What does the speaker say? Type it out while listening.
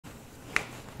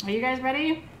Are you guys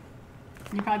ready?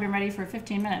 You've probably been ready for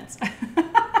 15 minutes.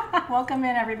 Welcome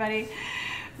in, everybody.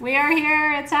 We are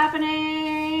here. It's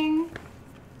happening.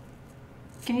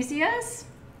 Can you see us?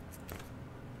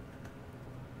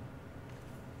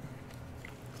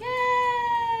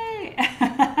 Yay!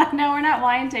 No, we're not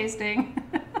wine tasting.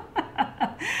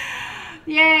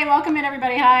 Yay! Welcome in,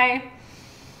 everybody. Hi.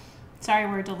 Sorry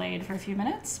we're delayed for a few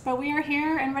minutes, but we are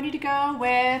here and ready to go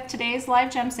with today's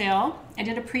live gem sale. I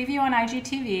did a preview on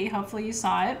IGTV. Hopefully you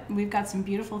saw it. We've got some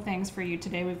beautiful things for you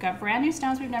today. We've got brand new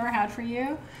stones we've never had for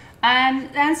you,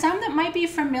 and some that might be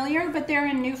familiar, but they're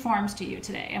in new forms to you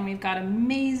today. And we've got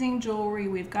amazing jewelry.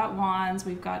 We've got wands.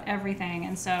 We've got everything.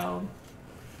 And so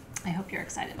I hope you're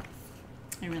excited.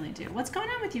 I really do. What's going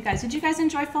on with you guys? Did you guys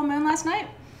enjoy full moon last night?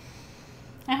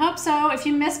 I hope so. If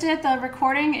you missed it, the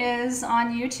recording is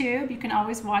on YouTube. You can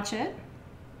always watch it.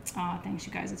 Oh, thanks,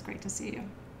 you guys. It's great to see you.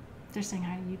 They're saying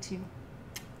hi to you, too.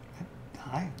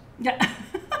 Hi. Yeah.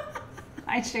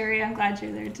 Hi, Sherry. I'm glad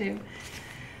you're there, too.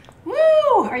 Woo!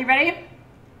 Are you ready?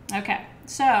 Okay.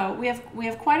 So we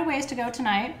have quite a ways to go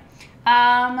tonight.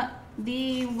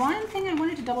 The one thing I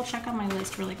wanted to double check on my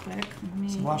list really quick.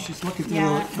 So while she's looking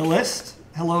through the list,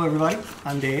 hello, everybody.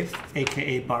 I'm Dave,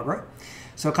 a.k.a. Barbara.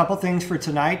 So a couple things for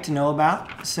tonight to know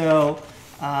about. So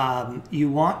you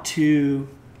want to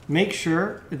make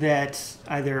sure that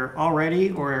either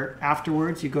already or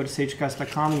afterwards you go to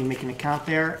sagecast.com and you make an account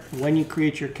there. When you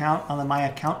create your account on the My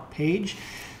Account page,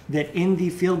 that in the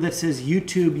field that says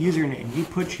YouTube username, you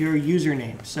put your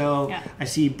username. So I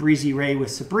see Breezy Ray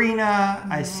with Sabrina.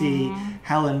 I see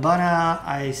Helen Bunna.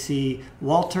 I see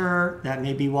Walter. That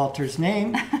may be Walter's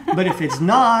name. But if it's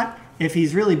not, if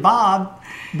he's really Bob,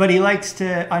 but he likes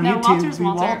to on YouTube be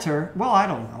Walter. Well, I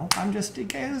don't know. I'm just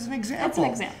as an example. That's an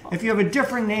example. If you have a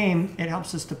different name, it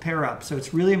helps us to pair up. So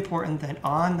it's really important that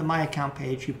on the My Account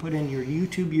page, you put in your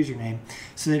YouTube username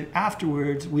so that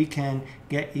afterwards we can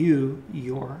get you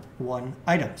your won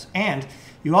items. And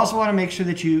you also want to make sure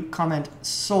that you comment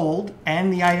sold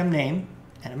and the item name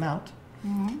and amount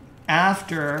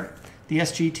after the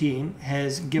SG team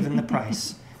has given the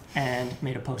price and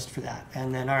made a post for that.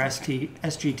 And then our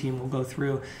SG team will go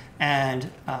through and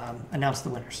announce the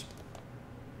winners.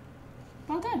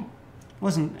 Well done.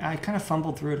 I kind of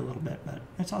fumbled through it a little bit, but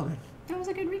it's all good. That was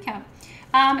a good recap.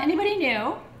 Anybody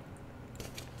new?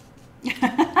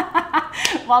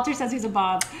 Walter says he's a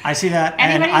Bob. I see that.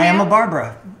 Anybody and I new? am a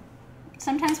Barbara.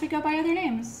 Sometimes we go by other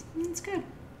names. It's good.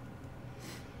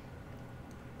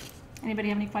 Anybody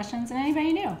have any questions? And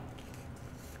anybody new?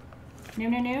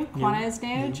 New. Quana is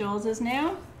new. Jules is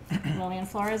new. Lillian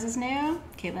Flores is new.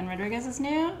 Caitlin Rodriguez is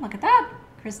new. Look at that.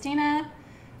 Christina.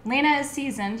 Lena is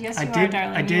seasoned. Yes, you are,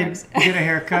 darling. I did get a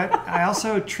haircut. I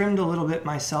also trimmed a little bit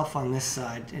myself on this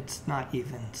side. It's not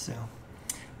even, so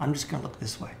I'm just going to look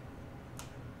this way.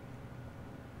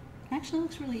 It actually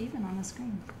looks really even on the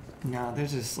screen. No,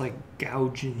 there's this like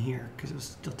gouge in here because it was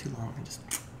still too long.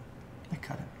 I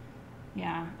cut it.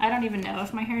 Yeah, I don't even know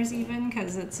if my hair is even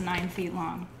because it's 9 feet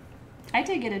long. I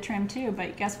did get a trim too,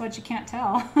 but guess what? You can't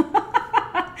tell.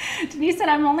 Denise said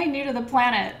I'm only new to the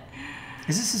planet.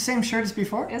 Is this the same shirt as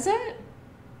before? Is it?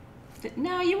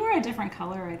 No, you wore a different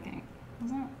color, I think.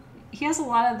 Wasn't it? He has a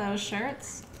lot of those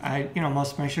shirts.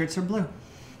 Most of my shirts are blue.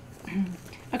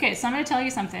 Okay, so I'm going to tell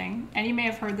you something, and you may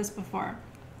have heard this before.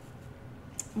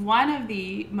 One of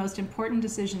the most important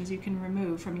decisions you can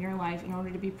remove from your life in order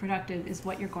to be productive is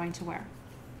what you're going to wear.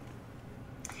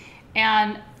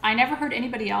 And I never heard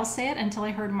anybody else say it until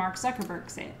I heard Mark Zuckerberg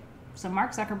say it. So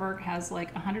Mark Zuckerberg has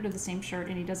like 100 of the same shirt,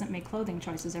 and he doesn't make clothing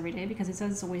choices every day because he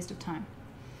says it's a waste of time.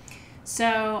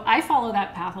 So I follow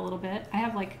that path a little bit. I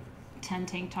have like 10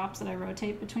 tank tops that I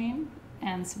rotate between,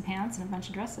 and some pants and a bunch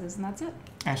of dresses, and that's it.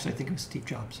 Actually, I think it was Steve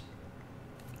Jobs.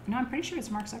 No, I'm pretty sure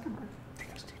it's Mark Zuckerberg. I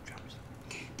think it was Steve Jobs.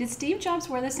 Did Steve Jobs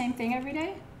wear the same thing every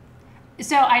day?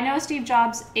 So I know Steve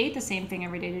Jobs ate the same thing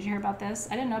every day. Did you hear about this?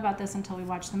 I didn't know about this until we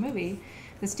watched the movie.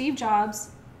 The Steve Jobs,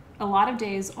 a lot of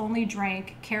days, only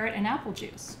drank carrot and apple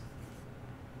juice.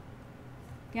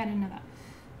 Yeah, I didn't know that.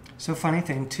 So funny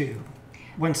thing, too.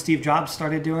 When Steve Jobs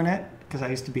started doing it, because I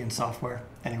used to be in software.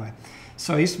 Anyway,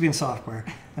 so I used to be in software.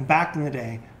 And back in the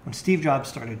day, when Steve Jobs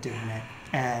started doing it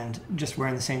and just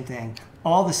wearing the same thing,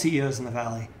 all the CEOs in the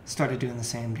Valley started doing the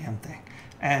same damn thing.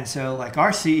 And so, like, our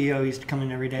CEO used to come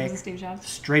in every day, Was it Steve Jobs?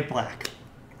 Straight black,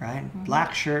 right?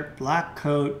 Black shirt, black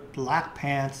coat, black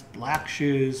pants, black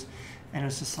shoes. And it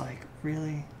was just like,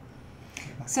 really?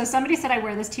 So somebody said I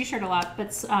wear this t-shirt a lot,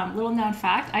 but little known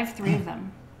fact, I have 3 of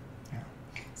them. Yeah.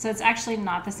 So it's actually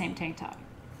not the same tank top.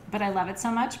 But I love it so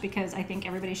much because I think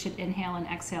everybody should inhale and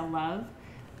exhale love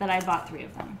that I bought 3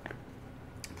 of them.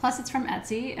 Plus, it's from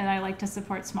Etsy, and I like to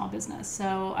support small business.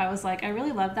 So I was like, I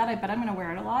really love that. I bet I'm going to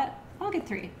wear it a lot. I'll get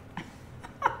 3.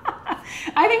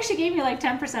 I think she gave me like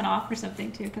 10% off or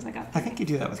something too, because I got 3. I think you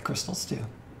do that with crystals too.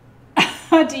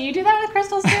 Do you do that with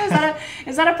crystals too?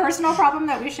 Is that a personal problem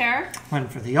that we share? One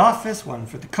for the office, one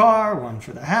for the car, one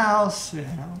for the house. You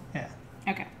know, yeah.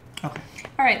 Okay. Okay.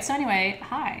 All right. So anyway,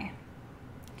 hi.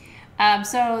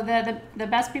 So the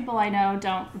best people I know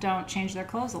don't change their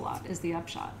clothes a lot is the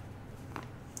upshot.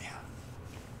 Yeah.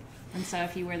 And so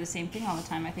if you wear the same thing all the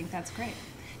time, I think that's great.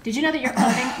 Did you know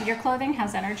that your clothing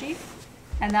has energy,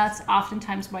 and that's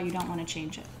oftentimes why you don't want to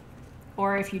change it,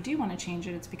 or if you do want to change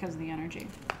it, it's because of the energy.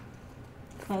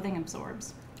 Clothing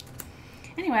absorbs.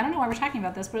 Anyway, I don't know why we're talking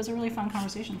about this, but it was a really fun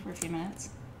conversation for a few minutes.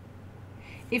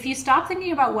 If you stop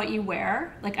thinking about what you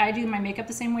wear, like I do my makeup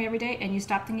the same way every day, and you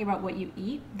stop thinking about what you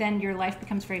eat, then your life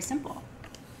becomes very simple.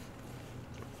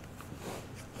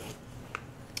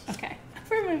 Okay,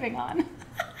 we're moving on.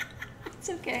 It's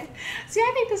okay. See,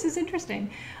 I think this is interesting.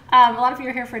 A lot of you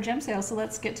are here for a gem sale, so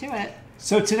let's get to it.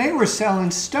 So today we're selling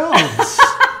stones.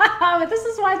 But this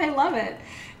is why they love it.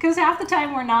 Because half the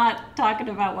time we're not talking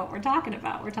about what we're talking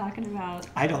about. We're talking about...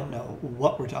 I don't know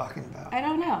what we're talking about. I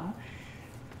don't know.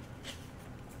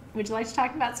 Would you like to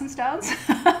talk about some stones?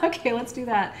 Okay, let's do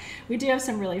that. We do have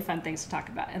some really fun things to talk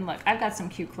about. And look, I've got some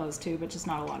cute clothes too, but just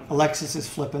not a lot of them. Alexis is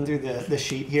flipping through the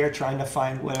sheet here, trying to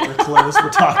find whatever clothes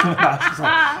we're talking about. She's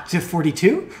like, is it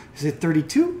 42? Is it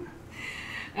 32?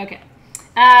 Okay.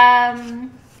 I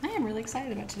am really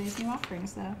excited about today's new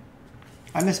offerings, though.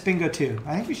 I miss bingo too.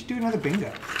 I think we should do another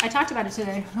bingo. I talked about it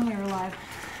today when we were live.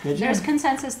 Did you? There's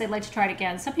consensus they'd like to try it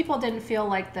again. Some people didn't feel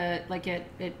like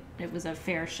it was a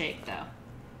fair shake, though.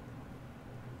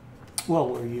 Well,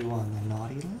 were you on the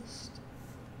naughty list?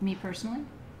 Me personally?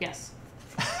 Yes.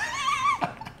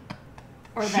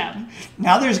 Or them.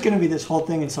 Now there's going to be this whole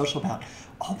thing in social about,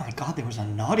 oh my God, there was a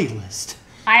naughty list.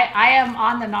 I am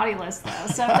on the naughty list, though.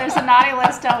 So if there's a naughty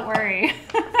list, don't worry.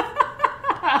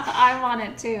 I'm on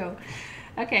it, too.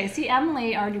 Okay, see,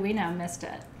 Emily Arduino missed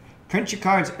it. Print your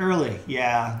cards early.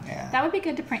 Yeah. That would be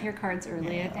good to print your cards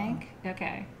early, Yeah. I think.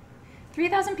 Okay.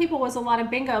 3,000 people was a lot of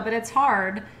bingo, but it's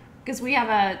hard because we have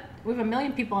a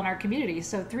million people in our community.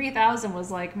 So 3,000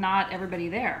 was like not everybody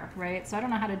there, right? So I don't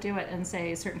know how to do it and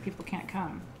say certain people can't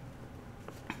come.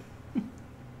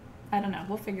 I don't know.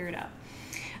 We'll figure it out.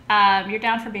 You're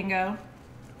down for bingo.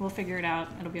 We'll figure it out.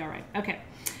 It'll be all right. Okay.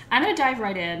 I'm going to dive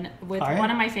right in with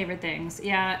one of my favorite things.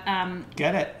 Yeah.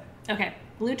 Get it. Okay.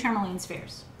 Blue tourmaline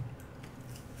spheres.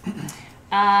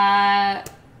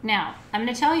 Now, I'm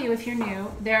going to tell you, if you're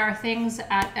new, there are things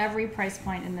at every price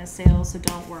point in this sale, so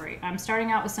don't worry. I'm starting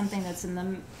out with something that's in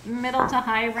the middle to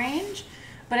high range,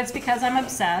 but it's because I'm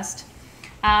obsessed.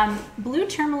 Blue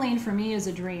tourmaline for me is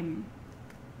a dream.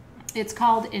 It's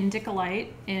called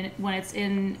indicolite. When it's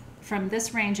in from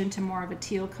this range into more of a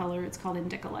teal color, it's called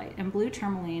indicolite. And blue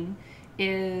tourmaline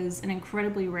is an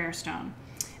incredibly rare stone.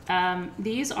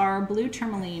 These are blue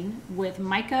tourmaline with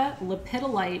mica,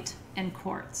 lepidolite, and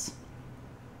quartz.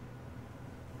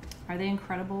 Are they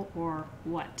incredible or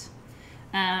what?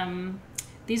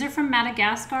 These are from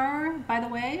Madagascar, by the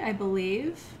way, I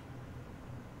believe.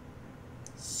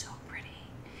 So pretty.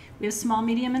 We have small,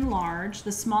 medium, and large.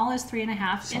 The small is 3.5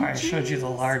 inches. Sorry, I showed you the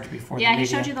large before the medium. medium. He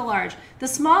showed you the large. The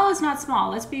small is not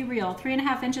small. Let's be real.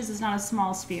 3.5 inches is not a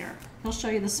small sphere. He'll show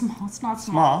you the small. It's not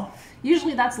small.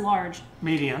 Usually that's large.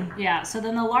 Medium. Yeah, so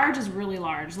then the large is really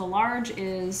large. The large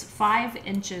is 5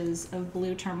 inches of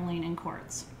blue tourmaline and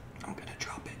quartz. I'm going to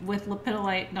drop it. With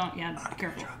lepidolite, be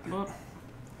careful.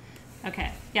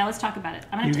 Okay, yeah, let's talk about it.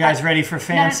 You guys ready for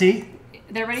fancy? No,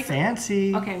 they're ready for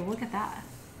fancy. Okay, well, look at that.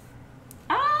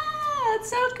 Ah,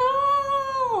 that's so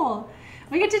cool.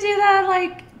 We get to do that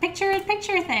like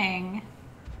picture-in-picture thing.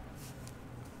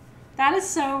 That is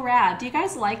so rad. Do you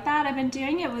guys like that? I've been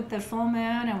doing it with the full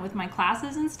moon and with my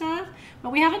classes and stuff,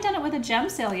 but we haven't done it with a gem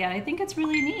sale yet. I think it's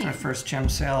really neat. Our first gem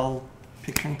sale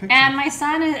picture-in-picture. And my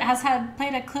son has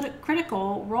played a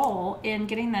critical role in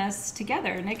getting this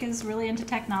together. Nick is really into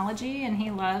technology, and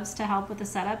he loves to help with the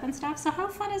setup and stuff. So how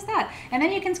fun is that? And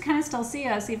then you can kind of still see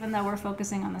us, even though we're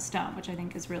focusing on the stone, which I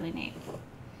think is really neat.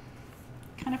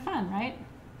 Kind of fun, right?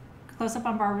 Close up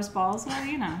on Barbara's balls. Well,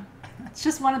 you know, it's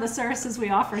just one of the services we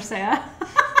offer, Saya.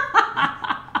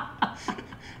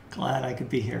 Glad I could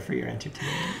be here for your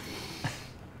entertainment.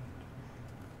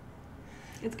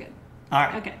 It's good. All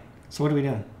right. Okay. So what are we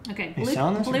doing? Okay,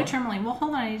 blue tourmaline. Well,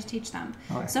 hold on, I need to teach them.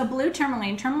 Okay. So blue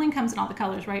tourmaline comes in all the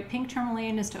colors, right? Pink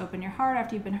tourmaline is to open your heart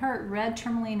after you've been hurt. Red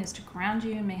tourmaline is to ground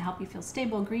you and may help you feel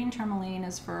stable. Green tourmaline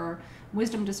is for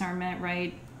wisdom discernment,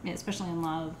 right? Especially in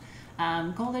love.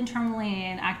 Golden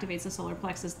tourmaline activates the solar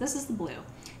plexus. This is the blue.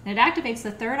 And it activates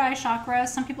the third eye chakra.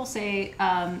 Some people say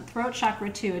throat chakra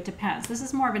too. It depends. This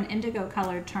is more of an indigo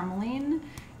colored tourmaline.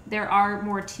 There are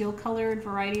more teal colored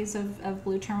varieties of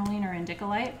blue tourmaline or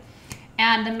indicolite.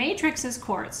 And the matrix is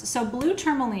quartz. So blue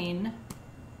tourmaline,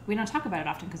 we don't talk about it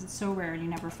often because it's so rare and you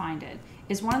never find it,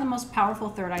 is one of the most powerful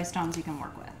third eye stones you can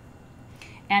work with.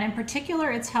 And in particular,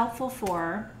 it's helpful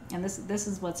for, and this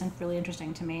is what's really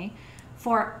interesting to me,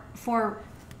 for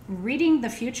reading the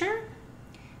future,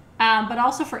 but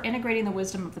also for integrating the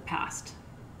wisdom of the past.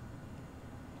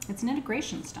 It's an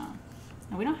integration stone.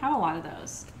 And we don't have a lot of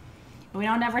those. We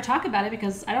don't ever talk about it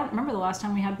because I don't remember the last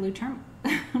time we had blue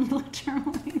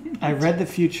tourmaline. I read the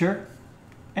future,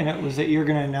 and it was that you're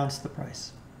going to announce the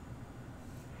price.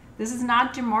 This is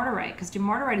not dumortierite, because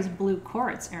dumortierite is blue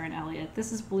quartz, Aaron Elliott.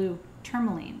 This is blue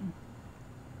tourmaline.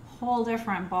 Whole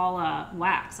different ball of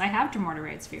wax. I have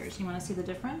dumortierite spheres. You want to see the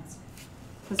difference?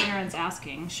 Because Aaron's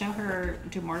asking. Show her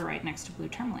dumortierite next to blue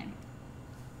tourmaline.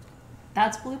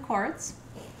 That's blue quartz.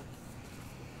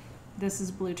 This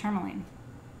is blue tourmaline.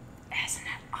 Isn't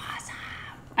it awesome?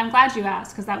 I'm glad you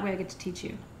asked, because that way I get to teach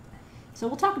you. So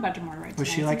we'll talk about dumortierite. Was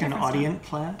she like an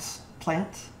audience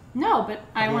plant? No, but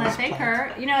I want to thank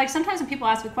her. You know, like sometimes when people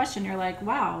ask a question, you're like,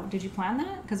 wow, did you plan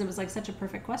that? Because it was like such a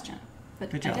perfect question.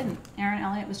 But I didn't. Aaron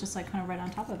Elliott was just like kind of right on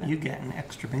top of it. You get an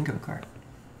extra bingo card.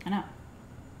 I know.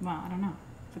 Well, I don't know.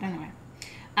 But anyway.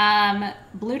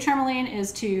 Blue tourmaline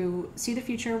is to see the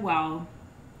future while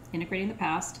integrating the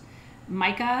past.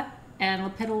 Mica and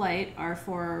lepidolite are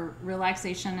for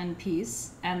relaxation and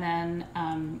peace. And then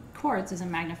quartz is a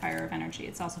magnifier of energy.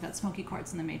 It's also got smoky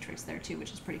quartz in the matrix there too,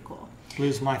 which is pretty cool.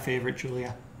 Blue's my favorite,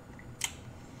 Julia.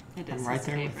 It is I'm right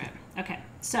there favorite. with you. Okay,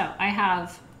 so I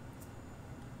have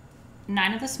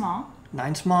 9 of the small.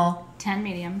 9 small. 10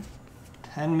 medium.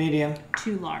 10 medium.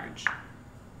 2 large.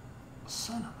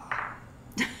 Son of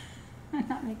a... I'm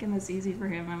not making this easy for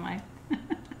him, am I?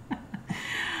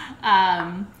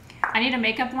 I need a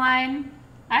makeup line.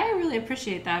 I really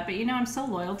appreciate that, but you know, I'm so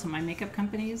loyal to my makeup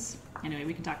companies. Anyway,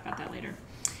 we can talk about that later.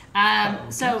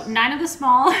 So 9 of the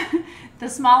small. The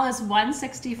small is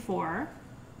 $164.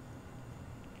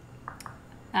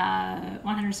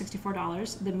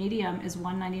 $164. The medium is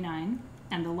 $199,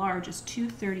 and the large is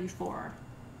 $234.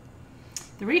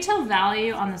 The retail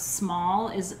value on the small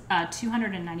is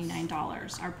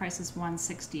 $299. Our price is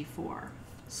 $164.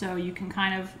 So you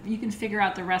can you can figure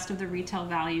out the rest of the retail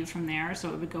value from there.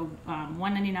 So it would go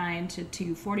 $199 to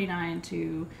 $249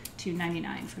 to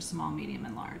 $299 for small, medium,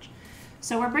 and large.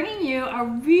 So we're bringing you a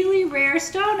really rare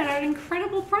stone at an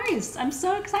incredible price. I'm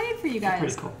so excited for you guys.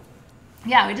 Pretty cool.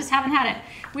 Yeah, we just haven't had it.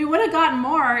 We would have gotten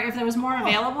more if there was more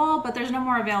available, but there's no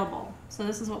more available. So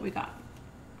this is what we got.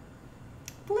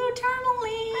 Blue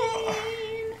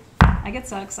tourmaline. I get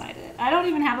so excited. I don't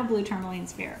even have a blue tourmaline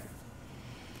sphere.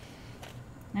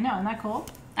 I know, isn't that cool?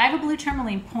 I have a blue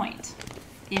tourmaline point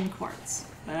in quartz,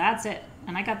 but that's it.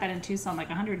 And I got that in Tucson like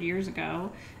 100 years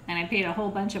ago, and I paid a whole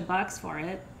bunch of bucks for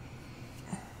it.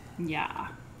 Yeah.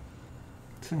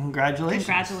 So congratulations.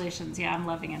 Congratulations. Yeah, I'm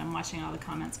loving it. I'm watching all the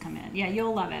comments come in. Yeah,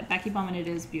 you'll love it. Becky Bowman, it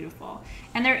is beautiful.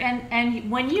 And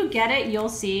and when you get it, you'll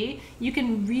see, you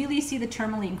can really see the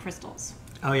tourmaline crystals.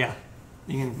 Oh yeah.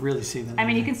 You can really see them. I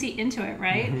mean, you can see into it,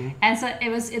 right? Mm-hmm. And so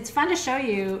it's fun to show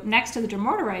you next to the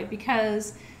dumortierite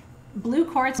because blue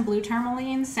quartz and blue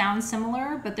tourmaline sound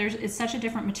similar, but it's such a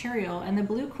different material. And the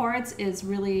blue quartz is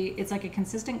really, it's like a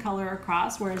consistent color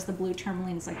across, whereas the blue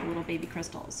tourmaline is like the little baby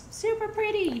crystals. Super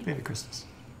pretty. Baby crystals.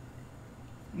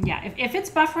 Yeah, if it's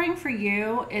buffering for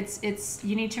you, it's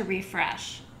you need to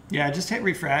refresh. Yeah, just hit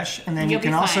refresh, and then you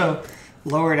can also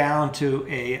lower down to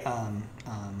a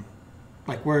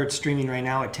like where it's streaming right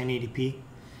now at 1080p.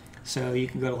 So you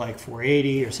can go to like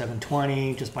 480 or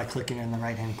 720 just by clicking in the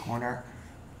right-hand corner.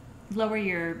 Lower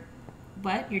your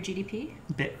what? Your GDP?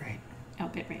 Bit rate. Oh,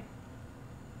 bit rate.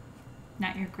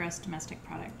 Not your gross domestic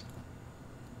product.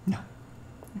 No.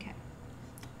 Okay.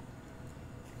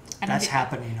 That's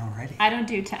happening already. I don't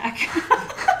do tech.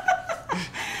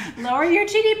 Lower your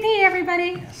GDP,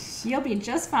 everybody. Yes. You'll be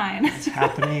just fine. It's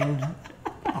happening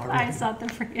already. I saw them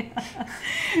for you.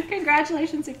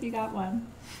 Congratulations if you got one.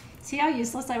 See how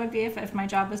useless I would be if my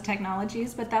job was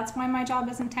technologies, but that's why my job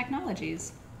isn't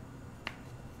technologies.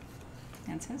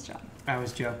 That's his job. I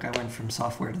always joke, I went from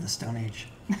software to the Stone Age.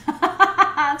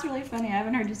 That's really funny. I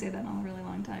haven't heard you say that in a really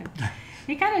long time.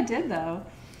 He kind of did, though.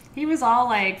 He was all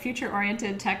like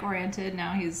future-oriented, tech-oriented.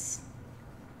 Now he's...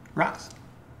 Rocks.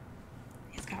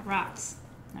 He's got rocks.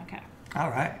 Okay. All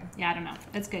right. Yeah, I don't know.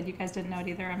 It's good. You guys didn't know it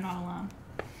either. I'm not alone.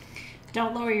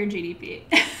 Don't lower your GDP.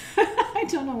 I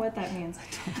don't know what that means.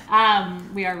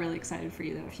 We are really excited for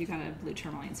you, though, if you got a blue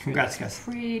tourmaline. Congrats, guys.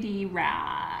 Pretty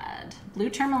rad. Blue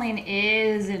tourmaline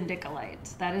is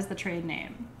indicolite. That is the trade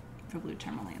name for blue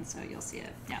tourmaline, so you'll see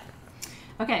it. Yeah.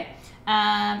 Okay.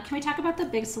 Can we talk about the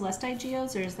big celestite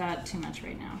geodes, or is that too much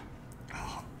right now?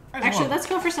 Oh, actually, let's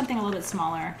go for something a little bit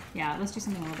smaller. Yeah, let's do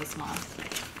something a little bit smaller.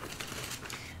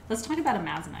 Let's talk about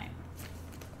amazonite.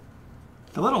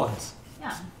 The little ones.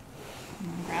 Yeah. You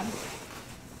want to grab?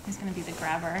 He's going to be the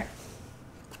grabber.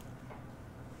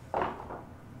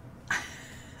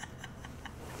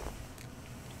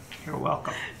 You're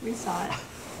welcome. We saw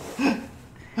it.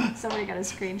 Somebody got a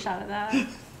screenshot of that.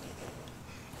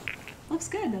 Looks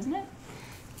good, doesn't it?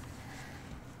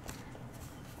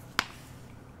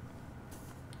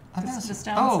 The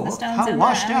stones, oh, the stones how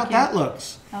washed out that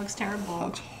looks. That looks terrible. That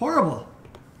looks horrible.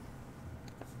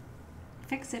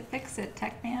 Fix it,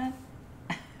 tech man.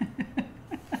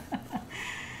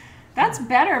 That's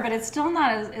better, but it's still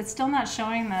not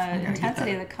showing the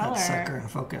intensity of the color. That sucker in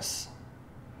focus.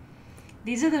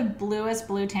 These are the bluest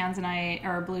blue tanzanite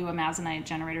or blue amazonite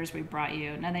generators we brought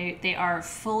you. Now they are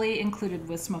fully included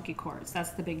with smoky quartz.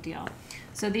 That's the big deal.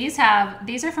 So these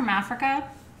are from Africa.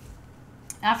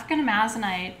 African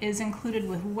amazonite is included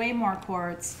with way more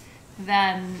quartz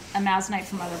than amazonite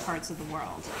from other parts of the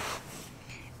world.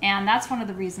 And that's one of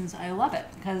the reasons I love it,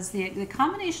 because the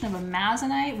combination of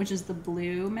amazonite, which is the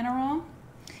blue mineral,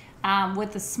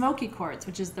 with the smoky quartz,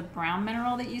 which is the brown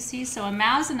mineral that you see. So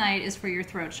amazonite is for your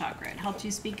throat chakra. It helps you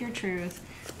speak your truth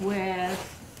with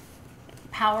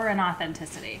power and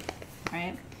authenticity,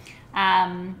 right?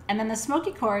 And then the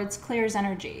smoky quartz clears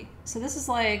energy. So this is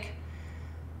like,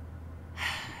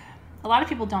 a lot of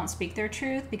people don't speak their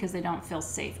truth because they don't feel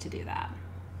safe to do that,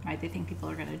 right? They think people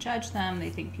are going to judge them. They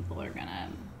think people are going to,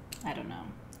 I don't know.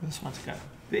 This one's got a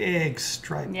big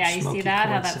stripe. Yeah, you see that,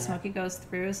 how that smoky goes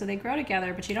through. So they grow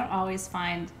together, but you don't always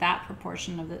find that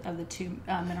proportion of the two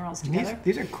minerals together.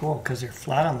 These are cool because they're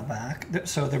flat on the back.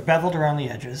 So they're beveled around the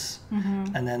edges,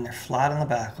 and then they're flat on the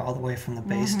back all the way from the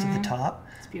base to the top.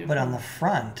 It's beautiful. But on the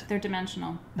front, they're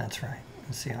dimensional. That's right.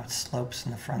 And see how it slopes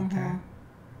in the front there?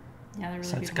 Yeah, they're really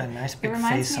so it's beautiful. got a nice big face on it.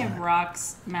 It reminds me of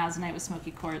Rock's Amazonite with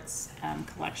Smoky Quartz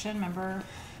collection. Remember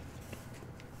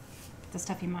the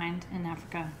stuff he mined in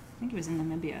Africa? I think it was in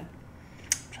Namibia.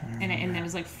 And it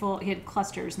was like full, he had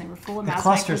clusters, and they were full of Amazonite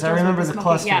clusters. I remember the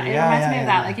cluster. Yeah, it reminds me of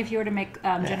that. Like if you were to make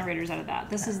generators out of that.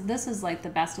 This is like the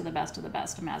best of the best of the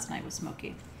best Amazonite with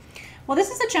smoky. Well, this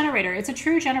is a generator. It's a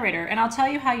true generator. And I'll tell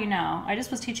you how you know. I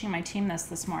just was teaching my team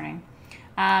this morning.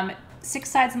 6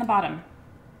 sides on the bottom.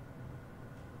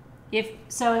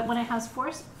 When it has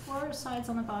four sides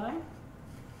on the bottom,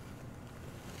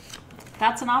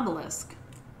 that's an obelisk.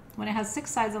 When it has 6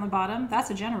 sides on the bottom, that's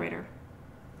a generator.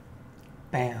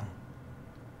 Bam.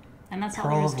 And that's all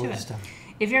there is to it.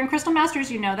 If you're in Crystal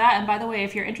Masters, you know that. And by the way,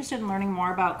 if you're interested in learning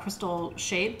more about crystal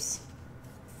shapes,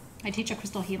 I teach a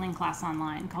crystal healing class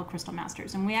online called Crystal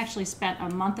Masters. And we actually spent a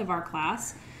month of our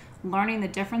class learning the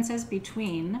differences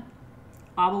between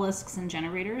obelisks and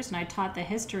generators. And I taught the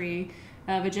history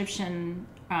of Egyptian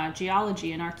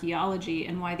geology and archaeology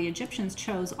and why the Egyptians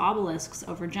chose obelisks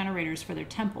over generators for their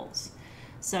temples.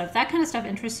 So if that kind of stuff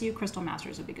interests you, Crystal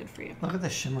Masters would be good for you. Look at the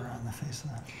shimmer on the face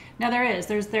of that. Now there is.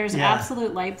 There's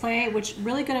absolute light play, which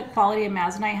really good at quality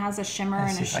Amazonite has a shimmer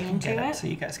and a sheen to it. So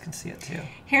you guys can see it too.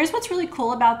 Here's what's really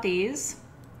cool about these.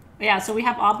 Yeah, so we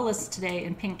have obelisks today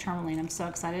in pink tourmaline. I'm so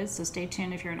excited. So stay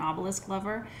tuned if you're an obelisk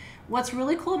lover. What's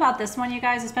really cool about this one, you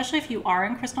guys, especially if you are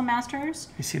in Crystal Masters.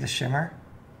 You see the shimmer?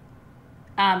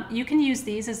 You can use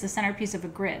these as the centerpiece of a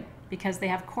grid because they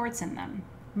have quartz in them.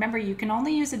 Remember, you can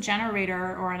only use a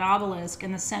generator or an obelisk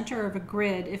in the center of a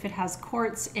grid if it has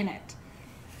quartz in it.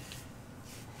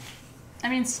 I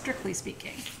mean, strictly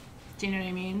speaking. Do you know what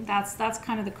I mean? That's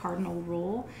kind of the cardinal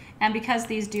rule. And because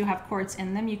these do have quartz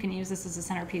in them, you can use this as a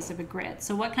centerpiece of a grid.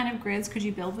 So what kind of grids could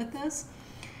you build with this?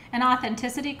 An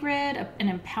authenticity grid,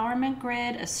 an empowerment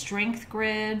grid, a strength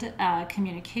grid, a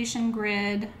communication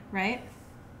grid, right?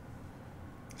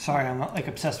 Sorry, I'm like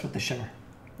obsessed with the shimmer.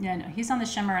 Yeah, no, he's on the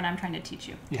shimmer and I'm trying to teach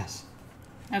you. Yes.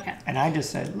 Okay. And I just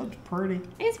said, it looks pretty.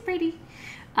 It's pretty.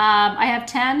 I have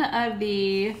 10 of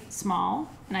the small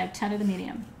and I have 10 of the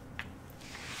medium.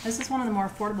 This is one of the more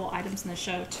affordable items in the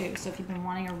show too. So if you've been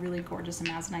wanting a really gorgeous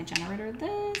Amazonite generator,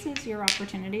 this is your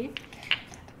opportunity.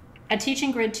 A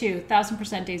teaching grid too,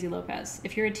 1000% Daisy Lopez.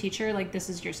 If you're a teacher, like this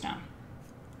is your stone.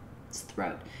 It's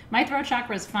throat. My throat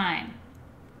chakra is fine.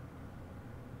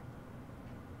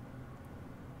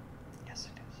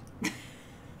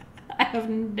 I have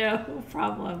no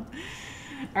problem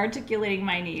articulating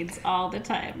my needs all the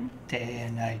time. Day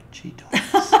and night, Cheetos.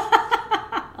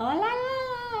 Oh la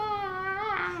la!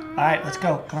 right, let's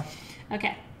go. Come on.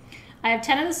 Okay. I have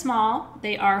 10 of the small.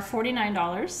 They are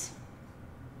 $49.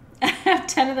 I have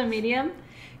 10 of the medium.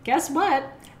 Guess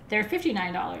what? They're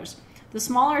 $59. The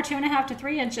small are 2.5 to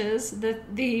 3 inches. The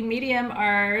medium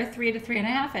are 3 to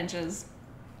 3.5 inches.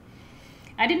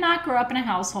 I did not grow up in a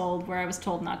household where I was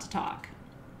told not to talk,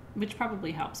 which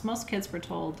probably helps. Most kids were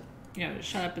told, you know,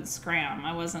 shut up and scram.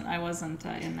 I wasn't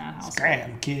in that household.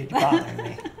 Scram, kid, bothering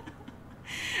me.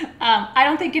 I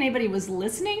don't think anybody was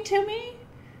listening to me,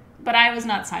 but I was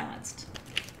not silenced.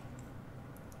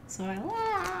 So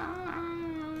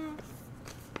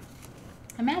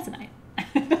Amazonite.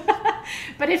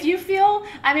 But if you feel,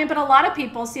 but a lot of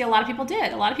people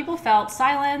did. A lot of people felt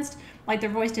silenced, like their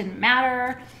voice didn't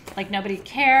matter, like nobody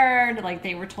cared, like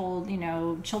they were told, you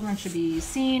know, children should be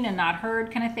seen and not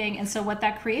heard kind of thing. And so what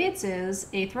that creates is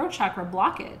a throat chakra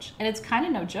blockage. And it's kind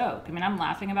of no joke. I mean, I'm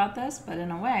laughing about this, but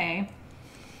in a way,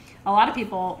 a lot of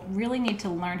people really need to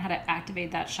learn how to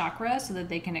activate that chakra so that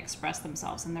they can express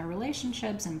themselves in their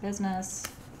relationships and business.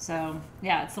 So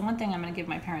yeah, it's the one thing I'm going to give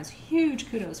my parents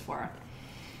huge kudos for.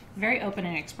 Very open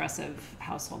and expressive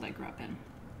household I grew up in.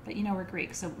 But you know, we're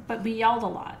Greek, so but we yelled a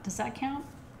lot. Does that count?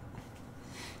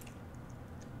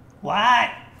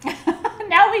 What?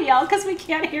 Now we yell because we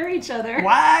can't hear each other.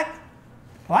 What?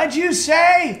 What'd you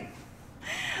say?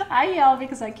 I yell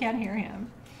because I can't hear him.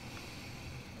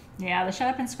 Yeah, the shut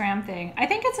up and scram thing. I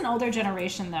think it's an older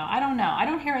generation, though. I don't know. I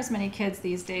don't hear as many kids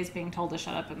these days being told to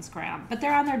shut up and scram, but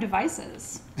they're on their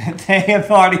devices. They have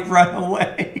already run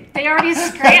away. They already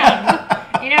scrammed.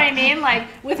 You know what I mean? Like,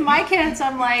 with my kids,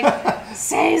 I'm like,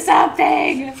 say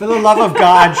something. For the love of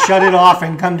God, shut it off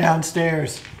and come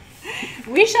downstairs.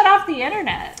 We shut off the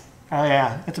internet. Oh,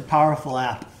 yeah. It's a powerful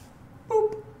app.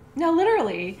 Boop. No,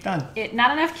 literally. Done.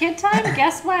 Not enough kid time?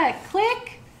 Guess what?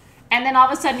 Click. And then all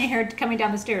of a sudden you hear it coming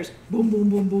down the stairs. Boom, boom,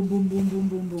 boom, boom, boom, boom, boom,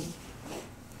 boom, boom.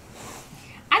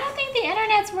 I don't think the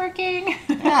internet's working.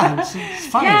 Yeah, it's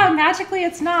funny. Yeah, magically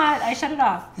it's not. I shut it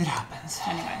off. It happens.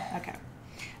 Anyway, okay.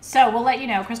 So we'll let you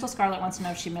know. Crystal Scarlett wants to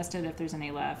know if she missed it, if there's any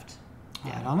left.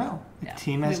 Yeah. I don't know. Yeah.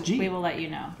 Team SG. We will let you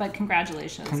know. But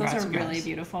congratulations. Congrats, those are guys. really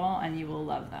beautiful, and you will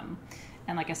love them.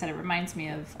 And like I said, it reminds me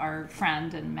of our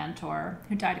friend and mentor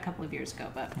who died a couple of years ago,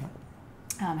 but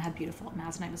had beautiful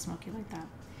Amazonite with smoky like that.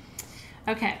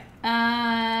 Okay,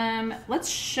 let's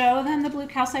show them the blue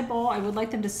calcite bowl. I would like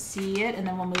them to see it, and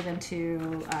then we'll move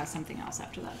into something else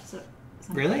after that. So,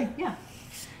 Really? Yeah.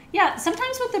 Yeah,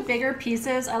 sometimes with the bigger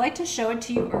pieces, I like to show it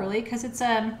to you early because it's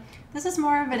this is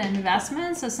more of an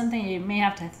investment, so something you may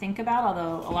have to think about,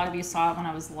 although a lot of you saw it when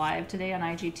I was live today on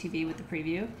IGTV with the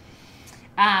preview.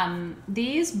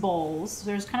 These bowls,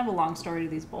 there's kind of a long story to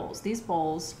these bowls. These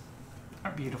bowls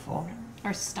Are beautiful.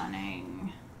 are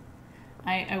stunning.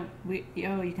 You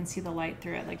can see the light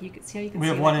through it. Like you can see how you can. We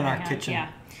see have one in going our on. kitchen. Yeah,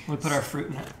 We put our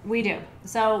fruit in it. we do.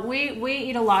 So we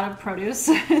eat a lot of produce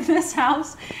in this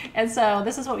house, and so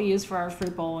this is what we use for our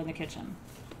fruit bowl in the kitchen.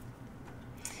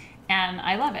 And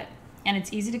I love it. And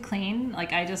it's easy to clean.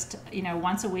 Like I just,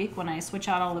 once a week when I switch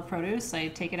out all the produce, I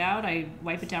take it out, I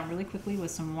wipe it down really quickly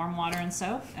with some warm water and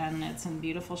soap, and it's in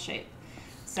beautiful shape.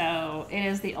 So it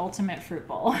is the ultimate fruit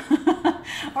bowl,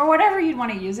 or whatever you'd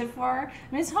want to use it for. I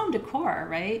mean, it's home decor,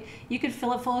 right? You could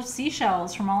fill it full of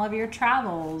seashells from all of your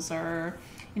travels, or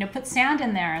put sand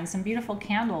in there and some beautiful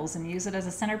candles and use it as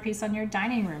a centerpiece on your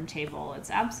dining room table.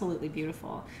 It's absolutely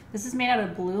beautiful. This is made out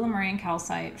of blue Lemurian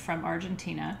calcite from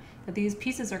Argentina, but these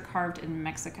pieces are carved in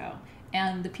Mexico.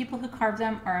 And the people who carve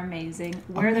them are amazing.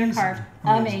 Where they're carved,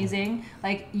 amazing.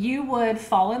 Like, you would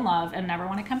fall in love and never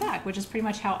want to come back, which is pretty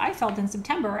much how I felt in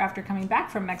September after coming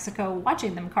back from Mexico,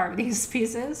 watching them carve these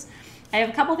pieces. I have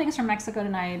a couple things from Mexico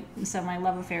tonight, so my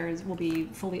love affairs will be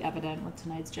fully evident with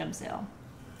tonight's gem sale.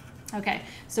 Okay,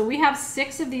 so we have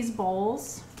 6 of these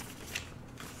bowls.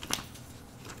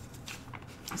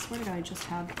 I swear to God, I just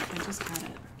had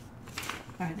it.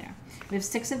 Right there. We have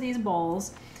 6 of these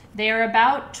bowls. They are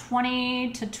about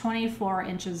 20 to 24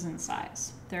 inches in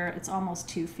size. It's almost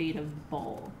 2 feet of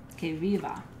bowl. Que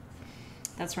viva.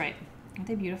 That's right. Aren't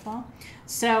they beautiful?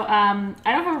 So I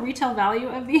don't have a retail value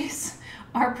of these.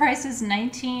 Our price is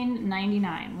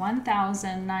 $19.99,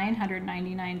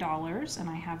 $1,999, and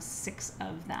I have 6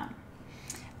 of them.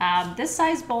 This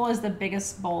size bowl is the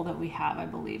biggest bowl that we have, I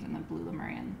believe, in the blue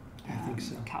Lemurian I think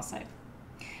so. calcite.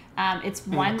 It's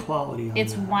And one the quality on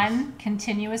It's that. one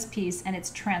continuous piece, and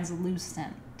it's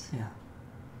translucent. Yeah.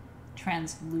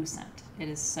 Translucent. It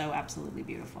is so absolutely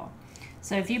beautiful.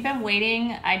 So if you've been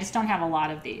waiting, I just don't have a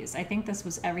lot of these. I think this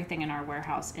was everything in our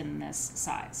warehouse in this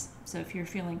size. So if you're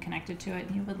feeling connected to it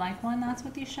and you would like one, that's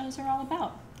what these shows are all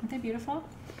about. Aren't they beautiful?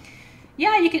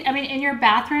 Yeah, you can. I mean, in your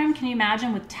bathroom, can you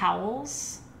imagine with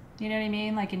towels You know what I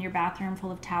mean? Like in your bathroom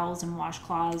full of towels and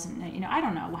washcloths and, you know, I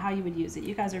don't know how you would use it.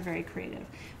 You guys are very creative.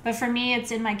 But for me, it's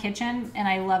in my kitchen and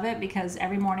I love it because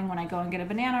every morning when I go and get a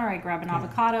banana or I grab an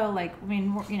avocado, like, I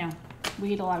mean, you know,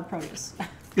 we eat a lot of produce. I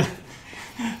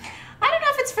don't know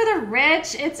if it's for the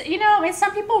rich. It's, you know, I mean,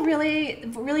 some people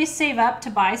really save up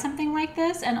to buy something like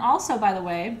this. And also, by the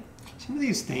way, some of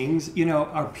these things, you know,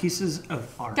 are pieces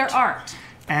of art. They're art.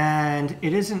 And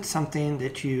it isn't something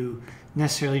that you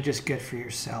necessarily just get for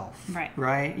yourself,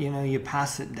 right? You know, you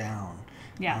pass it down.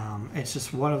 Yeah. It's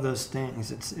just one of those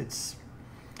things.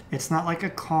 It's not like a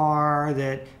car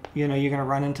that, you know, you're going to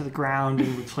run into the ground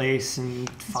and replace in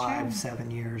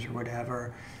 5-7 years or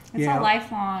whatever. It's a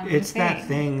lifelong It's thing. that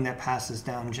thing that passes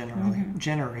down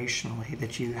generationally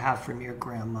that you have from your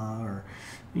grandma or,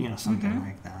 you know, something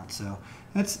like that. So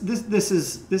this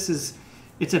is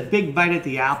it's a big bite at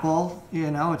the apple,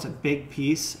 you know, it's a big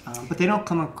piece, but they don't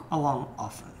come along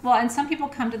often. Well, and some people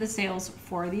come to the sales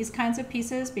for these kinds of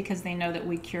pieces because they know that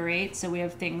we curate. So we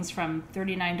have things from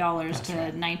 $39 to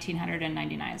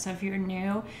 $1,999. So if you're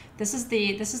new, this is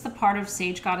the part of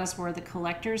Sage Goddess where the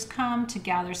collectors come to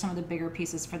gather some of the bigger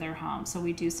pieces for their home. So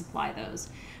we do supply those.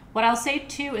 What I'll say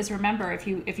too is remember, if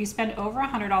you spend over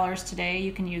 $100 today,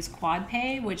 you can use Quad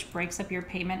Pay, which breaks up your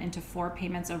payment into 4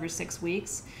 payments over 6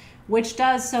 weeks. Which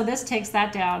does, so this takes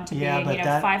that down to being, you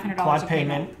know, $500 quad a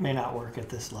payment may not work at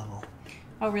this level.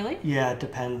 Oh, really? Yeah, it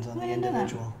depends on the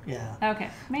individual. Yeah. Okay,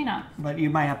 may not. But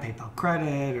you might have PayPal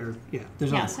credit or,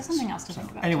 there's so something else to think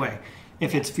about. Anyway,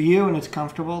 if it's for you and it's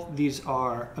comfortable, these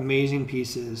are amazing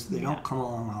pieces. They don't come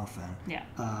along often.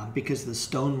 Yeah. Because the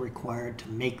stone required to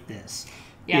make this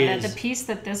the piece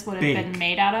that this would have been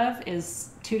made out of is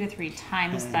 2 to 3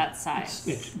 times that size.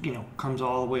 It you know, comes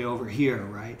all the way over here,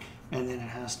 right? And then it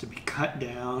has to be cut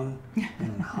down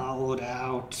and hollowed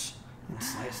out and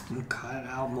sliced and cut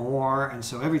out more. And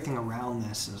so everything around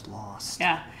this is lost.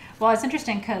 Yeah. Well, it's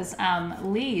interesting because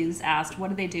Lee's asked, what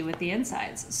do they do with the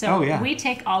insides? So we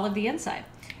take all of the inside.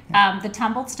 The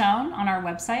tumbled stone on our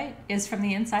website is from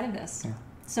the inside of this. Yeah.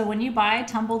 So when you buy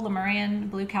tumbled Lemurian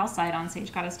blue calcite on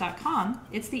sagegoddess.com,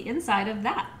 it's the inside of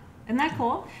that. Isn't that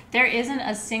cool? There isn't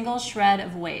a single shred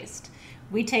of waste.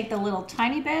 We take the little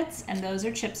tiny bits, and those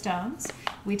are chipstones.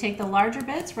 We take the larger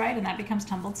bits, right, and that becomes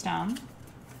tumbled stone.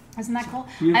 Isn't that cool?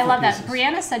 I love that.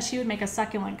 Brianna said she would make a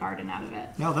succulent garden out of it.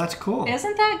 No, that's cool.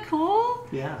 Isn't that cool?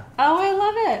 Yeah. Oh, I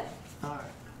love it. All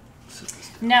right.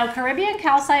 No, Caribbean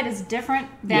calcite is different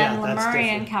than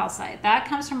Lemurian calcite. That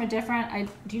comes from a different,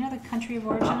 do you know the country of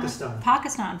origin?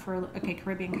 Pakistan for,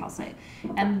 Caribbean calcite.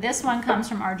 And this one comes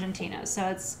from Argentina. So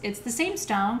it's the same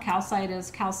stone. Calcite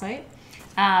is calcite.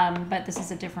 But this is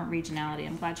a different regionality.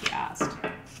 I'm glad you asked.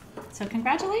 So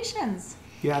congratulations.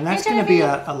 Yeah, and that's going to be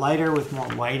a lighter with more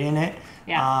white in it.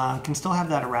 Yeah. Can still have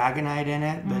that aragonite in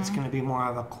it, but it's going to be more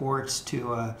of a quartz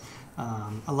to a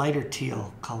lighter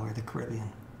teal color, the Caribbean.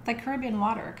 The Caribbean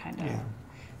water, kind of.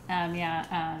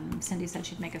 Yeah. Cindy said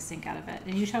she'd make a sink out of it.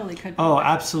 And you totally could. Oh,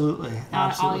 absolutely.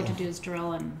 All you have to do is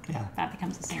drill, and that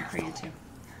becomes a sink for you, too.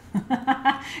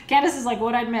 Candace is like,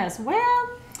 what'd I miss? Well,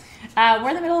 we're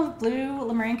in the middle of blue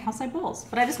Lemurian calcite bowls,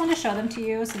 but I just want to show them to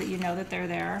you so that you know that they're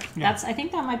there. Yeah. I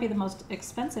think that might be the most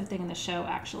expensive thing in the show,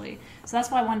 actually. So that's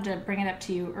why I wanted to bring it up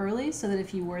to you early, so that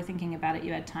if you were thinking about it,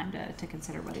 you had time to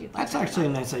consider whether you'd like. That's actually a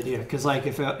nice idea, because like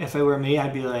if it were me,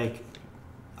 I'd be like,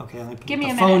 okay, let me put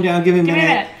the phone down. Give me a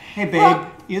minute. Hey, babe,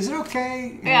 is it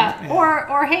okay? Yeah.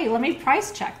 Or hey, let me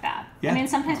price check that. Yeah, I mean,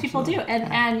 sometimes people do,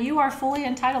 and you are fully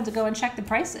entitled to go and check the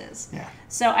prices. Yeah.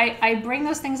 So I bring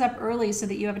those things up early so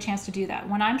that you have a chance to do that.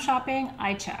 When I'm shopping,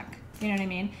 I check. You know what I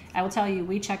mean? I will tell you,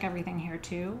 we check everything here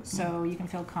too, so you can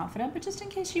feel confident. But just in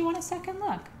case you want a second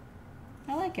look,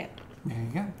 I like it. There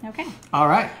you go. Okay. All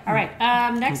right.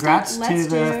 Next Congrats up, to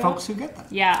the folks who get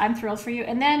that. Yeah, I'm thrilled for you.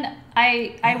 And then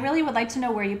I really would like to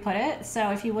know where you put it.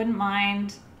 So if you wouldn't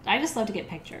mind, I just love to get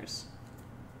pictures.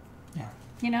 Yeah.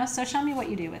 You know, so show me what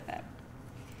you do with it.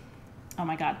 Oh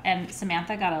my God. And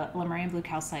Samantha got a Lemurian blue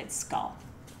calcite skull.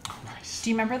 Oh, nice. Do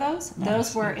you remember those? Nice,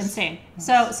 those were insane. Nice.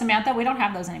 So Samantha, we don't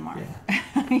have those anymore.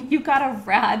 Yeah. You got a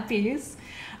rad piece.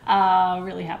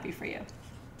 Really happy for you.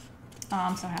 Oh,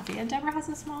 I'm so happy. And Deborah has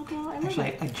a small bill.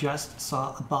 Actually, I just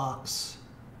saw a box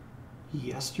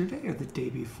yesterday or the day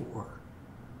before.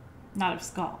 Not of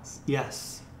skulls.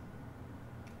 Yes.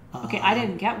 Okay, I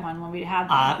didn't get one when we had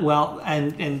them. Well,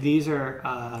 and these are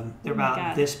they're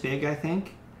about this big, I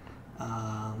think.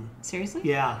 Seriously?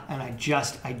 Yeah, and I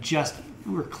just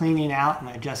we were cleaning out, and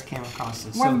I just came across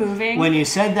this. We're moving. When you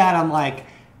said that, I'm like,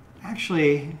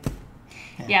 actually.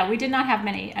 Yeah, we did not have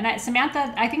many. And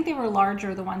Samantha, I think they were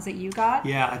larger, the ones that you got.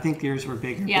 Yeah, I think yours were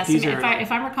bigger. Yeah,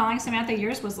 if I'm recalling, Samantha,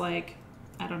 yours was like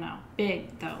I don't know,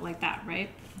 big though, like that, right?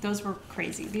 Those were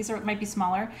crazy. These might be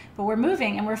smaller, but we're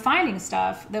moving and we're finding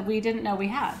stuff that we didn't know we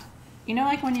had. You know,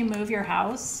 like when you move your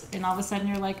house and all of a sudden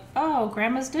you're like, oh,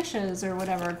 grandma's dishes or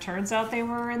whatever. Turns out they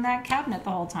were in that cabinet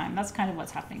the whole time. That's kind of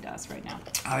what's happening to us right now.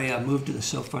 I moved to the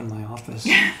sofa in my office.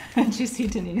 Did you see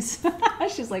Denise?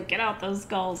 She's like, get out those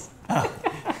skulls. Oh.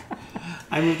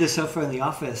 I moved the sofa in the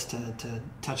office to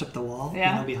touch up the wall,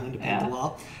 yeah. you know, behind to paint the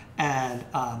wall. And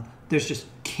there's just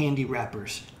candy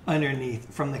wrappers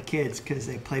underneath from the kids because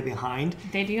they play behind.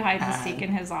 They do hide and seek in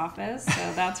his office,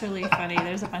 so that's really funny.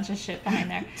 There's a bunch of shit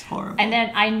behind there. It's horrible. And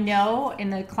then I know in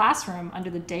the classroom under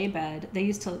the day bed, they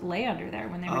used to lay under there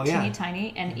when they were teeny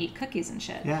tiny and eat cookies and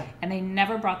shit. Yeah. And they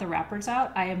never brought the wrappers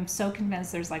out. I am so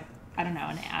convinced there's like, I don't know,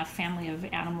 a family of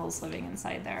animals living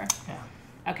inside there. Yeah.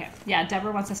 Okay. Yeah,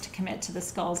 Deborah wants us to commit to the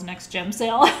skulls next gem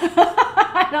sale.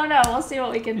 I don't know. We'll see what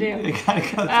we can do. You gotta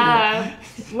go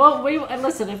through well,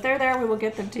 listen, if they're there, we will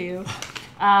get them to you.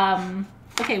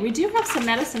 Okay, we do have some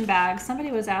medicine bags. Somebody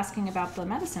was asking about the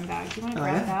medicine bag. Do you want to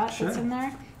grab that? Sure. That's in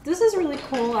there? This is really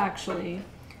cool, actually.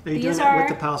 Are you doing it with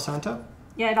the Palo Santo?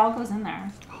 Yeah, it all goes in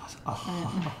there.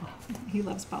 Oh. He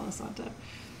loves Palo Santo.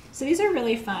 So these are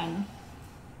really fun.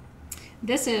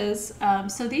 This is,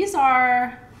 so these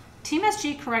are... Team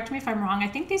SG, correct me if I'm wrong. I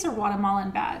think these are Guatemalan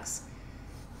bags.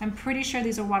 I'm pretty sure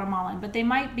these are Guatemalan, but they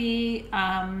might be,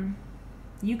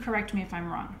 you correct me if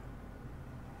I'm wrong.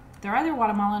 They're either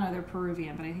Guatemalan or they're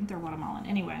Peruvian, but I think they're Guatemalan.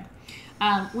 Anyway,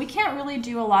 we can't really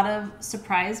do a lot of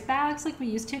surprise bags like we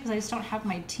used to because I just don't have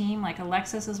my team. Like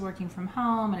Alexis is working from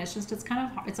home and it's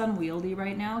it's unwieldy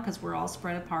right now because we're all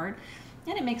spread apart.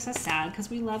 And it makes us sad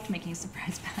because we loved making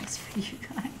surprise bags for you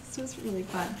guys. So it's really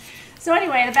fun. So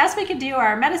anyway, the best we can do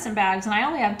are medicine bags, and I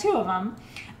only have 2 of them.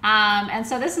 And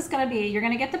so this is going to be, you're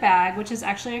going to get the bag, which is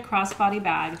actually a crossbody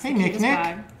bag. It's hey, the Nick.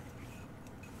 bag.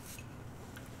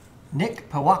 Nick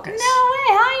Pawakas. No way.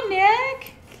 Hi,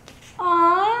 Nick.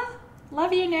 Aw.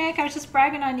 Love you, Nick. I was just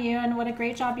bragging on you and what a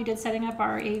great job you did setting up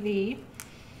our AV.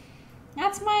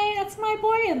 That's my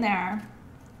boy in there.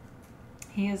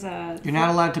 He is You're not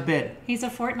allowed to bid. He's a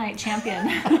Fortnite champion.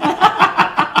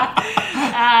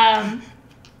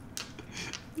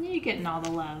 You're getting all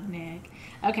the love, Nick.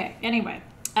 Okay, anyway.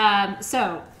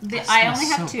 So I only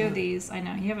have 2 of these. I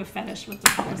know, you have a fetish with the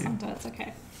Palo Santo. It's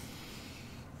okay.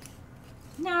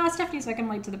 No, Stephanie's like, I'm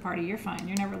late to the party. You're fine.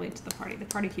 You're never late to the party. The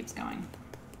party keeps going.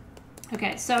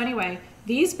 Okay, so anyway,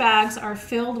 these bags are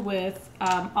filled with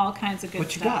all kinds of good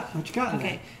stuff. What you got?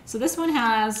 Okay, so this one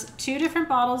has 2 different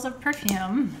bottles of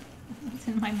perfume. It's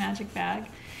in my magic bag.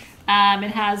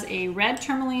 It has a red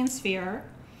tourmaline sphere.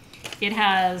 It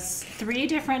has 3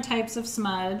 different types of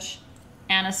smudge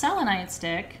and a selenite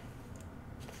stick.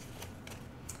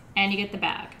 And you get the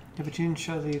bag. Yeah, but you didn't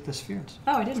show the spheres.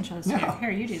 Oh, I didn't show the sphere. No. Here,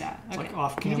 you do that. It's okay. like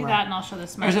off camera. You do that and I'll show the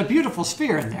smudge. There's a beautiful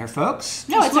sphere in there, folks.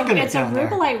 No, Just it's a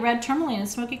rubellite red tourmaline and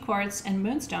smoky quartz and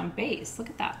moonstone base. Look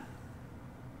at that.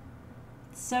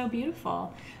 It's so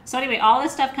beautiful. So anyway, all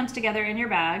this stuff comes together in your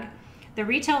bag. The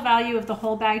retail value of the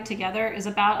whole bag together is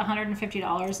about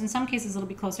 $150. In some cases, it'll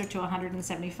be closer to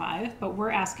 $175, but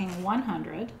we're asking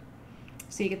 $100.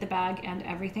 So you get the bag and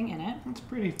everything in it. That's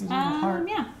pretty. There's a little heart.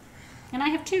 Yeah. And I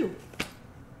have 2.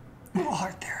 Little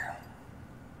heart there.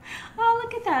 Oh,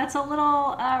 look at that. It's a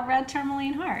little red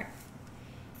tourmaline heart.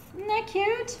 Isn't that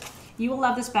cute? You will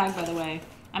love this bag, by the way.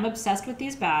 I'm obsessed with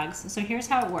these bags. So here's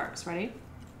how it works. Ready?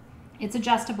 It's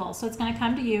adjustable. So it's going to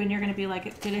come to you and you're going to be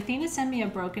like, did Athena send me a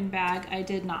broken bag? I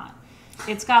did not.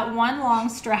 It's got 1 long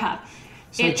strap.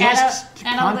 So just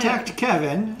contact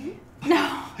Kevin.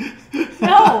 No.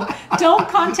 No. Don't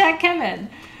contact Kevin.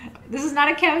 This is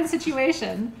not a Kevin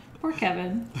situation. Poor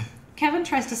Kevin. Kevin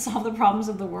tries to solve the problems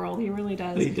of the world. He really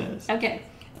does. He does. Okay.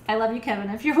 I love you,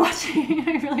 Kevin. If you're watching,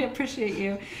 I really appreciate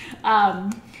you.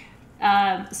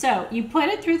 So you put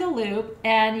it through the loop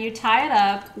and you tie it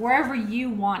up wherever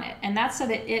you want it. And that's so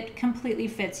that it completely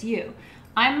fits you.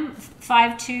 I'm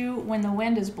 5'2" when the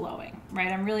wind is blowing,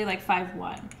 right? I'm really like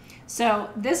 5'1".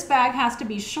 So this bag has to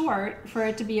be short for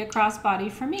it to be a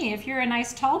crossbody for me. If you're a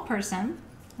nice tall person,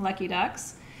 lucky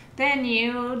ducks, then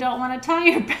you don't want to tie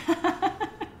your bag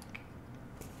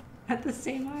at the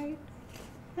same height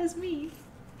as me.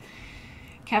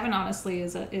 Kevin honestly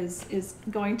is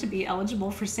going to be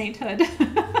eligible for sainthood.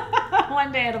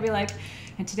 One day it'll be like,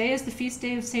 and today is the feast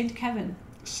day of Saint Kevin.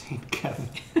 Saint Kevin.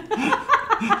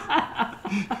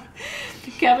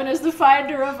 Kevin is the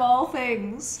finder of all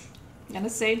things and a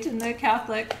saint in the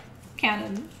Catholic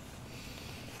canon.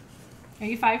 Are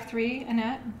you 5'3",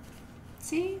 Annette?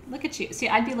 See, look at you. See,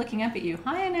 I'd be looking up at you.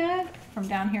 Hi, Annette, from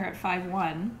down here at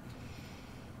 5'1".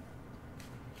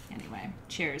 Anyway,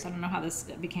 cheers. I don't know how this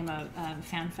became a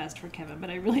fan fest for Kevin, but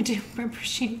I really do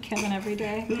appreciate Kevin every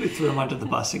day. Did we throw him under the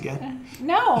bus again?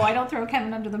 No, I don't throw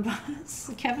Kevin under the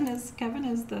bus. Kevin is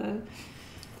the...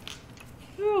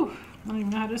 Whew, I don't even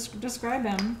know how to describe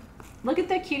him. Look at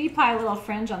the cutie pie little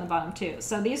fringe on the bottom too.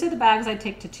 So these are the bags I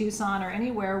take to Tucson or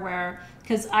anywhere where,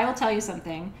 because I will tell you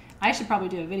something, I should probably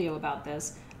do a video about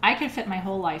this. I can fit my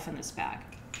whole life in this bag.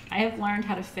 I have learned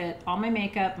how to fit all my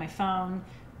makeup, my phone,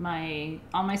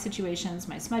 all my situations,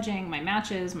 my smudging, my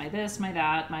matches, my this, my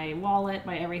that, my wallet,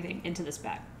 my everything into this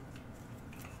bag.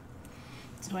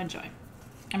 So enjoy.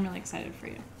 I'm really excited for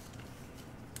you.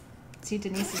 See,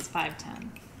 Denise is 5'10".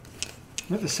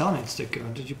 We have the selenite stick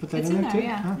going. Did you put that It's in there too?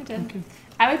 Yeah, Oh, I did. okay.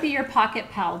 I would be your pocket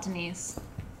pal, Denise.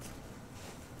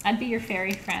 I'd be your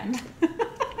fairy friend.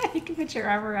 You can put your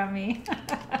arm around me.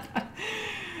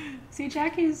 See,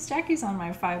 Jackie's on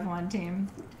my 5'1" team.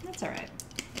 That's all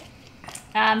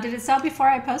right. Did it sell before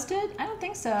I posted? I don't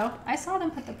think so. I saw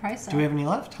them put the price up. Do we have any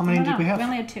left? How many did we have? We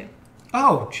only had 2.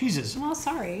 Oh, Jesus. Well,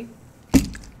 sorry.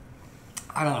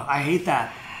 I don't know. I hate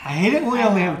that. I hate it when we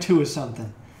only have 2 or something.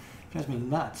 It drives me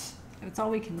nuts. It's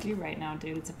all we can do right now,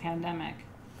 dude. It's a pandemic.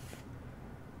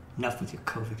 Enough with your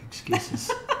COVID excuses.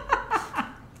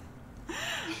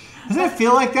 Doesn't it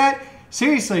feel like that?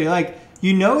 Seriously, like,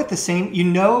 at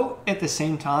the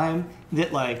same time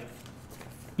that, like,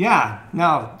 yeah,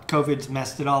 no, COVID's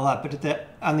messed it all up. But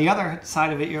on the other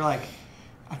side of it, you're like,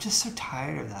 I'm just so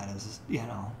tired of that.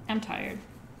 I'm tired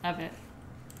of it.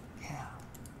 Yeah.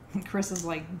 And Chris is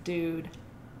like, dude.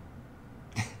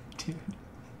 Dude.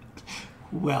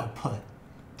 Well put.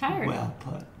 Tired. Well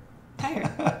put. Tired.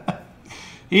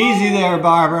 Easy there,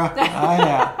 Barbara. I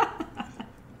know.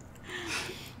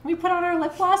 We put on our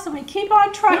lip gloss and we keep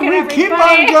on trucking, everybody. Keep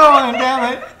on going,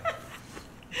 damn it.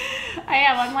 I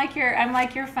am. I'm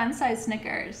like your fun size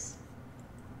Snickers.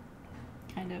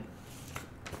 Kind of.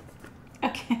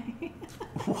 Okay.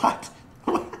 What?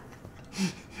 I'm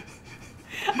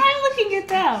looking at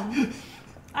them.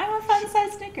 I'm a fun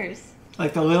size Snickers.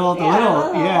 Like the little, ones,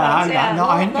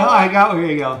 I got where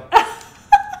you go.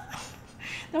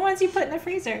 The ones you put in the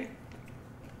freezer.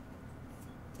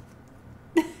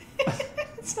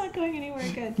 It's not going anywhere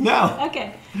good. No.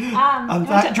 Okay. I'm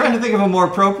trying to think of a more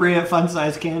appropriate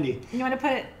fun-sized candy. You want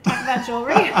to talk about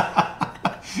jewelry?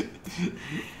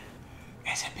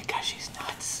 Is it because she's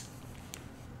nuts?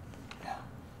 No.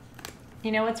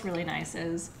 You know what's really nice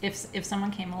is if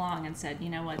someone came along and said, you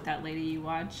know what, that lady you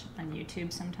watch on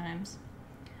YouTube sometimes,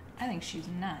 I think she's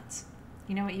nuts.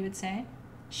 You know what you would say?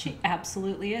 She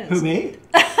absolutely is. Who, me?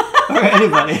 Or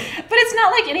anybody? But it's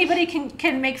not like anybody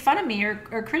can make fun of me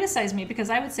or criticize me, because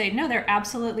I would say, no, they're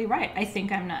absolutely right. I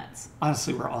think I'm nuts.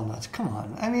 Honestly, we're all nuts. Come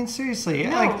on. I mean, seriously.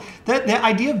 No. Like the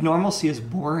idea of normalcy is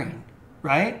boring,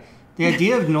 right? The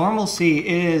idea of normalcy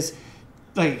is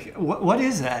like, what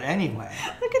is that anyway?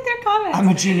 Look at their comments. I'm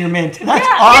a junior mint. That's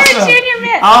awesome. You're a junior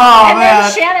mint. Oh, and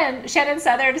man. then Shannon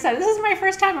Southern said, this is my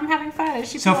first time I'm having fun. And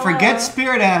So forget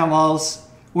spirit animals.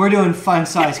 We're doing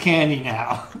fun-size candy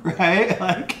now, right?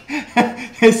 Like,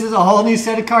 this is a whole new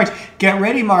set of cards. Get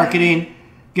ready, marketing.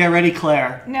 Get ready,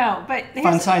 Claire. No, but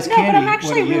fun-size no, candy. but I'm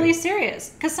actually What are you? really serious,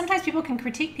 because sometimes people can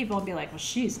critique people and be like, well,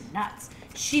 she's nuts.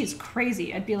 She's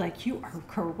crazy. I'd be like, you are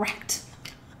correct.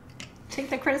 Take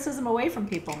the criticism away from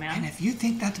people, man. And if you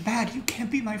think that's bad, you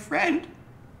can't be my friend.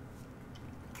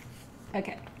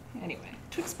 Okay. Anyway,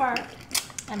 Twix bar.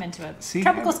 I'm into it. See?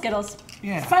 Tropical Skittles.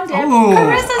 Yeah. Fun dip. Ooh,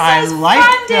 Carissa says I like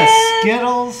fun the dip.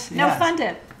 Skittles. No, Yes. fun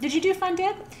dip. Did you do fun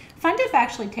dip? Fun dip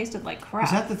actually tasted like crap.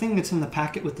 Is that the thing that's in the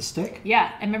packet with the stick?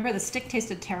 Yeah, and remember the stick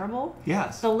tasted terrible?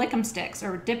 Yes. The Lick'em sticks,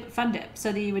 or fun dip.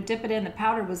 So that you would dip it in, the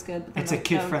powder was good. But then It's a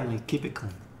kid-friendly. Keep it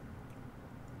clean.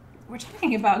 We're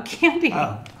talking about candy.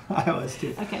 Oh, I always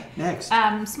do. Okay. Next.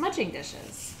 Smudging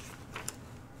dishes.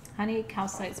 Honey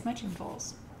calcite smudging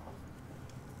bowls.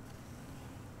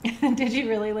 Did you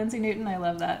really, Lindsay Newton? I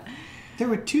love that. There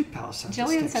were 2 Palo Santo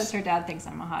Jillian sticks. says her dad thinks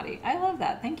I'm a hottie. I love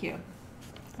that. Thank you.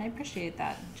 I appreciate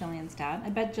that, Jillian's dad. I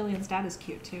bet Jillian's dad is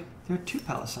cute, too. There are 2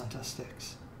 Palo Santo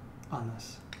sticks on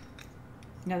this.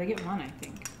 No, they get 1, I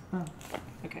think. Oh.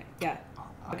 Okay, yeah.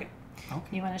 Okay. Okay.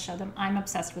 You want to show them? I'm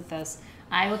obsessed with this.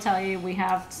 I will tell you, we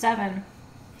have 7,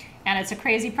 and it's a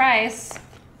crazy price.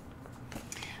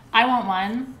 I want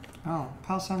one. Oh,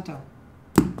 Palo Santo.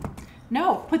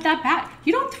 No, put that back.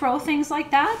 You don't throw things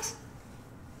like that.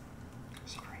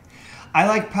 Sorry. I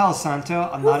like Palo Santo.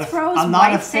 I'm Who not throws a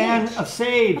white fan sage? of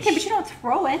sage. Okay, but you don't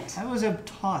throw it. That was a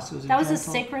toss. It was That was a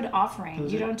gentle- sacred offering.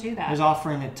 You don't do I that. was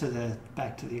offering it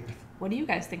back to the earth. What do you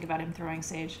guys think about him throwing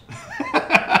sage?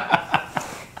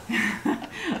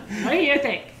 What do you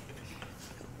think?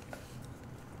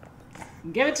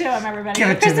 Give it to him, everybody. Give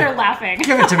it to Because me. they're laughing.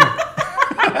 Give it to me.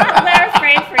 They're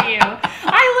afraid for you.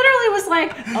 I literally was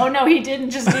like, oh no, he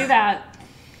didn't just do that.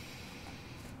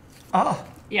 Oh.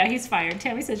 Yeah, he's fired.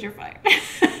 Tammy says you're fired.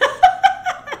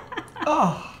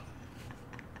 Oh.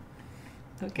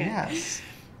 Okay. Yes.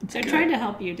 So I'm trying to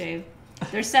help you, Dave.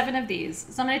 There's 7 of these.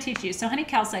 So I'm going to teach you. So honey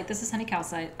calcite, this is honey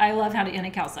calcite. I love honey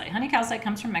calcite. Honey calcite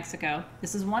comes from Mexico.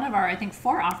 This is one of our, I think,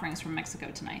 4 offerings from Mexico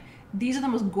tonight. These are the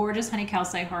most gorgeous honey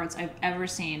calcite hearts I've ever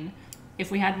seen. If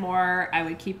we had more, I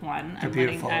would keep one. They're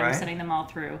beautiful, right? I'm sending them all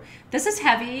through. This is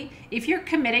heavy. If you're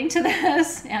committing to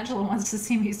this, Angela wants to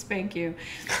see me spank you.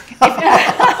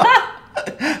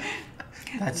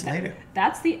 That's later.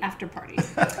 That's the after party.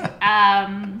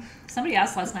 Somebody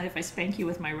asked last night if I spank you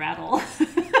with my rattle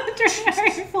during our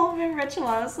full moon ritual.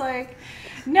 I was like,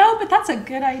 no, but that's a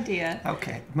good idea.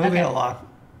 Okay, moving along.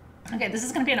 Okay, this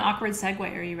is going to be an awkward segue.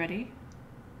 Are you ready?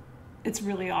 It's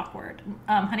really awkward.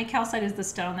 Honey calcite is the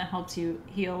stone that helps you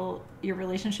heal your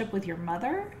relationship with your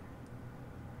mother.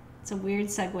 It's a weird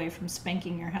segue from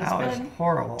spanking your husband That was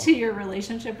horrible. to your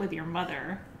relationship with your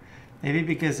mother. Maybe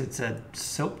because it's a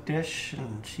soap dish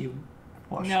and she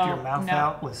washed your mouth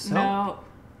out with soap? No.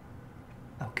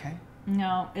 Okay.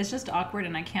 No, it's just awkward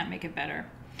and I can't make it better.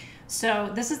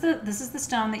 So this is the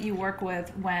stone that you work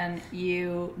with when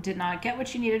you did not get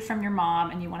what you needed from your mom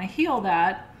and you want to heal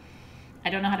that. I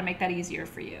don't know how to make that easier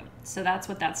for you. So that's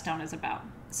what that stone is about.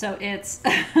 So it's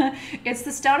it's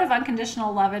the stone of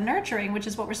unconditional love and nurturing, which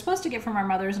is what we're supposed to get from our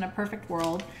mothers in a perfect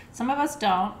world. Some of us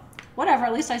don't. Whatever,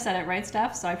 at least I said it right,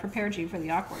 Steph, so I prepared you for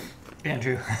the awkward.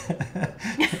 Andrew.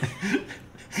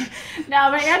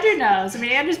 No, but Andrew knows. I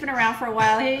mean, Andrew's been around for a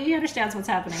while. He understands what's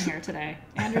happening here today.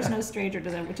 Andrew's no stranger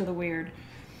to the weird.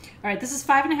 All right, this is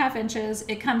 5.5 inches.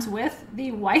 It comes with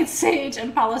the white sage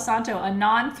and Palo Santo, a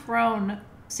non-thrown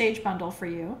sage bundle for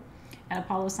you, and a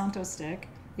Palo Santo stick.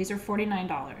 These are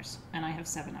 $49, and I have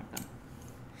 7 of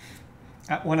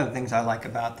them. One of the things I like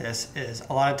about this is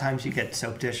a lot of times you get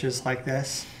soap dishes like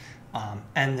this,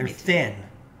 and they're thin.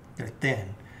 They're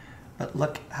thin. But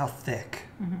look how thick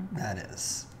that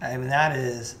is. I mean, that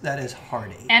is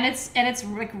hardy. And it's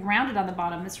like rounded on the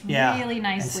bottom. It's really nicely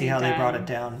done. And see how they brought it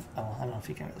down? Oh, I don't know if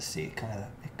you can really see it.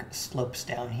 It slopes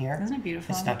down here. Isn't it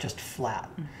beautiful? It's not just flat.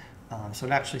 So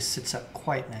it actually sits up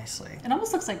quite nicely. It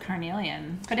almost looks like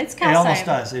carnelian, but it's calcite. It almost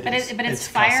does. But it's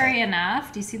fiery calcite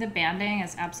enough. Do you see the banding?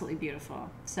 It's absolutely beautiful.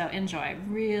 So enjoy.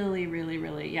 Really, really,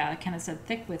 really. Yeah, Kenneth said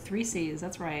thick with 3 C's.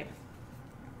 That's right.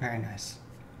 Very nice.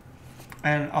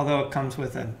 And although it comes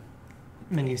with a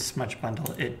mini smudge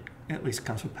bundle, it at least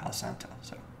comes with Palo Santo.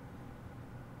 So.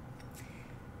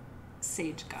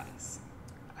 Sage goddess.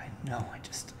 I know.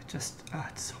 It's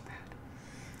so bad.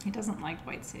 He doesn't like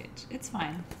white sage. It's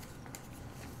fine.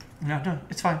 No,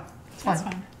 it's fine. It's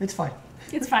fine. It's fine.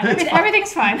 It's fine.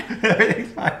 Everything's fine.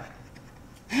 Everything's fine.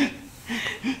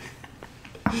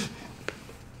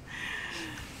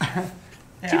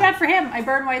 Too bad for him. I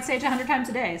burn white sage 100 times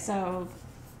a day, so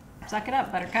suck it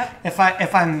up, Buttercup. If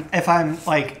I'm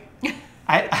like,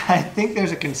 I think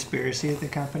there's a conspiracy at the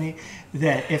company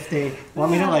that if they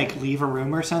want me to like leave a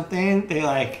room or something, they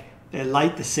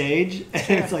light the sage,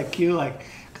 and it's like cute, like.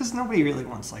 Because nobody really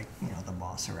wants, like, the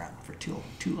boss around for too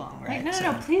long, right? Wait,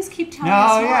 no. Please keep telling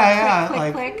us more.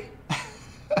 Yeah. Click.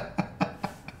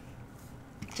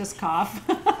 Just cough.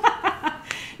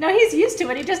 No, he's used to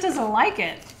it. He just doesn't like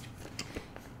it.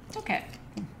 It's okay.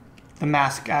 The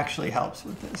mask actually helps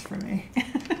with this for me.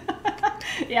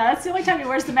 Yeah, that's the only time he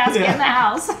wears the mask in the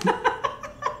house.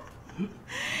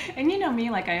 And you know me,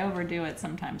 like, I overdo it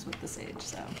sometimes with the sage,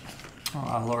 so.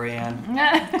 Oh, Lorianne.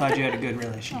 Glad you had a good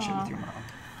relationship with your mom.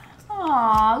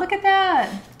 Aw, look at that.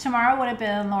 Tomorrow would have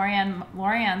been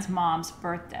Lorianne's mom's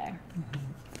birthday.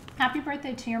 Happy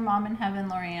birthday to your mom in heaven,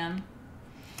 Lorianne.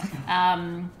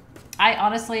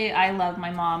 I love my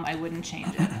mom. I wouldn't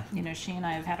change it. She and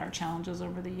I have had our challenges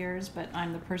over the years, but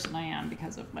I'm the person I am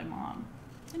because of my mom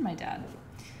and my dad.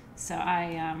 So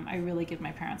I really give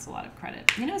my parents a lot of credit.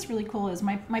 What's really cool is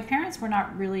my parents were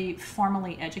not really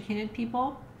formally educated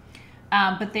people,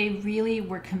 but they really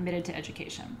were committed to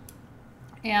education.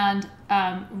 And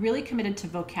really committed to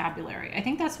vocabulary. I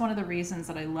think that's one of the reasons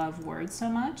that I love words so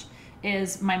much,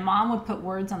 is my mom would put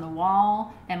words on the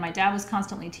wall, and my dad was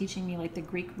constantly teaching me like the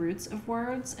Greek roots of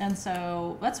words. And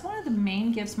so that's one of the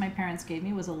main gifts my parents gave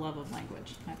me, was a love of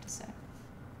language, I have to say.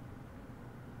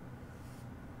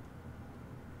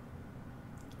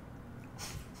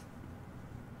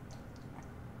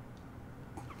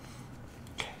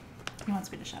 He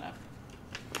wants me to shut up.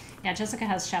 Yeah, Jessica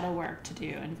has shadow work to do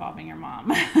involving your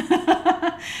mom.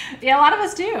 Yeah, a lot of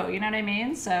us do, you know what I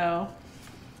mean? So,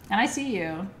 and I see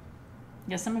you.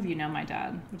 Yeah, some of you know my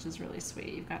dad, which is really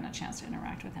sweet. You've gotten a chance to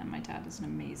interact with him. My dad is an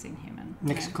amazing human.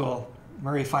 Nick's cool.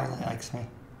 Murray finally likes me.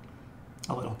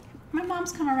 A little. My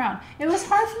mom's come around. It was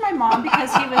hard for my mom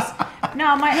because he was...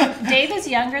 No, Dave is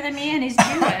younger than me and he's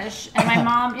Jewish. And my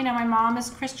mom, my mom is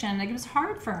Christian. Like, it was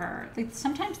hard for her. Like,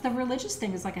 sometimes the religious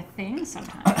thing is like a thing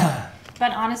sometimes.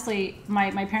 But honestly,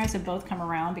 my parents have both come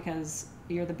around because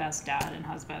you're the best dad and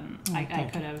husband I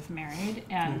could have married.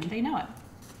 And they know it.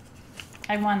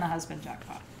 I won the husband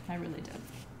jackpot. I really did.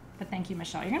 But thank you,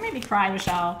 Michelle. You're going to make me cry,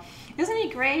 Michelle. Isn't he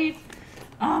great?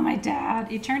 Oh, my dad.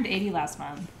 He turned 80 last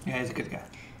month. Yeah, he's a good guy.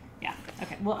 Yeah.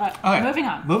 Okay. Well, moving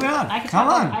on. Moving on. Come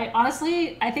on.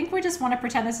 I think we just want to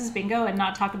pretend this is bingo and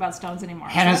not talk about stones anymore.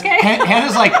 Hannah's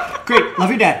like, great, love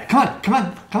your dad. Come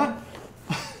on.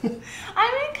 I'm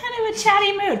in kind of a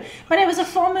chatty mood, but it was a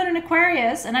full moon in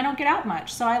Aquarius, and I don't get out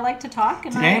much, so I like to talk.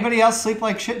 And did anybody else sleep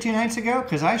like shit 2 nights ago?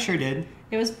 Because I sure did.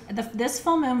 It was this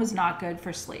full moon was not good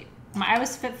for sleep. I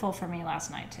was fitful for me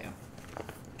last night too.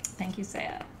 Thank you,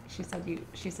 Saya. She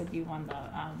said you won the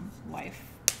wife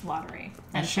lottery,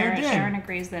 and Sharon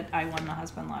agrees that I won the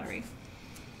husband lottery.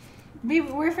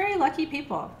 We're very lucky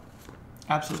people.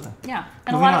 Absolutely. Yeah,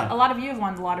 and a lot of you have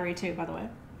won the lottery too, by the way.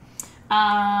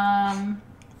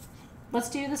 Let's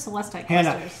do the Celestite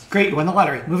Hannah, clusters. great, you won the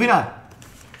lottery. Moving on.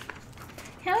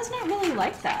 Hannah's not really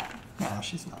like that. No,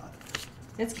 she's not.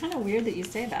 It's kind of weird that you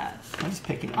say that. I'm just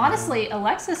picking. Honestly,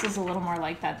 Alexis is a little more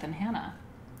like that than Hannah.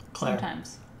 Claire.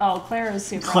 Sometimes. Oh, Claire is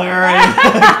super. Claire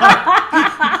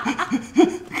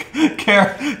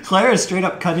is straight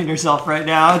up cutting herself right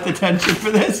now at the tension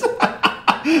for this.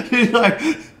 She's like.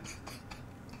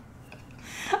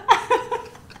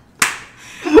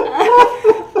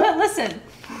 Listen,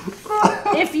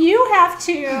 if you have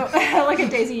to look at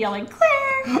Daisy yelling,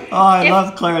 Claire. Oh, I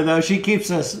love Claire though. She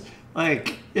keeps us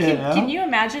like. Can you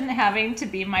imagine having to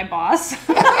be my boss?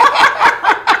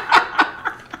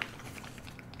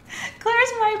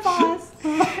 Claire's my boss.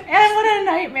 And what a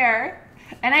nightmare.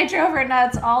 And I drove her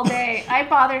nuts all day. I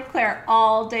bothered Claire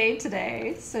all day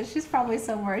today. So she's probably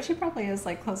somewhere. She probably is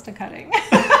like close to cutting.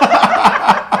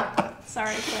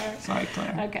 Sorry, Claire. Sorry,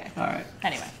 Claire. Okay. All right.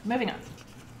 Anyway, moving on.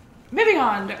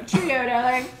 Cheerio,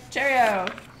 darling. Cheerio.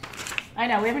 I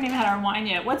know, we haven't even had our wine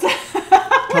yet. What's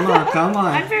that? Come on.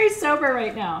 I'm very sober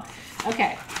right now.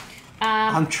 Okay.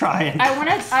 I'm trying. I want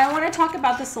to talk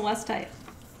about the Celestite.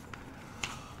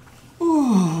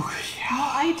 Ooh, yeah. Well,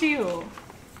 I do.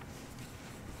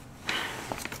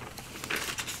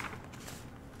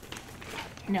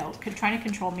 No, trying to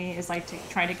control me is like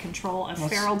trying to control a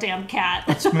feral damn cat.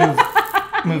 Let's move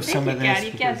some of this.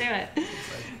 You can't do it.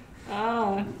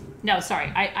 Oh. No,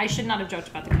 sorry. I should not have joked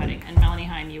about the cutting. And Melanie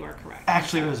Heim, you are correct.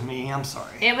 Actually, it was me. I'm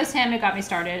sorry. It was him who got me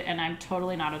started, and I'm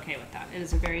totally not okay with that. It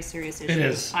is a very serious issue. It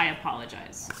is. I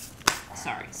apologize.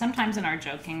 Sorry. Sometimes in our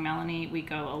joking, Melanie, we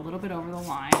go a little bit over the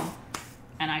line,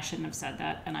 and I shouldn't have said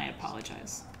that, and I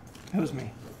apologize. It was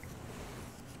me.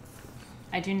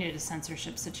 I do need a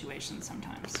censorship situation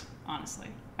sometimes, honestly.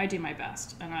 I do my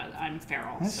best, and I'm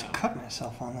feral. I just cut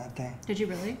myself on that thing. Did you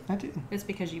really? I did. It's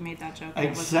because you made that joke and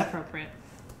it wasn't appropriate.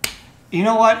 You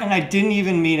know what? And I didn't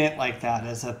even mean it like that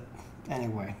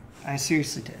anyway. I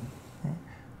seriously did.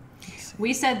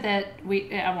 We said that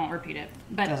I won't repeat it,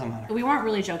 but doesn't matter. We weren't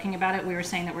really joking about it. We were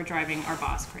saying that we're driving our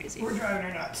boss crazy. We're driving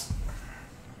her nuts.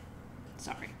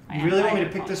 Sorry. You really want me to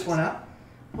pick this one up?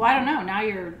 Well, I don't know. Now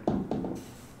you're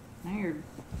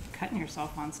cutting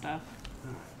yourself on stuff.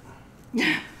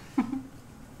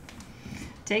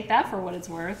 Take that for what it's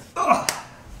worth. Ugh.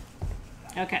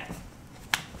 Okay.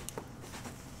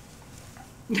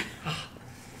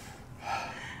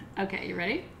 Okay, you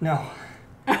ready? No.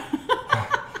 I'm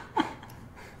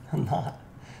not.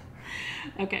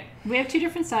 Okay, we have 2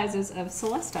 different sizes of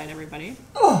Celestite, everybody.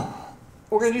 Oh,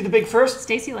 we're going to do the big first.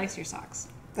 Stacy likes your socks.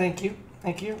 Thank you.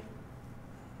 Thank you.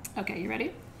 Okay, you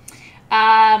ready?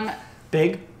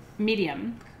 Big?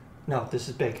 Medium. No, this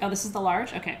is big. Oh, this is the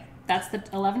large? Okay. That's the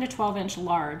 11 to 12 inch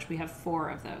large. We have 4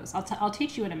 of those. I'll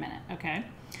teach you in a minute, okay?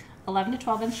 11 to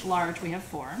 12 inch large, we have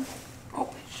 4. Holy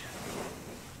shit.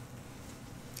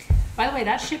 By the way,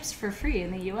 that ships for free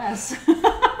in the U.S.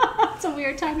 It's a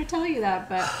weird time to tell you that,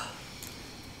 but...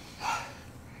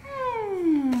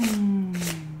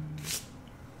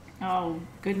 Oh,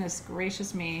 goodness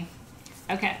gracious me.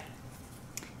 Okay.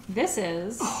 This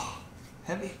is...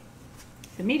 Heavy.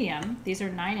 The medium. These are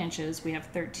 9 inches. We have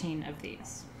 13 of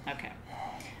these. Okay.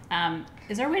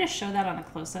 Is there a way to show that on a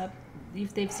close-up?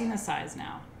 They've seen the size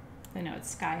now. They know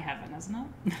it's sky heaven, isn't it?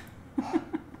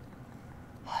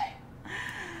 Hi.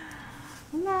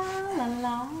 La la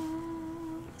la.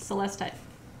 Celestite.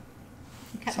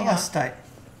 Celestite.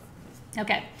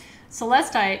 Okay.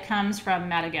 Celestite comes from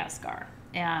Madagascar.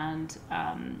 And,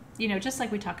 you know, just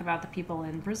like we talk about the people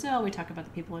in Brazil, we talk about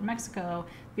the people in Mexico,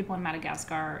 people in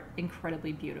Madagascar,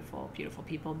 incredibly beautiful, beautiful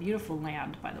people, beautiful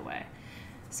land, by the way.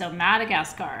 So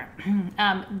Madagascar.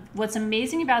 What's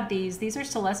amazing about these are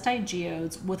celestite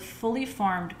geodes with fully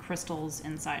formed crystals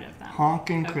inside of them.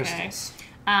 Honking crystals.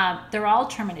 They're all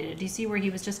terminated. Do you see where he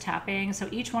was just tapping? So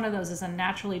each one of those is a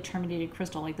naturally terminated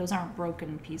crystal. Like those aren't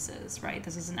broken pieces, right?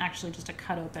 This isn't actually just a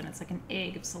cut open. It's like an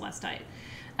egg of celestite.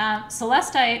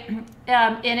 Celestite,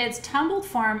 in its tumbled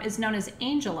form, is known as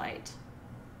angelite.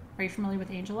 Are you familiar with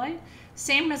angelite?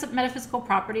 Same metaphysical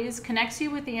properties, connects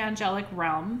you with the angelic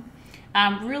realm,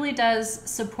 really does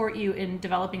support you in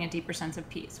developing a deeper sense of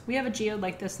peace. We have a geode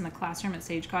like this in the classroom at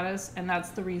Sage Goddess, and that's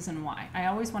the reason why. I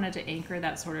always wanted to anchor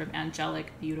that sort of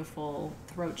angelic, beautiful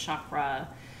throat chakra,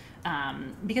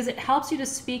 because it helps you to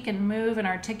speak and move and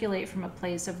articulate from a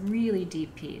place of really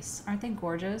deep peace. Aren't they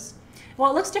gorgeous?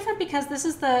 Well, it looks different because this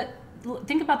is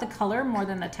think about the color more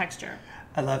than the texture.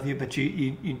 I love you, but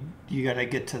you got to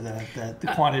get to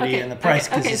the quantity and the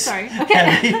price. Okay, sorry.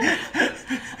 Okay.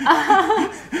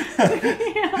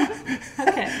 Yeah.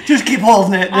 Okay. Just keep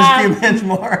holding it. Just a few minutes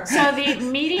more. So the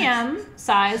medium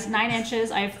size, 9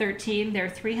 inches, I have 13. They're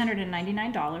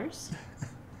 $399.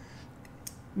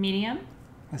 Medium.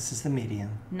 This is the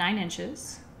medium. 9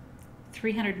 inches,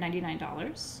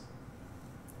 $399.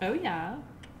 Oh yeah.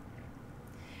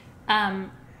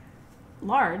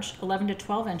 Large, 11 to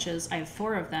 12 inches, I have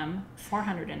 4 of them,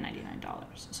 $499.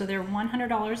 So they're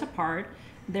 $100 apart.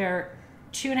 They're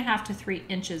 2.5 to 3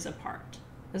 inches apart.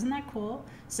 Isn't that cool?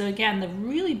 So again, the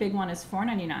really big one is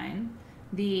 $499.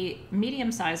 The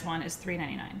medium size one is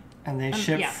 $399. And they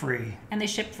ship free. And they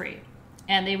ship free.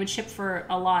 And they would ship for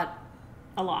a lot.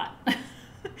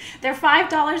 They're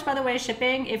 $5, by the way,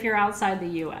 shipping if you're outside the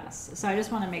U.S. So I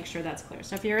just want to make sure that's clear.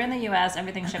 So if you're in the U.S.,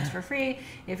 everything ships for free.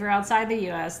 If you're outside the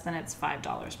U.S., then it's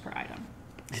 $5 per item.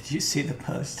 Did you see the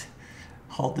post?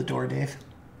 Hold the door, Dave.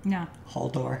 No.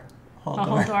 Hold door. Hold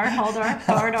door.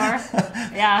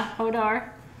 Yeah, hold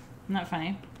door. Not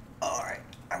funny. All right.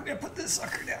 I'm going to put this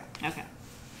sucker down. Okay.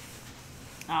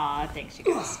 Aw, thanks, you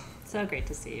guys. So great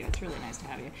to see you. It's really nice to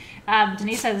have you.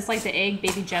 Denise says it's like the egg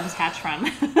baby gems hatch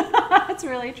from. That's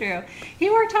really true. He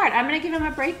worked hard. I'm going to give him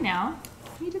a break now.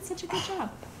 He did such a good job.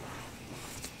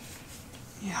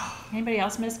 Yeah. Anybody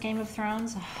else miss Game of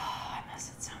Thrones? Oh, I miss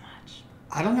it so much.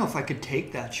 I don't know if I could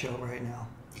take that show right now.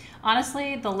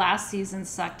 Honestly, the last season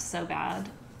sucked so bad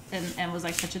and was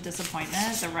like such a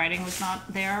disappointment. The writing was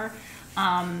not there.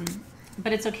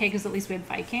 But it's okay because at least we had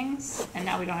Vikings, and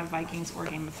now we don't have Vikings or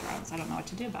Game of Thrones. I don't know what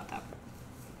to do about that.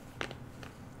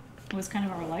 It was kind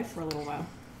of our life for a little while.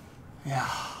 Yeah.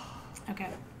 Okay.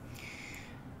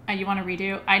 You want to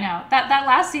redo? I know. That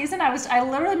last season, I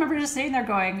literally remember just sitting there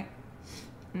going,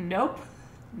 nope,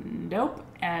 nope,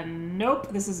 and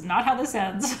nope. This is not how this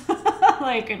ends.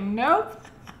 Like, nope.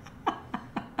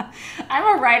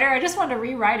 I'm a writer. I just want to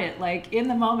rewrite it, like, in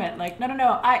the moment. Like,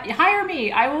 no. Hire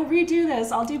me. I will redo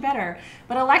this. I'll do better.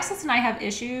 But Alexis and I have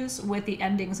issues with the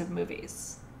endings of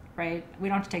movies, right? We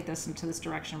don't have to take this into this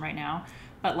direction right now.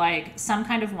 But, like, Some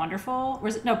Kind of Wonderful, or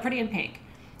is it? No, Pretty in Pink.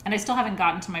 And I still haven't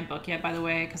gotten to my book yet, by the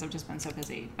way, because I've just been so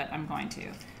busy. But I'm going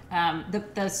to.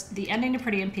 The ending to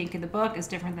Pretty in Pink in the book is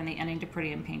different than the ending to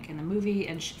Pretty in Pink in the movie.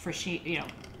 And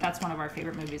that's one of our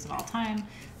favorite movies of all time.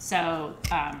 So,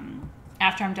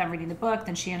 after I'm done reading the book,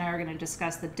 then she and I are going to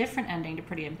discuss the different ending to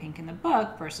Pretty in Pink in the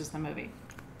book versus the movie.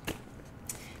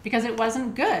 Because it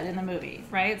wasn't good in the movie,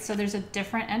 right? So there's a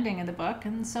different ending in the book.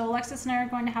 And so Alexis and I are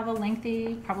going to have a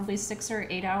lengthy, probably 6 or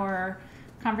 8 hour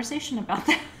conversation about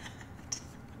that.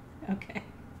 Okay.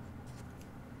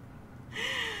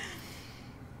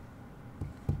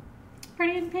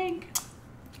 Pretty in Pink.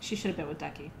 She should have been with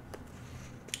Ducky.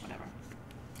 Whatever.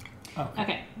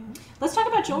 Okay. Let's talk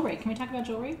about jewelry. Can we talk about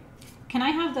jewelry? Can I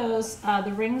have those,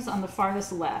 the rings on the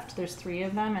farthest left? There's 3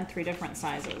 of them and 3 different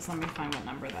sizes. Let me find what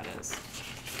number that is.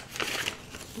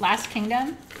 Last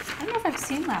Kingdom? I don't know if I've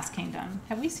seen Last Kingdom.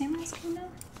 Have we seen Last Kingdom?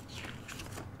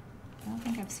 I don't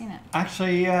think I've seen it.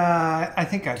 Actually, I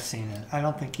think I've seen it. I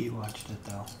don't think you watched it,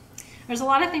 though. There's a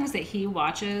lot of things that he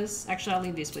watches. Actually, I'll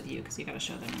leave these with you because you got to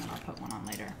show them, and then I'll put one on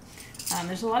later.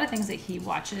 There's a lot of things that he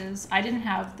watches. I didn't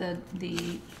have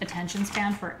the attention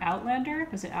span for Outlander.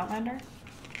 Was it Outlander?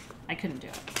 I couldn't do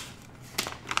it.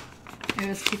 It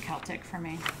was too Celtic for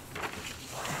me.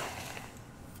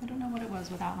 I don't know what it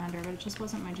was with Outlander, but it just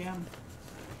wasn't my jam.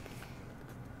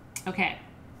 Okay,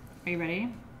 are you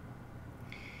ready?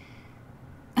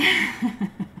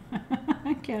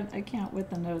 I can't with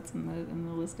the notes in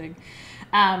the listing.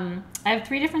 I have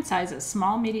 3 different sizes: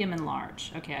 small, medium, and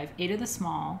large. Okay, I have 8 of the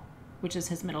small, which is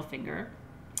his middle finger.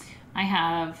 I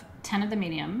have 10 of the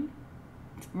medium,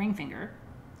 ring finger.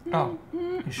 Oh,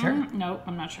 you sure? No,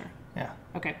 I'm not sure. Yeah.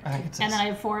 Okay. I think it's and this. then I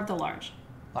have 4 of the large.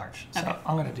 Large. So Okay.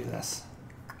 I'm going to do this.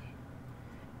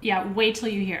 Yeah, wait till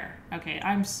you hear. Okay,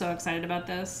 I'm so excited about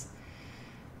this.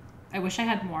 I wish I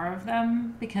had more of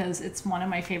them because it's one of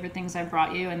my favorite things I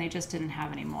brought you and they just didn't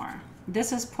have any more.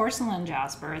 This is porcelain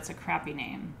jasper. It's a crappy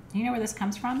name. You know where this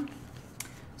comes from?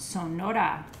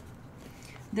 Sonora.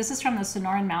 This is from the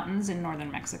Sonoran Mountains in northern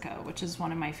Mexico, which is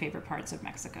one of my favorite parts of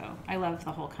Mexico. I love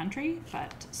the whole country,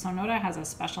 but Sonora has a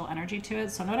special energy to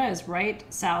it. Sonora is right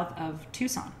south of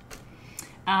Tucson.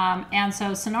 And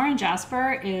so Sonoran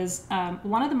jasper is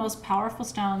one of the most powerful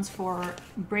stones for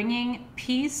bringing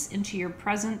peace into your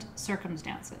present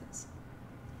circumstances.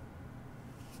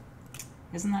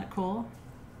 Isn't that cool?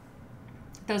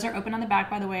 Those are open on the back,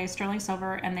 by the way, sterling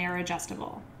silver, and they are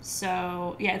adjustable.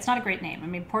 So yeah, it's not a great name. I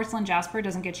mean, porcelain jasper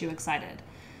doesn't get you excited.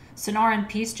 Sonoran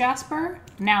peace jasper,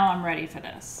 now I'm ready for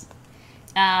this.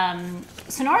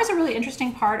 Sonora is a really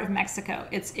interesting part of Mexico.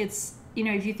 It's you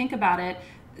know, if you think about it,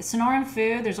 Sonoran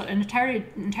food, there's an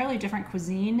entirely different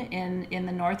cuisine in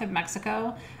the north of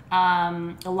Mexico.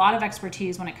 A lot of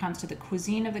expertise when it comes to the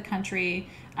cuisine of the country.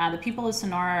 The people of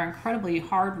Sonora are incredibly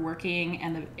hardworking,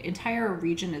 and the entire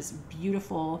region is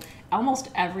beautiful. Almost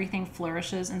everything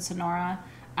flourishes in Sonora.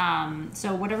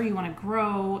 So whatever you want to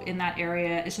grow in that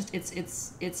area,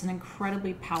 it's an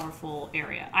incredibly powerful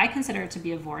area. I consider it to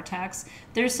be a vortex.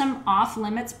 There's some off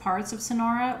limits parts of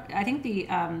Sonora. I think the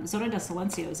Zona de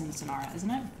Silencio is in Sonora,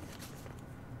 isn't it?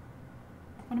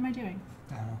 What am I doing?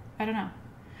 I don't know.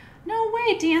 No,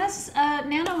 wait, Deanna's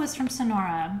Nano is from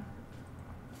Sonora.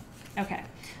 Okay,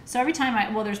 so every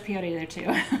time well, there's peyote there too.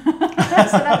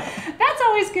 So that's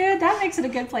always good. That makes it a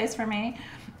good place for me.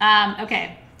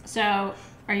 Okay, so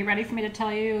are you ready for me to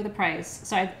tell you the price?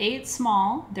 So I have 8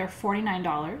 small, they're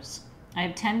 $49. I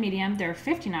have 10 medium, they're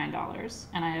 $59.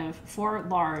 And I have 4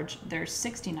 large, they're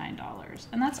 $69.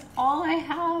 And that's all I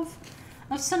have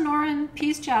of Sonoran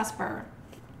peace jasper.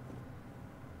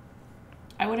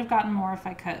 I would have gotten more if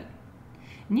I could.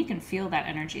 And you can feel that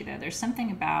energy there. There's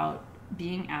something about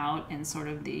being out in sort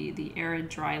of the arid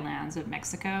dry lands of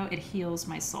Mexico. It heals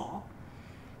my soul.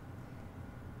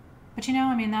 But you know,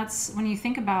 I mean, that's when you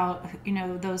think about, you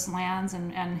know, those lands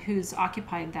and who's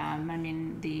occupied them. I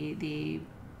mean, the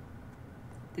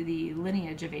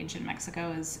lineage of ancient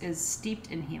Mexico is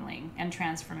steeped in healing and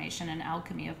transformation and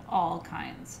alchemy of all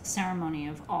kinds, ceremony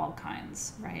of all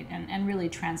kinds, right? And really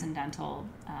transcendental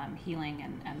healing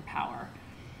and power.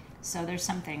 So there's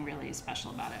something really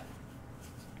special about it.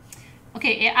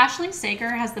 Okay, Ashley Sager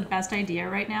has the best idea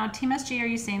right now. Team SG, are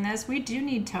you seeing this? We do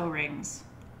need toe rings.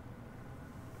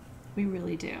 We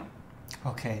really do.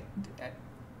 Okay.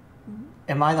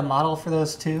 Am I the model for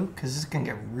those too? Because this can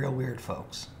get real weird,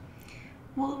 folks.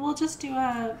 We'll just do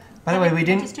a... By the way, we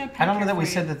didn't... I don't know that we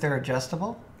said that they're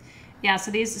adjustable. Yeah,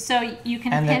 so these... So you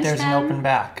can and pinch that there's them. an open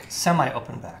back.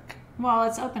 Semi-open back. Well,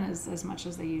 it's open as much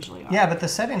as they usually are. Yeah, but the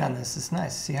setting on this is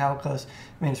nice. See how it goes?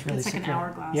 I mean, it's really It's like secure. an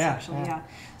hourglass, actually, yeah.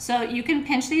 So you can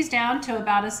pinch these down to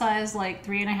about a size like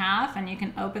 3.5, and you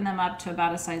can open them up to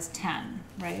about a size 10,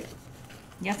 right?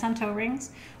 Yes, on toe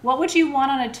rings. What would you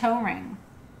want on a toe ring?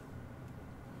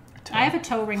 I have a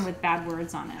toe ring with bad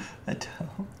words on it. A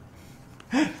toe?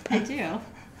 I do.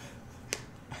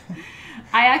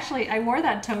 I wore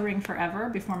that toe ring forever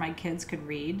before my kids could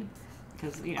read.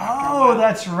 Because, you know, oh,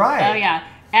 that's right. Oh, yeah.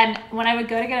 And when I would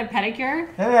go to get a pedicure...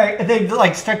 They'd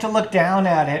like start to look down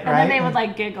at it, right? And then they would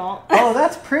like giggle. Oh,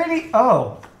 that's pretty.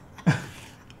 Oh.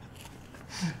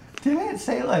 Didn't it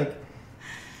say like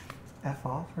F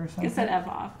off or something? It said F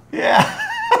off. Yeah.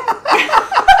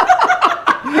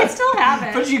 I still have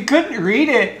it. But you couldn't read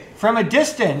it from a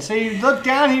distance. So you'd look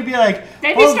down and you'd be like,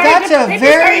 They'd oh, that's a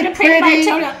very pretty...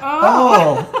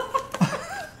 Oh.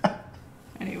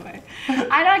 Anyway,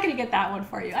 I'm not going to get that one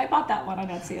for you. I bought that one on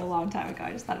Etsy a long time ago.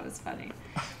 I just thought it was funny.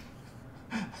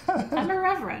 I'm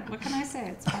irreverent. What can I say?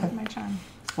 It's part of my charm.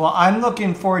 Well, I'm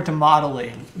looking forward to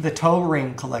modeling the toe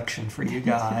ring collection for you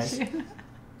guys.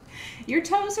 Your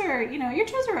toes are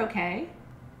okay.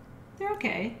 They're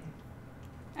okay.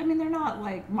 I mean, they're not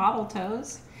like model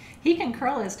toes. He can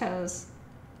curl his toes.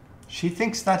 She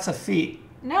thinks that's a feat.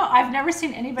 No, I've never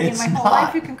seen anybody in my whole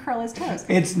life who can curl his toes.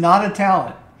 It's not a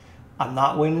talent. I'm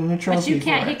not winning a trophy.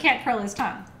 But he can't curl his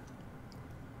tongue.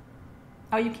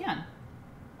 Oh, you can.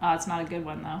 Oh, it's not a good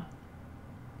one though.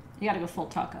 You got to go full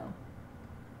taco.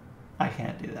 I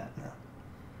can't do that, no.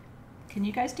 Can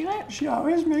you guys do it? She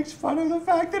always makes fun of the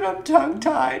fact that I'm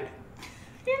tongue-tied.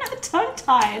 You're not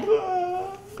tongue-tied.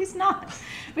 He's not.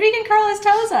 But he can curl his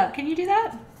toes up. Can you do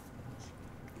that?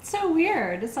 It's so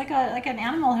weird. It's like an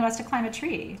animal who has to climb a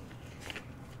tree.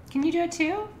 Can you do it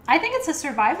too? I think it's a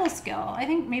survival skill. I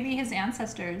think maybe his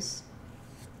ancestors.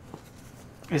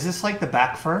 Is this like the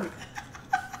back fur?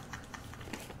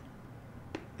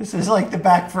 This is like the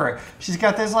back fur. She's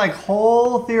got this like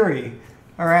whole theory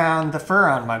around the fur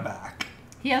on my back.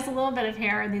 He has a little bit of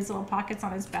hair in these little pockets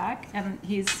on his back, and on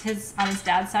his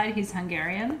dad's side, he's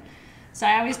Hungarian. So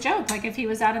I always joke, like if he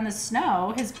was out in the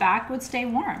snow, his back would stay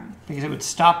warm. Because it would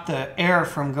stop the air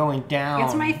from going down.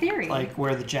 It's my theory. Like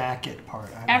where the jacket part.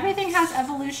 Everything has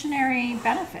evolutionary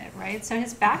benefit, right? So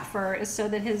his back fur is so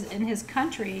that in his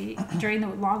country, during the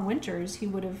long winters,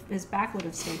 his back would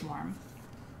have stayed warm.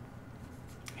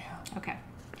 Yeah. Okay.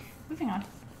 Moving on.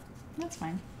 That's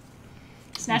fine.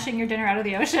 Snatching your dinner out of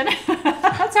the ocean.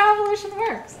 That's how evolution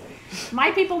works.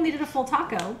 My people needed a full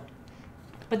taco,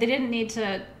 but they didn't need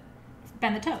to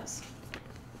bend the toes.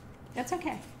 That's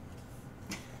okay.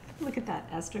 Look at that.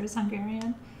 Esther's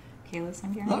Hungarian. Kayla's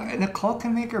Hungarian. Look, Nicole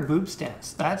can make her boobs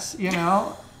dance. That's, there's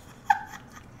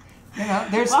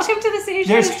Welcome to the Asian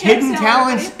there's hidden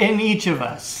talents in each of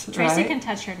us. Tracy right? can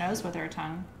touch your nose with her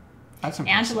tongue. That's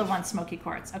impressive. Angela wants smoky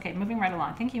quartz. Okay, moving right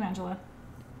along. Thank you, Angela.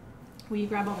 Will you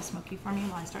grab all the smoky for me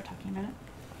while I start talking about it?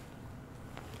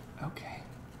 Okay.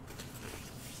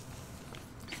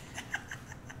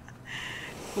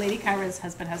 Lady Kyra's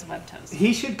husband has web toes.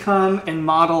 He should come and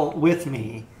model with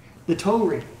me the toe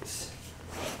rings.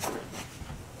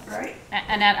 Right?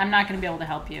 Annette, I'm not going to be able to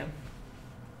help you.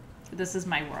 This is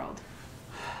my world.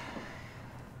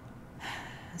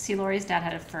 See, Lori's dad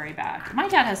had a furry back. My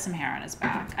dad has some hair on his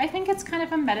back. I think it's kind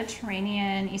of a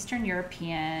Mediterranean, Eastern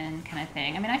European kind of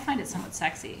thing. I mean, I find it somewhat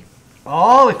sexy.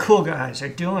 All the cool guys are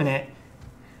doing it.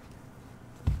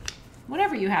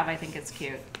 Whatever you have, I think it's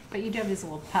cute. But you do have these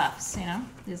little puffs,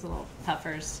 These little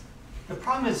puffers. The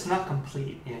problem is it's not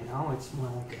complete, It's more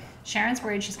like Sharon's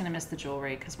worried she's going to miss the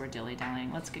jewelry because we're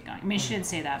dilly-dallying. Let's get going. I mean, she didn't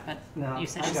say that, but no, you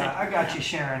said I got you,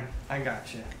 Sharon. I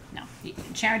got you. No,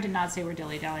 Sharon did not say we're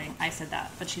dilly-dallying. I said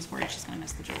that, but she's worried she's going to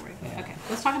miss the jewelry. Yeah. Okay,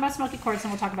 let's talk about smoky quartz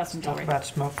and we'll talk about some jewelry. Talk about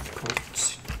smoky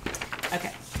quartz.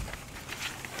 Okay.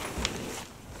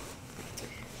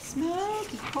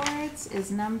 Smoky quartz is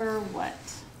number what?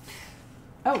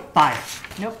 Oh,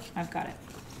 5. Nope, I've got it.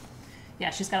 Yeah,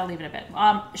 she's got to leave it a bit.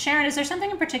 Sharon, is there something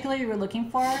in particular you were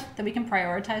looking for that we can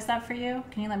prioritize that for you?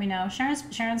 Can you let me know?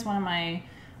 Sharon's one of my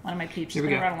peeps. She's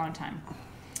been around a long time.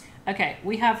 Okay,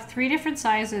 we have 3 different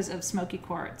sizes of smoky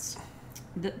quartz.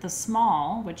 The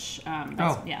small, which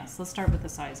so let's start with the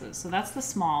sizes. So that's the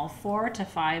small, 4 to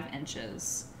 5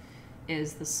 inches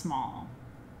is the small.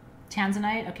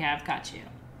 Tanzanite, okay, I've got you.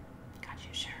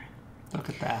 Sharon. Look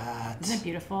at that. Isn't it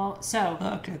beautiful? So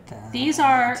look at that. These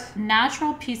are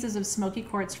natural pieces of smoky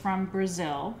quartz from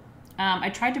Brazil. I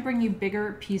tried to bring you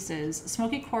bigger pieces.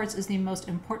 Smoky quartz is the most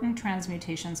important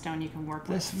transmutation stone you can work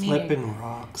with. This flipping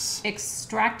rocks.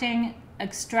 Extracting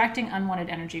unwanted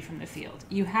energy from the field.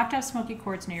 You have to have smoky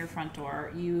quartz near your front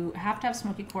door. You have to have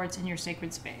smoky quartz in your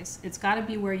sacred space. It's got to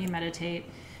be where you meditate.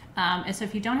 And so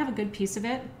if you don't have a good piece of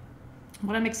it,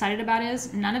 what I'm excited about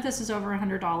is none of this is over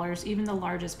 $100. Even the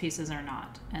largest pieces are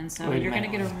not. And so you're going to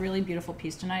get a really beautiful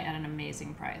piece tonight at an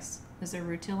amazing price. Is there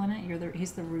rutile in it?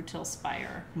 He's the rutile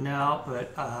spire. No,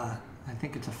 but I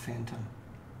think it's a phantom.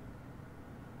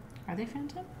 Are they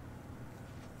phantom?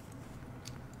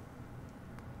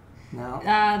 No.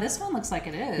 This one looks like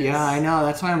it is. Yeah, I know.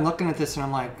 That's why I'm looking at this and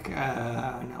I'm like,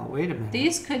 no, wait a minute.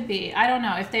 These could be. I don't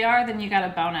know. If they are, then you got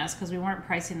a bonus because we weren't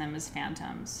pricing them as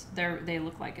phantoms. They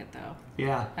look like it though.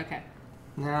 Yeah. Okay.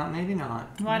 No, maybe not.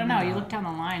 Well, I don't know. You look down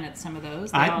the line at some of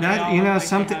those.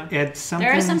 Something.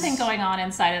 There is something going on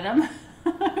inside of them.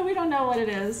 We don't know what it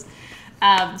is.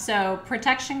 So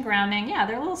protection, grounding. Yeah,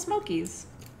 they're little smokies.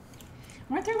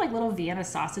 Weren't there like little Vienna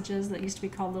sausages that used to be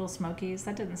called little smokies?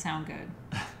 That didn't sound good.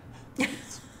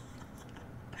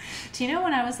 Do you know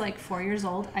when I was like 4 years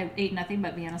old, I ate nothing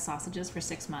but Vienna sausages for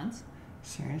 6 months?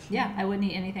 Seriously? Yeah, I wouldn't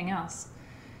eat anything else.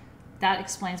 That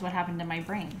explains what happened to my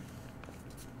brain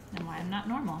and why I'm not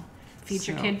normal. Feed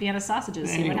your kid Vienna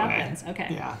sausages, see what happens. Okay.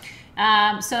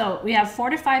 Yeah. So we have 4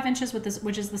 to 5 inches with this,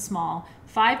 which is the small,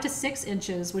 5 to 6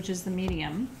 inches, which is the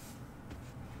medium.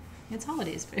 It's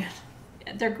holidays food.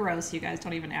 They're gross, you guys.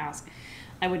 Don't even ask.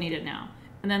 I wouldn't eat it now.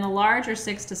 And then the large are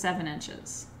 6 to 7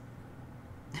 inches.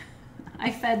 I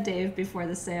fed Dave before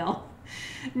the sale.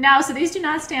 No, so these do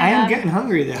not stand up. I am getting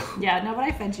hungry though. Yeah, no, but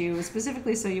I fed you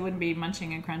specifically so you wouldn't be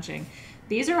munching and crunching.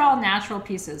 These are all natural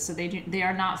pieces, so they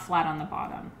are not flat on the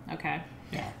bottom. Okay.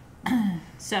 Yeah.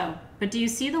 So, but do you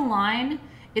see the line?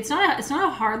 It's not a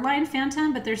hard line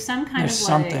phantom, but there's some kind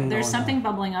there's something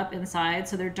bubbling up inside.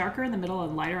 So they're darker in the middle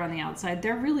and lighter on the outside.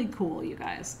 They're really cool, you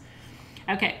guys.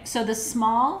 Okay, so the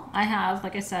small, I have,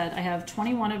 like I said, I have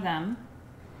 21 of them.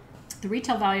 The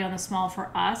retail value on the small for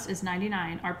us is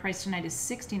 $99. Our price tonight is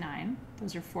 $69.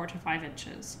 Those are 4 to 5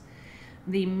 inches.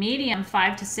 The medium,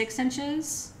 5 to 6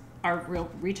 inches, our real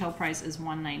retail price is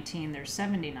 $119. They're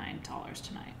 $79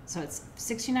 tonight. So it's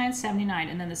 $69, $79,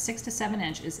 and then the 6 to 7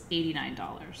 inch is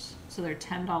 $89. So they're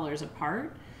 $10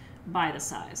 apart by the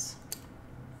size.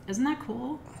 Isn't that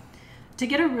cool? To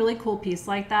get a really cool piece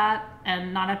like that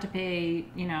and not have to pay,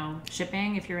 you know,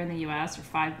 shipping if you're in the US or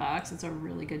 $5, it's a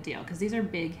really good deal because these are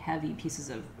big, heavy pieces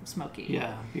of smoky.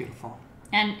 Yeah, beautiful.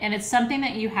 And it's something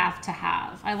that you have to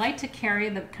have. I like to carry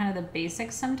the kind of the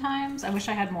basics sometimes. I wish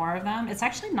I had more of them. It's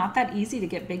actually not that easy to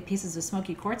get big pieces of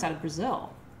smoky quartz out of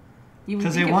Brazil.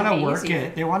 Because they want to work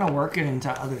it. They want to work it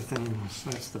into other things.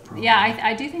 That's the problem. Yeah,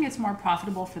 I do think it's more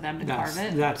profitable for them to carve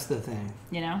it. That's the thing.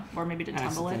 You know, or maybe to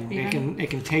tumble it. They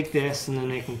can take this and then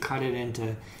they can cut it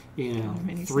into, you know,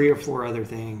 3 or 4 other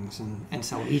things and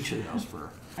sell each of those for.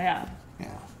 Yeah.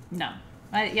 Yeah. No.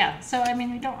 Yeah. So I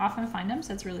mean, we don't often find them,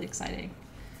 so it's really exciting.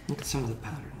 Look at some of the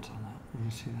patterns on that. Can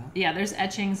you see that? Yeah, there's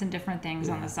etchings and different things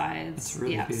on the sides. It's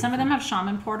really beautiful. Some of them have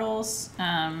shaman portals.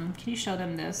 Can you show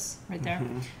them this right there?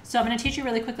 Mm-hmm. So I'm going to teach you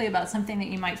really quickly about something that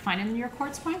you might find in your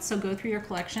quartz points. So go through your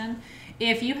collection.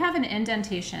 If you have an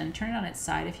indentation, turn it on its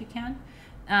side if you can.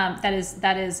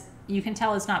 That is you can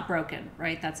tell it's not broken,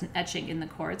 right? That's an etching in the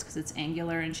quartz because it's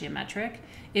angular and geometric.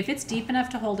 If it's deep enough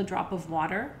to hold a drop of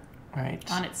water, right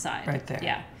on its side, right there.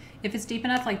 Yeah. If it's deep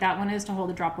enough, like that one is, to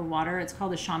hold a drop of water, it's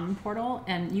called a shaman portal,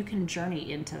 and you can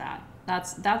journey into that.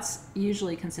 That's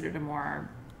usually considered a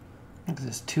more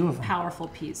there's 2 of them. Powerful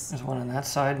piece. There's one on that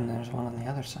side, and there's one on the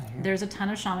other side here. There's a ton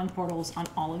of shaman portals on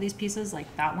all of these pieces. Like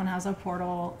that one has a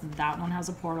portal, that one has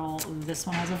a portal, this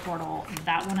one has a portal,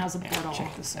 that one has a portal.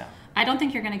 Check this out. I don't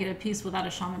think you're going to get a piece without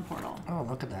a shaman portal. Oh,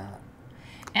 look at that.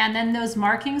 And then those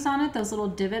markings on it, those little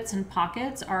divots and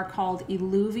pockets, are called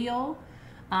alluvial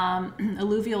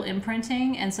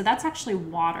imprinting, and so that's actually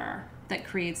water that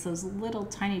creates those little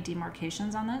tiny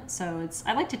demarcations on it. So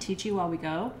I like to teach you while we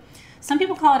go. Some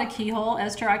people call it a keyhole,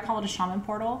 Esther. I call it a shaman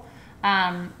portal.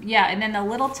 Yeah, and then the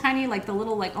little tiny, like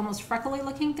almost freckly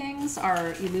looking things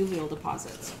are alluvial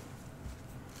deposits.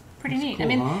 Pretty neat. Cool, I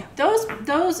mean, huh?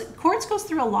 those quartz goes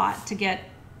through a lot to get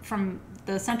from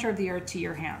the center of the earth to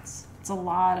your hands. It's a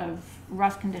lot of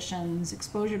rough conditions,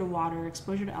 exposure to water,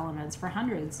 exposure to elements for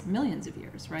hundreds, millions of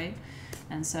years, right?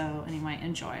 And so, anyway,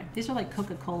 enjoy. These are like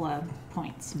Coca-Cola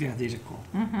points. Yeah, these are cool.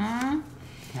 Mm-hmm.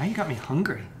 Now you got me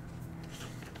hungry.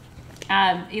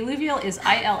 Alluvial is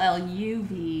I-L-L-U-V-I-A-L.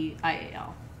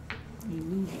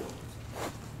 Alluvial.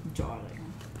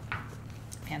 Darling.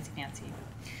 Fancy, fancy.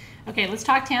 Okay, let's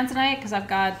talk tanzanite because I've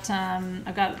got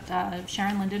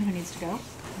Sharon Linden who needs to go.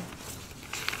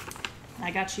 I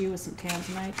got you with some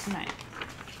tanzanite tonight.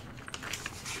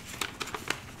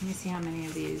 Let me see how many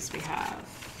of these we have.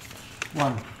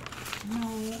 1.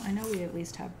 No, I know we at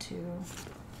least have 2.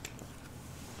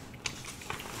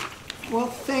 Well,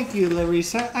 thank you,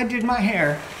 Larissa. I did my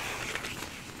hair.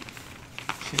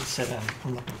 Should have said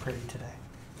I'm looking pretty today.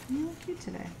 You look cute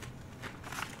today.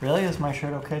 Really? Is my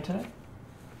shirt okay today?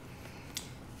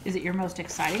 Is it your most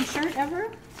exciting shirt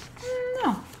ever?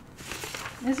 No.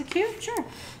 Is it cute? Sure.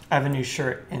 I have a new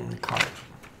shirt in the cart.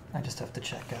 I just have to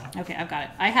check out. Okay, I've got it.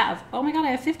 I have. Oh my God,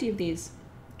 I have 50 of these.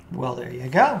 Well, there you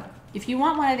go. If you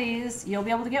want one of these, you'll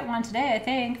be able to get one today, I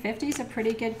think. 50 is a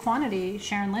pretty good quantity.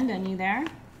 Sharon Linden, you there?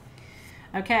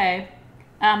 Okay.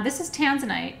 This is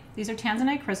tanzanite. These are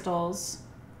tanzanite crystals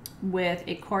with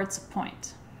a quartz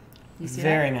point. You see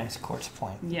Very that? nice quartz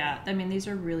point. Yeah, I mean, these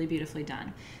are really beautifully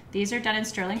done. These are done in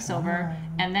sterling silver,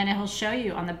 and then it'll show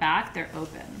you on the back, they're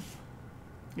open.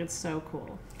 It's so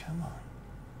cool. Come on.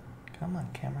 Come on,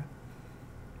 camera.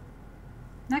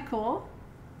 Isn't that cool?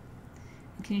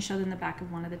 Can you show them the back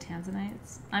of one of the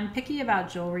tanzanites? I'm picky about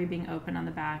jewelry being open on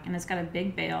the back, and it's got a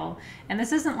big bail. And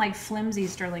this isn't like flimsy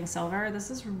sterling silver.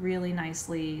 This is really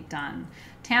nicely done.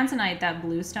 Tanzanite, that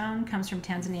blue stone, comes from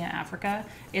Tanzania, Africa.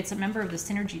 It's a member of the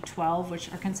Synergy 12,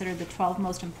 which are considered the 12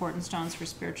 most important stones for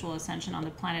spiritual ascension on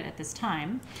the planet at this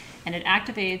time. And it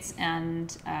activates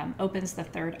and opens the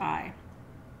third eye.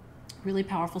 Really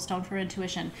powerful stone for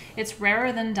intuition. It's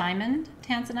rarer than diamond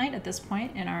tanzanite at this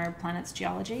point in our planet's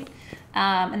geology.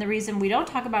 And the reason we don't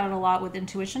talk about it a lot with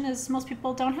intuition is most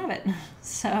people don't have it.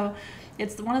 So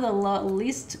it's one of the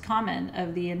least common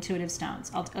of the intuitive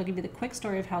stones. I'll give you the quick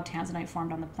story of how tanzanite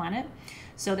formed on the planet.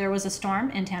 So there was a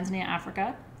storm in Tanzania,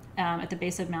 Africa, at the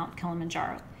base of Mount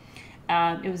Kilimanjaro.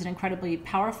 It was an incredibly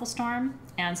powerful storm,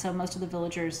 and so most of the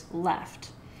villagers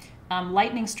left.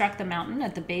 Lightning struck the mountain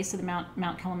at the base of the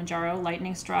Mount Kilimanjaro.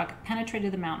 Lightning struck,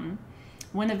 penetrated the mountain,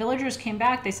 when the villagers came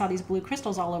back, they saw these blue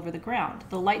crystals all over the ground.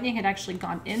 The lightning had actually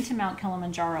gone into Mount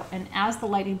Kilimanjaro, and as the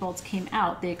lightning bolts came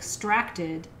out, they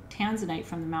extracted tanzanite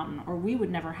from the mountain, or we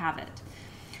would never have it.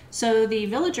 So the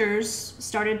villagers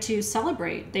started to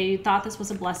celebrate. They thought this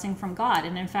was a blessing from God,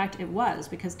 and in fact it was,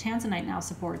 because tanzanite now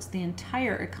supports the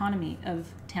entire economy of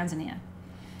Tanzania.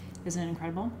 Isn't it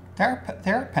incredible? There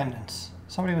are pendants.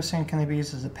 Somebody was saying, can they be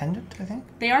used as a pendant, I think?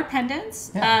 They are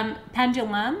pendants. Yeah.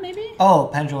 Pendulum, maybe? Oh,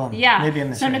 pendulum. Yeah. Maybe I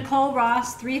misread. So Nicole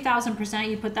Ross, 3,000%,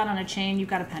 you put that on a chain, you've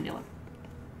got a pendulum.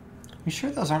 You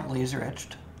sure those aren't laser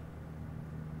etched?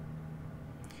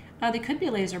 They could be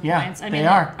laser Yeah, points. I they mean,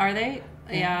 are. Are they?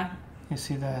 Yeah. You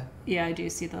see the... Yeah, I do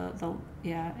see the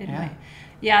yeah, it Yeah. might.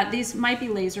 Yeah, these might be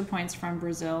laser points from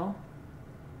Brazil.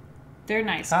 They're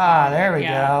nice. Ah, there we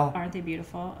yeah. go. Aren't they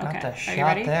beautiful? Got Okay. the Are shot you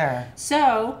ready? there.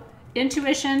 So,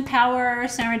 intuition, power,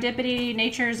 serendipity,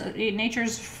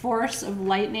 nature's force of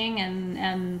lightning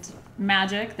and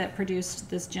magic that produced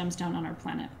this gemstone on our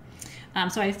planet.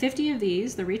 So I have 50 of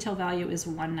these. The retail value is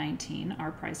 $119.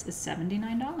 Our price is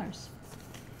 $79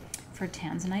 for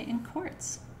tanzanite and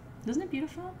quartz. Isn't it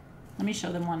beautiful? Let me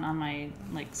show them one on my,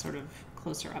 like, sort of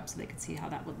closer up so they can see how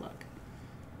that would look.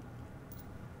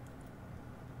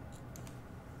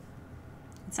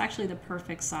 It's actually the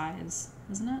perfect size,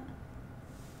 isn't it?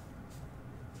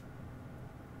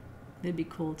 It'd be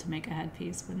cool to make a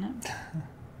headpiece, wouldn't it?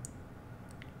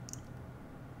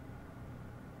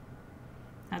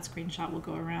 That screenshot will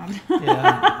go around.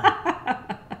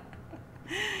 Yeah.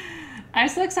 I'm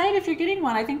so excited if you're getting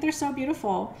one. I think they're so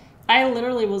beautiful. I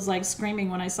literally was like screaming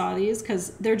when I saw these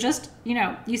because they're just, you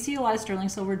know, you see a lot of sterling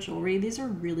silver jewelry. These are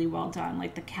really well done.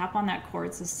 Like the cap on that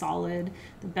quartz is solid.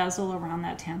 The bezel around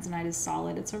that tanzanite is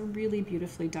solid. It's a really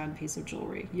beautifully done piece of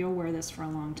jewelry. You'll wear this for a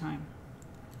long time.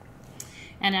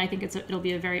 And I think it'll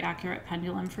be a very accurate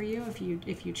pendulum for you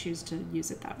if you choose to use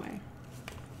it that way.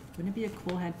 Wouldn't it be a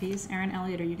cool headpiece? Erin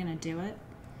Elliott, are you going to do it?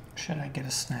 Should I get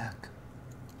a snack?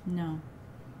 No.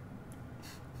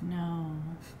 No.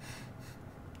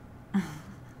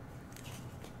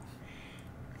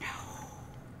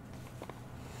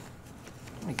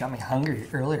 You got me hungry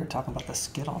earlier talking about the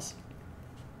Skittles.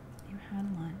 You had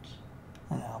lunch.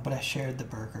 I know, but I shared the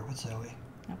burger with Zoe.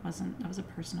 That was a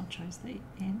personal choice that you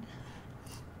made.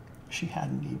 She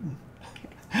hadn't eaten.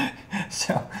 Okay.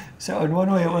 So in one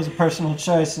way it was a personal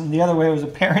choice, and the other way it was a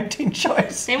parenting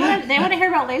choice. They want to hear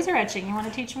about laser etching. You want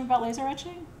to teach them about laser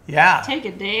etching? Yeah. Take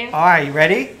it, Dave. All right, you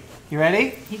ready? You ready?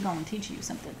 He's going to teach you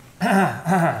something.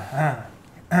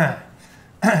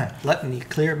 Let me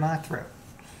clear my throat.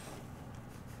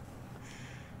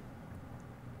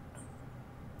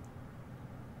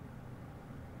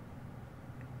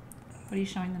 What are you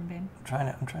showing them, babe?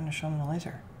 I'm trying to show them the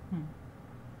laser.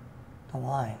 The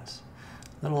lines,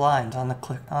 little lines on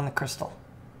the crystal.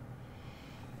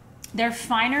 They're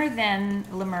finer than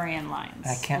Lemurian lines.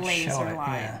 I can't laser show it.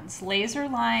 lines. Yeah. Laser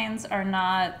lines are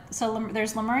not. So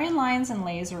there's Lemurian lines and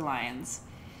laser lines.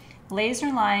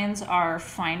 Laser lines are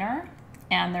finer,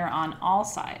 and they're on all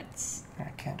sides.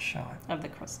 I can't show it. Of the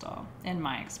crystal, in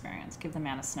my experience. Give the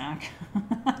man a snack.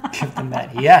 Give the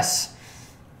man. Yes.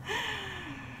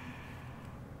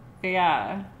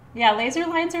 Yeah. Yeah, laser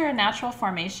lines are a natural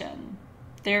formation.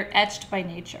 They're etched by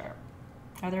nature.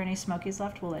 Are there any Smokies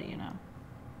left? We'll let you know.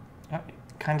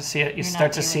 Kind of see it. You You're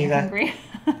start to see that. Hungry.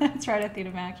 That's right,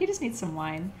 Athena Mac. You just need some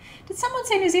wine. Did someone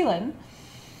say New Zealand?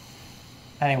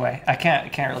 Anyway, I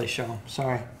can't really show them.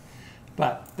 Sorry,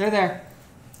 but they're there.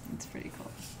 It's pretty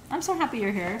cool. I'm so happy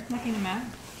you're here, Athena Mac.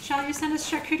 Shall you send us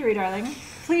charcuterie, darling?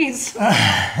 Please.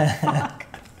 Fuck.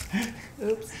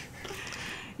 Oops.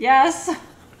 Yes.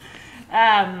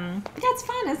 Yeah, it's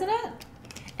fun, isn't it?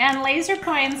 And laser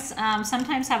points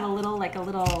sometimes have a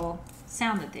little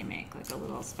sound that they make, like a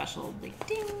little special like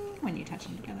ding when you touch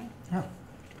them together. Oh.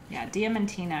 Yeah,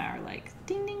 diamantina are like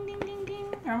ding ding ding ding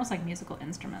ding. They're almost like musical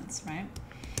instruments, right?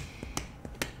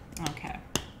 Okay.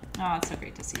 Oh, it's so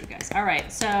great to see you guys. All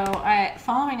right, so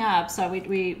following up, so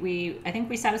I think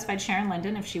we satisfied Sharon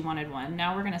Linden if she wanted one.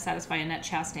 Now we're going to satisfy Annette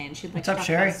Chastain. She'd like What's to up, talk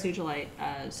Sherry? about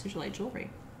Sugilite jewelry.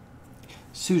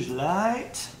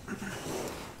 Sugilite.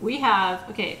 We have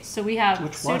Which one?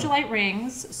 Sugilite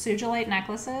rings, Sugilite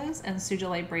necklaces, and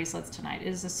Sugilite bracelets tonight. It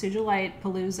is a Sugilite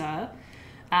palooza.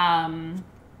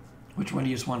 Which one do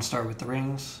you just want to start with, the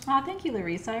rings? Oh, thank you,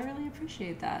 Larissa. I really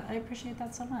appreciate that. I appreciate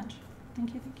that so much.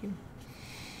 Thank you, thank you.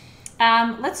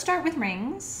 Let's start with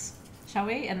rings, shall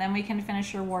we? And then we can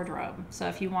finish your wardrobe. So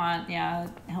if you want, yeah,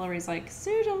 Hillary's like,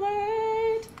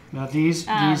 Sugilite. Now these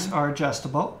are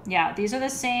adjustable. Yeah, these are the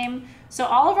same. So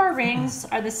all of our rings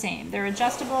are the same. They're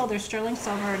adjustable. They're sterling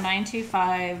silver,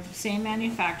 925, same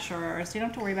manufacturer. So you don't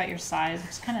have to worry about your size,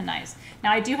 which is kind of nice.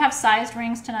 Now I do have sized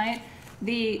rings tonight.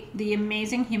 The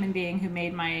amazing human being who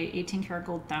made my 18 karat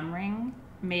gold thumb ring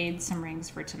made some rings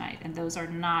for tonight, and those are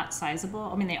not sizable.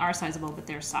 I mean, they are sizable, but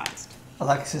they're sized.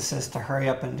 Alexis says to hurry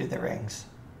up and do the rings.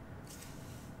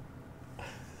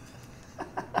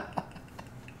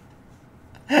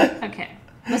 Okay,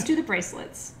 let's do the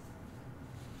bracelets.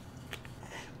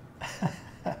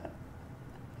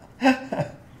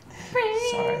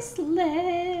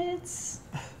 Bracelets.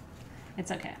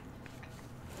 It's okay.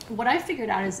 What I figured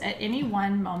out is at any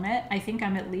one moment, I think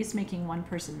I'm at least making one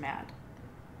person mad.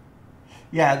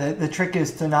 Yeah, the trick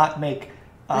is to not make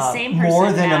the same person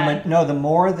more than mad. the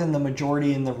more than the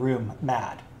majority in the room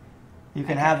mad. You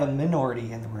can have a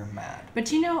minority in the room mad.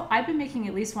 But you know, I've been making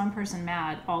at least one person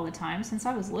mad all the time since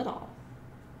I was little.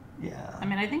 Yeah. I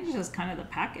mean, I think it's just kind of the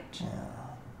package.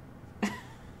 Yeah.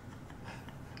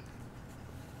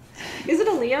 Is it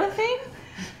a Leo thing?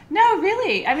 No,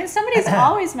 really. I mean, somebody's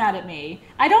always mad at me.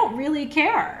 I don't really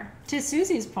care, to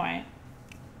Susie's point.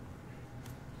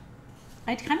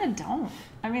 I kind of don't.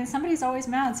 I mean, somebody's always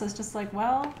mad, so it's just like,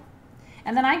 well...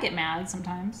 And then I get mad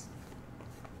sometimes.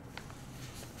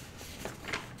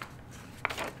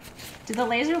 Do the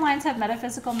laser lines have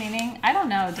metaphysical meaning? I don't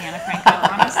know, Deanna Franco,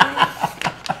 honestly.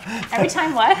 Every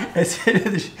time what?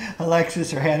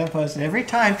 Alexis or Hannah posted, every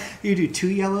time you do 2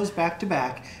 yellows back to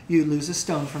back, you lose a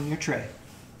stone from your tray.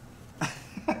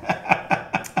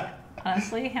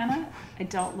 Honestly, Hannah, I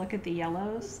don't look at the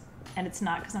yellows, and it's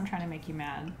not because I'm trying to make you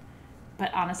mad.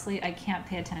 But honestly, I can't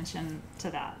pay attention to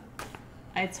that.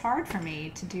 It's hard for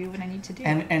me to do what I need to do.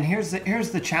 And here's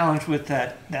the challenge with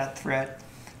that thread.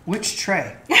 Which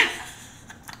tray?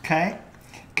 Okay?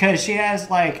 Because she has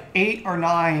like 8 or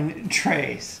 9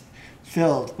 trays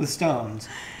filled with stones.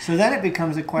 So then it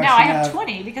becomes a question. No, I have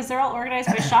 20 because they're all organized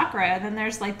by chakra, and then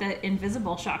there's like the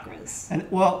invisible chakras.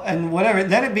 And whatever.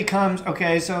 Then it becomes,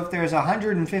 okay, so if there's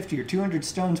 150 or 200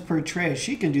 stones per tray,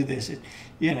 she can do this,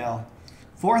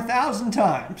 4,000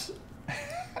 times.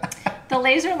 The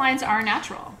laser lines are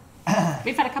natural.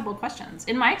 We've had a couple of questions.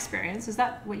 In my experience, is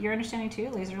that what you're understanding too?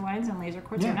 Laser lines and laser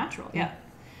quartz are natural. Yeah.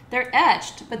 They're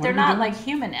etched, but they're not like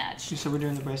human etched. So we're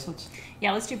doing the bracelets?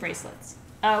 Yeah, let's do bracelets.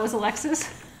 Was Alexis?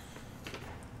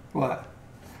 What?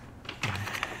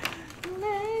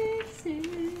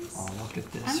 Alexis. Oh, look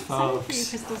at this, I'm folks. excited for you,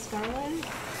 Crystal Scarlet.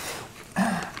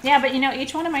 Yeah, but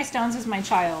each one of my stones is my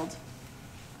child.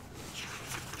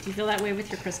 Do you feel that way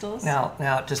with your crystals?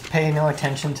 Now, just pay no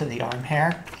attention to the arm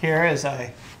hair here as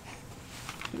I...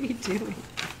 What are you doing?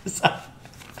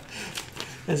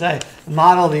 As I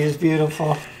model these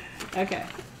beautiful... Okay.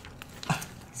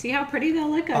 See how pretty they'll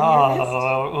look on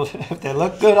your wrist? Oh, they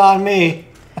look good on me.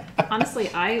 Honestly,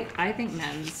 I think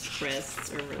men's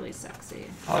wrists are really sexy.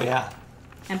 Oh, yeah.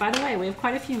 And by the way, we have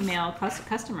quite a few male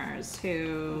customers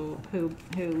who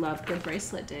love good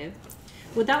bracelet, Dave.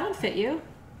 Would that one fit you?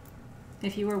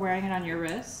 If you were wearing it on your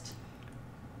wrist?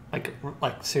 Like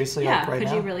seriously, yeah, like right now?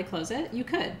 Could you really close it? You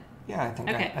could. Yeah, I think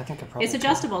Okay. I probably It's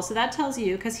adjustable, could. so that tells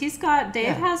you, because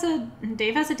Dave has a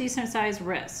decent sized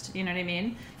wrist. You know what I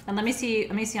mean? And let me see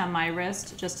on my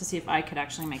wrist just to see if I could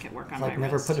actually make it work on my wrist. I've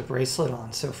never put a bracelet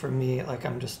on, so for me, like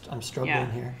I'm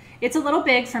struggling here. It's a little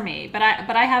big for me, but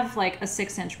I have like a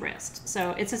 6-inch wrist,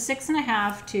 so it's a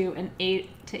 6.5 to an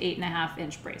 8 to 8.5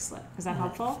 inch bracelet. Is that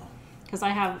helpful? Because I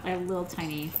have little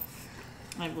bitty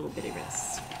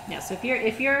wrists. Yeah, so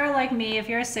if you're like me, if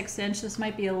you're a 6-inch, this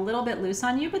might be a little bit loose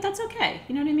on you, but that's okay.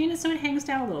 You know what I mean? So it hangs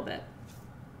down a little bit.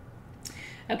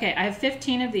 Okay, I have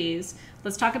 15 of these.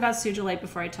 Let's talk about sugilite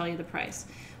before I tell you the price.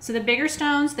 So the bigger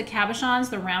stones, the cabochons,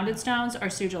 the rounded stones are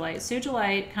sugilite.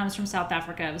 Sugilite comes from South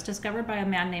Africa. It was discovered by a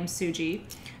man named Suji,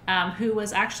 who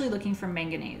was actually looking for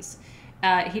manganese.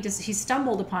 He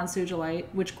stumbled upon sugilite,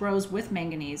 which grows with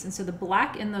manganese, and so the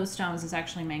black in those stones is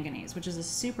actually manganese, which is a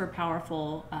super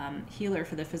powerful healer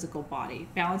for the physical body,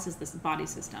 balances the body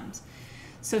systems.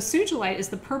 So sugilite is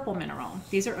the purple mineral.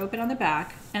 These are open on the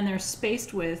back, and they're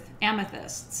spaced with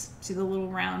amethysts. See the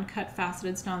little round cut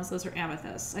faceted stones? Those are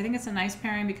amethysts. I think it's a nice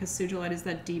pairing because sugilite is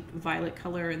that deep violet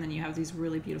color, and then you have these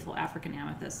really beautiful African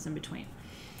amethysts in between.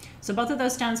 So both of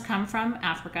those stones come from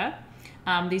Africa.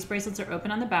 These bracelets are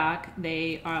open on the back.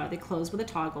 They close with a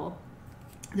toggle.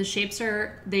 The shapes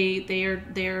are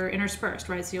they're interspersed,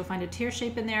 right? So you'll find a tear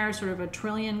shape in there, sort of a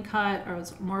trillion cut, or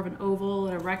it's more of an oval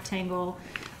and a rectangle.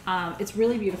 It's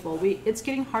really beautiful. It's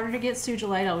getting harder to get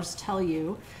sugilite, I'll just tell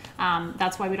you.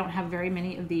 That's why we don't have very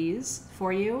many of these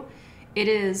for you. It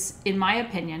is, in my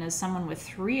opinion, as someone with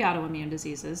 3 autoimmune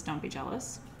diseases, don't be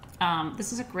jealous,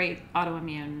 This is a great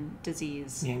autoimmune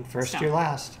disease. First, you're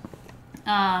last.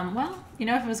 Well, you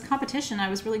know, if it was competition, I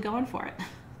was really going for it.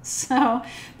 So,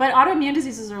 but autoimmune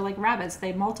diseases are like rabbits.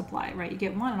 They multiply, right? You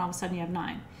get one and all of a sudden you have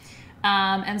 9.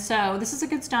 And so this is a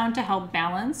good stone to help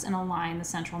balance and align the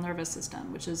central nervous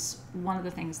system, which is one of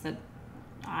the things that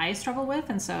I struggle with.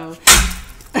 And so...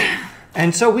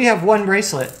 And so we have one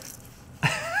bracelet.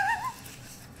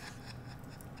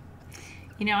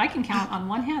 You know, I can count on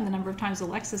one hand the number of times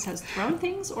Alexis has thrown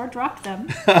things or dropped them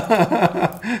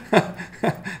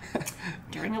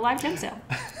during a live gem sale.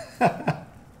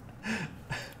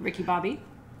 Ricky Bobby.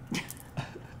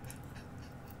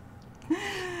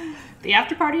 The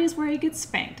after party is where he gets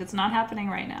spanked. It's not happening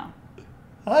right now.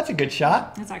 Well, that's a good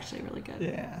shot. It's actually really good.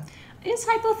 Yeah. Is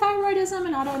hypothyroidism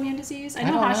an autoimmune disease? I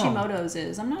know don't know. Hashimoto's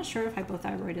is. I'm not sure if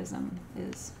hypothyroidism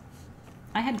is.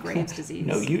 I had Graves' disease.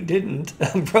 No, you didn't,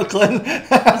 Brooklyn.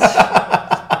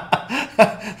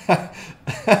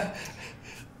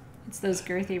 It's those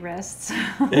girthy wrists.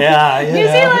 Yeah.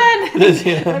 New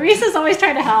Zealand! Larissa's always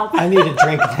trying to help. I need a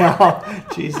drink now.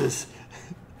 Jesus.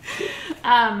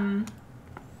 I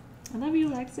love you,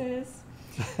 Alexis.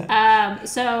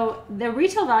 So the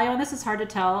retail value on this is hard to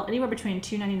tell. Anywhere between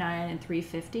 $2.99 and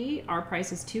 $3.50. Our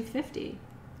price is $2.50.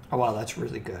 Oh wow, that's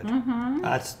really good. Mm-hmm.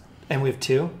 And we have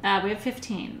 2? We have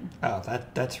 15. Oh,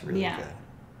 that's really good.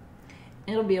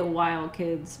 It'll be a while,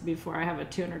 kids, before I have a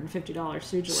 $250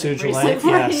 Sujolite Sujolite, bracelet for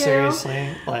yeah, you.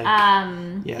 Seriously.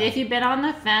 If you've been on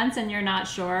the fence and you're not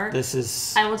sure, this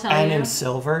is, I will tell and you. in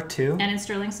silver too. And in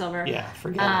sterling silver. Yeah,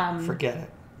 forget it.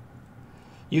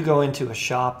 You go into a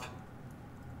shop.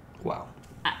 Wow.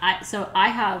 So I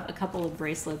have a couple of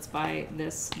bracelets by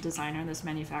this designer, this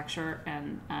manufacturer,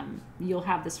 and you'll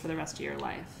have this for the rest of your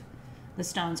life. The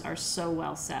stones are so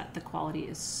well set. The quality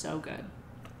is so good.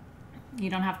 You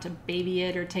don't have to baby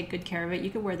it or take good care of it. You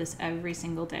could wear this every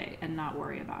single day and not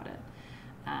worry about it.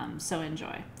 So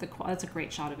enjoy. That's a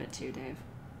great shot of it too, Dave.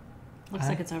 Looks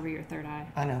like it's over your third eye.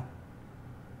 I know.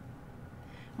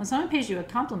 When someone pays you a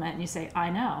compliment and you say, I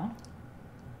know,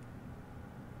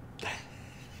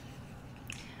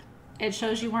 it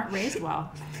shows you weren't raised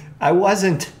well. I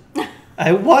wasn't.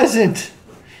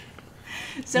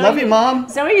 Zoe, love you, Mom.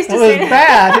 Zoe used to say... It was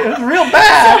bad. It was real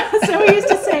bad. Zoe used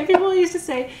to say, people used to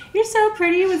say, you're so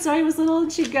pretty when Zoe was little,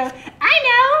 and she'd go,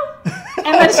 I know.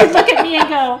 And then she'd look at me and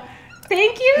go,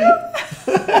 thank you?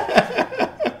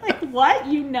 Like, what?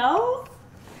 You know?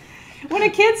 When a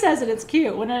kid says it, it's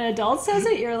cute. When an adult says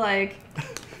it, you're like,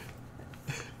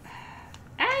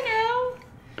 I know.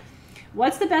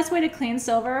 What's the best way to clean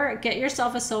silver? Get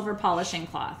yourself a silver polishing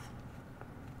cloth.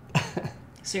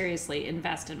 Seriously,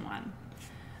 invest in one.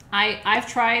 I've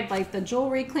tried like the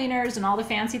jewelry cleaners and all the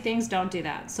fancy things. Don't do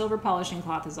that. Silver polishing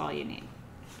cloth is all you need.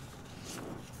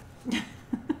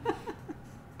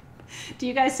 Do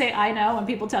you guys say I know when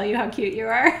people tell you how cute you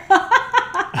are?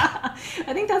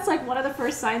 I think that's like one of the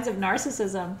first signs of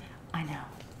narcissism. I know.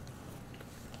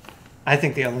 I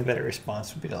think the only better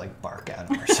response would be to like bark at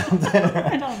him or something.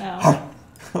 I don't know.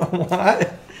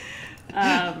 What?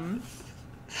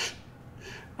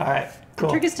 All right, cool.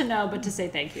 The trick is to know, but to say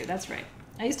thank you. That's right.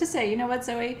 I used to say, you know what,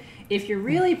 Zoe? If you're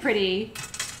really pretty,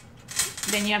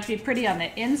 then you have to be pretty on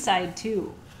the inside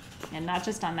too, and not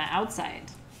just on the outside.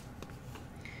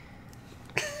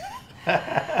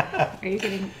 Are you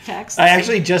getting texts? I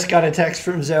actually just got a text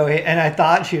from Zoe, and I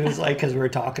thought she was like, because we were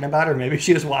talking about her, maybe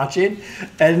she was watching.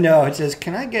 And no, it says,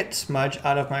 can I get Smudge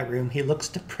out of my room? He looks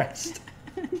depressed.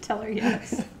 Tell her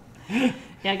yes.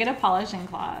 Yeah, get a polishing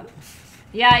cloth.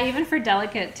 Yeah, even for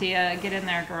delicate, Tia, get in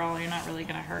there, girl. You're not really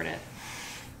going to hurt it.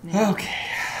 Yeah. Okay.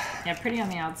 Yeah, pretty on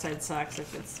the outside sucks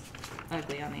if it's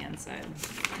ugly on the inside.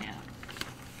 Yeah.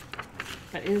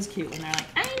 But it is cute when they're like,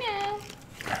 I know.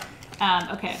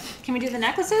 Okay. Can we do the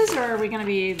necklaces, or are we going to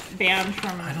be banned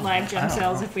from live gem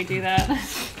sales if we do that?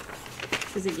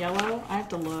 Is it yellow? I have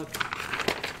to look.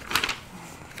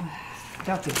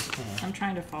 I'm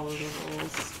trying to follow the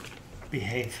rules.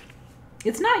 Behave.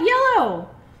 It's not yellow.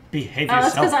 Behave yourself. Oh,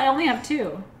 that's because I only have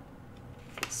 2.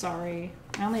 Sorry.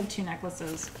 I only have 2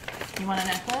 necklaces. You want a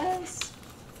necklace?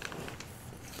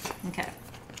 Okay.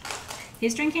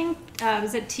 He's drinking,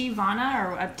 is it Tea-Vana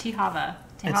or Tea-Hava?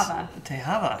 Tea-Hava. It's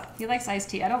Tea-Hava. He likes iced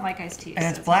tea. I don't like iced tea. And so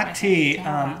it's black tea.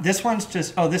 This one's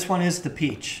just, this one is the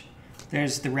peach.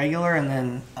 There's the regular and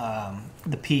then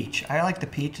the peach. I like the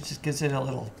peach. It just gives it a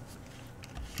little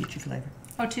peachy flavor.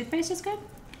 Oh, toothpaste is good?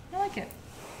 I like it.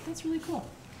 That's really cool.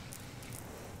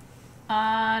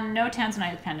 No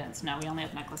tanzanite pendants. No, we only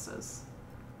have necklaces.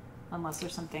 Unless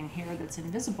there's something here that's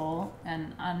invisible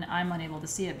and I'm unable to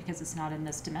see it because it's not in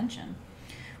this dimension,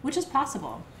 which is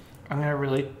possible. I'm going to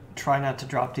really try not to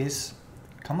drop these.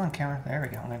 Come on, camera. There we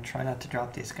go. I'm going to try not to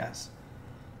drop these guys.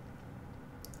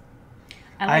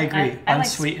 I agree.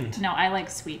 Unsweetened. No, I like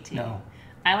sweet tea. No.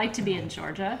 I like to be in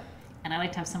Georgia, and I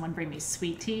like to have someone bring me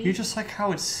sweet tea. You just like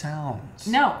how it sounds.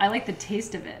 No, I like the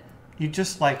taste of it. You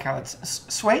just like how it's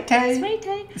sweet tea. Sweet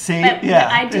tea. See? But yeah.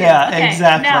 I do. Yeah, okay,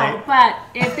 exactly. No, but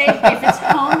if it's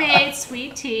homemade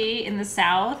sweet tea in the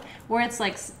South, where it's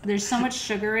like there's so much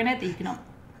sugar in it that you can.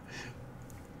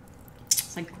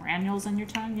 It's like granules on your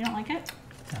tongue. You don't like it?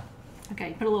 No. Okay,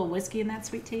 you put a little whiskey in that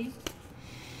sweet tea.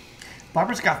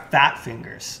 Barbara's got fat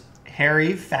fingers.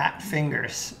 Hairy, fat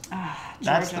fingers.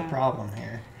 That's the problem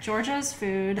here. Georgia's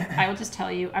food, I will just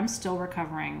tell you, I'm still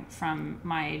recovering from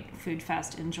my food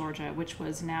fest in Georgia, which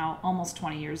was now almost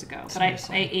 20 years ago. But I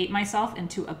ate myself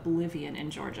into oblivion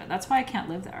in Georgia. That's why I can't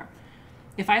live there.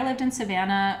 If I lived in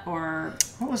Savannah or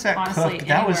what was that honestly, cook?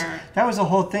 Anywhere, that was the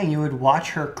whole thing. You would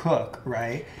watch her cook,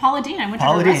 right? Paula Deen, I went to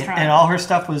her restaurant. And all her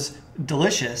stuff was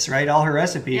delicious, right? All her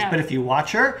recipes. Yeah. But if you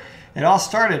watch her, it all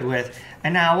started with,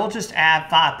 and now we'll just add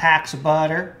 5 packs of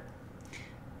butter.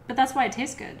 But that's why it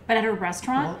tastes good. But at a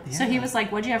restaurant, Well, yeah. So he was like,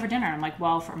 what'd you have for dinner? I'm like,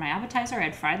 well, for my appetizer, I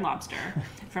had fried lobster.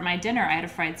 For my dinner, I had a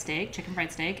fried steak, chicken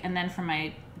fried steak. And then for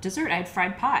my dessert, I had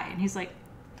fried pie. And he's like,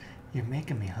 you're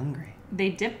making me hungry. they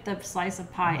dipped the slice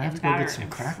of pie in batter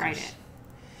and fried it.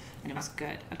 And it was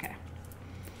good. Okay.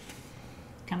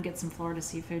 Come get some Florida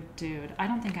seafood. Dude, I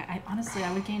don't think honestly,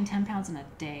 I would gain 10 pounds in a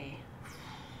day.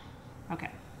 Okay.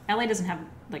 LA doesn't have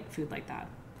like food like that.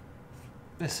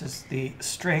 This is the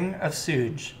string of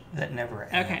Suge that never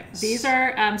ends. Okay. These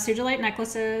are Sugilite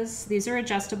necklaces. These are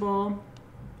adjustable.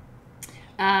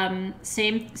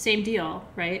 Same deal,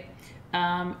 right?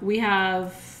 We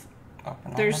have...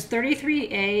 There's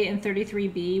 33A and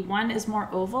 33B. One is more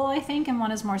oval, I think, and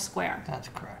one is more square. That's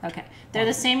correct. Okay. They're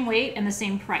the same weight and the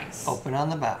same price. Open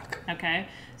on the back. Okay.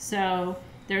 So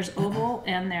there's oval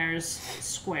and there's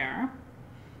square.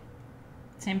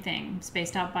 Same thing,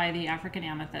 spaced out by the African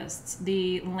amethysts.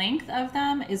 The length of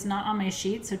them is not on my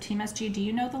sheet. So Team SG, do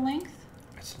you know the length?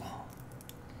 It's long.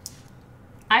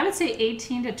 I would say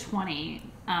 18 to 20.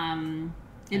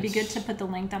 It'd be good to put the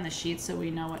length on the sheet so we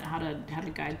know how to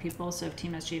guide people. So if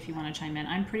Team SG, if you want to chime in,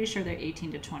 I'm pretty sure they're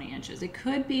 18 to 20 inches. It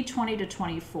could be 20 to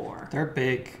 24. They're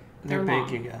big. They're big,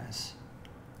 long. You guys.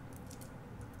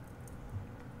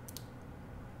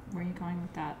 Where are you going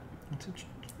with that?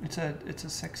 It's a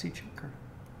sexy choker.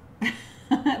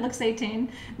 It looks 18.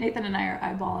 Nathan and I are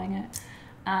eyeballing it.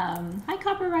 Hi,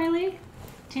 Copper Riley.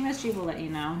 Team SG will let you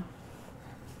know.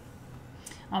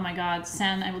 Oh my God,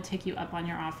 Sen, I will take you up on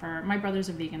your offer. My brother's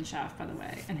a vegan chef, by the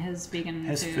way, and his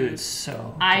food's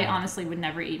so I good. honestly would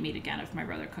never eat meat again if my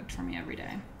brother cooked for me every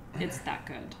day. It's that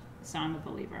good. So I'm a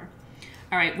believer.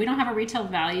 All right, we don't have a retail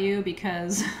value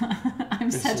because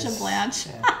I'm such a Blanche.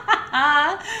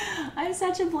 Yeah. I'm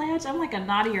such a Blanche. I'm like a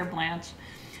naughtier Blanche.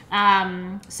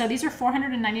 So these are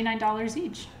 $499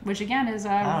 each, which again is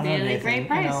a really great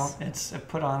price. You know, it's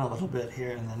put on a little bit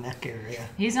here in the neck area.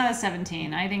 He's not a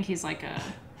 17. I think he's like a,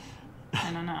 I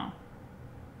don't know.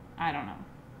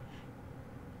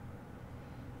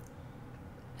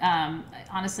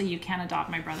 Honestly, you can adopt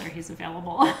my brother. He's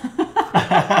available.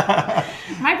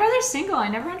 My brother's single. I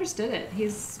never understood it.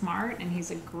 He's smart and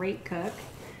he's a great cook,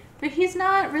 but he's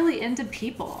not really into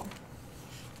people.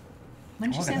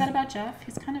 Wouldn't you say that about Jeff?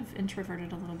 He's kind of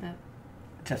introverted a little bit.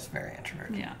 Just very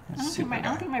introverted. Yeah. I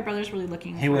don't think my brother's really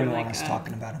looking He wouldn't want us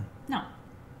talking about him. No.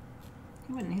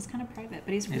 He wouldn't. He's kind of private,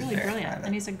 but he's really brilliant. Private.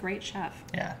 And he's a great chef.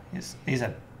 Yeah, he's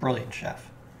a brilliant chef.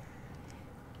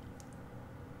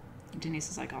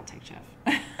 Denise is like, I'll take Jeff.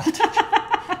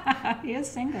 He is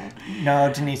single.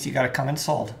 No, Denise, you got to come and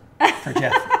sold for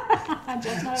Jeff.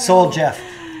 Jeff's not sold Jeff.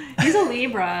 He's a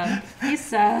Libra. He's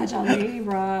such a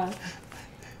Libra.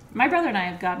 My brother and I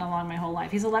have gotten along my whole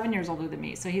life. He's 11 years older than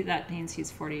me, so that means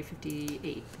he's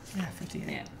 58. Yeah, 58.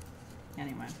 Yeah.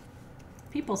 Anyway,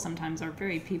 people sometimes are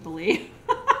very people-y.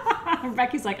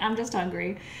 Becky's like, I'm just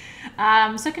hungry.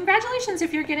 So congratulations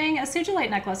if you're getting a Sugilite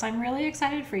necklace. I'm really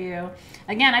excited for you.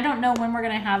 Again, I don't know when we're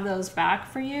going to have those back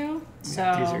for you. So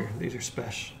yeah, these are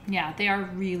special. Yeah, they are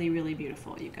really, really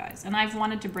beautiful, you guys. And I've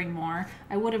wanted to bring more.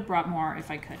 I would have brought more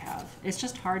if I could have. It's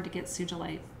just hard to get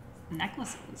Sugilite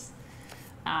necklaces.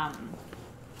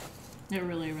 It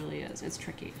really, really is. It's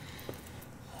tricky.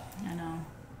 I know.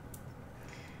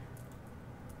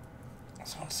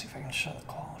 So let's see if I can show the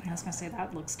quality. I was going to say,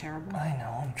 that looks terrible. I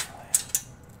know, I'm trying.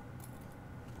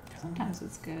 Sometimes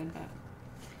it's good, but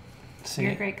see,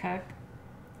 you're a great cook.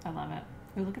 I love it.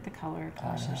 Ooh, look at the color.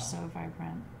 Gosh, they're so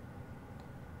vibrant.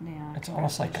 Yeah. It's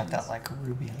almost like got that like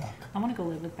ruby look. I want to go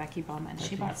live with Becky Bowman.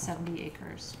 She bought 70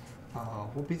 acres.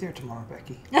 We'll be there tomorrow,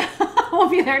 Becky. We'll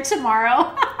be there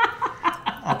tomorrow.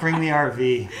 I'll bring the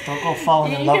RV. Don't go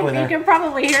falling in love with her. You can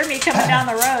probably hear me coming down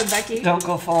the road, Becky. Don't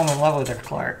go falling in love with her,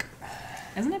 Clark.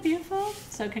 Isn't it beautiful?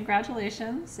 So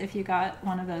congratulations if you got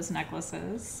one of those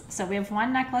necklaces. So we have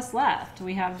one necklace left.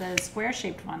 We have the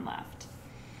square-shaped one left.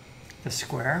 The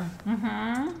square?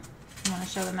 Mm-hmm. You want to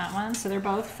show them that one? So they're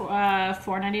both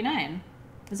 $4.99.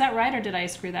 Is that right, or did I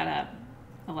screw that up?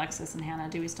 Alexis and Hannah,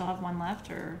 do we still have one left,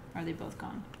 or are they both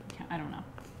gone? I don't know.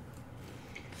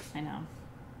 I know.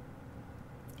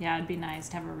 Yeah, it'd be nice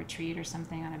to have a retreat or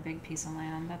something on a big piece of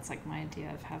land. That's like my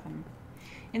idea of heaven.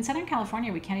 In Southern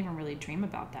California, we can't even really dream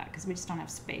about that because we just don't have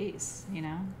space, you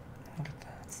know?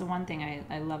 It's the one thing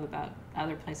I love about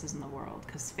other places in the world,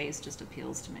 because space just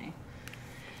appeals to me.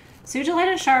 Sugilite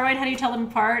and Charoite, how do you tell them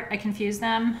apart? I confuse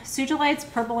them. Sugilite's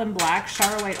purple and black.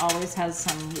 Charoite always has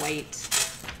some white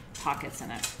pockets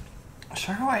in it.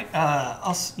 Charoite,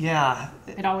 yeah.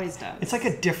 It always does. It's like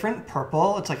a different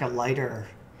purple. It's like a lighter.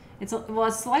 It's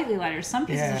slightly lighter. Some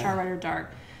pieces of Charoite are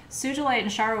dark. Sugilite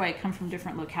and Charoite come from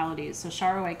different localities. So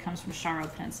Charoite comes from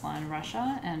Sharo Peninsula in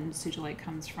Russia, and Sugilite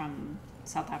comes from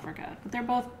South Africa. But they're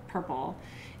both purple.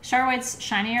 Charoite's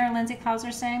shinier, Lindsay Klaus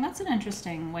are saying. That's an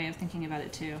interesting way of thinking about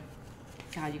it too.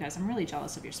 God, you guys, I'm really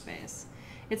jealous of your space.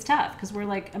 It's tough because we're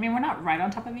like, I mean, we're not right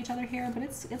on top of each other here, but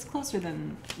it's closer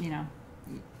than, you know,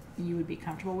 you would be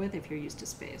comfortable with if you're used to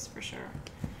space, for sure.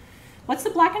 What's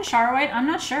the black and Charoite? I'm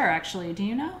not sure, actually. Do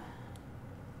you know?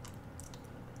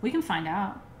 We can find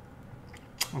out.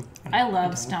 I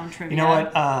love stone trivia. You know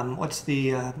what? What's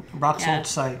the rock salt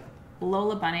site?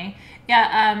 Lola Bunny.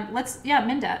 Yeah,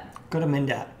 Mindat. Go to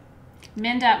Mindat.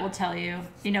 Mindat will tell you.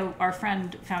 You know, our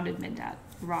friend founded Mindat.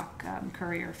 Rock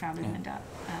Courier founded Mindat.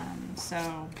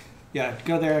 So... Yeah,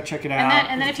 go there, check it out.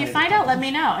 And then if you find out, let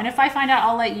me know. And if I find out,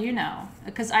 I'll let you know.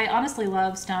 Because I honestly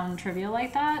love stone trivia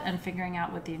like that and figuring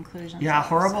out what the inclusions are. Yeah,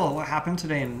 horrible. So. What happened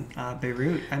today in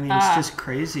Beirut? I mean, it's just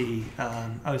crazy.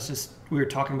 We were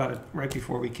talking about it right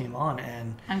before we came on.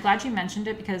 And I'm glad you mentioned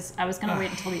it because I was going to wait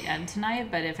until the end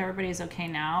tonight. But if everybody's okay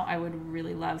now, I would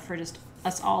really love for just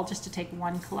us all just to take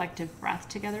one collective breath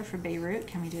together for Beirut.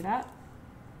 Can we do that?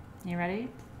 You ready?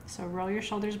 So roll your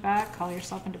shoulders back, call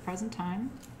yourself into present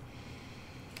time.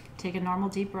 Take a normal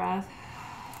deep breath.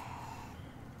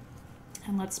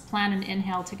 And let's plan an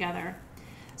inhale together.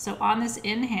 So on this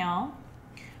inhale,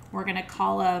 we're going to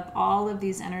call up all of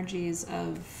these energies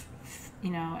of,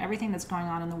 you know, everything that's going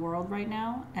on in the world right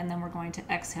now. And then we're going to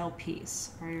exhale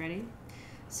peace. Are you ready?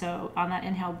 So on that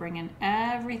inhale, bring in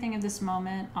everything of this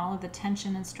moment, all of the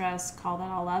tension and stress, call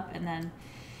that all up. And then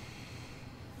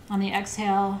on the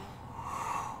exhale,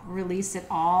 release it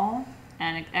all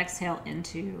and exhale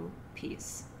into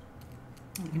peace.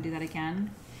 And we can do that again.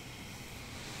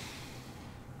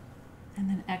 And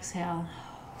then exhale.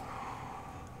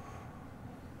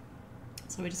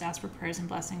 So we just ask for prayers and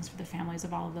blessings for the families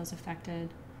of all of those affected,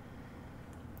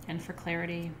 and for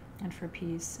clarity and for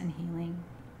peace and healing.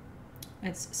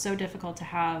 It's so difficult to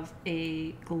have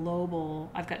a global,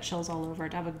 I've got chills all over,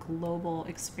 to have a global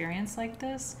experience like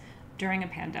this during a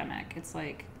pandemic. It's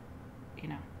like, you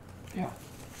know. Yeah.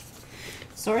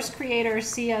 Source creators,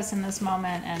 see us in this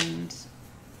moment and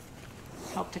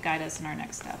help to guide us in our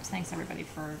next steps. Thanks everybody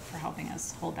for helping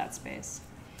us hold that space.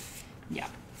 Yeah.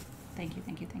 Thank you.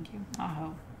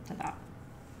 Aho to that.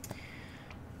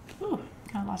 Ooh,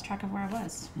 kind of lost track of where I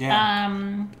was. Yeah.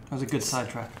 That was a good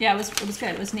sidetrack. Yeah, it was good.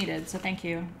 It was needed. So thank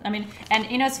you. I mean, and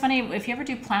you know, it's funny, if you ever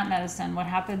do plant medicine, what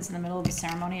happens in the middle of the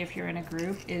ceremony, if you're in a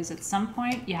group, is at some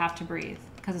point you have to breathe,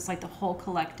 because it's like the whole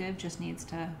collective just needs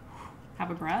to have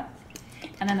a breath.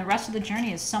 And then the rest of the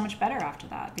journey is so much better after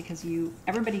that, because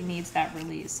everybody needs that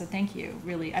release. So thank you,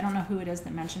 really. I don't know who it is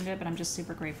that mentioned it, but I'm just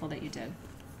super grateful that you did.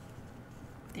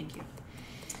 Thank you.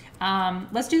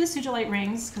 Let's do the Sugilite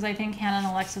rings, because I think Hannah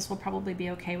and Alexis will probably be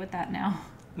okay with that now.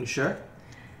 You sure?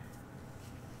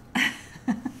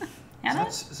 Hannah?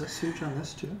 Is that Suge on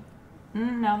this too?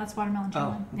 No, that's watermelon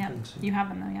gelatin. Oh, yeah, you have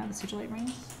them though, yeah, the Sugilite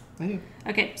rings. I do.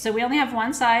 Okay, so we only have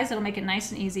one size. It'll make it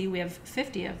nice and easy. We have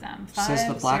 50 of them. It says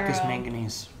the black is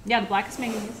manganese. Yeah, the black is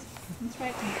manganese. That's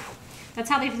right. That's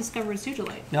how they've discovered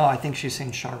Sugilite. No, I think she's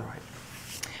saying Charoite.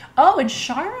 Oh, and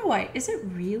Charoite. Is it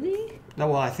really? No,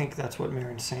 well, I think that's what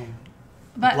Marin's saying.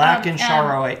 But, black and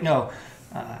Charoite. No.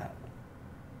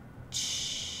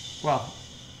 Well,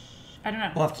 I don't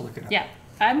know. We'll have to look it up. Yeah.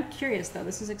 I'm curious, though.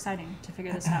 This is exciting to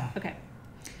figure this out. Okay.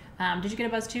 Did you get a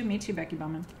buzz, too? Me too, Becky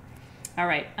Bowman. All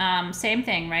right. Same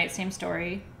thing, right? Same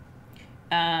story.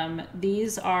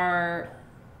 These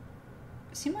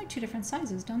seem like two different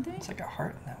sizes, don't they? It's like a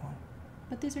heart in that one.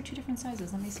 But these are two different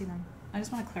sizes. Let me see them. I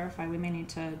just want to clarify. We may need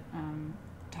to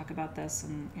talk about this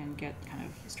and get kind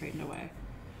of straightened away.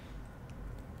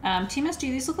 Team SG,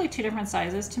 these look like two different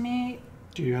sizes to me.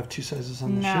 Do you have two sizes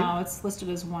on the sheet? No, it's listed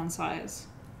as one size.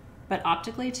 But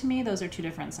optically to me, those are two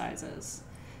different sizes.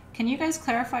 Can you guys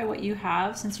clarify what you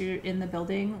have since you're in the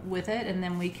building with it, and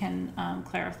then we can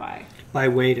clarify? By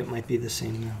weight, it might be the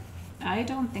same now. I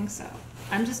don't think so.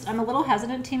 I'm a little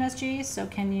hesitant, Team SG, so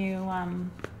can you,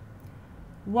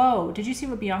 whoa, did you see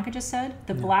what Bianca just said?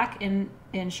 The black in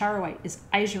shower white is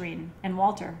Iserine and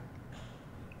Walter.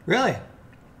 Really?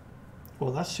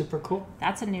 Well, that's super cool.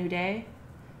 That's a new day.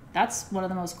 That's one of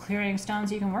the most clearing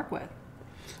stones you can work with.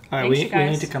 All right, we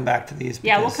need to come back to these.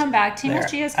 Yeah, we'll come back. Team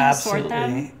SG is going to sort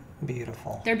them.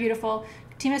 Beautiful. They're beautiful.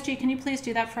 Team SG, can you please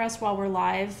do that for us while we're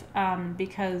live?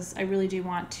 Because I really do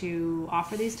want to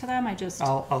offer these to them.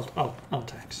 I'll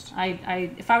text.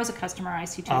 If I was a customer, I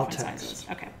see two different sizes.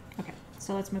 Okay.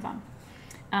 So let's move on.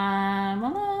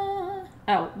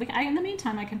 In the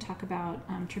meantime, I can talk about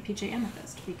Trapeche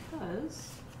Amethyst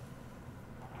because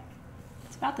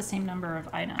it's about the same number of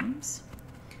items.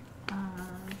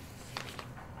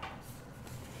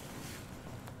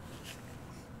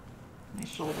 My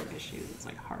shoulder issues. It's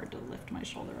like hard to lift my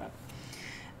shoulder up.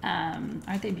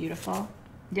 Aren't they beautiful?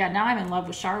 Yeah, now I'm in love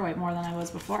with shower white more than I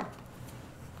was before.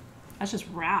 That's just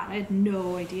rad. I had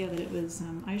no idea that it was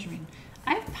Iserine.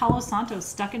 I have Palo Santo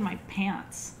stuck in my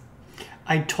pants.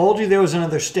 I told you there was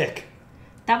another stick.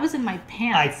 That was in my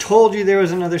pants. I told you there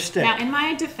was another stick. Now, in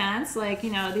my defense, like,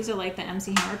 you know, these are like the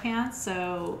MC Hammer pants,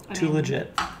 so... I mean,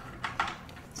 legit.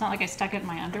 It's not like I stuck it in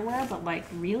my underwear, but like,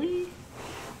 really?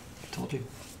 I told you.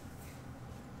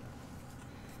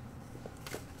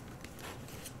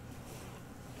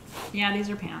 Yeah, these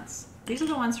are pants. These are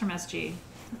the ones from SG.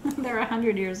 They're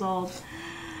 100 years old.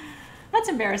 That's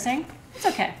embarrassing. It's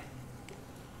okay.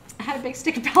 I had a big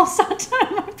stick of Palo Santo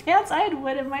in my pants. I had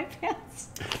wood in my pants.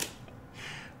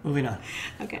 Moving on.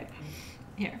 Okay.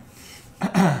 Here.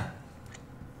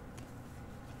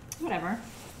 Whatever.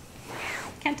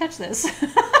 Can't touch this.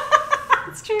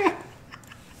 It's true.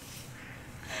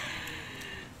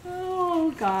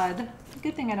 Oh, God.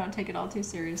 Good thing I don't take it all too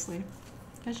seriously.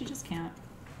 Because you just can't.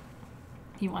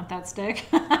 You want that stick?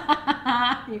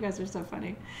 You guys are so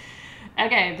funny.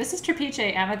 Okay, this is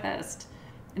Trapeche Amethyst.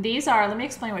 These are, let me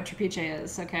explain what Trapeche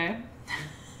is, okay?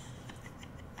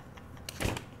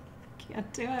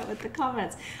 Can't do it with the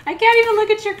comments. I can't even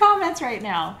look at your comments right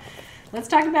now. Let's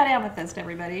talk about amethyst,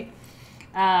 everybody.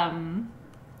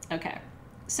 Okay,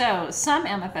 so some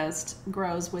amethyst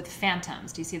grows with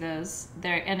phantoms. Do you see those?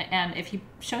 There, and if he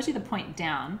shows you the point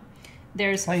down,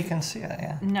 there's... Well, you can see it,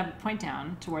 yeah. No, point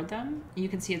down toward them. You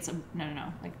can see it's a...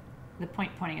 No. Like the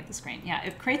point pointing at the screen. Yeah,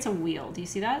 it creates a wheel. Do you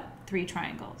see that? 3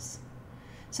 triangles.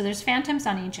 So there's phantoms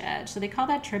on each edge. So they call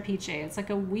that trapeche. It's like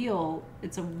a wheel.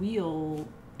 It's a wheel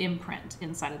imprint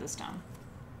inside of the stone.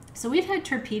 So we've had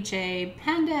trapeche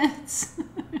pendants.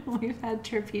 We've had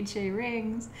trapeche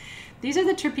rings. These are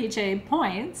the trapeche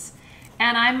points.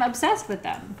 And I'm obsessed with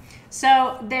them.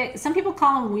 So some people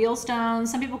call them wheel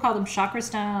stones. Some people call them chakra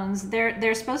stones.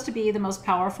 They're supposed to be the most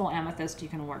powerful amethyst you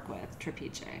can work with,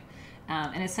 trapeche.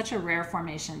 And it's such a rare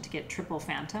formation to get triple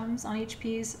phantoms on each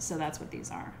piece. So that's what these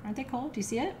are. Aren't they cool? Do you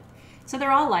see it? So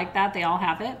they're all like that. They all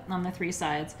have it on the 3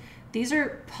 sides. These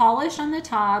are polished on the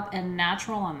top and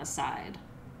natural on the side.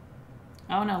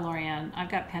 Oh no, Lorianne, I've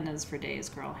got pendants for days,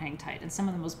 girl. Hang tight. And some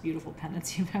of the most beautiful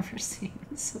pendants you've ever seen.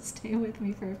 So stay with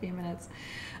me for a few minutes.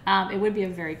 It would be a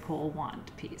very cool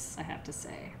wand piece, I have to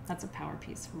say. That's a power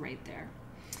piece right there.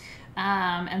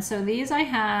 And so these I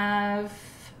have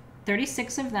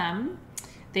 36 of them.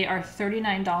 They are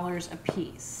 $39 a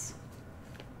piece.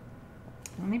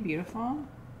 Aren't they beautiful?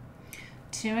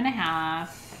 2.5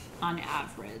 on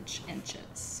average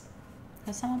inches.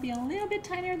 So some will be a little bit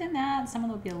tinier than that. Some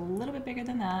will be a little bit bigger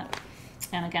than that.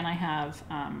 And again, I have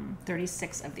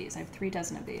 36 of these. I have 3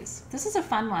 dozen of these. This is a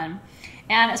fun one.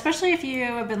 And especially if you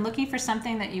have been looking for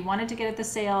something that you wanted to get at the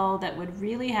sale that would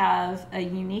really have a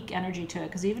unique energy to it.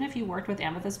 Because even if you worked with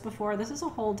amethyst before, this is a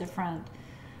whole different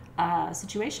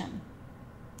situation.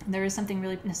 There is something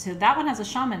really, so that one has a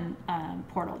shaman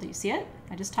portal. Do you see it?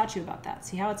 I just taught you about that.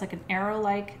 See how it's like an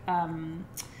arrow-like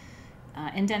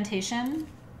indentation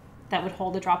that would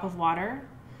hold a drop of water?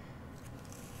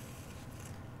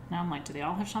 Now I'm like, do they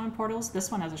all have shaman portals? This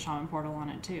one has a shaman portal on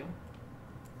it too.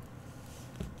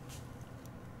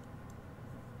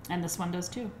 And this one does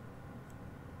too.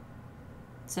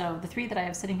 So the 3 that I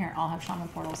have sitting here all have shaman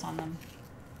portals on them,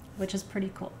 which is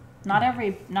pretty cool. Not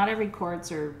every quartz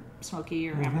or smoky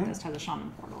or amethyst has a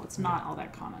shaman portal. It's not all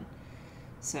that common.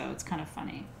 So it's kind of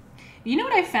funny. You know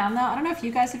what I found though? I don't know if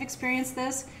you guys have experienced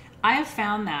this. I have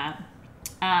found that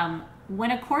when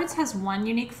a quartz has one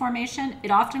unique formation, it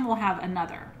often will have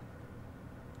another.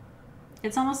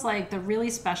 It's almost like the really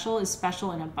special is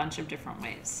special in a bunch of different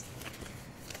ways.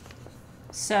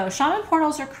 So shaman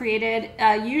portals are created,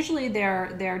 usually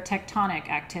they're tectonic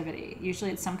activity.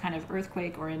 Usually it's some kind of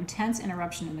earthquake or intense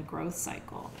interruption in the growth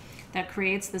cycle that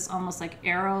creates this almost like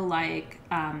arrow-like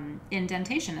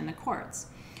indentation in the quartz.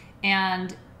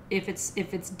 And if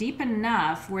it's deep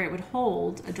enough where it would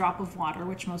hold a drop of water,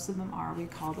 which most of them are, we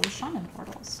call those shaman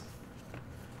portals.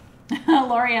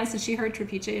 Lorianne said she heard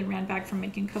Trapiche and ran back from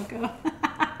making cocoa.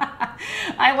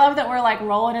 I love that we're like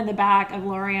rolling in the back of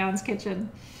Lorianne's kitchen.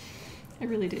 I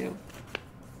really do.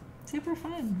 Super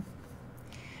fun.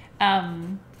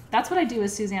 That's what I do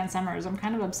with Suzanne Summers. I'm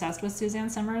kind of obsessed with Suzanne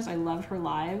Summers. I love her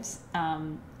lives.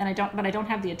 And I don't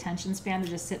have the attention span to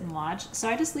just sit and watch. So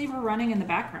I just leave her running in the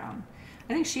background.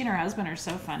 I think she and her husband are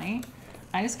so funny.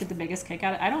 I just get the biggest kick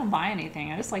out of it. I don't buy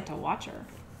anything. I just like to watch her.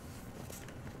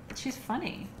 She's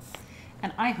funny.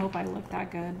 And I hope I look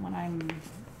that good when I'm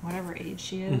whatever age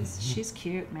she is. Mm-hmm. She's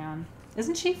cute, man.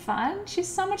 Isn't she fun? She's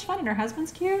so much fun, and her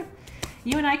husband's cute.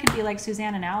 You and I could be like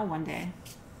Suzanne and Al one day.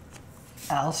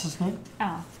 Al's his name?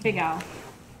 Oh, Big Al.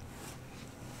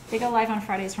 Big Al live on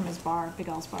Fridays from his bar, Big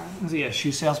Al's bar. Is he a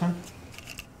shoe salesman?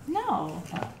 No.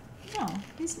 Oh. No.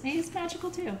 He's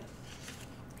magical too.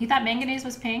 You thought manganese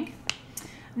was pink?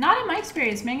 Not in my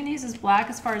experience. Manganese is black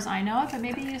as far as I know it, but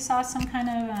maybe you saw some kind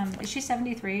of... is she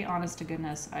 73? Honest to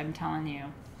goodness, I'm telling you.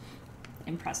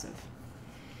 Impressive.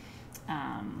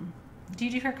 Do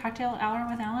you do her cocktail hour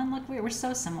with Ellen? Look, we're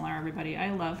so similar, everybody.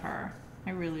 I love her.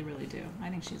 I really, really do. I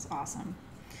think she's awesome.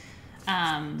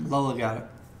 Lola got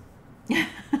it.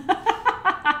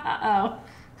 Oh.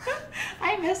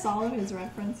 I miss all of his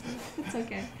references. It's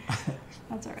okay.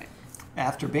 That's all right.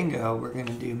 After bingo, we're going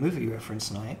to do movie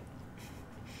reference night.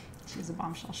 She's a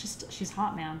bombshell. She's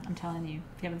hot, man. I'm telling you.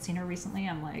 If you haven't seen her recently,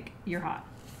 I'm like, you're hot.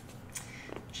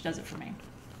 She does it for me.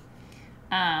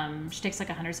 She takes like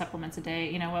 100 supplements a day.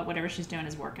 You know what? Whatever she's doing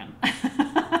is working.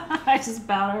 I just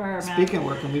bow to her, man. Speaking of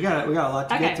working, we got a lot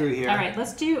to get through here. All right,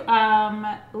 let's do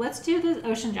the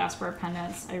ocean jasper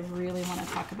pendants. I really want to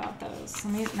talk about those.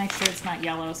 Let me make sure it's not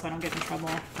yellow so I don't get in trouble.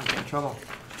 Don't get in trouble.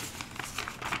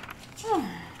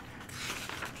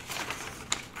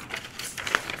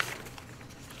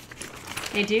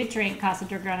 They do drink Casa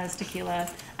Dragones tequila.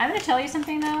 I'm going to tell you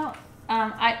something though.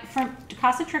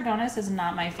 Casa Dragones is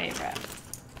not my favorite.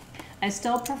 I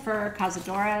still prefer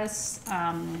Cazadores,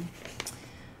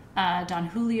 Don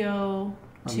Julio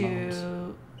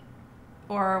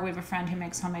or we have a friend who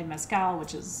makes homemade mezcal,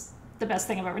 which is the best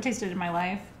thing I've ever tasted in my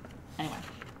life. Anyway,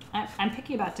 I'm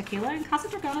picky about tequila, and Casa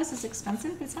Dragones is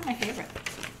expensive, but it's not my favorite.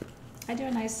 I do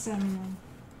a nice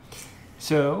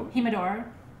Humidor.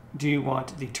 Do you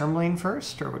want the tourmaline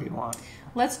first, or what do you want?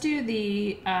 Let's do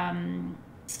the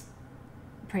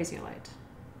Prasiolite.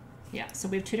 Yeah, so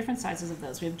we have two different sizes of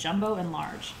those. We have jumbo and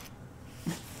large.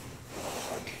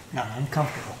 No, I'm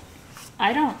comfortable.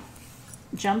 I don't.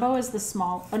 Jumbo is the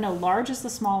small. Oh no, large is the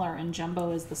smaller, and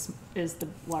jumbo is the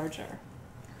larger.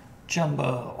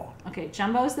 Jumbo. Okay,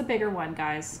 jumbo is the bigger one,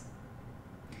 guys.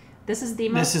 This is the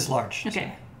most. This is large.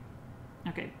 Okay.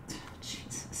 Okay.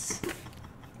 Jesus.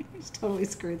 Totally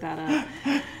screwed that up.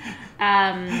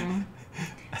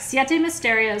 Siete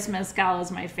Misterios Mezcal is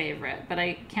my favorite, but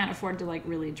I can't afford to like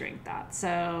really drink that.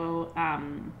 So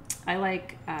I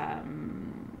like, oh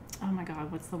my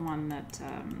God, what's the one that,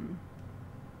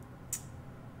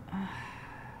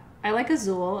 I like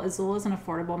Azul. Azul is an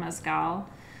affordable mezcal,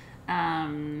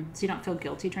 so you don't feel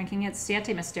guilty drinking it.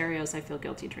 Siete Misterios, I feel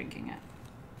guilty drinking it.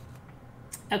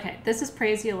 Okay, this is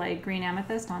Prasiolite Green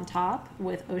Amethyst on top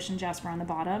with Ocean Jasper on the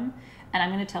bottom. And I'm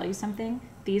going to tell you something.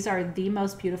 These are the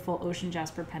most beautiful Ocean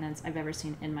Jasper pendants I've ever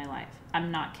seen in my life. I'm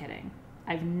not kidding.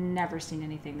 I've never seen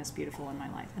anything this beautiful in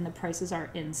my life. And the prices are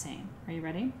insane. Are you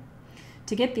ready?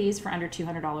 To get these for under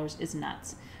 $200 is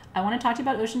nuts. I want to talk to you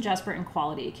about Ocean Jasper and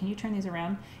quality. Can you turn these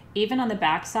around? Even on the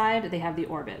back side, they have the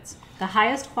orbits. The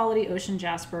highest quality Ocean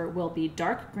Jasper will be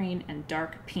dark green and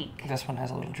dark pink. This one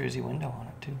has a little Jersey window on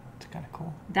it too. It's kind of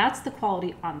cool. That's the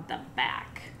quality on the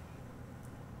back.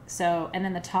 So, and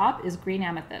then the top is green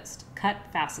amethyst, cut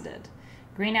faceted.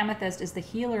 Green amethyst is the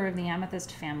healer of the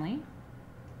amethyst family.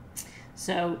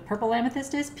 So purple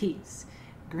amethyst is peace.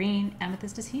 Green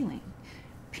amethyst is healing.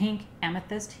 Pink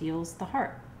amethyst heals the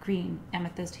heart. Green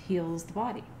amethyst heals the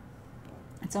body.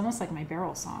 It's almost like my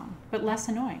barrel song, but less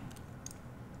annoying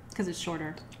because it's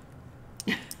shorter.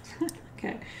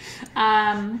 Okay.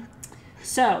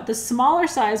 So the smaller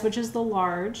size, which is the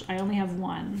large, I only have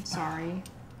one. Sorry.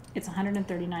 It's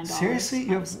 $139. Seriously?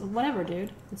 Whatever,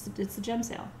 dude. It's the gem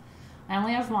sale. I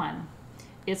only have one.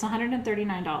 It's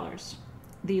 $139.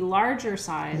 The larger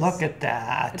size. Look at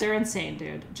that. They're insane,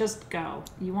 dude. Just go.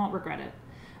 You won't regret it.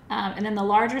 And then the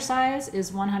larger size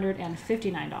is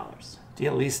 $159. Do you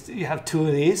at least you have 2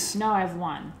 of these? No, I have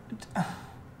 1.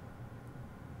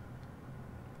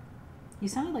 You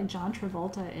sounded like John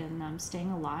Travolta in Staying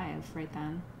Alive right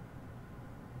then.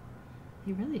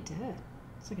 You really did.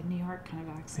 It's like a New York kind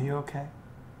of accent. Are you okay?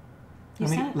 You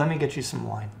Let me get you some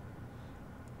wine.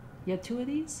 You had 2 of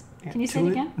these? Yeah, Can you say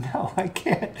it again? No, I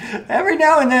can't. Every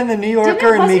now and then the New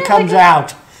Yorker in me comes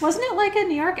out. Wasn't it like a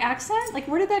New York accent? Like,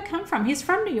 where did that come from? He's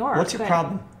from New York. What's your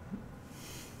problem?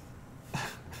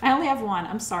 I only have 1.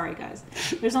 I'm sorry, guys.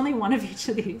 There's only 1 of each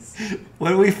of these.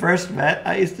 When we first met,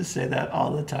 I used to say that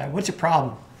all the time. What's your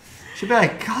problem? She'd be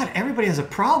like, God, everybody has a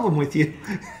problem with you.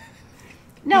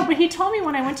 No, but he told me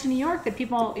when I went to New York that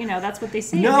people, that's what they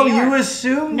say. No, you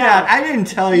assumed that. I didn't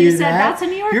tell you that. You said that's a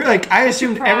New York. You're like, I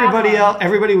assumed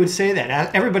everybody would say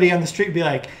that. Everybody on the street would be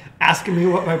like, asking me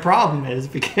what my problem is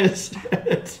because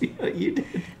it's what you did.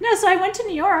 No, so I went to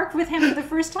New York with him for the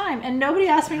first time, and nobody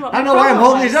asked me what my problem was. I don't know why I'm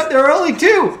holding these up. There are only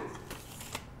 2.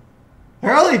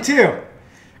 There are only 2.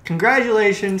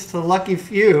 Congratulations to the lucky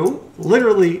few,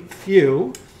 literally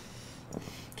few.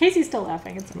 Casey's still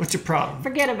laughing. What's your problem?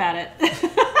 Forget about it.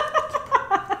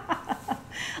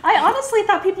 I honestly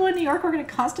thought people in New York were going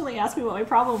to constantly ask me what my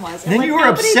problem was. And then you were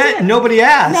upset and nobody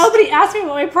asked. Nobody asked me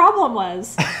what my problem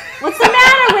was. What's the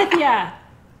matter with you? I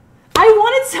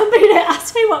wanted somebody to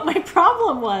ask me what my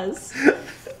problem was.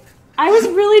 I was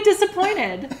really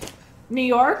disappointed. New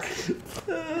York.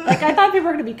 Like, I thought people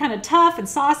were going to be kind of tough and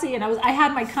saucy, and I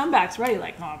had my comebacks ready,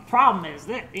 like, oh, the problem is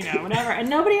this, whatever. And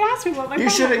nobody asked me what my problem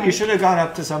was. You should have gone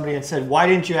up to somebody and said, why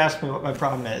didn't you ask me what my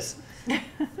problem is?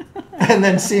 And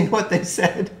then seeing what they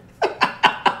said.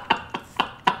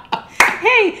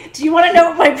 Hey, do you want to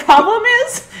know what my problem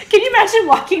is? Can you imagine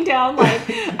walking down, like,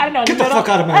 I don't know. Get the fuck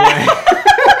out of my way.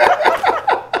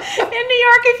 In New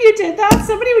York, if you did that,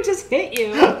 somebody would just hit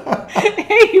you.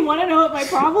 Hey, you want to know what my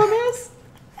problem is?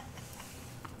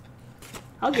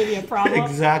 I'll give you a problem.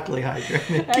 Exactly, Hydra.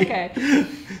 Okay.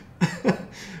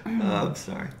 I'm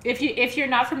sorry. If you're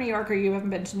not from New York or you haven't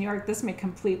been to New York, this may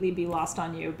completely be lost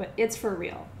on you, but it's for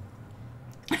real.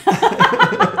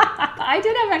 I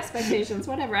did have expectations.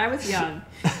 Whatever. I was young.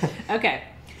 Okay.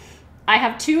 I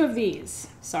have 2 of these.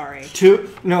 Sorry. 2?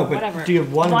 No, but whatever. Do you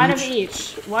have one of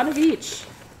each? One of each.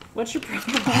 What's your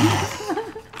problem?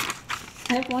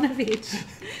 I have 1 of each.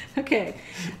 Okay.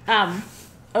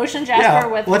 Ocean jasper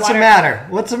with what's water. The matter?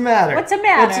 What's the matter? What's the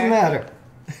matter? What's the matter?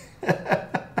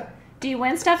 Do you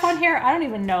win stuff on here? I don't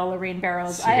even know Lorene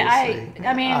Barrows. Seriously.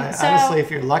 I mean, honestly,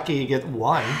 if you're lucky, you get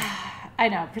 1. I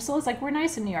know. Priscilla's like, we're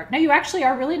nice in New York. No, you actually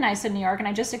are really nice in New York, and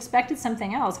I just expected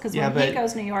something else because when he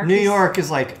goes New York, New York is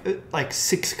like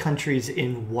 6 countries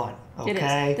in one. Okay,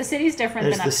 it is. The city's different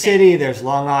than upstate. There's the city. There's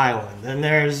Long Island. Then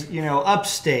there's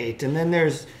upstate, and then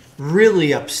there's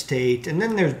really upstate, and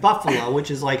then there's Buffalo,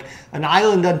 which is like an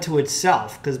island unto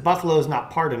itself because Buffalo is not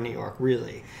part of New York,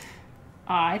 really.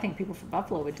 I think people from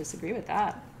Buffalo would disagree with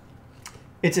that.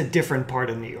 It's a different part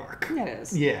of New York. It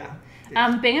is. Yeah.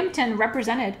 Binghamton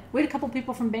represented. We had a couple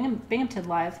people from Binghamton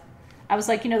live. I was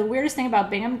like, the weirdest thing about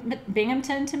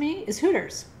Binghamton to me is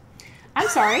Hooters. I'm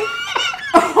sorry.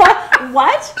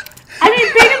 What? I mean,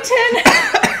 Binghamton.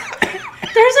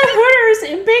 There's a Hooters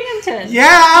in Binghamton.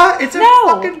 Yeah, it's a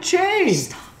fucking chain.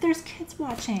 Stop. There's kids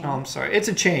watching. Oh, I'm sorry. It's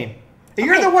a chain.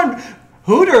 You're the one.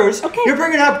 Hooters. Okay. You're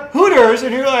bringing up Hooters,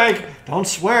 and you're like, don't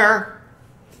swear.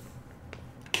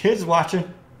 Kids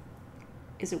watching.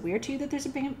 Is it weird to you that there's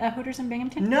a Hooters in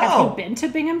Binghamton? No. Have you been to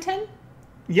Binghamton?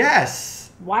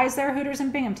 Yes. Why is there a Hooters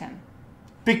in Binghamton?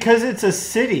 Because it's a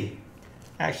city.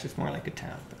 Actually, it's more like a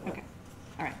town. Okay.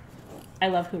 All right. I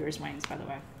love Hooters wings, by the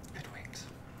way. Good wings.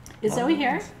 Is Zoe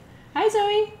here? Hi,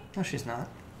 Zoe. No, she's not.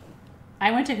 I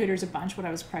went to Hooters a bunch when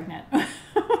I was pregnant,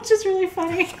 which is really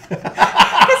funny. Because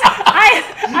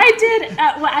I did.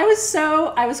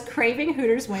 I was craving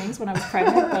Hooters wings when I was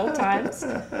pregnant both times,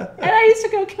 and I used to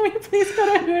go, "Can we please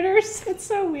go to Hooters?" It's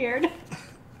so weird.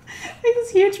 Like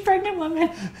this huge pregnant woman,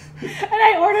 and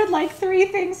I ordered like 3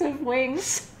 things of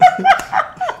wings.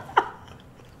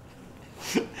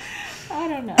 I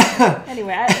don't know.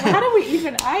 Anyway, how do we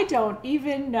even... I don't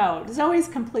even know. Zoe's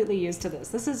completely used to this.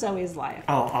 This is Zoe's life.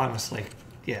 Oh, honestly.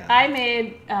 Yeah. I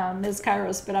made Ms.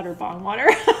 Cairo spit out her bong water.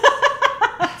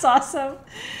 That's awesome.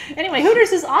 Anyway,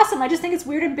 Hooters is awesome. I just think it's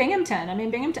weird in Binghamton. I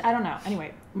mean, Binghamton... I don't know.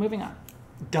 Anyway, moving on.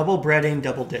 Double breading,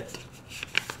 double dipped.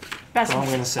 That's all I'm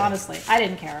going to say. Honestly, I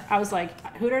didn't care. I was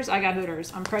like, Hooters? I got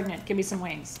Hooters. I'm pregnant. Give me some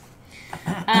wings.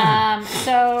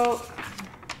 So,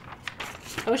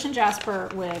 Ocean Jasper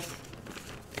with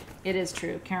It is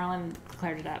true. Carolyn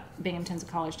cleared it up. Binghamton's a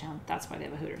college town. That's why they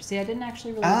have a Hooters. See, I didn't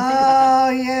actually really think about that. Oh,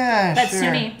 yeah, But sure.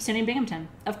 SUNY Binghamton.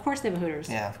 Of course they have a Hooters.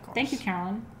 Yeah, of course. Thank you,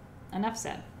 Carolyn. Enough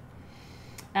said.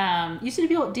 Used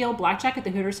to deal blackjack at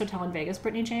the Hooters Hotel in Vegas,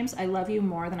 Brittany James. I love you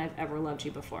more than I've ever loved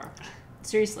you before.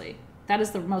 Seriously. That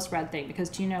is the most red thing, because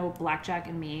do you know, blackjack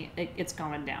and me, it's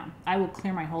going down. I will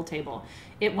clear my whole table.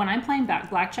 When I'm playing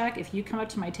blackjack, if you come up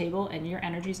to my table and your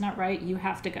energy's not right, you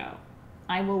have to go.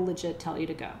 I will legit tell you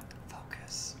to go.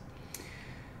 Focus.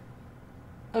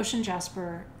 Ocean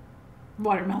Jasper,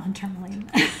 watermelon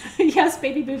tourmaline. Yes,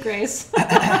 baby boo Grace.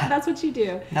 That's what you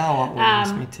do. Now what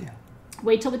worries me too.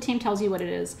 Wait till the team tells you what it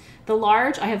is. The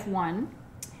large, I have one,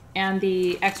 and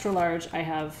the extra large, I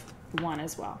have one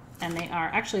as well. And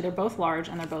they're both large,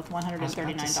 and they're both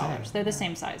 $139. They're the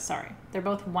same size. Sorry, they're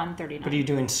both $139. But are you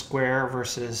doing square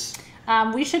versus?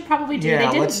 We should probably do. Yeah,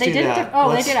 let's do that.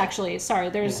 They did actually. Sorry,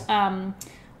 there's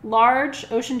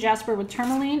large ocean jasper with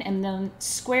tourmaline, and then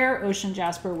square ocean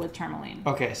jasper with tourmaline.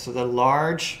 Okay, so the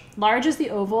large. Large is the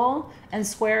oval, and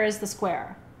square is the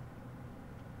square.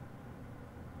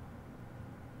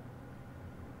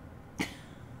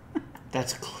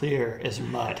 That's clear as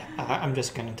mud. I'm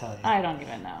just going to tell you. I don't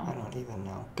even know. I don't even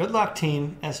know. Good luck,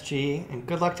 Team SG, and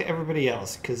good luck to everybody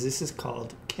else, because this is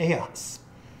called chaos.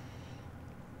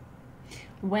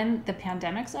 When the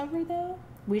pandemic's over, though,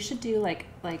 we should do like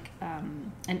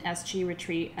an SG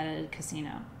retreat at a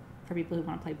casino for people who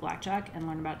want to play blackjack and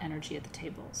learn about energy at the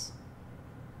tables.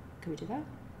 Could we do that?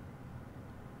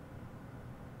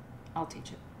 I'll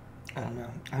teach it. I don't know.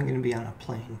 I'm going to be on a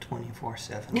plane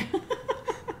 24/7.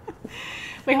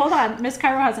 Wait, hold on. Miss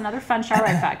Cairo has another fun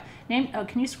Charlotte fact.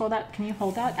 Can you scroll that? Can you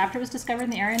hold that? After it was discovered in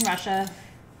the area in Russia.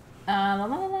 No, I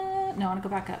want to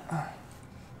go back up.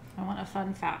 I want a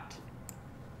fun fact.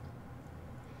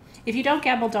 If you don't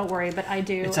gamble, don't worry, but I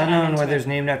do. It's unknown whether it's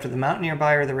named after the mountain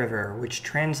nearby or the river, which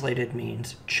translated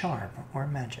means charm or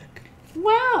magic.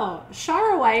 Wow.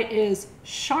 Charoite is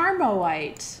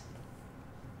Charmoite.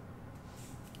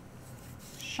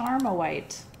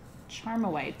 Charmoite.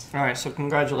 Charmoite. All right, so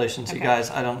congratulations, you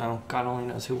guys. I don't know. God only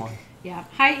knows who won. Yeah.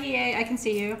 Hi, EA. I can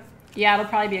see you. Yeah, it'll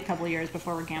probably be a couple of years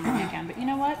before we're gambling again. But you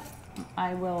know what?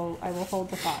 I will hold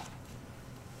the thought.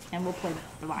 And we'll play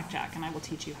the blackjack, and I will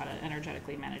teach you how to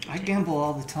energetically manage your I table. gamble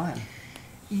all the time.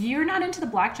 You're not into the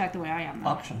blackjack the way I am, though.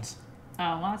 Options.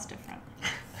 Oh, well, that's different.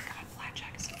 God,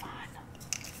 blackjack is fun.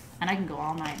 And I can go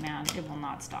all night, man. It will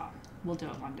not stop. We'll do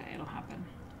it one day. It'll happen.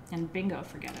 And bingo,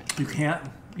 forget it. You can't.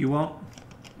 You won't.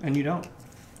 And you don't.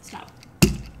 Stop.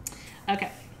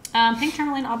 Okay. Pink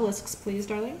tourmaline obelisks, please,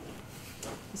 darling.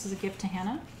 This is a gift to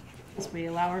Hannah, as we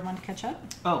allow everyone to catch up.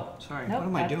 Oh, sorry. Nope, what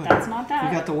am I doing? That's not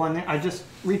that. You got the one there. I just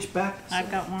reached back.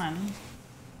 I've got one.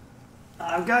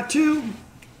 I've got two.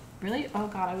 Really? Oh,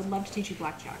 God, I would love to teach you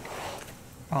blackjack.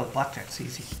 Oh, the blackjack's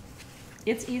easy.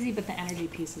 It's easy, but the energy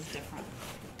piece is different.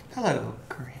 Hello,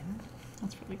 Corinne.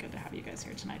 It's really good to have you guys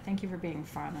here tonight. Thank you for being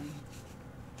fun.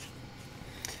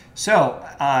 So,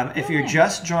 if you're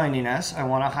just joining us, I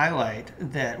want to highlight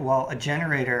that while a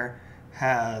generator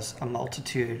has a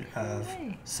multitude of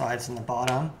sides in the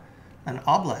bottom, an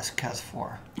obelisk has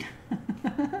 4.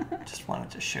 Just wanted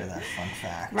to share that fun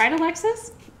fact. Right,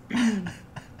 Alexis?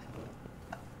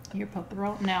 Your poke the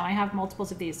roll? No, I have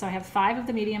multiples of these. So I have 5 of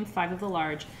the medium, 5 of the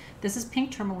large. This is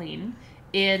pink tourmaline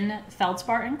in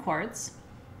feldspar and quartz.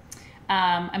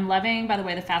 I'm loving, by the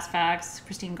way, the fast facts,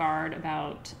 Christine Gard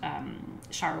about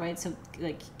Charoite. So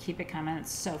keep it coming.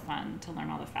 It's so fun to learn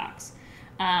all the facts.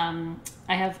 I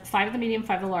have 5 of the medium,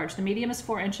 5 of the large. The medium is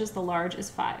 4 inches. The large is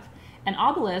 5. An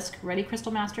obelisk, Ready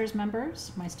Crystal Masters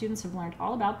members, my students have learned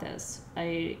all about this.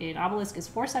 An obelisk is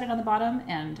 4-sided on the bottom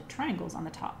and triangles on the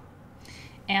top.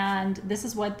 And this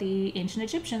is what the ancient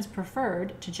Egyptians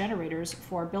preferred to generators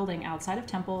for building outside of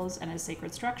temples and as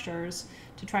sacred structures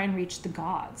to try and reach the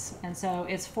gods. And so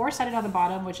it's 4-sided on the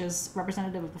bottom, which is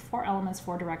representative of the 4 elements,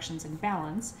 4 directions in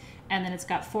balance. And then it's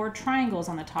got 4 triangles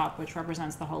on the top, which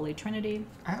represents the Holy Trinity.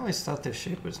 I always thought this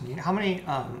shape was neat. How many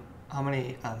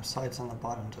sides on the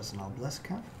bottom does an obelisk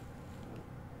have?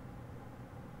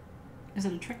 Is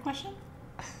it a trick question?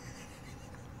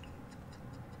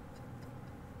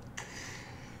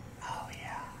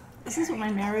 This is what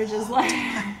my marriage is like.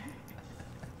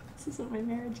 This is what my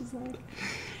marriage is like.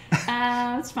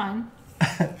 It's fine.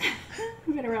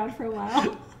 We've been around for a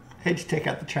while. Hey, did you take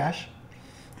out the trash?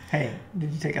 Hey,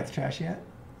 did you take out the trash yet?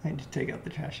 Hey, did you take out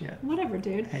the trash yet? Whatever,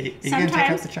 dude. Hey, are you going to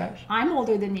take out the trash? I'm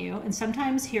older than you, and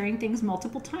sometimes hearing things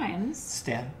multiple times.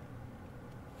 Stan.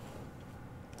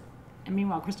 And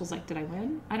meanwhile, Crystal's like, did I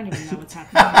win? I don't even know what's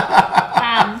happening.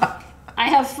 I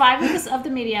have 5 of the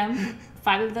medium,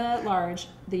 5 of the large.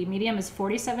 The medium is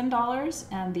 $47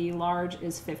 and the large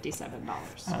is $57. I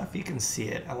don't know if you can see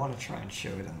it. I want to try and show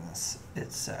it in this.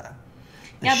 It's the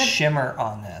Yeah, shimmer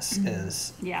on this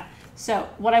is... Yeah. So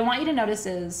what I want you to notice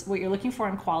is what you're looking for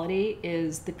in quality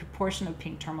is the proportion of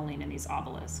pink tourmaline in these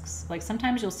obelisks. Like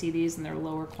sometimes you'll see these and they're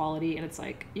lower quality and it's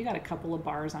like you got a couple of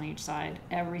bars on each side.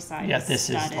 Every side Yeah, is this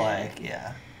studded. is like,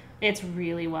 yeah. It's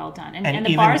really well done. And the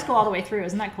even, bars go all the way through.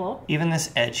 Isn't that cool? Even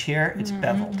this edge here, it's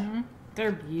beveled.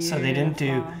 They're beautiful. So they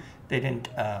didn't,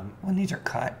 when these are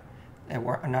cut, they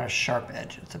were not a sharp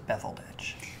edge, it's a beveled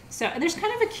edge. So there's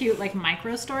kind of a cute like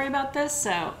micro story about this.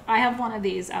 So I have one of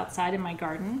these outside in my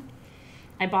garden.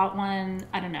 I bought one,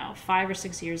 I don't know, 5 or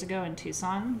 6 years ago in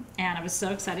Tucson, and I was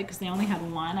so excited because they only had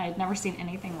one. I had never seen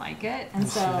anything like it. And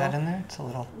so see that in there? It's a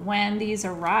little... When these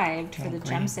arrived for the green.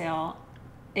 gem sale,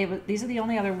 these are the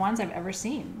only other ones I've ever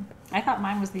seen. I thought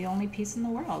mine was the only piece in the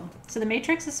world. So the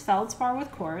matrix is feldspar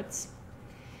with quartz.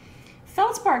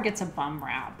 Feldspar gets a bum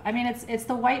rap. I mean, it's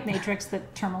the white matrix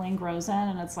that tourmaline grows in,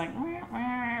 and it's like,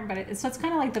 but so it's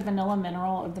kind of like the vanilla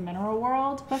mineral of the mineral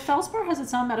world. But feldspar has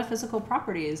its own metaphysical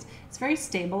properties. It's very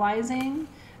stabilizing.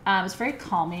 It's very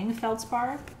calming,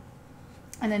 feldspar.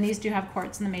 And then these do have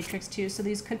quartz in the matrix too, so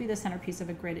these could be the centerpiece of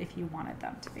a grid if you wanted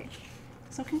them to be.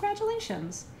 So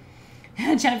congratulations.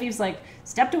 Genevieve's like,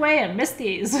 stepped away and missed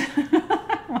these.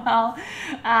 Well,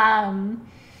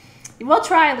 we'll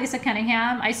try, Lisa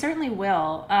Cunningham. I certainly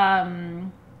will.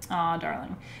 Oh,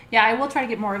 darling. Yeah, I will try to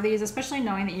get more of these, especially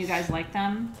knowing that you guys like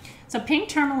them. So pink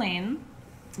tourmaline,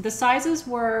 the sizes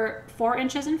were 4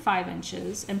 inches and 5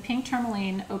 inches, and pink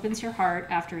tourmaline opens your heart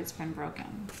after it's been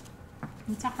broken.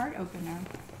 It's a heart opener.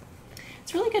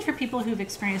 It's really good for people who've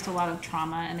experienced a lot of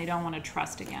trauma and they don't want to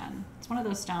trust again. It's one of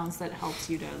those stones that helps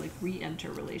you to like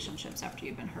re-enter relationships after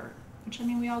you've been hurt, which I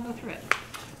mean, we all go through it.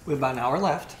 We have about an hour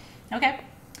left. Okay.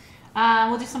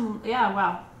 We'll do some, yeah,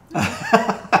 wow.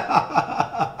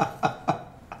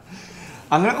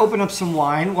 I'm going to open up some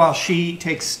wine while she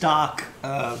takes stock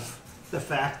of the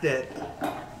fact that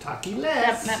talking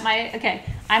less. Okay,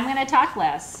 I'm going to talk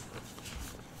less.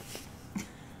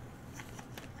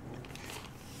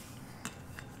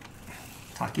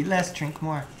 Talky less, drink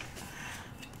more.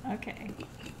 Okay.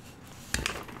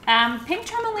 Pink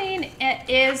tourmaline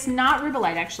is not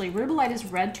rubellite, actually. Rubellite is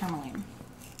red tourmaline.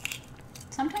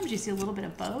 Sometimes you see a little bit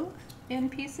of both in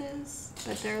pieces,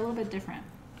 but they're a little bit different.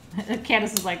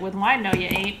 Candace is like, with wine, no, you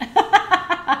ain't.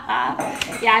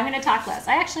 Yeah, I'm going to talk less.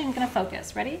 I actually am going to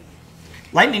focus. Ready?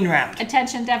 Lightning round.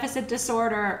 Attention deficit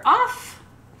disorder off.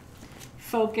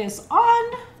 Focus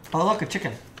on. Oh, look, a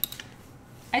chicken.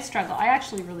 I struggle. I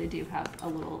actually really do have a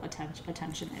little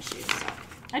attention issues,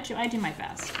 so I do my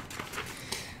best.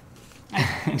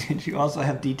 Did you also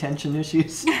have detention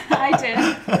issues? I did.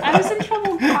 I was in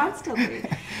trouble constantly.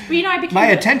 But you know, my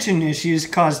attention issues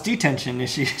caused detention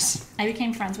issues. I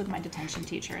became friends with my detention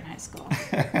teacher in high school.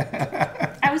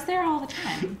 I was there all the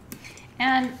time.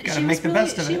 And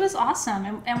she was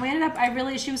awesome. And we ended up,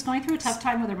 she was going through a tough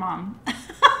time with her mom.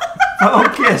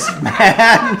 Focus,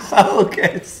 man.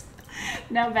 Focus.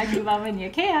 No, Becky Bowman, you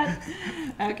can't.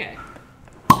 Okay.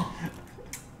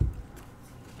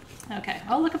 Okay.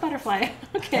 Oh, look, a butterfly.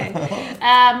 Okay.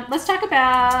 Let's talk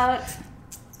about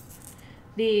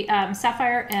the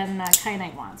sapphire and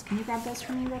kyanite wands. Can you grab those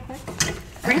for me real quick?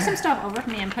 Bring some stuff over to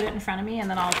me and put it in front of me, and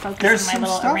then I'll focus There's on my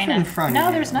little some arena. Stuff in front of no,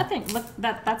 you. There's nothing. Look,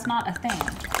 that's not a thing.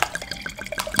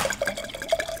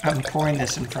 I'm pouring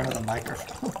this in front of the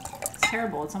microphone. It's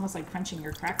terrible. It's almost like crunching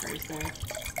your crackers there.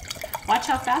 Watch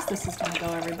how fast this is going to go,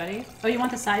 everybody. Oh, you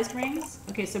want the sized rings?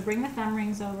 Okay, so bring the thumb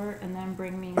rings over, and then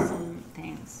bring me some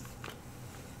things.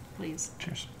 Please.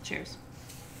 Cheers. Cheers.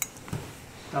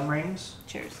 Thumb rings?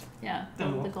 Cheers. Yeah, the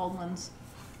gold ones.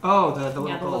 Oh, the little the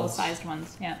golds. little sized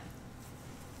ones. Yeah.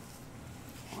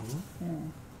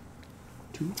 1,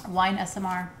 2. Wine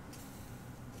SMR.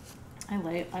 I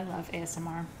love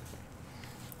ASMR.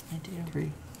 I do.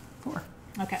 3, 4.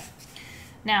 Okay.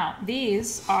 Now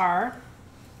these are.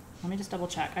 Let me just double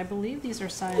check. I believe these are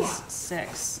size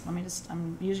 6.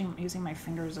 I'm using my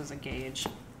fingers as a gauge.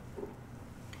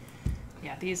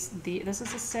 Yeah, this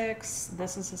is a 6,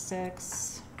 this is a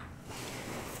 6,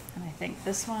 and I think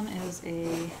this one is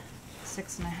a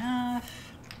 6.5.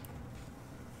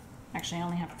 Actually, I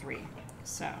only have 3,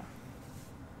 so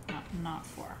not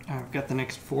 4. I've got the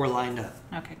next 4 lined up.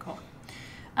 Okay, cool.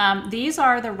 These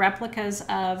are the replicas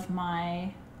of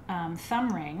my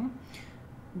thumb ring.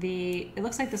 It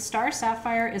looks like the star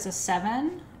sapphire is a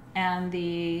 7. And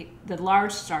the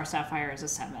large star sapphire is a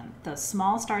 7. The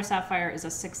small star sapphire is a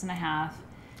 6.5,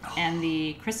 and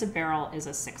the chrysoberyl is a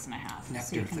 6.5.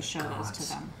 So you can show those to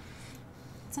them.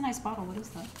 It's a nice bottle. What is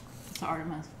that? It's an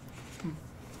Artemis.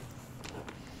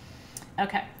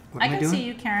 Okay. What I am I can see doing?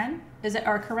 you, Karen. Is it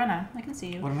or Corinna? I can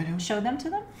see you. What am I doing? Show them to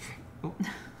them. Oh.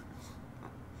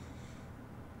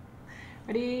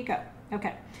 Ready, go.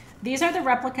 Okay. These are the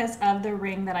replicas of the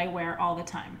ring that I wear all the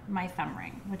time. My thumb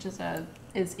ring, which is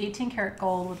 18 karat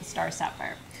gold with a star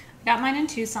sapphire. I got mine in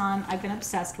Tucson. I've been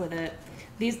obsessed with it.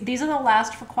 These are the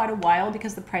last for quite a while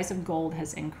because the price of gold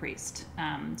has increased.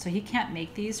 So he can't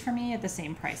make these for me at the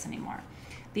same price anymore.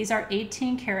 These are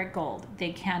 18 karat gold.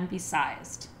 They can be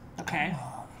sized. Okay.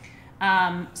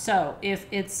 So if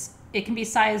it can be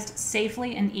sized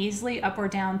safely and easily up or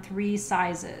down 3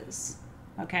 sizes.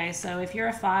 Okay, so if you're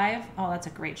a 5, oh, that's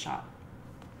a great shot.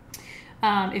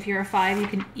 If you're a 5, you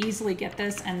can easily get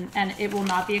this, and it will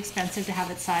not be expensive to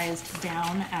have it sized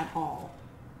down at all.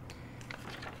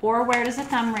 Or wear it as a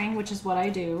thumb ring, which is what I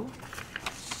do.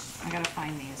 I gotta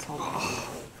find these. Hold on.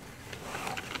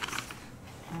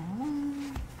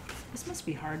 This must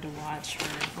be hard to watch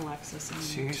for Alexis and me.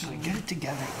 Seriously, get it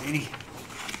together, lady.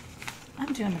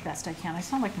 I'm doing the best I can. I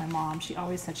sound like my mom. She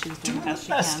always said she was doing the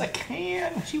best I she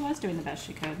can. can. She was doing the best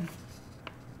she could.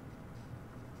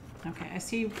 Okay, I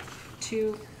see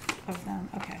 2 of them.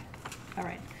 Okay, all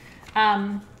right.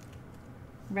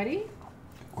 Ready?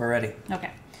 We're ready.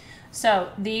 Okay. So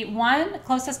the one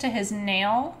closest to his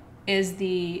nail is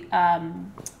the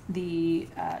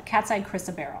cat's eye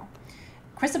chrysoberyl.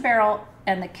 Chrysoberyl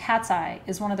and the cat's eye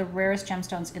is one of the rarest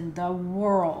gemstones in the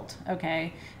world,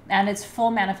 okay? And it's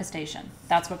full manifestation.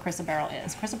 That's what chrysoberyl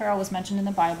is. Chrysoberyl was mentioned in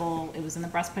the Bible. It was in the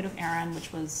breastplate of Aaron,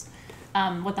 which was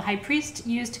what the high priest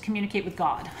used to communicate with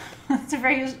God. It's a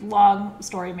very long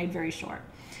story made very short.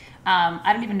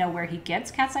 I don't even know where he gets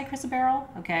cat's eye chrysoberyl,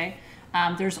 okay?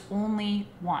 There's only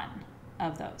one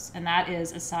of those, and that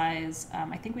is a size,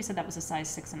 I think we said that was a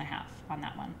size 6.5 on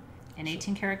that one, in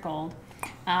 18 karat gold.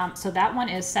 So that one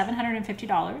is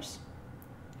 $750.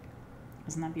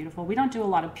 Isn't that beautiful? We don't do a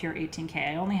lot of pure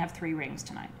 18K. I only have 3 rings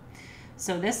tonight.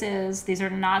 So these are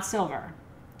not silver.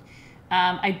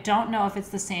 I don't know if it's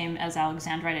the same as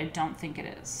Alexandrite. I don't think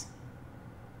it is.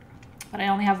 But I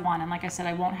only have one, and like I said,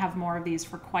 I won't have more of these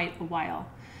for quite a while.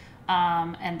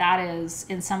 And that is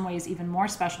in some ways even more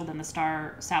special than the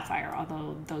star sapphire,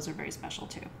 although those are very special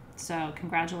too. So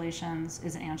congratulations.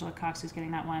 Is it Angela Cox who's getting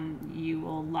that one? You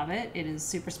will love it. It is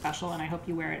super special, and I hope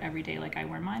you wear it every day like I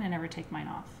wear mine and never take mine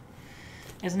off.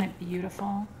 Isn't it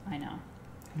beautiful? I know.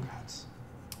 Congrats.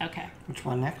 Okay. Which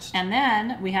one next? And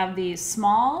then we have the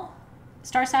small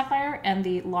star sapphire and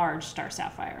the large star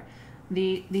sapphire.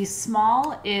 The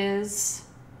small is,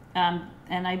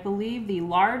 and I believe the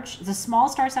small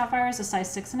star sapphire is a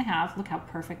size 6.5. Look how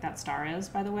perfect that star is,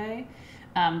 by the way.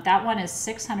 That one is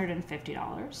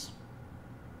 $650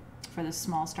 for the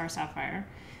small star sapphire.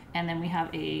 And then we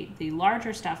have the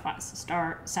larger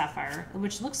star sapphire,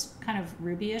 which looks kind of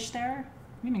ruby-ish there.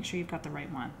 Let me make sure you've got the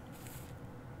right one.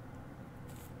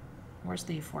 Where's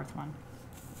the 4th one?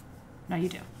 No, you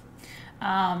do.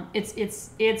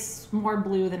 It's more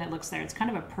blue than it looks there. It's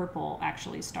kind of a purple,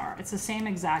 actually, star. It's the same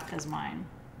exact as mine.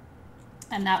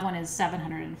 And that one is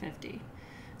 $750.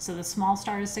 So the small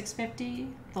star is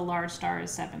 $650. The large star is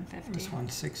 $750. This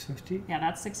one's $650. Yeah,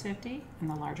 that's $650, and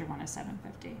the larger one is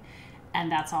 $750.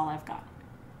 And that's all I've got.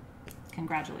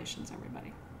 Congratulations,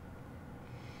 everybody.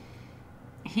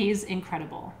 He's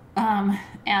incredible.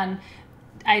 And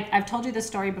I've told you this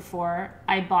story before.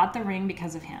 I bought the ring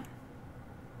because of him.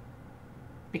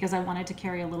 Because I wanted to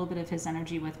carry a little bit of his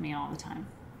energy with me all the time.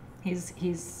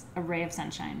 He's a ray of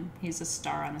sunshine. He's a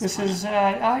star on this planet. This is,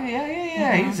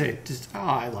 yeah. Mm-hmm.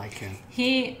 I like him.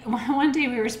 One day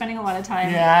we were spending a lot of time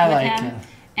with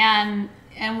him.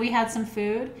 And we had some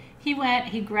food. He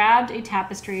grabbed a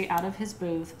tapestry out of his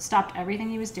booth, stopped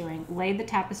everything he was doing, laid the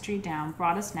tapestry down,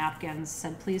 brought us napkins,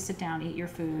 said, please sit down, eat your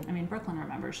food. I mean, Brooklyn,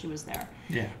 remember, she was there.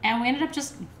 Yeah. And we ended up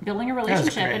just building a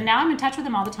relationship. And now I'm in touch with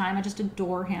him all the time. I just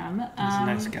adore him. He's a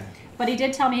nice guy. But he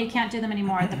did tell me he can't do them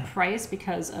anymore at the price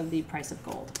because of the price of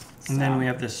gold. So, and then we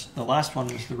have this, the last one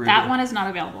is the ruby. That one is not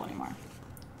available anymore.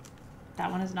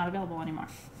 That one is not available anymore.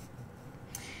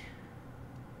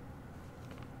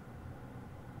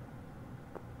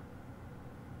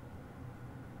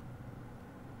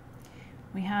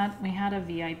 We had a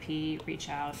VIP reach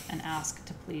out and ask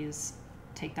to please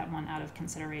take that one out of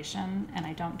consideration, and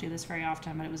I don't do this very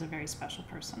often, but it was a very special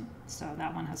person, so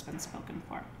that one has been spoken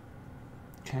for.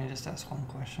 Can I just ask one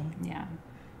question? Yeah.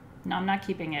 No, I'm not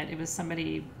keeping it. It was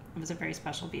a very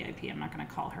special VIP. I'm not going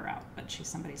to call her out, but she's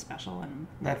somebody special. And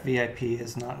that VIP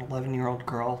is not an 11-year-old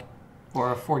girl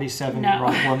or a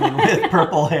 47-year-old woman with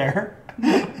purple hair.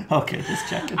 Okay, just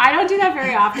checking. I don't do that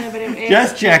very often, but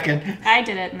just checking. I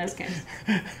did it in this case.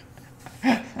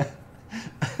 I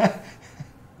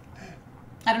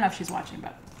don't know if she's watching,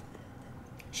 but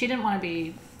she didn't want to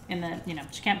be in the,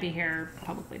 she can't be here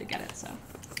publicly to get it, so.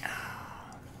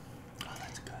 Oh,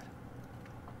 that's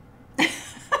good.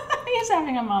 He's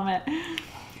having a moment.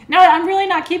 No, I'm really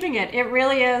not keeping it. It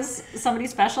really is somebody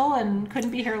special and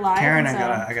couldn't be here live. Karen, so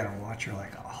I gotta watch her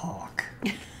like a hawk.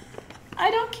 I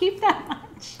don't keep that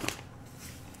much.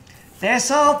 This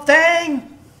whole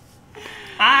thing,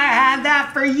 I had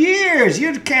that for years.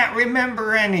 You can't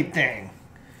remember anything.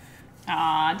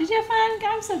 Aw, did you have fun?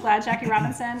 I'm so glad, Jackie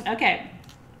Robinson. Okay.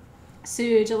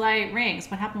 Sujolite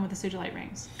rings. What happened with the Sujolite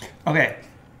rings? Okay,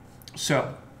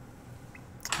 so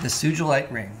the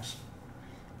Sujolite rings,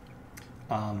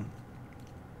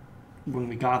 when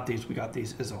we got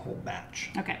these as a whole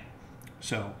batch. Okay.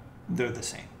 So they're the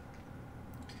same.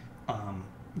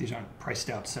 These aren't priced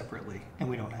out separately, and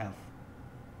we don't have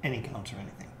any counts or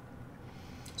anything.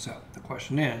 So the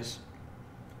question is,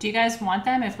 do you guys want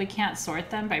them if we can't sort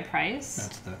them by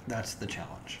price? That's the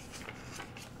challenge.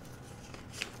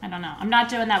 I don't know. I'm not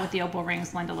doing that with the opal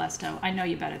rings, Linda Lesto. I know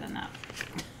you better than that.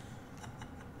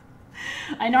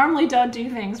 I normally don't do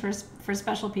things for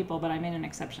special people, but I made an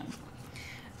exception.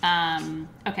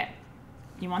 Okay.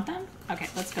 You want them? Okay,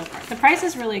 let's go for it. The price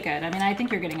is really good. I mean, I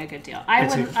think you're getting a good deal.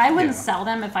 I wouldn't sell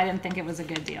them if I didn't think it was a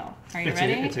good deal. Are you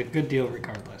ready? It's a good deal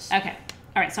regardless. Okay.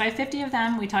 All right, so I have 50 of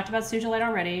them. We talked about Sujolite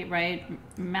already, right?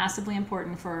 Massively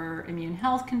important for immune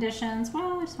health conditions.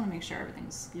 Well, I just want to make sure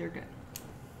you're good.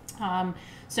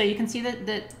 So you can see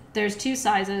that there's two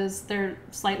sizes. They're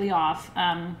slightly off,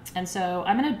 and so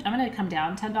I'm gonna come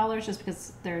down $10 just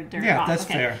because they're off. That's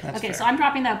okay. fair. That's fair. So I'm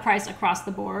dropping that price across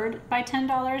the board by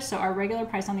 $10. So our regular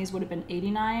price on these would have been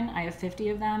 $89. I have 50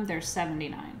 of them. They're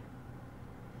 $79.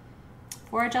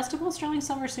 For adjustable sterling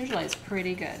silver Sujolite, it's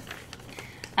pretty good.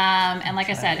 And like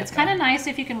I said, it's kind of nice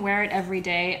if you can wear it every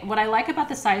day. What I like about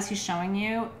the size he's showing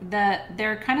you,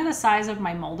 they're kind of the size of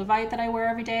my Moldavite that I wear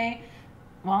every day.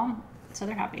 Well, so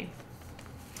they're happy.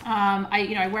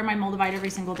 I wear my Moldavite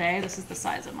every single day. This is the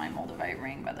size of my Moldavite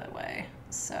ring, by the way.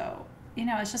 So,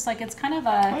 it's just like, it's kind of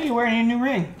a... Oh, you're wearing a new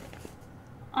ring.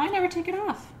 I never take it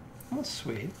off. That's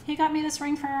sweet. He got me this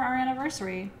ring for our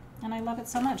anniversary, and I love it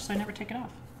so much, so I never take it off.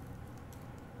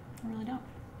 I really don't.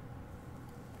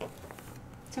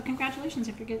 So congratulations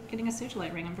if you're getting a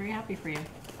Sujolite ring. I'm very happy for you.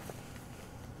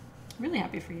 Really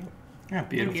happy for you. Yeah,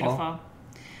 beautiful. They're beautiful.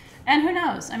 And who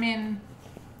knows? I mean...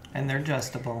 And they're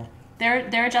adjustable.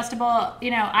 They're adjustable.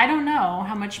 I don't know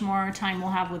how much more time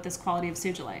we'll have with this quality of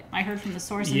Sujolite. I heard from the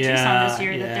source in Tucson this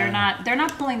year that they're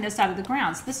not pulling this out of the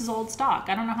ground. So this is old stock.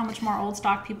 I don't know how much more old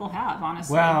stock people have,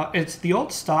 honestly. Well, it's the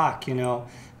old stock, not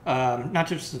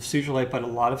just of Sujolite, but a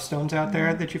lot of stones out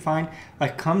there that you find,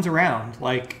 comes around.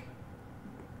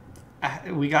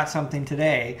 We got something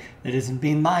today that isn't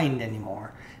being mined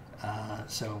anymore.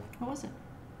 So. What was it?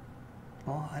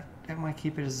 Well, I might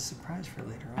keep it as a surprise for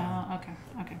later on. Oh,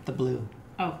 okay. The blue.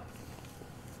 Oh.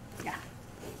 Yeah.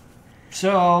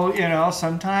 So,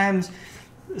 sometimes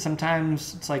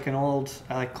it's like an old,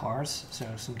 I like cars, so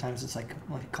sometimes it's like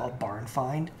what you call a barn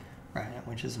find, right?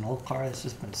 Which is an old car that's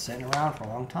just been sitting around for a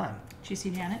long time. Did you see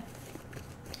Janet?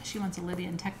 She wants a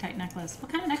Lydian Tektite necklace.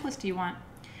 What kind of necklace do you want?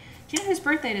 Do you know whose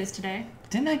birthday it is today?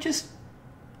 Didn't I just...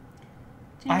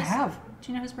 I have.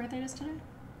 Do you know whose birthday it is today?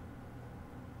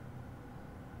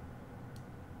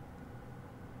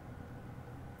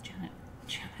 Janet.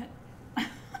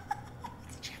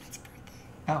 It's Janet's birthday.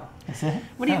 Oh, is it?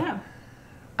 What do you have?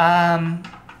 I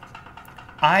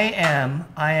am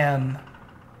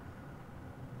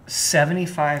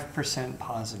 75%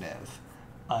 positive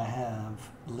I have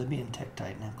Libyan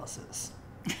Tektite necklaces.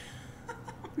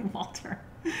 Walter.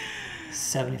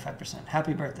 75%.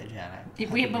 Happy birthday,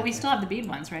 Janet. But we still have the bead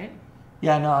ones, right?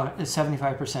 Yeah, no, it's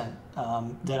 75%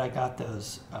 that I got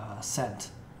those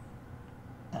sent.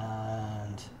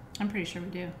 And I'm pretty sure we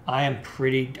do. I am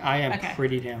pretty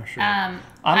damn sure.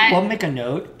 We'll make a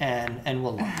note and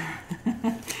we'll look.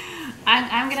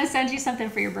 I'm gonna send you something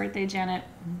for your birthday, Janet.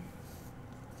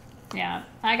 Yeah,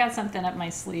 I got something up my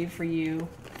sleeve for you.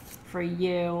 For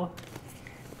you.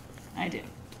 I do.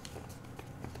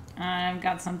 I've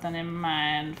got something in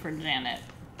mind for Janet.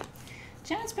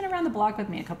 Janet's been around the block with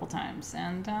me a couple times,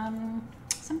 and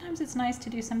sometimes it's nice to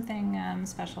do something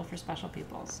special for special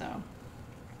people, so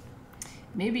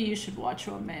maybe you should watch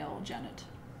your mail, Janet.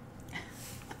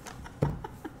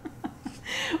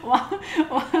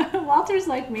 Walter's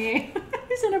like me.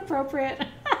 He's inappropriate.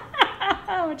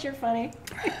 But you're funny.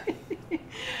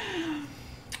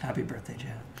 Happy birthday,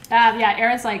 Janet. Yeah,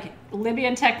 Aaron's like,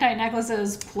 Libyan Tektite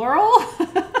necklaces, plural?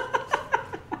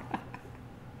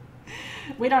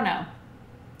 We don't know.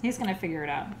 He's going to figure it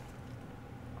out.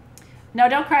 No,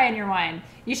 don't cry in your wine.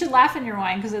 You should laugh in your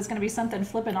wine because it's going to be something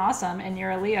flippin' awesome, and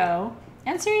you're a Leo.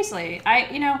 And seriously,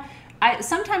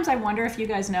 sometimes I wonder if you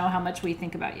guys know how much we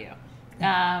think about you,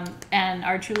 and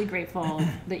are truly grateful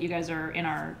that you guys are in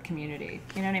our community.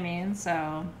 You know what I mean?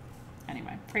 So,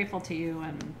 anyway, grateful to you,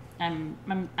 and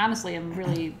I'm honestly, I'm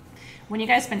really. When you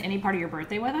guys spend any part of your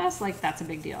birthday with us, like, that's a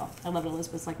big deal. I love it.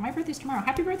 Elizabeth's like, my birthday's tomorrow.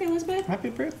 Happy birthday, Elizabeth. Happy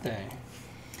birthday.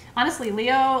 Honestly,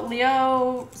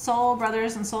 Leo soul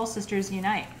brothers and soul sisters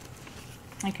unite.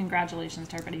 And congratulations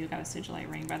to everybody who got a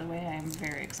Sigilite ring, by the way. I am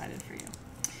very excited for you.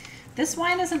 This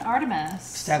wine is an Artemis.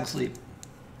 Stag's Leap.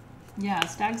 Yeah,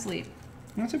 Stag's Leap.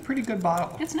 That's a pretty good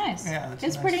bottle. It's nice. Yeah, it's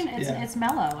nice. pretty. It's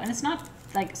mellow, and it's not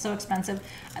like so expensive.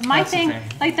 My thing,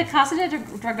 like the Casa de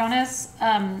Dragones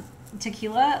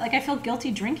tequila, like I feel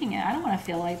guilty drinking it. I don't want to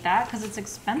feel like that because it's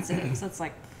expensive. So it's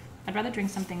like I'd rather drink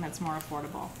something that's more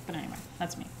affordable. But anyway,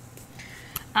 that's me.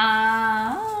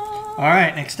 All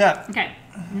right, next up. Okay,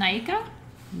 Naika.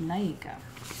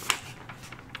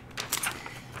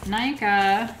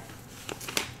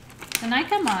 The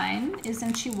Naika mine is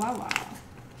in Chihuahua,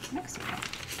 Mexico.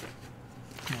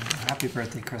 Happy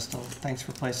birthday, Crystal. Thanks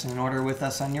for placing an order with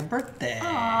us on your birthday.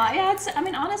 Aw, yeah,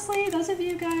 honestly, those of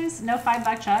you guys, no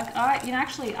 $5 Chuck.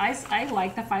 Actually, I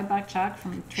like the $5 Chuck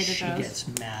from Trader Joe's. She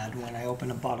gets mad when I open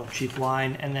a bottle of cheap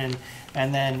wine, and then,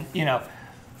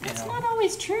 That's not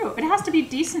always true. It has to be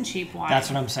decent cheap wine. That's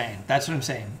what I'm saying.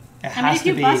 If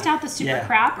you bust out the super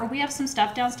crap, or we have some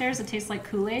stuff downstairs that tastes like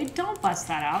Kool-Aid, don't bust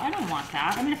that out. I don't want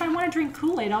that. I mean, if I want to drink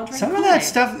Kool-Aid, I'll drink Kool-Aid. Some of that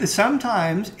stuff,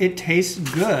 sometimes it tastes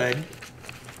good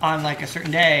on like a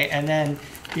certain day, and then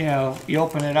you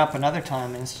open it up another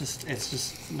time, and it's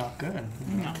just not good.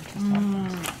 No.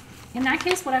 In that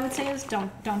case, what I would say is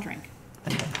don't drink.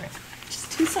 Don't drink.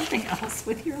 Just do something else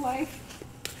with your life.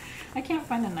 I can't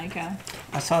find a Naika.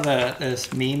 I saw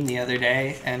this meme the other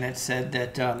day, and it said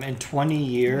that in 20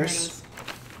 years,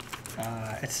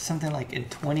 it's something like in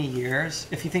 20 years,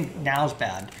 if you think now's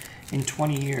bad, in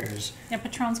 20 years. Yeah,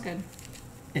 Patron's good.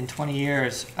 In 20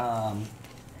 years,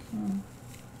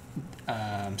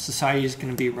 society is going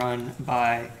to be run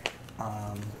by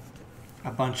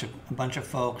a bunch of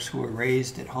folks who were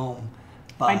raised at home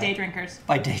by day drinkers.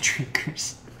 By day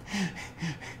drinkers.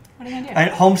 What are you gonna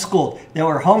do? Homeschooled. They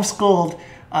were homeschooled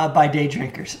by day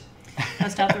drinkers.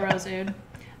 Bust out the rose, dude.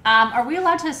 Are we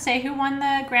allowed to say who won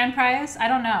the grand prize? I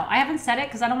don't know. I haven't said it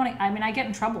because I don't want to. I mean, I get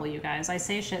in trouble, you guys. I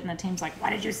say shit, and the team's like, "Why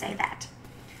did you say that?"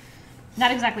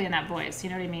 Not exactly in that voice,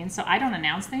 you know what I mean? So I don't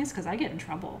announce things because I get in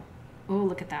trouble. Oh,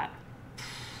 look at that.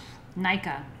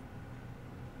 Naika.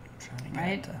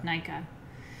 Right? Naika.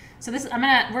 So this, we're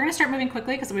gonna start moving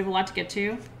quickly because we have a lot to get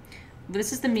to.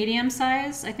 This is the medium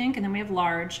size, I think, and then we have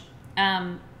large.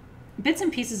 Bits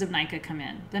and pieces of Naika come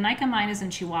in. The Naika mine is in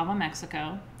Chihuahua,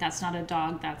 Mexico. That's not a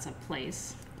dog, that's a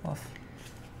place. Oof.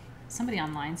 Somebody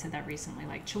online said that recently,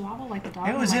 like Chihuahua, like the dog.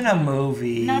 It was in a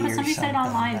movie. No, but somebody said it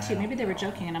online too. Maybe they were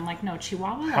joking, and I'm like, no,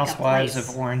 Chihuahua, like Housewives a place.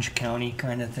 of Orange County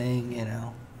kind of thing, I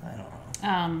don't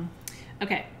know.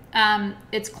 Okay.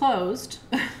 It's closed.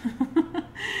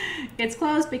 It's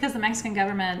closed because the Mexican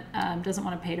government doesn't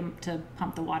want to pay to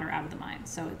pump the water out of the mine,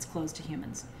 so it's closed to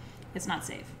humans. It's not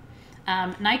safe.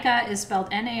 Naika is spelled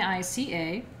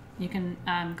N-A-I-C-A. You can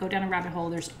go down a rabbit hole.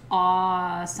 There's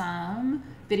awesome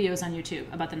videos on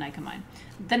YouTube about the Naika mine.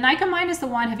 The Naika mine is the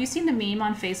one. Have you seen the meme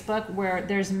on Facebook where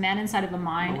there's men inside of a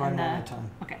mine? We're running out of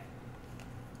time. Okay.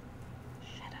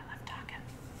 Shut up, I'm talking.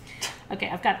 Okay,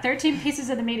 I've got 13 pieces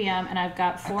of the medium and I've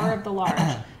got 4 of the large.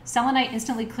 Selenite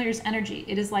instantly clears energy.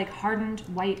 It is like hardened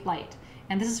white light.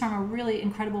 And this is from a really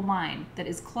incredible mine that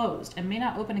is closed and may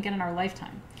not open again in our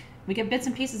lifetime. We get bits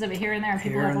and pieces of it here and there, and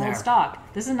people have old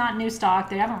stock. This is not new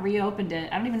stock. They haven't reopened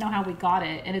it. I don't even know how we got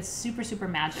it, and it's super, super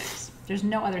magic. There's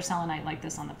no other selenite like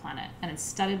this on the planet, and it's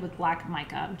studded with black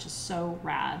mica, which is so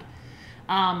rad.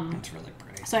 It's really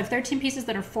pretty. So I have 13 pieces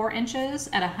that are 4 inches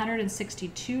at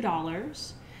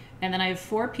 $162, and then I have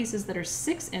 4 pieces that are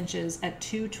 6 inches at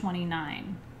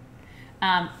 $229.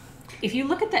 If you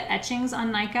look at the etchings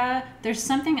on Naika, there's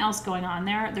something else going on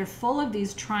there. They're full of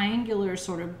these triangular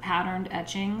sort of patterned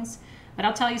etchings. But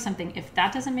I'll tell you something, if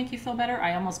that doesn't make you feel better,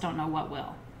 I almost don't know what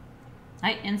will.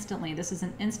 This is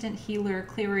an instant healer,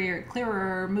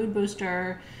 clearer, mood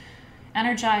booster,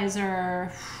 energizer.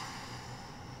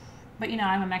 But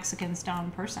I'm a Mexican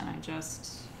stone person.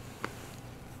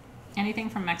 Anything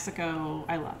from Mexico,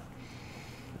 I love.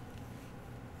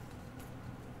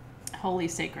 Holy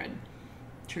sacred.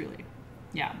 Truly.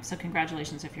 Yeah, so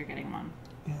congratulations if you're getting one.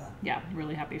 Yeah,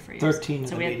 really happy for you. 13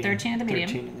 so we had 13 in the medium.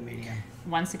 13 in the medium.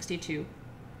 162.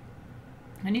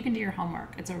 And you can do your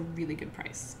homework. It's a really good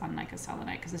price on Nika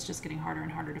selenite because it's just getting harder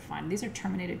and harder to find. These are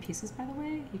terminated pieces, by the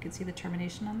way. You can see the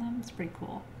termination on them. It's pretty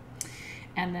cool.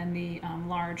 And then the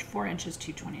large 4 inches,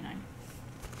 $229.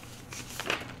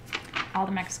 All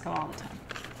to Mexico all the time.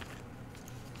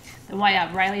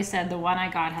 Riley said the one I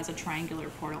got has a triangular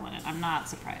portal in it. I'm not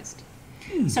surprised.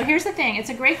 So here's the thing.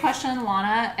 It's a great question,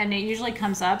 Lana, and it usually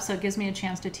comes up, so it gives me a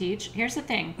chance to teach. Here's the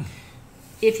thing.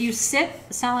 If you sit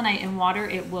selenite in water,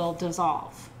 it will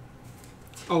dissolve.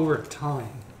 Over time.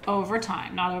 Over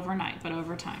time. Not overnight, but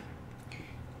over time.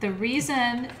 The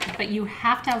reason, but you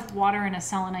have to have water in a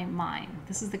selenite mine.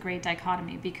 This is the great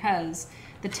dichotomy, because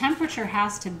the temperature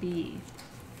has to be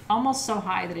almost so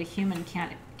high that a human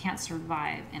can't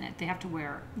survive in it. They have to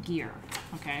wear gear,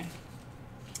 okay?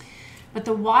 But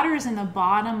the water is in the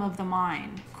bottom of the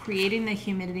mine, creating the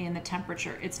humidity and the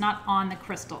temperature. It's not on the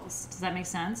crystals. Does that make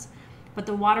sense? But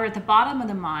the water at the bottom of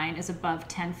the mine is above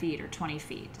 10 feet or 20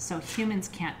 feet, so humans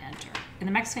can't enter. And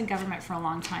the Mexican government for a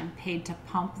long time paid to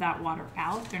pump that water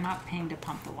out. They're not paying to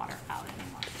pump the water out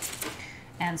anymore.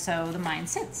 And so the mine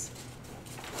sits.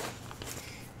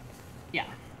 Yeah.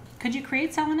 Could you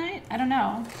create selenite? I don't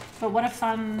know. But what a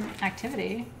fun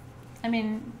activity. I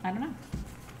mean, I don't know.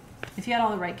 If you had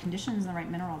all the right conditions and the right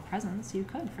mineral presence, you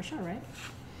could, for sure, right?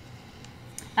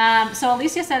 So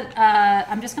Alicia said,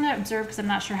 I'm just going to observe because I'm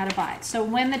not sure how to buy it. So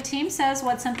when the team says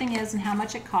what something is and how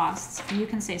much it costs, you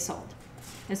can say sold.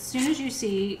 As soon as you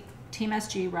see Team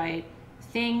SG write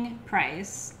thing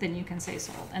price, then you can say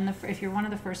sold. And if you're one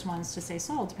of the first ones to say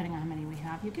sold, depending on how many we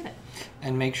have, you get it.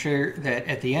 And make sure that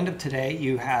at the end of today,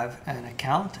 you have an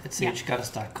account at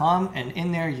sagegoddess.com, and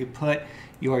in there you put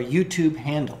your YouTube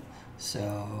handle.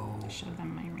 So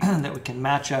that we can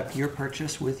match up your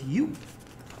purchase with you.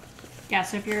 Yeah,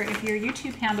 so if your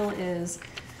YouTube handle is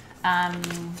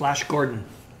Flash Gordon,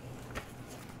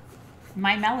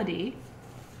 My Melody,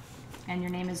 and your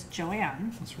name is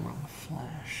Joanne. What's wrong with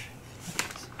Flash?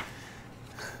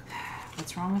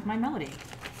 What's wrong with My Melody?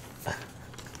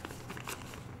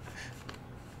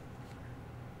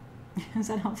 Is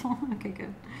that helpful? Okay,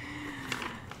 good.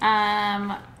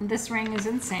 This ring is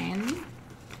insane.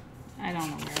 I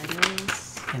don't know where it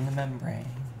is. In the membrane.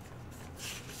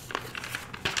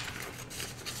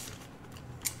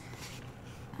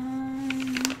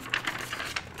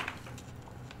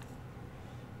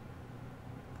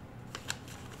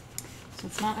 So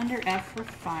it's not under F for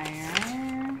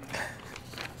fire.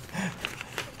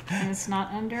 And it's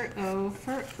not under O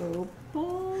for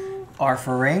opal. R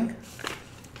for ring.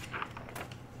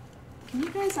 Can you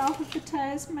guys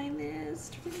alphabetize my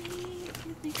list for me?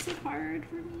 It makes it hard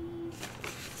for me.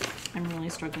 I'm really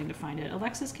struggling to find it.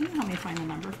 Alexis, can you help me find the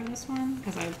number for this one?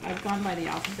 Because I've gone by the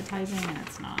alphabetizing and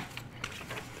it's not.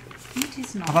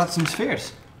 How about some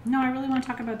spheres? No, I really want to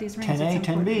talk about these rings. 10A,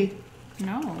 10B.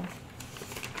 No.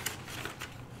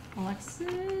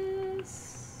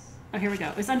 Alexis. Oh, here we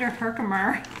go. It's under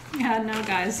Herkimer. Yeah, no,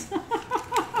 guys.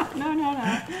 No.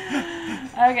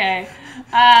 Okay.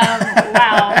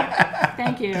 Wow.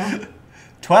 Thank you.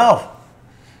 12.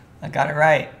 I got it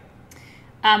right.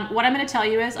 What I'm going to tell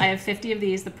you is I have 50 of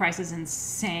these. The price is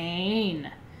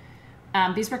insane.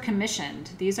 These were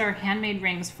commissioned. These are handmade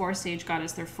rings for Sage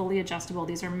Goddess. They're fully adjustable.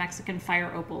 These are Mexican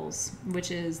fire opals,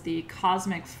 which is the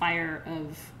cosmic fire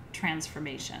of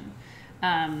transformation.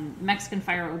 Mexican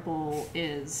fire opal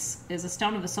is a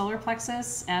stone of the solar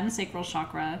plexus and sacral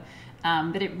chakra,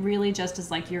 but it really just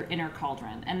is like your inner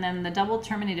cauldron. And then the double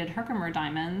terminated Herkimer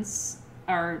diamonds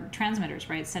are transmitters,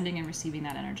 right? Sending and receiving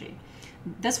that energy.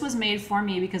 This was made for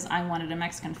me because I wanted a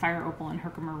Mexican fire opal and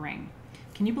Herkimer ring.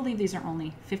 Can you believe these are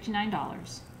only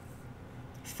 $59?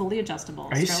 Fully adjustable.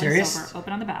 Are you serious? Silver,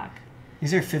 open on the back.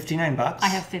 These are 59 bucks? I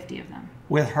have 50 of them.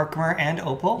 With Herkimer and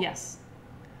opal? Yes.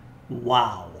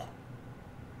 Wow.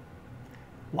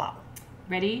 Wow.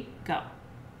 Ready? Go.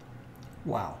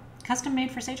 Wow. Custom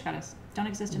made for Sage Goddess. Don't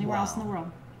exist anywhere else in the world.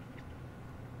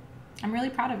 I'm really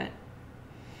proud of it.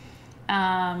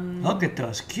 Look at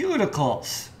those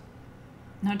cuticles.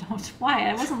 No, don't. Why?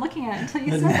 I wasn't looking at it until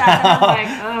you said that. And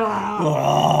I was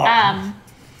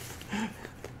like,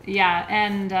 oh. Yeah,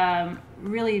 and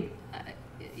really,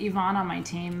 Yvonne on my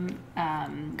team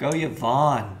Go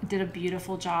Yvonne. did a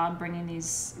beautiful job bringing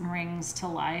these rings to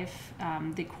life.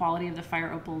 The quality of the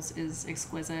fire opals is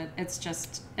exquisite. It's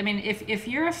just, I mean, if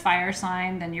you're a fire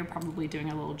sign, then you're probably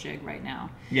doing a little jig right now.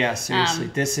 Yeah, seriously.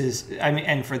 This is, I mean,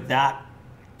 and for that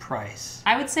price.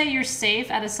 I would say you're safe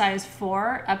at a size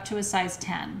 4 up to a size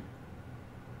 10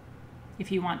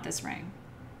 if you want this ring.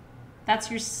 That's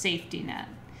your safety net.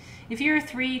 If you're a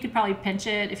 3, you could probably pinch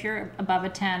it. If you're above a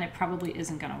 10, it probably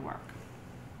isn't going to work.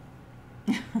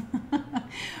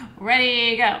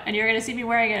 Ready, go. And you're going to see me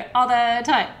wearing it all the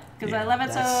time because I love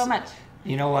it so much.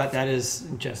 You know what? That is,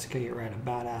 Jessica, you're right, a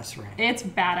badass ring. It's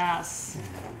badass. Yeah.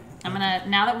 I'm going to,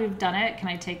 now that we've done it, can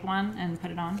I take one and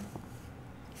put it on?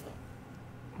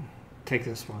 Take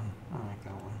this one. I like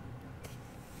that one.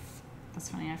 That's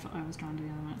funny. I was drawn to the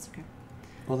other one. It's okay.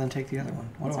 Well, then take the other one.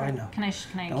 What do I know?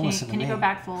 Can you go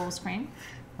back full screen?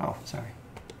 Oh, sorry.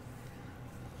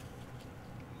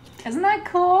 Isn't that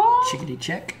cool? Chickadee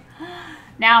check.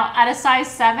 Now, at a size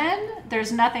 7,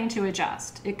 there's nothing to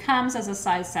adjust. It comes as a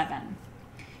size 7.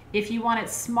 If you want it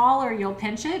smaller, you'll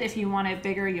pinch it. If you want it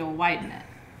bigger, you'll widen it.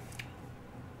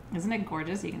 Isn't it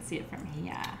gorgeous? You can see it from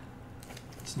here.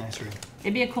 It's a nice ring.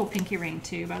 It'd be a cool pinky ring,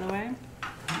 too, by the way.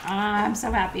 I'm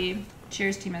so happy.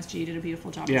 Cheers, Team SG. You did a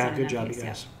beautiful job. Yeah, good job, you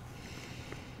guys.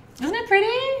 Yeah. Isn't it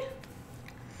pretty?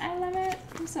 I love it.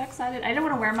 I'm so excited. I didn't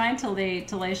want to wear mine till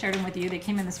I shared them with you. They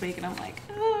came in this week, and I'm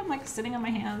like sitting on my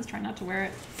hands, trying not to wear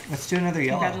it. Let's do another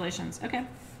yellow. Congratulations. Okay.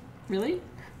 Really?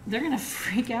 They're gonna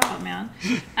freak out, man.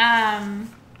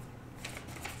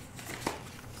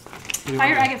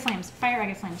 Fire agate flames. Fire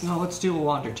agate flames. No, let's do a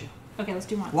wand or two. Okay, let's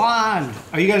do wands. Wand.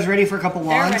 Are you guys ready for a couple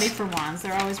wands? They're ready for wands.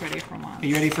 They're always ready for wands. Are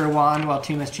you ready for a wand while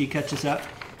Team SG catches up?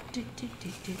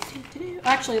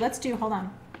 Actually, hold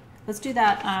on. Let's do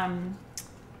that,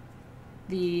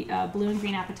 the blue and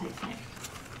green apatite flame.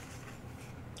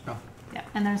 Oh. Yeah,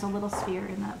 and there's a little sphere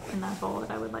in that bowl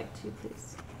that I would like to,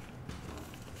 please.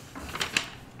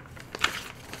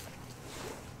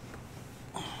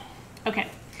 Okay,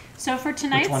 so for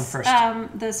tonight's... Which one first?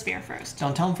 The sphere first.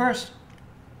 Don't tell them first.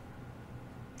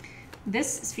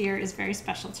 This sphere is very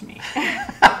special to me.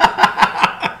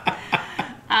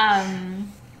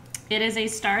 It is a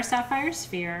star sapphire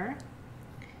sphere.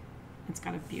 It's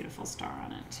got a beautiful star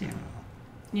on it, too.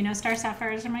 You know, star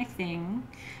sapphires are my thing.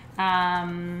 Are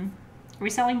we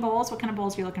selling bowls? What kind of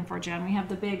bowls are you looking for, Jen? We have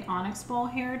the big onyx bowl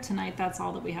here. Tonight, that's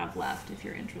all that we have left, if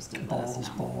you're interested. Bowls,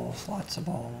 lots of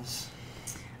bowls.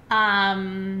 I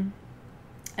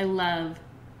love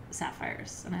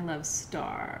sapphires, and I love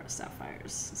star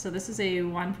sapphires. So this is a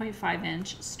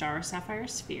 1.5-inch star sapphire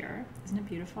sphere. Isn't it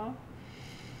beautiful?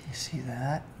 You see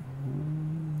that?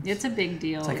 Ooh. It's a big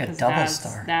deal. It's like a double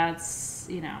star. That's,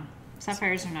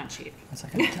 sapphires are not cheap. It's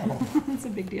like a double. It's a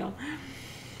big deal.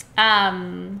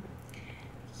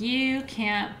 You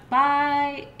can't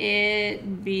buy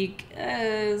it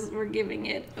because we're giving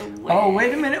it away. Oh,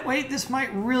 wait a minute. Wait, this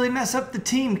might really mess up the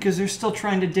team because they're still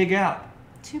trying to dig out.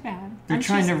 Too bad. They're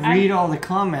trying to read all the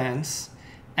comments.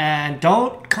 And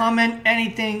don't comment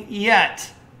anything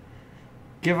yet.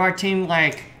 Give our team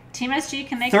like... Team SG,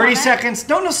 can they 30 comment? seconds.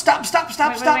 No, stop. Stop.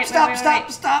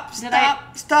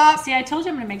 See, I told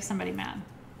you I'm going to make somebody mad.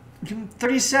 Give them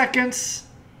 30 seconds.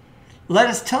 Let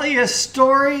us tell you a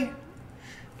story.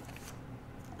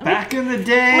 Back in the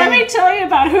day. Let me tell you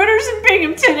about Hooters in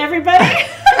Binghamton, everybody. Did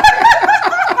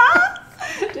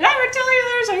I ever tell you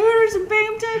there's a Hooters in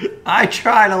Binghamton? I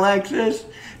tried, Alexis.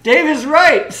 Dave is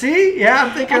right. See? Yeah,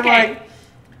 I'm thinking like...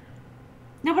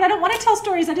 No, but I don't want to tell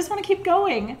stories. I just want to keep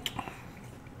going.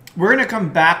 We're going to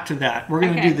come back to that. We're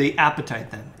going to do the appetite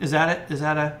then. Is that it? Is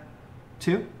that a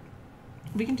 2?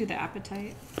 We can do the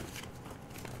appetite.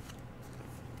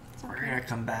 We're going to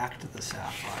come back to the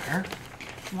sapphire.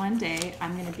 One day,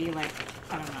 I'm going to be like,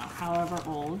 I don't know, however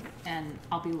old, and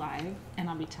I'll be live, and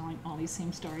I'll be telling all these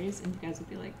same stories, and you guys will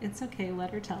be like, it's okay,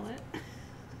 let her tell it.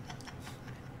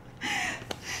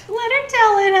 Let her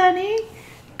tell it, honey.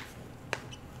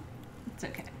 It's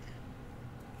okay.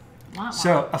 Wah, wah.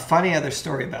 So, a funny other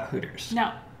story about Hooters.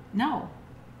 No.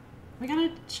 We got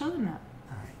to show them that.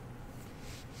 All right.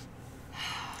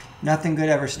 Nothing good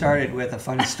ever started with a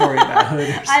funny story about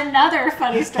Hooters. Another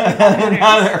funny story about Hooters.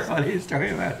 Another funny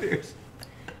story about Hooters.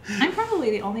 I'm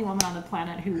probably the only woman on the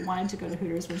planet who wanted to go to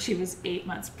Hooters when she was 8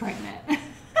 months pregnant.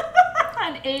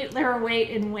 And ate her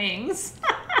weight in wings.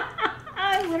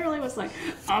 I literally was like,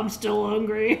 I'm still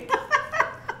hungry.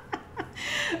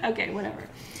 Okay, whatever.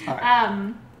 All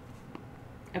right.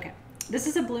 Okay. This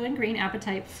is a blue and green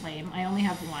appetite flame. I only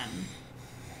have one.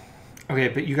 Okay,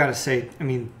 but you got to say, I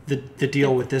mean, the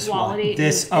deal with this one.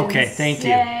 This okay, insane.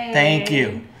 Thank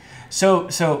you. So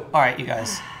all right, you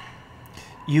guys.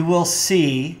 You will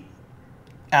see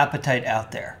appetite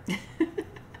out there.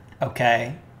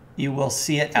 Okay? You will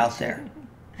see it out there.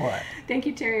 What? Thank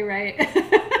you, Terry Wright.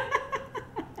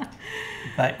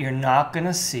 But you're not going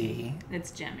to see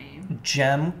it's gemmy.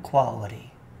 Gem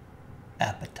quality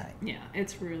appetite. Yeah,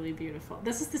 it's really beautiful.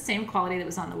 This is the same quality that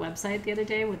was on the website the other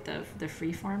day with the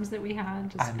free forms that we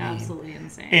had. Just absolutely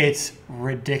insane. It's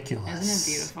ridiculous.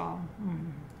 Isn't it beautiful?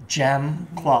 Gem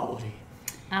quality.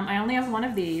 I only have one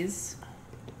of these.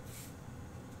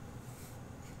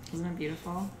 Isn't it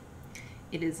beautiful?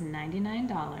 It is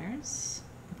 $99.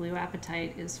 Blue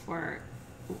apatite is for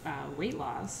weight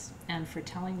loss and for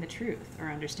telling the truth or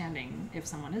understanding if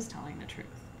someone is telling the truth.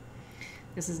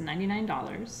 This is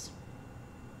 $99.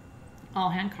 All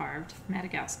hand carved,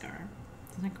 Madagascar.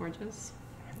 Isn't it gorgeous?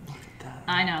 Look at that.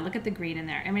 I know. Look at the green in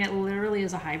there. I mean, it literally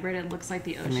is a hybrid. It looks like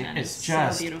the ocean. I mean, it's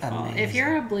just so beautiful. amazing. If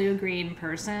you're a blue-green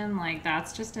person, like,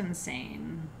 that's just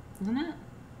insane, isn't it?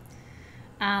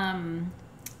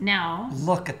 Now,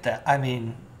 look at that. I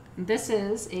mean, this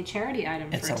is a charity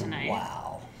item for tonight.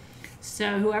 Wow.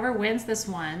 So whoever wins this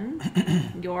one,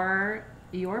 your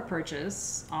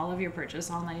purchase, all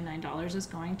 $99 is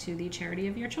going to the charity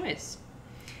of your choice.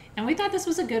 And we thought this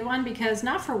was a good one because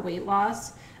not for weight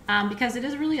loss, because it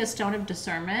is really a stone of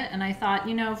discernment. And I thought,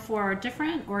 you know, for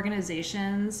different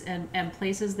organizations and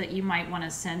places that you might want to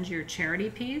send your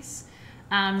charity piece,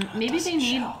 maybe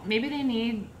they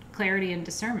need clarity and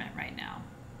discernment right now.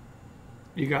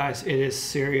 You guys, it is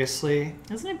seriously.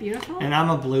 Isn't it beautiful? And I'm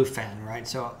a blue fan, right?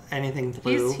 So anything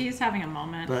blue. He's having a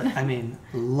moment. But I mean,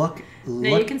 look.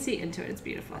 No, you can see into it. It's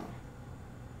beautiful.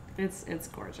 It's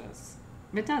gorgeous.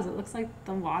 It does. It looks like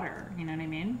the water. You know what I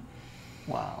mean?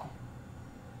 Wow.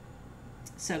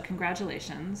 So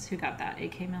congratulations. Who got that?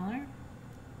 A.K. Miller?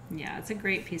 Yeah, it's a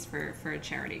great piece for a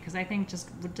charity because I think just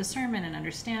with discernment and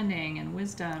understanding and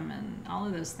wisdom and all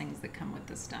of those things that come with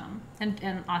this stone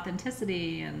and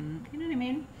authenticity and you know what I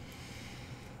mean?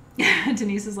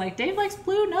 Denise is like, Dave likes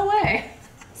blue? No way.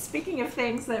 Speaking of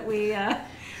things that we have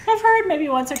heard maybe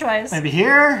once or twice. Maybe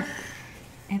here.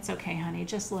 It's okay, honey.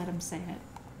 Just let him say it.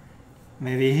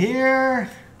 Maybe here.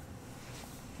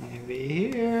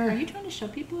 Maybe here. Are you trying to show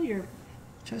people your...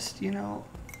 Just, you know...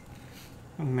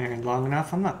 I'm married long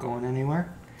enough. I'm not going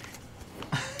anywhere.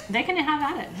 They can have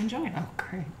at it. Enjoy it. Oh,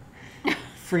 great.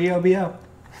 Free OBO.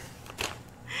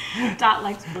 Dot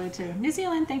likes blue too. New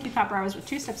Zealand, thank you, Papa. I was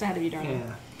 2 steps ahead of you, darling.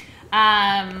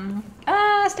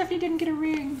 Yeah. Stephanie didn't get a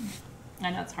ring.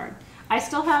 I know it's hard. I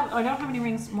don't have any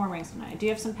more rings tonight. I do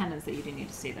have some pendants that you do need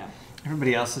to see though.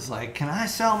 Everybody else is like, can I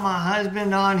sell my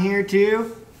husband on here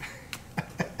too?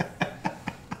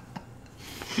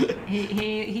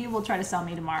 He will try to sell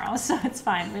me tomorrow, so it's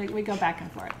fine. We go back and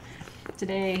forth.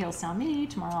 Today he'll sell me.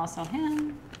 Tomorrow I'll sell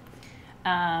him.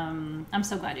 I'm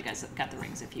so glad you guys got the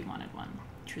rings if you wanted one.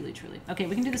 Truly, truly. Okay,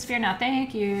 we can do the sphere now.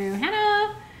 Thank you,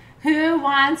 Hannah. Who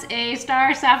wants a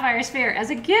star sapphire sphere as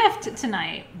a gift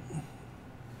tonight?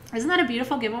 Isn't that a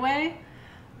beautiful giveaway?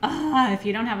 If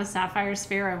you don't have a sapphire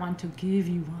sphere, I want to give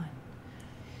you one.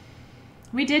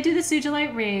 We did do the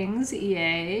Sujilite rings.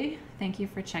 Yay. Thank you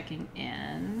for checking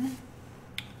in.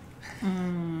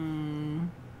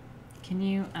 Can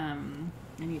you, I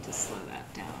need to slow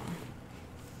that down.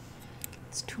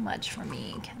 It's too much for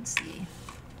me. Can't see.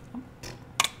 I'm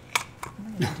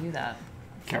going to do that.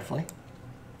 Carefully.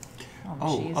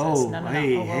 Oh, Jesus. No.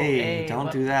 Hey,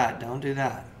 don't do that. Don't do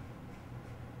that.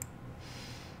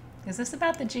 Is this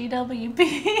about the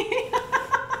GWP?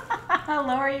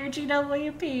 Lower your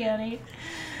GWP, honey.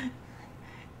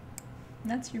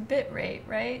 That's your bit rate,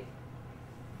 right?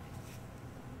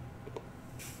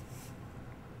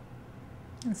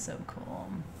 That's so cool.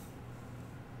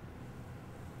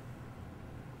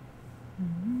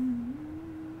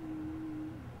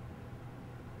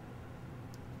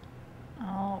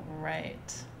 All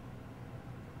right.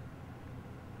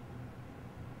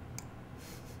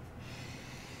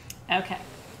 Okay.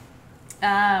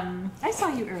 I saw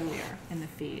you earlier in the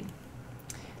feed.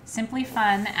 Simply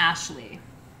Fun Ashley.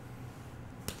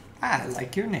 I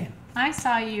like your name. I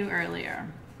saw you earlier.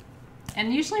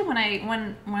 And usually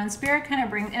when Spirit kind of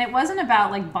brings, and it wasn't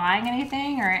about like buying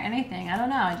anything or anything, I don't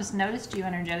know, I just noticed you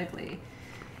energetically.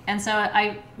 And so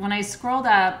when I scrolled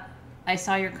up, I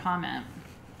saw your comment.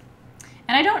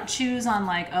 And I don't choose on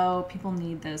like, oh, people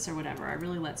need this or whatever. I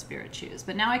really let Spirit choose.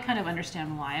 But now I kind of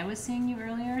understand why I was seeing you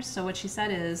earlier. So what she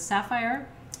said is, Sapphire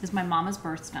is my mama's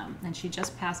birthstone, and she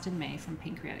just passed in May from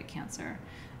pancreatic cancer.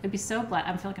 I'd be so blessed.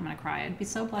 I feel like I'm going to cry. I'd be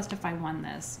so blessed if I won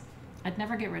this. I'd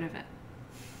never get rid of it.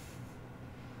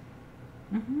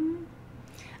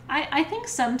 I think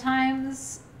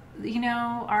sometimes, you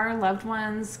know, our loved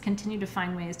ones continue to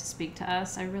find ways to speak to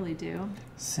us. I really do.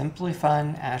 Simply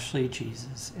Fun Ashley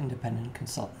Jesus, independent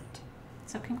consultant.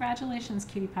 So congratulations,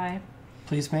 Cutie Pie.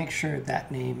 Please make sure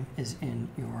that name is in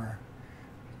your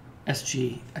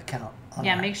SG account.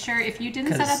 Yeah, make sure if you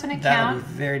didn't set up an account, that would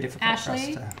be very difficult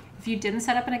Ashley, for us to... If you didn't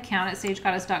set up an account at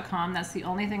sagegoddess.com, that's the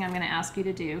only thing I'm going to ask you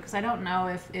to do, because I don't know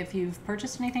if you've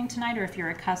purchased anything tonight or if you're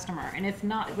a customer. And if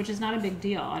not, which is not a big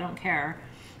deal, I don't care.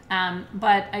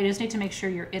 But I just need to make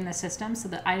sure you're in the system so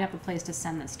that I have a place to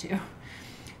send this to.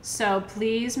 So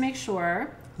please make sure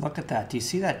Look at that. Do you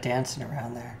see that dancing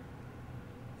around there?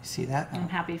 You see that? I'm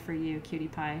happy for you, cutie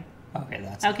pie. Okay,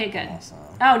 that's okay. Good. Awesome.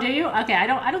 Oh, do you? Okay, I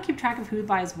don't keep track of who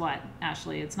buys what.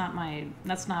 Ashley, it's not my.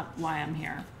 That's not why I'm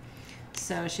here.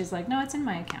 So she's like, no, it's in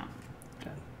my account.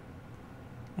 Good.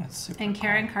 That's super. And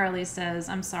Karen Carley says,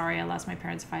 I'm sorry, I lost my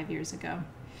parents 5 years ago.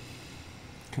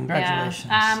 Congratulations.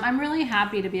 Yeah. I'm really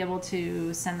happy to be able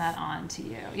to send that on to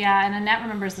you. Yeah, and Annette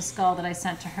remembers the skull that I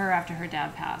sent to her after her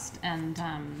dad passed. And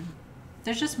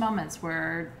there's just moments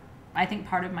where I think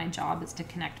part of my job is to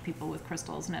connect people with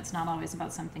crystals, and it's not always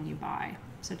about something you buy.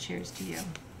 So cheers to you.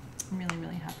 I'm really,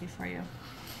 really happy for you.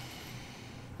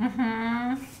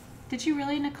 Did you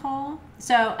really, Nicole?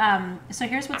 So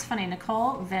here's what's funny.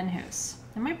 Nicole Venhus.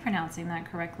 Am I pronouncing that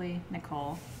correctly,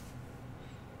 Nicole?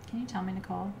 Can you tell me,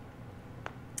 Nicole?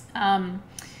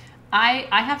 I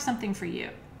have something for you.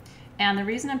 And the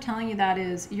reason I'm telling you that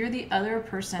is you're the other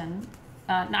person.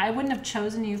 Now, I wouldn't have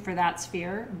chosen you for that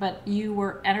sphere, but you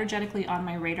were energetically on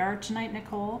my radar tonight,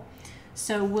 Nicole.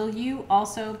 So will you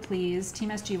also please, Team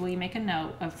SG, will you make a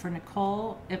note of for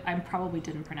Nicole, if I probably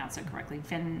didn't pronounce it correctly,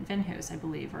 Venhus, I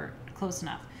believe, or close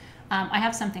enough. I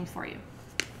have something for you.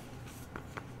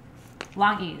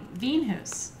 Long E.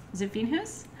 Venhus. Is it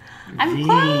Venhus? I'm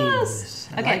close.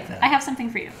 Okay, I have something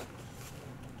for you.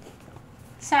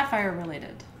 Sapphire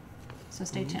related. So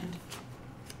stay tuned.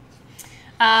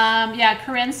 Yeah,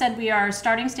 Corinne said we are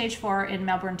starting stage 4 in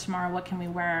Melbourne tomorrow. What can we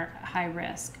wear? High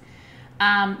risk.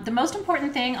 The most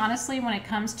important thing, honestly, when it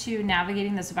comes to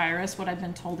navigating this virus, what I've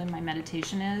been told in my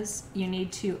meditation is you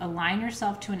need to align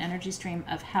yourself to an energy stream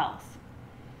of health.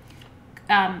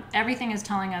 Everything is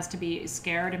telling us to be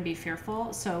scared and be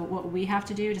fearful. So what we have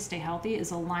to do to stay healthy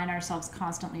is align ourselves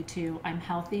constantly to I'm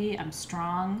healthy, I'm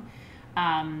strong.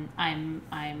 I'm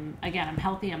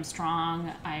healthy, I'm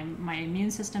strong, my immune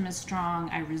system is strong,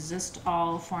 I resist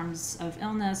all forms of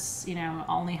illness, you know,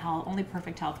 only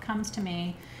perfect health comes to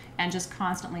me, and just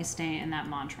constantly stay in that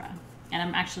mantra. And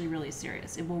I'm actually really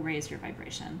serious. It will raise your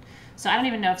vibration. So I don't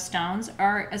even know if stones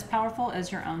are as powerful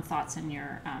as your own thoughts and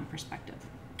your perspective.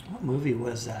 What movie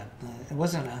was that? It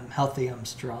wasn't I'm healthy, I'm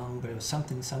strong, but it was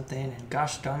something, and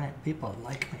gosh darn it, people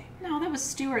like me. No, that was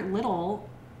Stuart Little.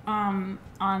 On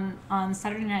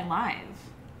Saturday Night Live.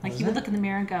 Like he would look in the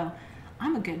mirror and go,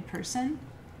 I'm a good person.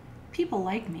 People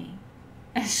like me.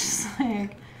 It's just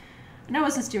like, no, it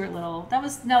wasn't Stuart Little. That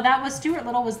was Stuart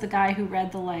Little was the guy who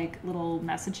read the like little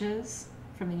messages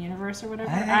from the universe or whatever.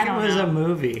 I think it was a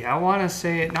movie. I want to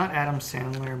say it, not Adam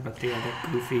Sandler, but the other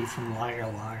goofy from Liar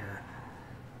Liar.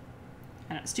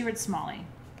 I don't know, Stuart Smalley.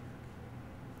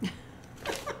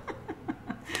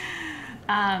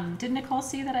 Did Nicole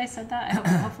see that I said that?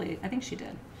 Hopefully, I think she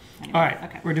did. Anyway, all right,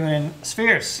 okay. We're doing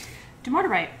spheres.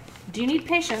 Demorderite. Do you need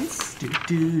patience?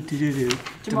 Demorderite.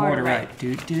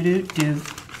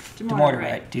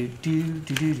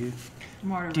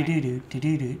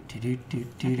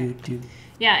 Demorderite.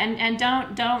 Yeah,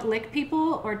 and don't lick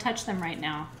people or touch them right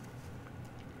now.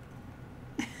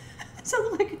 Does that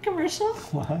look like a commercial?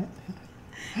 What?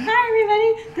 Hi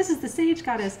everybody, this is the Sage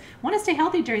Goddess. Want to stay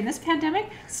healthy during this pandemic?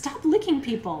 Stop licking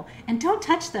people and don't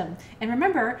touch them. And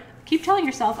remember, keep telling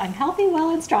yourself, I'm healthy, well,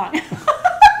 and strong.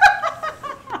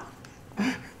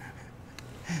 Bye!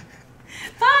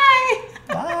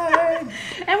 Bye!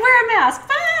 And wear a mask.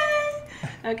 Bye!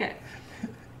 Okay.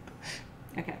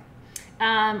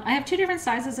 I have 2 different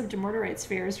sizes of demorderite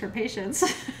spheres for patients.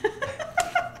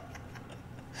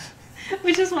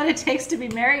 Which is what it takes to be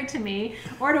married to me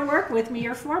or to work with me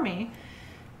or for me.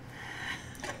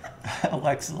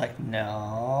 Alexa's like,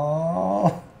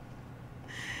 no.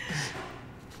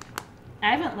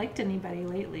 I haven't licked anybody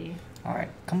lately. All right,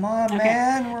 come on,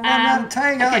 man. We're running out of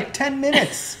time. You got like 10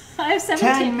 minutes. I have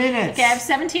 17. 10 minutes. Okay, I have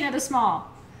 17 of the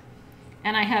small.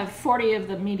 And I have 40 of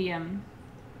the medium.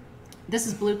 This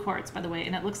is blue quartz, by the way,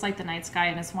 and it looks like the night sky,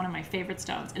 and it's one of my favorite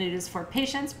stones. And it is for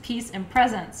patience, peace, and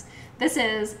presence. This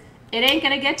is... It ain't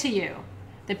going to get to you.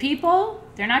 The people,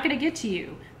 they're not going to get to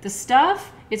you. The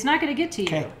stuff, it's not going to get to you.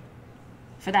 Okay.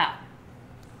 For that.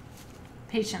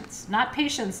 Patience. Not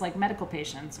patience like medical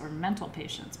patience or mental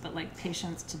patience, but like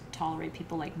patience to tolerate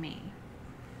people like me.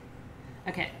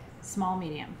 Okay, small,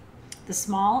 medium. The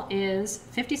small is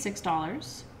 $56,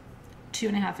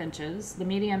 2.5 inches. The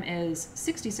medium is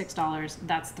 $66,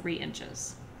 that's 3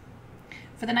 inches.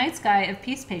 For the night sky of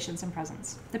peace, patience, and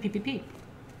presence, the PPP.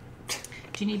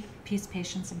 Do you need peace,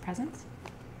 patience, and presence?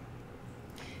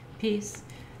 Peace,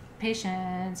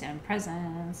 patience, and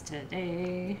presence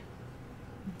today.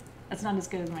 That's not as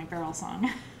good as my Beryl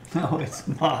song. No, it's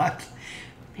not.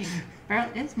 Beryl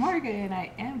is Morgan,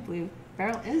 I am blue.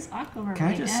 Beryl is aquamarine. Can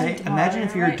I just say, imagine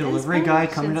if you're a delivery guy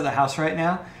coming to the house right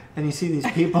now and you see these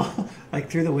people like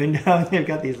through the window, and they've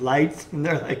got these lights, and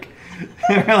they're like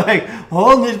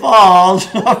holding these balls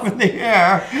up in the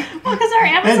air. Well, because our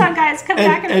Amazon guys come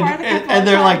back and forth. And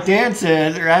they're like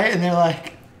dancing, right? And they're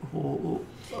like, do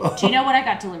you know what I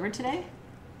got delivered today?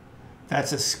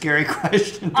 That's a scary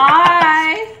question.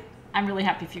 I'm really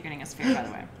happy if you're getting a sphere, by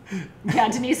the way. Yeah,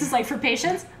 Denise is like, for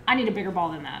patience, I need a bigger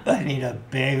ball than that. I need a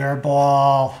bigger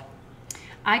ball.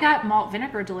 I got malt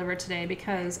vinegar delivered today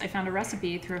because I found a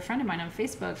recipe through a friend of mine on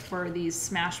Facebook for these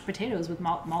smashed potatoes with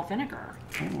malt vinegar.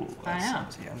 Ooh, that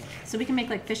sounds yummy. So we can make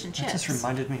like fish and chips. That just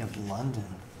reminded me of London.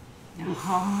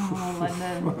 Oh,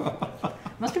 London.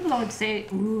 Most people don't say,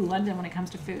 ooh, London when it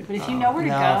comes to food. But if you know where to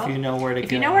go. If you know where to go.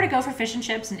 If you know where to go for fish and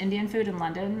chips and Indian food in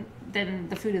London, then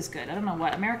the food is good. I don't know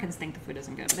what. Americans think the food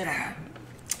isn't good. They don't know.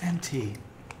 And tea.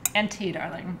 And tea,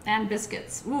 darling. And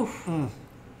biscuits. Oof.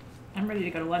 I'm ready to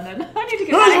go to London. I need to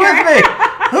get Who's with me?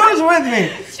 Who's with me?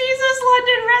 Jesus,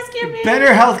 London, rescue me.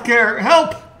 Better healthcare.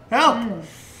 Help. Help.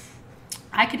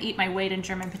 I could eat my weight in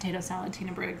German potato salad,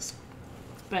 Tina Briggs.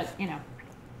 But, you know.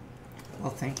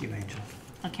 Well, thank you, Angel.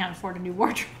 I can't afford a new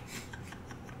wardrobe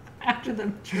after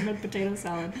the German potato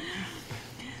salad.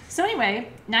 So anyway,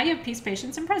 now you have peace,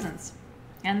 patience, and presence.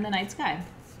 And the night sky.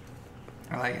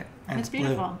 I like it. And it's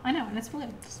beautiful. Blue. I know, and it's blue.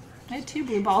 I had 2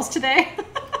 blue balls today.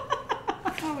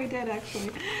 Oh, we did actually.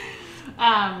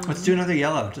 Let's do another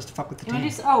yellow, just to fuck with the team. We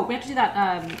have to do that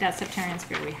that Septarian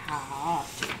sphere. We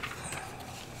have to.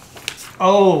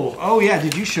 Oh yeah.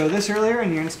 Did you show this earlier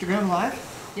in your Instagram live?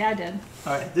 Yeah, I did.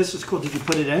 All right, this is cool. Did you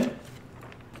put it in?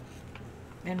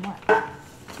 In what? Yeah,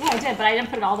 I did, but I didn't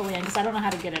put it all the way in because I don't know how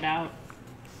to get it out.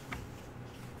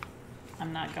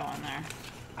 I'm not going there.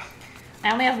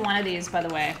 I only have one of these, by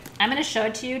the way. I'm going to show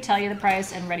it to you, tell you the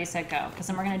price, and ready, set, go. Because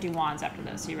then we're going to do wands after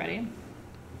this. You ready?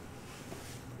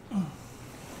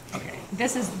 Okay.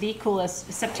 This is the coolest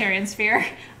Septarian sphere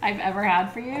I've ever had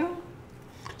for you.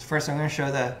 So first, I'm going to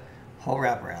show the whole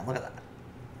wraparound. Look at that.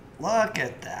 Look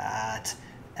at that.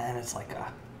 And it's like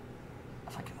a...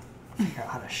 If I can figure out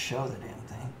how to show the damn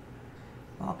thing.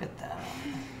 Look at that.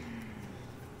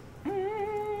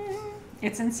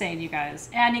 It's insane, you guys.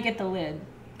 And you get the lid.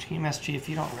 Team SG, if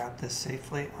you don't wrap this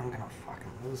safely, I'm going to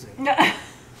fucking lose it.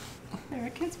 There are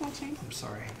kids watching. I'm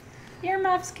sorry.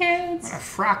 Earmuffs, kids. I'm going to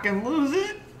fracking lose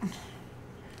it.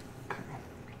 Okay.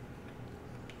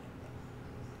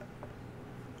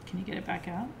 Can you get it back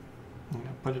out? I'm going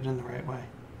to put it in the right way.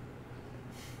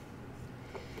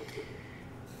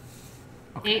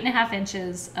 Okay. 8.5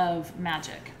 inches of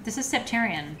magic. This is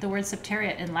Septarian. The word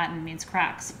septaria in Latin means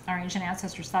cracks. Our ancient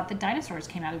ancestors thought that dinosaurs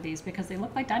came out of these because they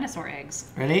look like dinosaur eggs.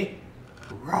 Ready?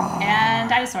 Roar. And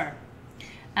dinosaur.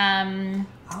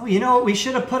 Oh, you know what? We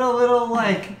should have put a little,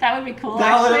 like... That would be cool,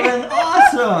 That would have been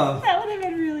awesome. That would have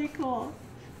been really cool.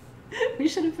 We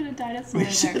should have put a dinosaur in there.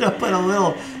 We should have put a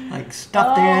little, like,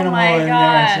 stuffed animal in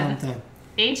there or something.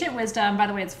 Ancient wisdom, by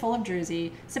the way, it's full of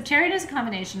druzy. Septarian is a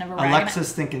combination of aragonite.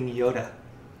 Alexa's thinking Yoda.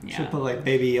 Yeah. Should put like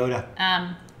baby Yoda.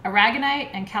 Aragonite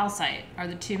and calcite are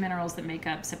the 2 minerals that make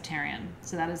up Septarian.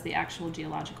 So that is the actual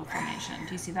geological formation.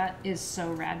 Do you see that? Is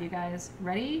so rad, you guys.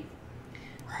 Ready?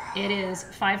 It is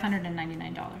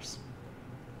 $599.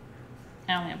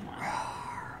 I only have one.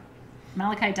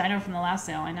 Malachite dino from the last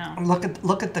sale, I know.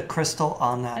 Look at the crystal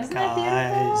on that, Isn't guys.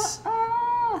 That beautiful?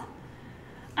 Oh,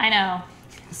 I know.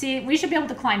 See, we should be able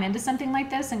to climb into something like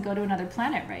this and go to another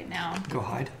planet right now. Go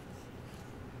hide?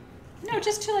 No,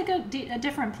 just to like a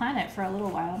different planet for a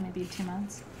little while, maybe 2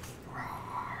 months.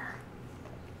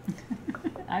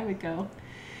 I would go.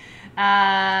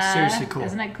 Seriously cool.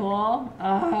 Isn't it cool?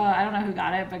 I don't know who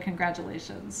got it, but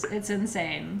congratulations. It's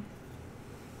insane.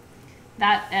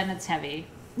 That, and it's heavy.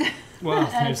 Well,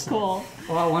 and it's cool.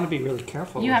 Well, I want to be really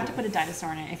careful. You have to put a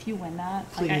dinosaur in it. If you win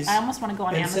that, please. Like I almost want to go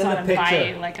on Amazon and buy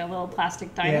you like a little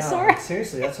plastic dinosaur. Yeah,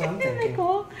 seriously, that's what I'm thinking. Isn't it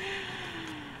cool?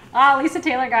 Oh, Lisa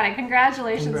Taylor got it.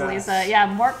 Congratulations, Congrats. Lisa. Yeah,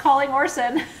 Mark calling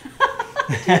Orson.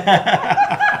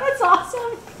 That's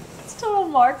awesome. It's total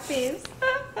Mark piece.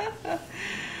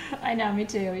 I know, me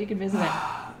too. You can visit it.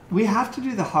 We have to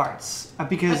do the hearts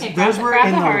because okay, those were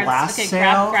in the last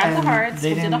sale. Grab the hearts.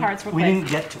 We'll do the hearts real quick. We didn't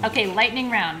get to them. Okay, lightning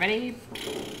round. Ready?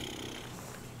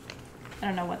 I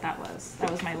don't know what that was. That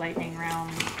was my lightning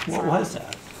round. What was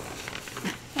that?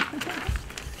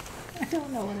 I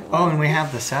don't know what it was. Oh, and we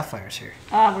have the sapphires here.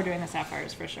 Oh, we're doing the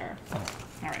sapphires for sure. Oh.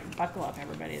 All right, buckle up,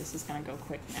 everybody. This is going to go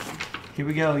quick now. Here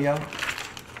we go, yo.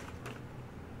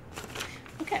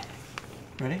 Okay.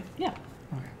 Ready? Yeah.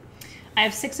 Okay. I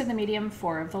have 6 of the medium,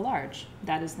 4 of the large.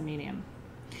 That is the medium.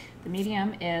 The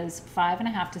medium is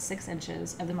 5.5 to 6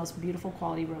 inches of the most beautiful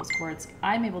quality rose quartz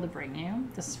I'm able to bring you.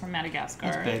 This is from Madagascar.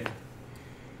 That's big.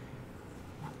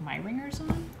 My ringer's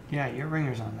on? Yeah, your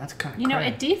ringer's on. That's kind of You know,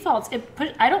 it defaults.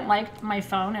 I don't like my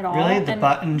phone at all. Really? The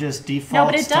button just defaults No,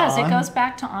 but it does. to on? It goes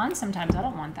back to on sometimes. I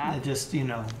don't want that. It just, you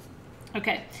know.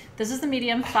 Okay, this is the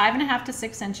medium, 5.5 to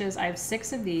 6 inches. I have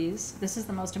 6 of these. This is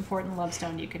the most important love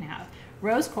stone you can have.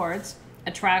 Rose quartz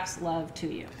attracts love to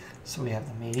you. So we have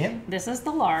the medium. This is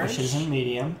the large. Which isn't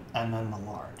medium, and then the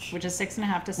large. Which is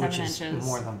 6.5 to 7 inches. Which is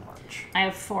more than large. I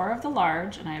have 4 of the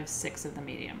large, and I have 6 of the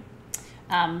medium.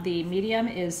 The medium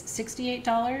is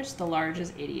 $68. The large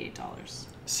is $88.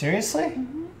 Seriously?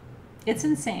 Mm-hmm. It's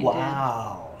insane.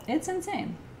 Wow. Dude. It's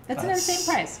insane. That's an insane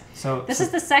price. So this is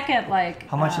the second, like.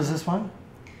 How much is this one?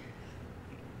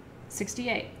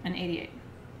 68 and 88.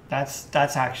 That's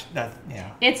actually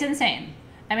yeah. It's insane.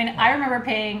 I mean, I remember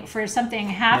paying for something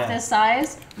half this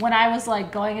size when I was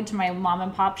like going into my mom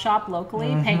and pop shop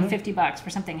locally, paying $50 for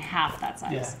something half that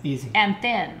size. Yeah, easy. And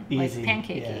thin, easy. like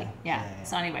pancakey. Yeah.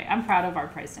 So anyway, I'm proud of our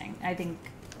pricing. I think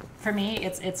for me,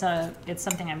 it's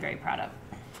something I'm very proud of.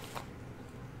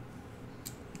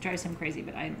 It drives him crazy,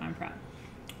 but I'm proud.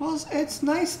 Well, it's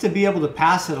nice to be able to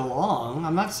pass it along.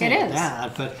 I'm not saying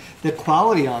that, but the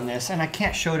quality on this, and I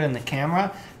can't show it in the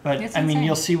camera, but I mean,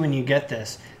 you'll see when you get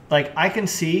this. Like, I can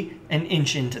see an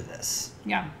inch into this.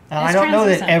 Yeah. And I don't know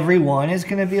that every one is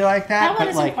going to be like that. That one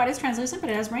isn't quite as translucent, but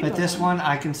it has rainbow. But this one,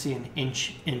 I can see an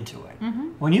inch into it.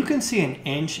 When you can see an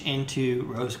inch into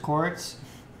rose quartz,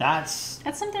 that's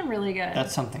something really good.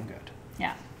 That's something good.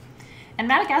 Yeah. And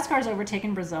Madagascar has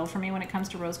overtaken Brazil for me when it comes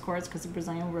to rose quartz, because the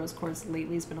Brazilian rose quartz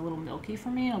lately has been a little milky for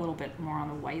me and a little bit more on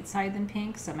the white side than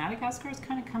pink. So Madagascar is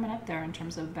kind of coming up there in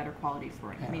terms of better quality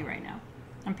for me right now.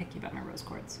 I'm picky about my rose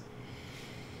quartz.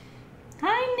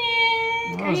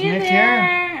 Hi, Nick. Are you Nick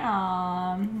there?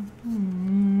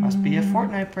 Must be a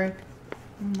Fortnite break.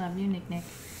 Love you, Nick.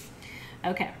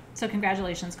 Okay, so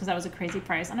congratulations, because that was a crazy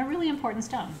price on a really important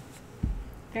stone.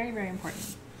 Very, very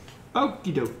important.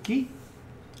 Okie dokie.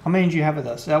 How many did you have of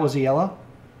those? That was a yellow?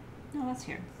 No, that's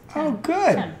here. 10. Oh,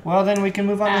 good. 10. Well, then we can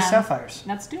move on to sapphires.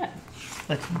 Let's do it.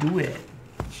 Let's do it.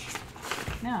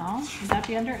 Now, would that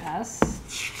be under S?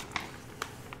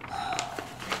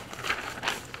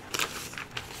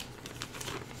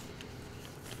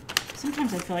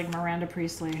 Sometimes I feel like Miranda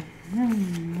Priestley.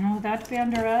 Would that be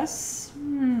under us?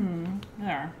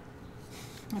 There.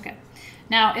 Okay.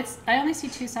 Now, I only see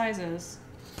 2 sizes.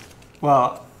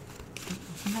 Well.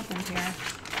 Nothing here.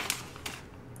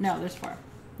 No, there's 4.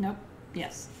 Nope.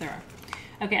 Yes, there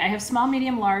are. Okay, I have small,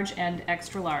 medium, large, and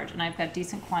extra large, and I've got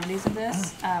decent quantities of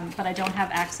this, but I don't have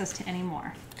access to any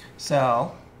more.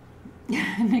 So.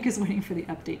 Nick is waiting for the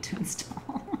update to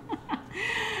install.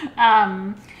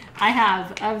 I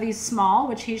have, of these small,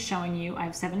 which he's showing you, I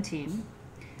have 17.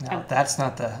 No, that's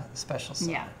not the special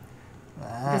side. Yeah.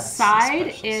 That's the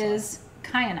side is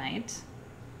kyanite.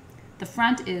 The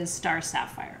front is star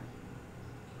sapphire.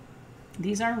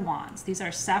 These are wands. These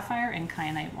are sapphire and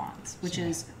kyanite wands, which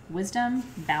is wisdom,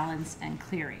 balance, and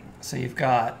clearing. So you've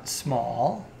got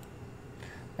small,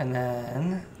 and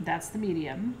then... That's the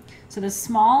medium. So the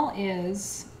small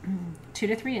is 2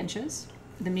 to 3 inches.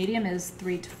 The medium is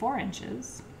 3 to 4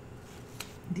 inches.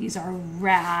 These are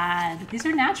rad. These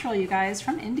are natural, you guys,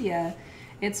 from India.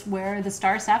 It's where the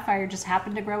star sapphire just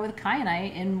happened to grow with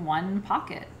kyanite in one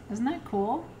pocket. Isn't that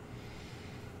cool?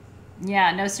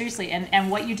 Yeah, no, seriously. And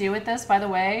what you do with this, by the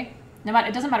way,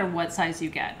 it doesn't matter what size you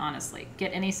get, honestly.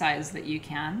 Get any size that you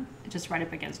can, just right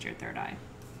up against your third eye.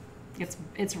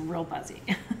 It's real buzzy.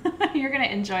 You're going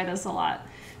to enjoy this a lot.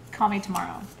 Call me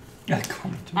tomorrow.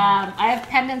 Call me tomorrow. I have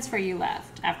pendants for you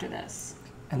left after this.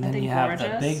 And then you have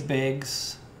the big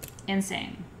bigs.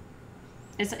 Insane.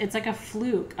 It's like a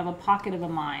fluke of a pocket of a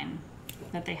mine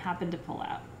that they happen to pull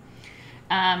out.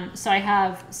 So I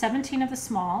have 17 of the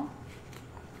small.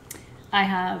 I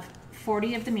have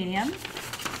 40 of the medium.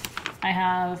 I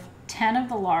have 10 of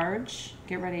the large.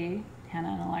 Get ready,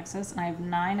 Hannah and Alexis. And I have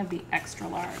 9 of the extra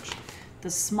large. The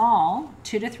small,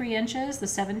 2 to 3 inches, the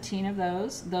 17 of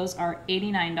those are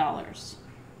 $89.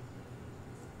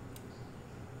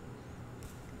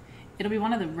 It'll be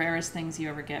one of the rarest things you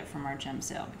ever get from our gem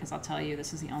sale, because I'll tell you,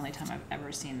 this is the only time I've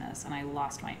ever seen this, and I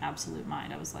lost my absolute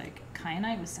mind. I was like,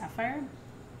 kyanite with sapphire?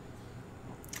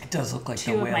 It does look like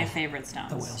 2 of my favorite stones.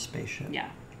 The whale spaceship.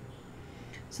 Yeah.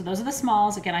 So those are the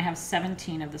smalls. Again, I have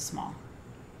 17 of the small.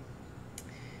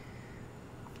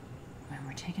 And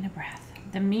we're taking a breath.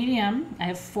 The medium, I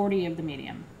have 40 of the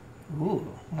medium. Ooh,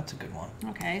 that's a good one.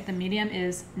 Okay, the medium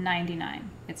is $99.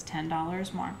 It's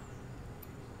 $10 more.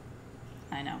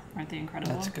 I know, aren't they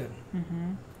incredible? That's good.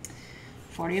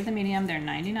 40 of the medium, they're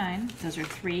 $99. Those are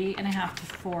 3.5 to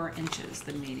 4 inches,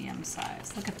 the medium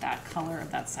size. Look at that color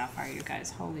of that sapphire, you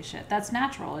guys. Holy shit. That's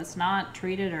natural. It's not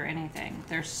treated or anything.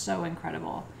 They're so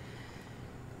incredible.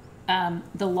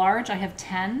 The large, I have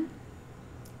 10.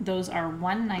 Those are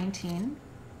 $119.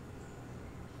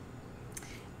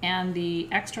 And the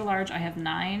extra large, I have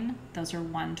 9. Those are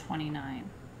 $129.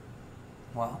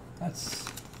 Wow, that's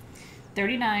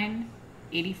 39,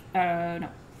 80. No,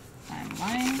 I'm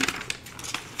lying.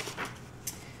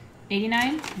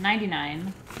 89,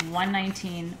 99,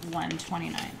 119,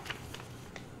 129.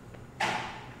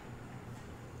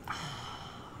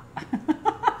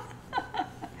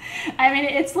 I mean,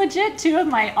 it's legit 2 of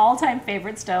my all-time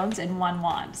favorite stones in one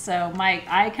wand. So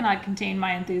I cannot contain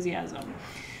my enthusiasm.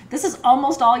 This is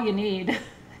almost all you need.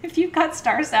 If you've got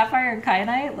star sapphire and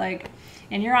kyanite, like,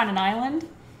 and you're on an island,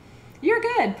 you're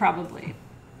good, probably.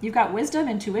 You've got wisdom,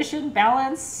 intuition,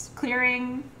 balance,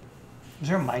 clearing. Is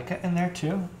there mica in there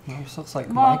too? This looks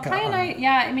like well, mica. Kyanite,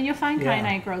 yeah. I mean, you'll find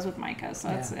kyanite grows with mica, so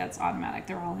that's automatic.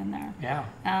 They're all in there. Yeah.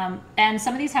 And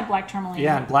some of these have black tourmaline.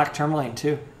 Yeah, and black tourmaline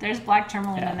too. There's black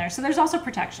tourmaline in there. So there's also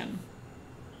protection.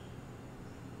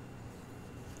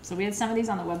 So we had some of these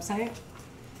on the website.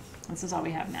 This is all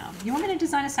we have now. You want me to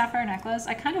design a sapphire necklace?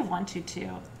 I kind of want to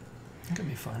too. That could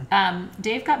be fun.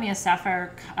 Dave got me a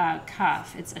sapphire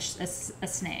cuff. It's a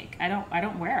snake. I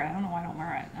don't wear it. I don't know why I don't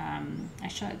wear it. I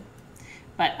should.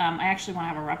 But I actually want to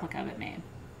have a replica of it made.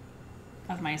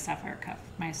 Of my sapphire cuff,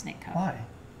 my snake cuff. Why?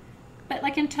 But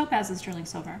like in topaz and sterling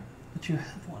silver. But you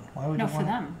have one. Why would no, you for want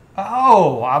them.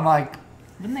 Oh, I'm like.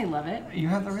 Wouldn't they love it? You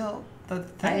have the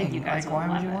thing. I think you guys like, why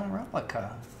would you it. want a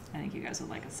replica? I think you guys would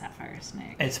like a sapphire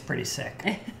snake. It's pretty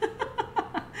sick.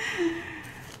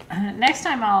 Next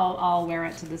time I'll wear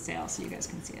it to the sale so you guys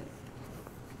can see it.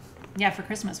 Yeah, for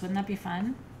Christmas. Wouldn't that be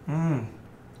fun?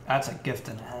 That's a gift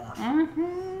and a half.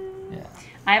 Mm-hmm. Yeah.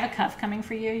 I have a cuff coming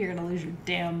for you. You're going to lose your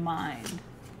damn mind.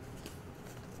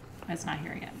 It's not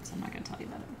here yet, so I'm not going to tell you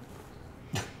about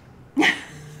it.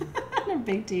 No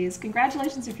big tease.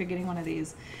 Congratulations if you're getting one of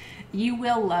these. You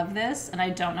will love this, and I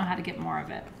don't know how to get more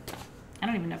of it. I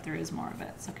don't even know if there is more of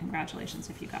it, so congratulations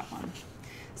if you got one.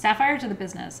 Sapphire to the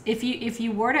business. If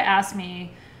you were to ask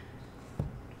me,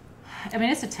 I mean,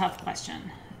 it's a tough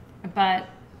question, but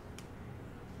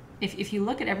if you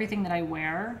look at everything that I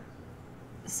wear,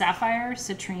 sapphire,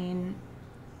 citrine,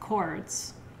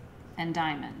 quartz, and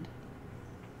diamond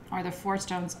are the 4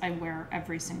 stones I wear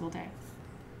every single day.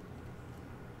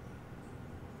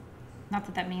 Not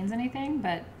that that means anything,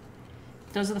 but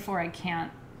those are the 4 I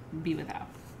can't be without.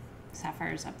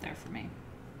 Sapphire's up there for me.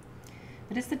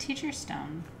 But it's the teacher's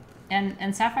stone.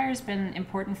 And sapphire's been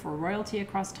important for royalty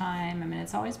across time. I mean,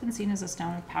 it's always been seen as a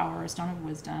stone of power, a stone of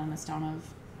wisdom, a stone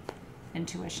of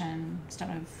intuition, a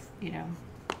stone of, you know,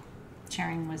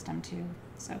 sharing wisdom too.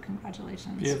 So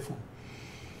congratulations. Beautiful.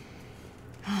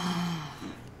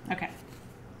 Okay.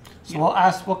 So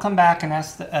we'll come back and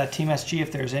ask the Team SG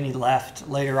if there's any left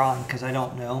later on, because I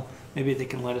don't know. Maybe they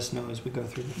can let us know as we go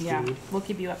through the food. Yeah, we'll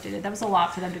keep you updated. That was a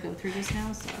lot for them to go through just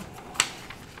now, so.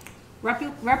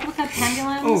 Replica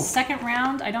pendulums, second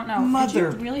round. I don't know.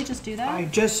 Mother. Did you really just do that? I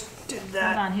just did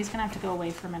that. Hold on, he's gonna have to go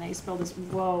away for a minute. He spilled his.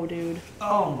 Whoa, dude.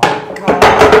 Oh my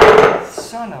god.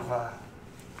 Son of a.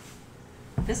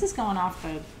 This is going off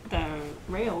the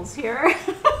rails here.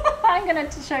 I'm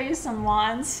gonna show you some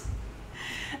wands.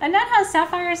 Annette has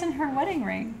sapphires in her wedding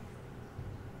ring.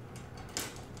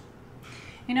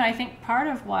 You know, I think part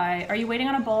of why... Are you waiting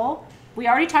on a bowl? We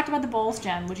already talked about the bowls,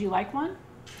 Jen. Would you like one?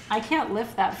 I can't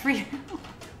lift that for you.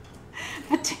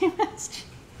 But Team SG...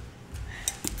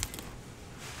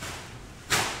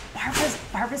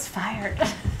 Barbara's fired.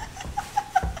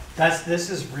 This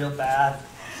is real bad.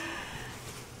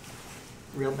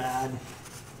 Real bad.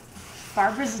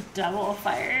 Barbara's double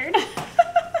fired.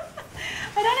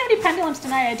 I don't have any pendulums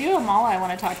tonight. I do have a mala I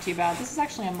want to talk to you about. This is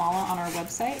actually a mala on our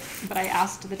website, but I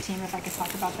asked the team if I could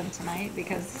talk about them tonight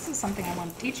because this is something I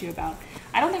want to teach you about.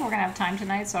 I don't think we're going to have time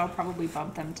tonight, so I'll probably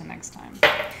bump them to next time.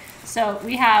 So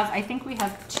I think we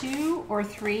have 2 or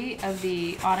 3 of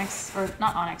the onyx, or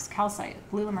not onyx, calcite,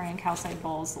 blue Lemurian calcite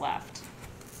bowls left.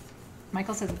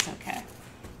 Michael says it's okay.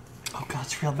 Oh god,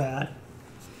 it's real bad.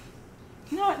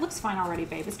 No, it looks fine already,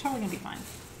 babe. It's totally going to be fine.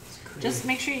 Just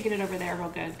make sure you get it over there real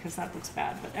good because that looks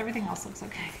bad, but everything else looks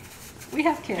okay. We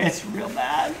have kids. It's real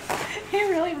bad. He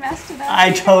really messed it up.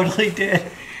 I totally did.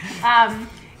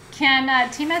 Can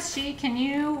Team SG, can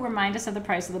you remind us of the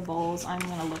price of the bowls? I'm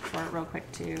going to look for it real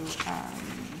quick too.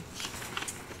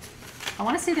 I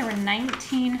want to say they were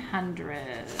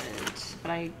 $1,900,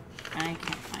 but I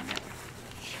can't find it.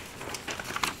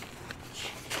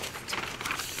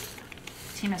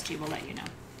 Team SG will let you know.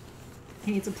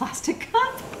 He needs a plastic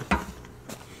cup.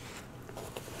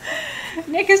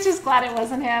 Nick is just glad it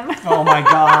wasn't him. Oh my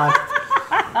god.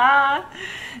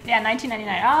 Yeah,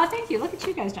 $19.99. Oh, thank you. Look at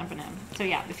you guys jumping in. So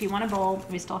yeah, if you want a bowl,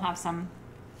 we still have some.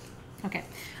 Okay,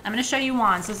 I'm going to show you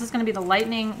wands. This is going to be the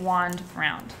lightning wand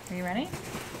round. Are you ready?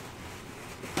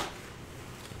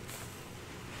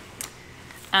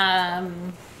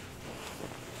 I'm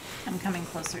coming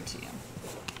closer to you.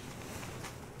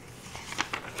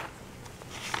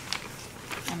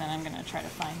 And then I'm going to try to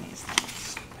find these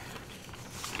things.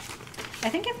 I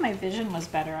think if my vision was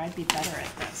better, I'd be better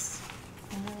at this.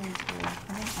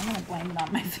 I'm going to blame it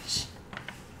on my vision.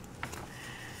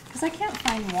 Because I can't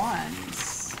find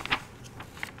wands.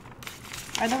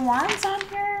 Are the wands on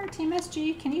here, Team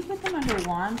SG? Can you put them under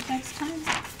wand next time?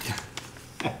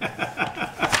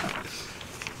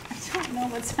 I don't know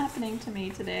what's happening to me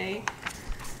today.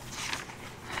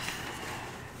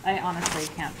 I honestly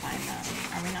can't find them.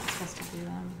 Are we not supposed to do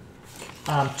them?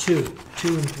 2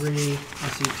 and 3. I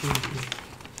see 2 and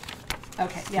 3.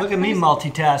 Okay, yeah. Look at me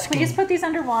multitasking. Please put these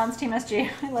under wands, Team SG.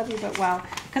 I love you, but wow.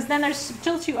 Because then there's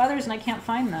still 2 others and I can't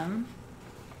find them.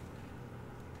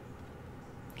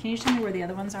 Can you tell me where the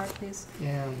other ones are, please?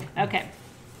 Yeah. Okay.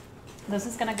 This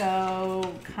is going to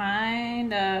go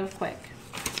kind of quick.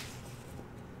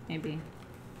 Maybe.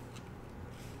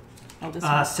 Oh, this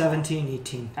one's 17,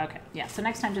 18. Okay, yeah. So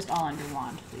next time, just all under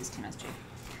wand, please, Team SG.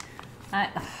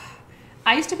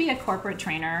 I used to be a corporate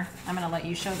trainer. I'm going to let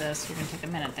you show this. You're going to take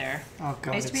a minute there. Oh,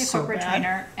 God, I used to be a corporate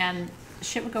trainer, and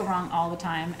shit would go wrong all the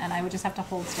time, and I would just have to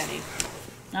hold steady.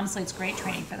 Honestly, it's great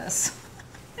training for this.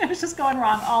 It was just going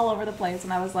wrong all over the place,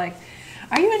 and I was like,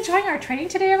 are you enjoying our training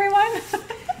today, everyone?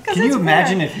 Can you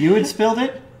imagine if you had spilled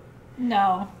it?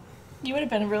 No. You would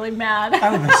have been really mad. I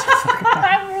would have been so fucking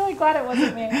mad. I'm really glad it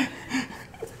wasn't me.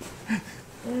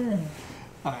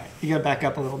 All right, you got to back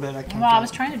up a little bit. I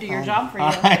was trying to do your job for you.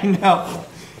 I know.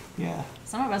 Yeah.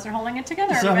 Some of us are holding it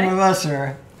together, Some everybody. of us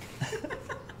are.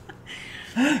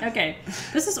 Okay,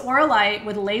 this is Oralite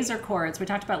with laser quartz. We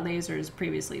talked about lasers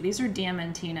previously. These are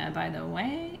diamantina, by the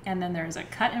way. And then there's a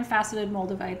cut and faceted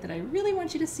moldavite that I really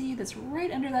want you to see that's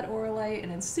right under that Oralite,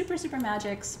 and it's super, super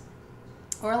magics.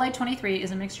 Oralite 23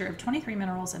 is a mixture of 23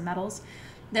 minerals and metals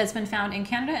that's been found in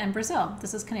Canada and Brazil.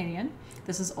 This is Canadian.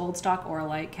 This is old stock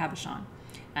Oralite cabochon.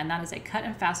 And that is a cut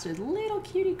and faceted little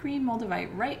cutie green moldavite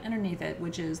right underneath it,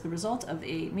 which is the result of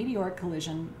a meteoric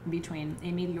collision between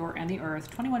a meteor and the Earth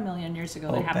 21 million years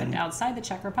ago that happened outside the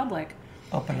Czech Republic.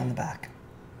 Open on the back.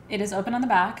 It is open on the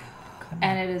back,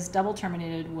 and it is double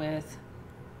terminated with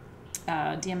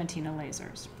diamantina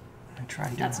lasers.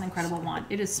 That's an incredible wand.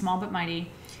 It is small but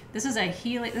mighty. This is a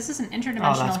healing. This is an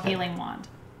interdimensional healing wand.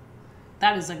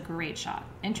 That is a great shot.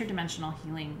 Interdimensional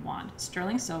healing wand.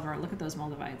 Sterling silver. Look at those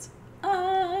moldavites.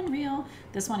 Unreal.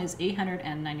 This one is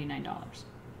 $899.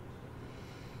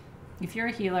 If you're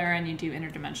a healer and you do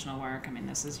interdimensional work, I mean,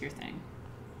 this is your thing.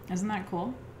 Isn't that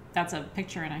cool? That's a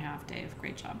picture and a half, Dave.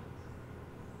 Great job.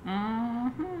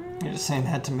 You're just saying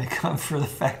that to make up for the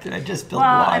fact that I just built a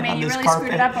line on this carpet. Well, I mean, you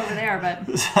really screwed it up over there, but...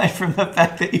 Aside from the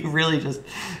fact that you really just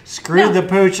screwed the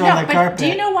pooch on the carpet. Do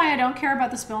you know why I don't care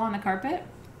about the spill on the carpet?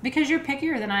 Because you're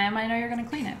pickier than I am. I know you're going to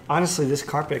clean it. Honestly, this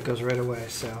carpet goes right away,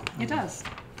 so... It does.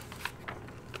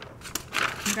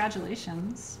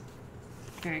 Congratulations.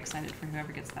 Very excited for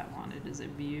whoever gets that wand. It is a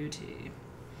beauty.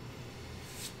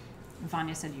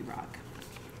 Vanya said you rock.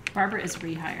 Barbara is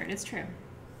rehired. It's true.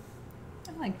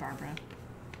 I like Barbara.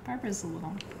 Barbara's a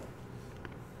little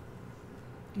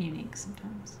unique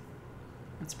sometimes.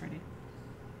 That's pretty.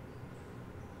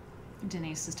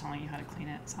 Denise is telling you how to clean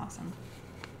it. It's awesome.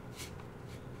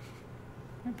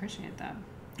 I appreciate that.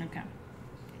 Okay.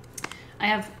 I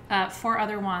have 4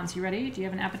 other wands. You ready? Do you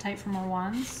have an appetite for more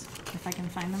wands? If I can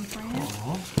find them for you.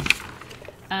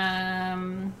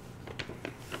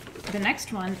 The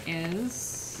next one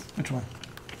is... Which one?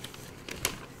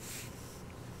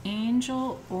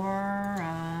 Angel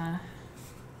Aura.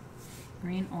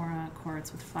 Green Aura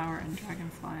quartz with flower and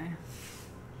dragonfly.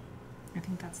 I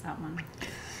think that's that one.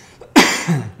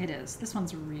 It is. This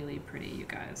one's really pretty, you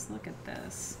guys. Look at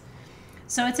this.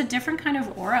 So it's a different kind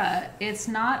of aura. It's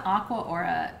not aqua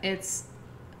aura. It's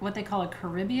what they call a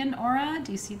Caribbean aura.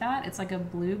 Do you see that? It's like a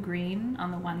blue-green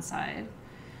on the one side.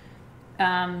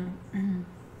 And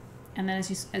then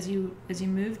as you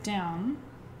move down,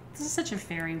 this is such a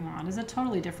fairy wand. It's a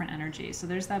totally different energy. So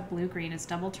there's that blue-green. It's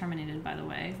double terminated, by the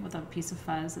way, with a piece of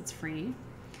fuzz that's free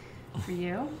for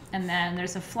you. And then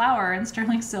there's a flower in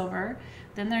sterling silver.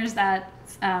 Then there's that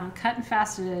cut and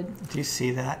faceted. Do you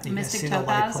see that? You mystic see topaz.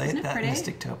 the light plate? Isn't it that pretty?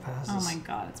 Mystic topaz. Oh my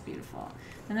god, it's beautiful.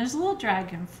 Then there's a little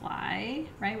dragonfly,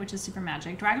 right, which is super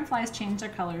magic. Dragonflies change their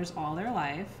colors all their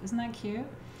life. Isn't that cute?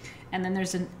 And then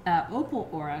there's an opal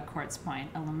aura quartz point,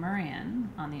 a Lemurian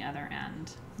on the other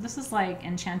end. This is like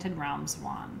Enchanted Realms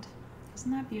wand.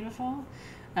 Isn't that beautiful?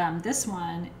 This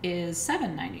one is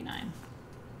 $7.99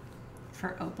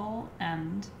 for Opal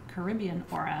and Caribbean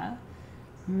Aura,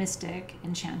 Mystic,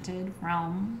 Enchanted,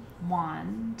 Realm,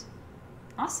 Wand,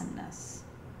 Awesomeness.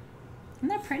 Isn't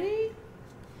that pretty?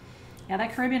 Yeah,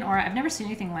 that Caribbean Aura, I've never seen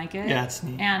anything like it. Yeah, it's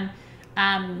neat. And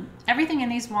everything in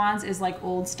these wands is like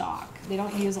old stock. They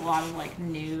don't use a lot of like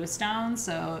new stones,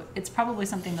 so it's probably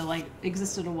something that like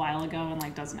existed a while ago and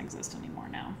like doesn't exist anymore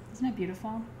now. Isn't it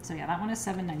beautiful? So yeah, that one is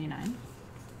 $7.99.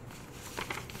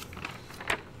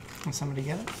 Can somebody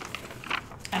get it?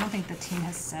 I don't think the team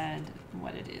has said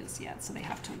what it is yet, so they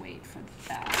have to wait for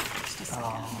that. Just a second.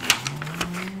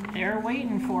 Oh. They're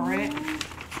waiting for it.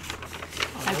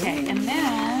 Okay, and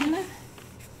then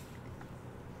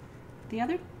the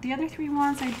other three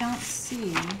wands I don't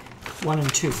see. 1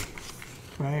 and 2,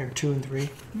 right? Or 2 and 3?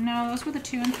 No, those were the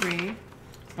 2 and 3.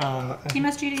 Team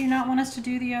SG, do you not want us to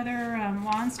do the other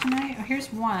wands tonight? Oh,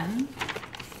 here's one.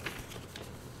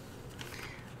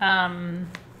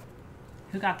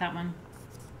 Who got that one?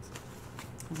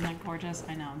 Isn't that gorgeous?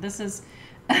 I know. This is...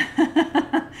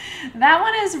 that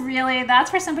one is really...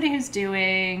 That's for somebody who's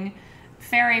doing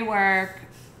fairy work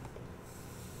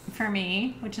for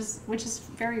me, which is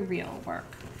very real work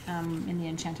in the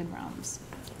Enchanted Realms.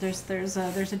 There's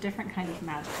a different kind of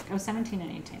magic. Oh, 17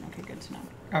 and 18. Okay, good to know.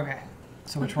 Okay.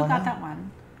 So which Who one? got that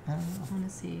one? I don't know. I want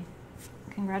to see.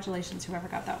 Congratulations, whoever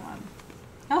got that one.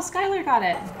 Oh, Skylar got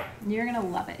it. You're going to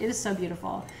love it. It is so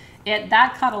beautiful.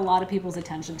 That caught a lot of people's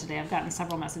attention today. I've gotten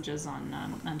several messages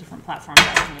on different platforms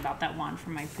asking about that wand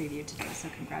from my preview today, so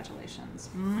congratulations.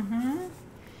 Mm-hmm.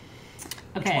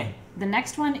 Okay, the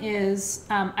next one is,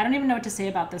 I don't even know what to say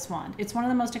about this wand. It's one of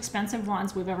the most expensive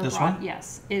wands we've ever brought. One?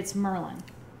 Yes, it's Merlin.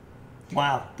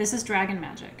 Wow. This is dragon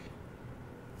magic.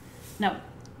 No,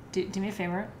 do me a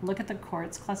favor. Look at the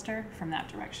quartz cluster from that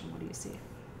direction. What do you see?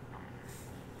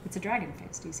 It's a dragon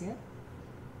face. Do you see it?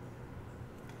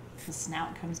 The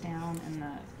snout comes down and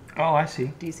the... Oh, I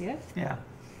see. Do you see it? Yeah.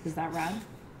 Is that rad?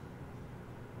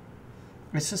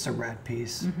 It's just a rad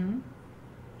piece. Mm-hmm. Do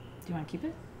you want to keep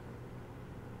it?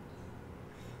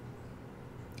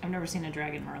 I've never seen a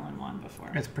Dragon Merlin wand before.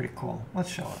 It's pretty cool. Let's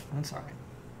show it. That's all right.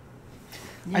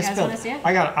 You guys want to see it?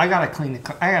 I gotta clean I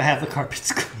gotta have the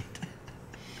carpets cleaned.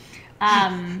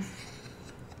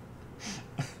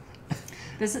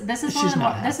 This is one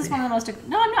of the most.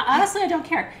 No, I'm not. Honestly, I don't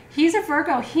care. He's a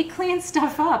Virgo. He cleans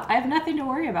stuff up. I have nothing to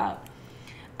worry about.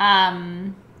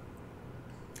 Can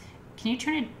you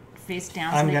turn it face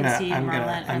down so they can see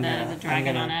Merlin or the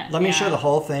dragon on it? Let me show the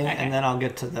whole thing, and then I'll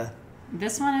get to the...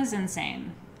 This one is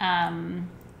insane.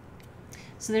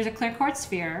 So there's a clear quartz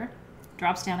sphere,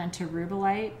 drops down into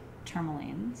rubellite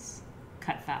tourmalines,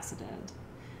 cut faceted.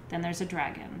 Then there's a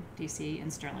dragon, do you see, in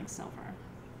sterling silver.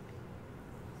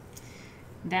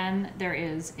 Then there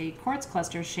is a quartz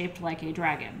cluster shaped like a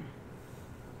dragon.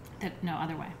 No,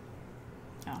 other way.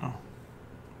 Oh,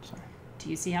 sorry. Do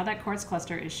you see how that quartz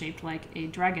cluster is shaped like a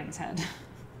dragon's head?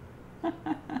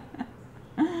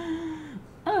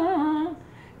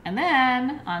 And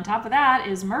then on top of that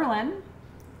is Merlin,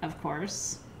 of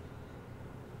course,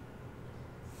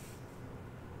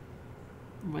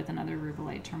 with another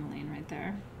rubellite tourmaline right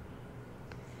there.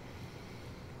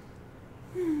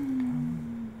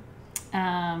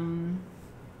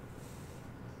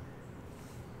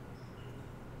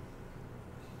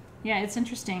 Yeah, it's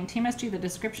interesting. Team SG, the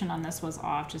description on this was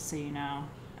off, just so you know.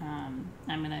 I'm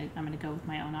gonna go with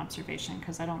my own observation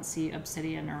because I don't see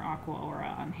obsidian or aqua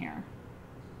aura on here.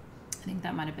 I think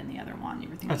that might have been the other one you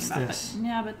were thinking about. This. But,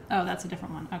 yeah, but oh, that's a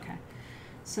different one. Okay.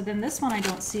 So then this one I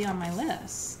don't see on my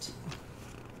list.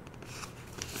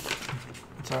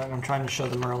 It's all right. I'm trying to show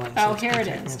the Merlin. Oh, here it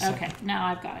is. Okay, now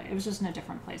I've got it. It was just in a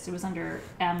different place. It was under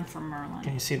M for Merlin.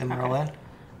 Can you see the Merlin?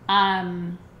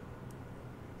 Okay.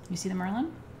 You see the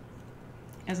Merlin?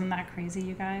 Isn't that crazy,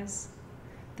 you guys?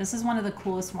 This is one of the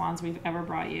coolest wands we've ever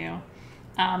brought you.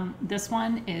 This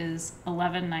one is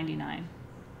 $11.99.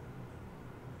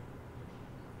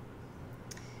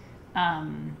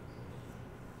 And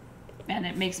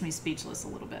it makes me speechless a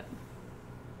little bit.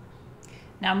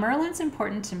 Now, Merlin's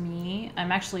important to me.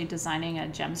 I'm actually designing a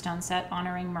gemstone set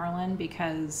honoring Merlin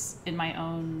because in my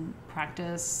own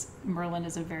practice, Merlin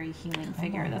is a very healing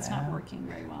figure. That's not working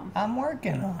very well. I'm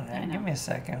working on it. Give me a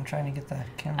second. I'm trying to get the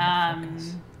camera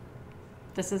focus.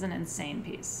 This is an insane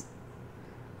piece.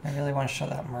 I really want to show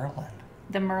that Merlin.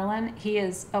 The Merlin, he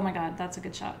is... Oh my God, that's a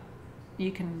good shot.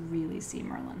 You can really see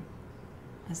Merlin.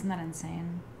 Isn't that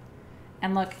insane?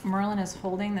 And look, Merlin is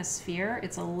holding the sphere.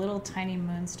 It's a little tiny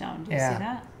moonstone. Do you see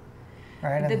that?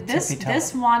 right? And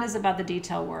This wand is about the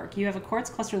detail work. You have a quartz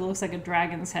cluster that looks like a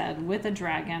dragon's head with a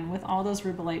dragon with all those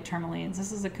rubellite tourmalines.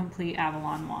 This is a complete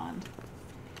Avalon wand.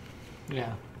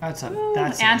 Yeah,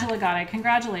 Angela got it.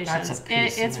 Congratulations. That's a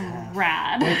piece It's and a half.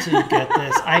 rad. Wait till you get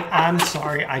this. I'm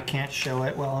sorry I can't show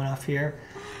it well enough here,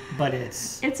 but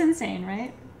it's insane,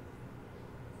 right?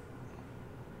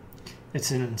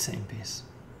 It's an insane piece.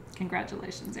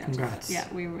 Congratulations, Angela. Congrats. Yeah,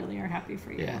 we really are happy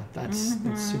for you. Yeah, that's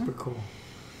super cool.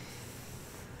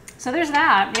 So there's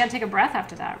that. We got to take a breath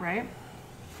after that, right?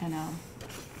 I know.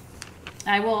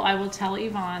 I will tell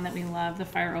Yvonne that we love the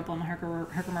Fire Opal and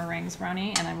Herkimer rings,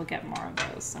 Roni, and I will get more of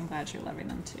those. I'm glad you're loving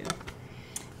them too.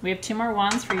 We have 2 more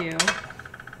wands for you.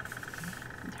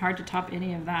 It's hard to top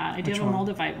any of that. I do have a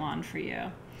Moldavite wand for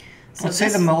you. So let's say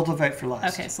the Moldavite for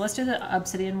last. Okay, so let's do the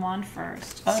Obsidian wand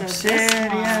first. Obsidian. So this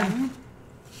one,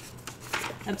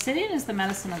 Obsidian is the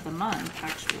medicine of the month,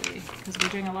 actually, because we're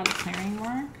doing a lot of clearing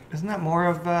work. Isn't that more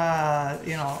of,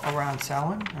 around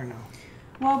Samhain, or no?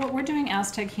 Well, but we're doing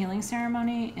Aztec healing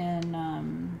ceremony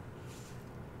in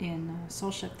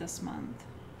Soulship this month.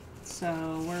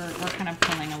 So we're kind of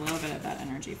pulling a little bit of that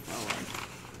energy forward.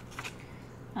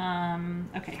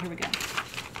 Okay, here we go.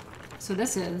 So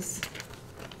this is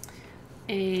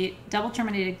a double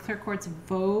terminated clear quartz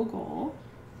Vogel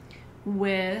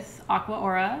with Aqua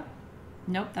Aura.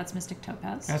 Nope, that's Mystic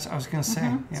Topaz. I was going to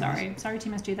say. Yeah, Sorry,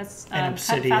 Team SG. That's and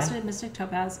cut faceted Mystic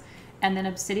Topaz, and then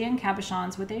Obsidian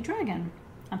cabochons with a dragon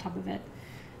on top of it.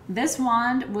 This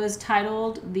wand was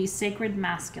titled the Sacred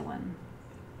Masculine.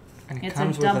 And It's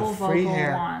comes a double with a free Vogel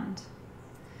hair. wand.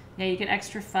 Yeah, you get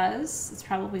extra fuzz. It's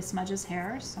probably Smudge's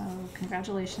hair, so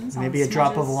congratulations. Maybe on a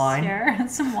drop of Smudge's wine. hair and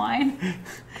some wine.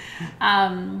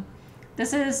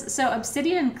 This is so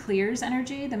Obsidian clears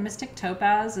energy. The Mystic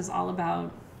Topaz is all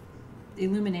about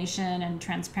illumination and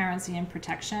transparency and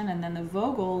protection, and then the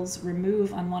Vogels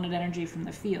remove unwanted energy from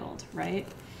the field, right?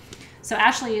 So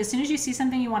Ashley, as soon as you see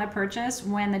something you want to purchase,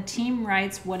 when the team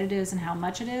writes what it is and how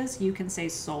much it is, you can say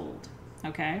sold,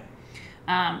 okay?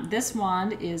 This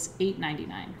wand is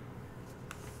 $8.99.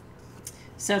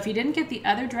 So if you didn't get the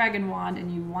other dragon wand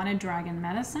and you wanted dragon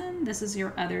medicine, this is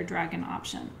your other dragon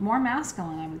option. More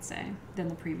masculine, I would say, than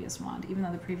the previous wand, even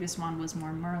though the previous wand was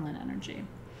more Merlin energy.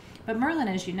 But Merlin,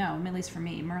 as you know, at least for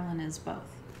me, Merlin is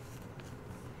both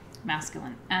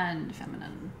masculine and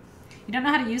feminine. You don't know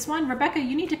how to use one? Rebecca,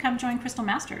 you need to come join Crystal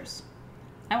Masters.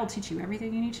 I will teach you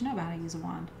everything you need to know about how to use a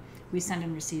wand. We send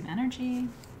and receive energy.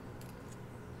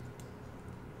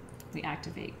 We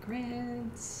activate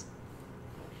grids.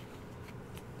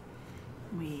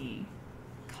 We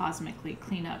cosmically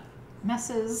clean up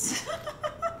messes.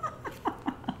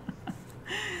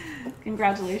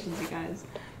 Congratulations, you guys.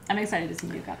 I'm excited to see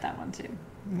you got that one too.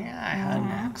 Yeah, I had an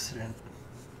accident.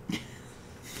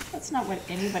 That's not what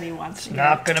anybody wants to hear.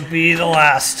 Not going to be the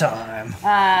last time.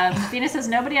 Venus says,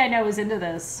 nobody I know is into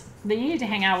this. Then you need to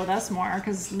hang out with us more,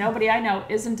 because nobody I know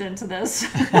isn't into this.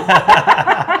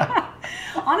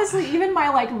 Honestly, even my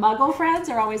muggle friends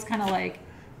are always kind of like,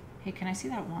 hey, can I see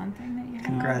that wand thing that you have?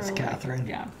 Congrats, Catherine.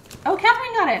 Yeah. Oh,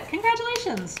 Catherine got it.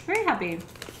 Congratulations. Very happy.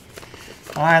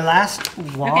 All right, last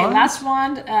wand. Okay, last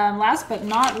wand. Last but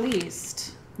not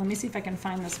least. Let me see if I can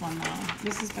find this one now.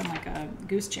 This has been like a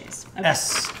goose chase. Okay.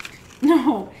 Yes.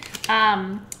 No.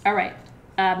 All right.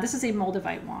 This is a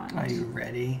Moldavite wand. Are you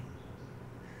ready?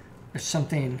 There's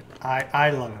something I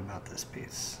love about this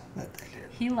piece that they did.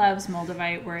 He loves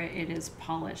Moldavite where it is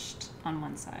polished on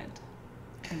one side.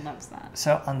 He loves that.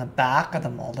 So on the back of the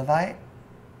Moldavite,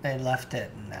 they left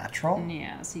it natural.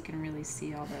 Yeah, so you can really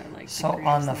see all the So the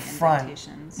on the and front,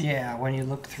 indentations. yeah, when you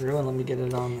look through, and let me get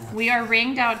it on there. We are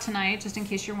ringed out tonight, just in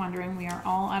case you're wondering. We are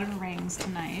all out of rings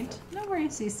tonight. No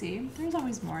worries, CC. There's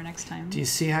always more next time. Do you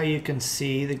see how you can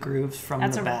see the grooves from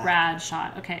That's the back? That's a rad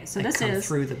shot. Okay, so they this come is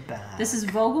through the back. This is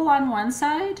Vogel on one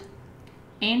side,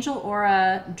 Angel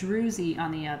Aura Druzy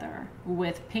on the other,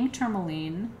 with pink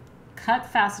tourmaline, cut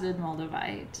faceted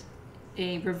Moldavite,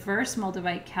 a reverse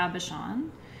Moldavite cabochon.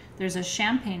 There's a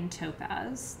champagne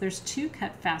topaz. There's 2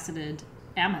 cut faceted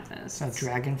amethysts. So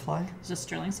dragonfly? There's a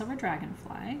sterling silver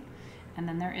dragonfly. And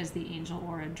then there is the Angel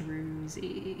Aura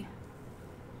Druzy.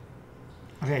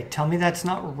 Okay, tell me that's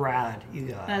not rad, you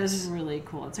guys. That is really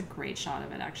cool. It's a great shot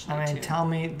of it, actually, I mean, too. Tell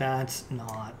me that's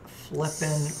not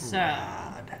flippin'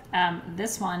 rad.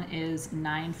 This one is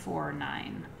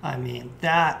 $949. I mean,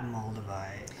 that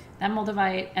Moldavite. That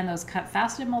Moldavite and those cut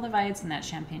faceted Moldavites and that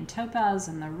champagne topaz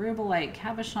and the rubellite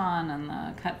cabochon and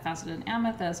the cut faceted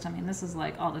amethyst. I mean, this is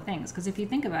like all the things. Because if you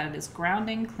think about it, it's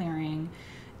grounding, clearing,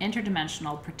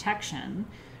 interdimensional protection,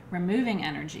 removing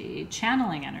energy,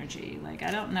 channeling energy.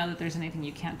 I don't know that there's anything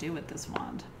you can't do with this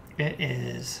wand. It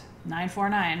is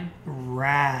 949.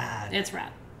 Rad. It's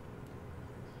rad.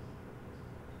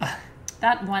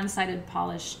 That one-sided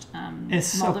polished it's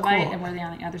so moldavite, cool. and where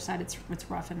on the other side it's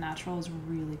rough and natural is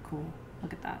really cool.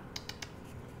 Look at that.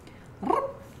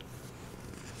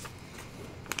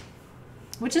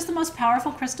 Which is the most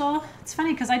powerful crystal? It's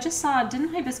funny because I just saw,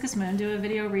 didn't Hibiscus Moon do a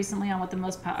video recently on what the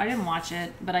most I didn't watch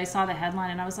it, but I saw the headline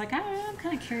and I was like, I'm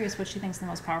kind of curious what she thinks the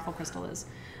most powerful crystal is.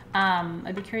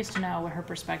 I'd be curious to know what her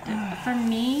perspective. For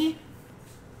me,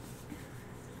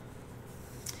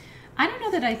 I don't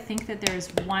know that I think that there's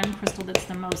one crystal that's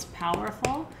the most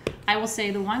powerful. I will say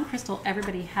the one crystal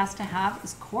everybody has to have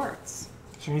is quartz.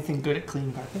 Is there anything good at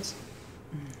cleaning carpets?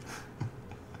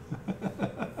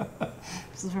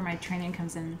 This is where my training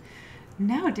comes in.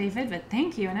 No, David, but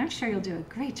thank you, and I'm sure you'll do a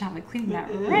great job at cleaning that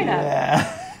right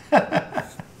up.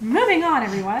 Moving on,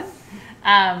 everyone.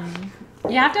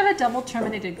 You have to have a double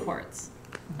terminated quartz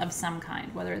of some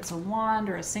kind, whether it's a wand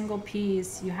or a single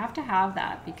piece. You have to have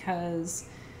that because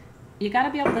you got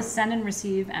to be able to send and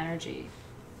receive energy.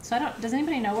 So does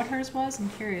anybody know what hers was?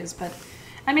 I'm curious, but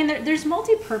I mean, there's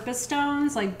multi-purpose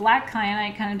stones, like black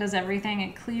kyanite kind of does everything.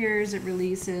 It clears, it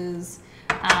releases.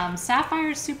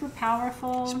 Sapphire is super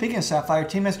powerful. Speaking of sapphire,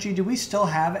 Team SG, do we still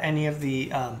have any of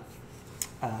the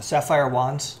sapphire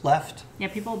wands left? Yeah,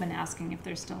 people have been asking if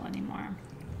there's still any more.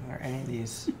 Or any of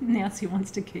these? Nancy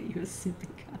wants to get you a sippy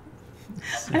cup.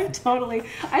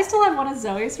 I still have one of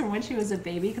Zoe's from when she was a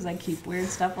baby because I keep weird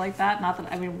stuff like that. Not that,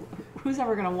 I mean, who's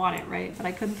ever going to want it, right? But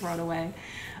I couldn't throw it away.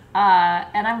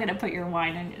 And I'm going to put your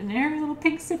wine in your little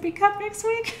pink sippy cup next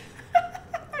week.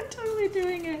 I'm totally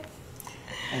doing it.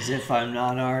 As if I'm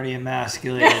not already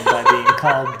emasculated by being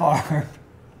called Barb.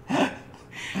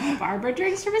 Barbara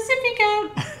drinks from a sippy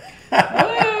cup.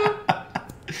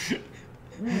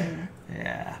 Woo!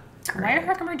 Yeah. Why are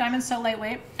Herkimer diamonds so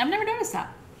lightweight? I've never noticed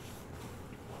that.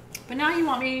 But now you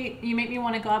make me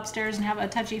want to go upstairs and have a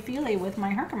touchy-feely with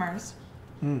my Herkimers.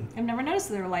 I've never noticed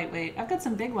they were lightweight. I've got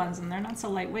some big ones and they're not so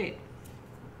lightweight.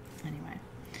 Anyway.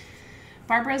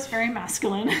 Barbara's very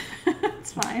masculine.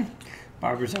 It's fine.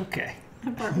 Barbara's okay.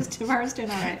 Barbara's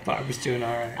doing all right. Barbara's doing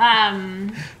all right.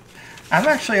 I'm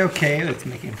actually okay with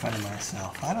making fun of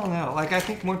myself. I don't know. Like, I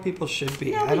think more people should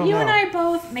be. No, I don't you know. and I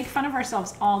both make fun of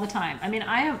ourselves all the time. I mean,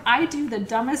 I do the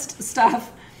dumbest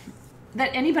stuff that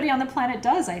anybody on the planet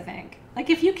does, I think. Like,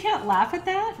 if you can't laugh at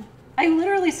that, I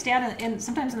literally stand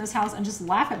sometimes in this house and just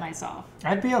laugh at myself.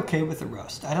 I'd be okay with a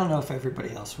roast. I don't know if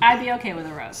everybody else would. I'd be okay with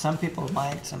a roast. Some people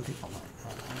might, some people might.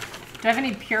 Do I have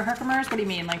any pure Herkimers? What do you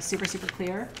mean, like super, super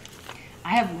clear?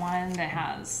 I have one that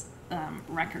has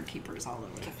record keepers all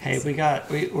over the face.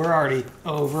 Hey, we're already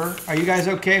over. Are you guys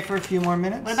okay for a few more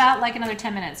minutes? What about like another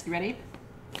 10 minutes? You ready?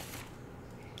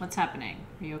 What's happening?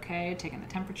 Are you okay? Taking the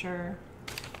temperature?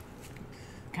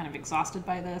 Kind of exhausted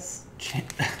by this?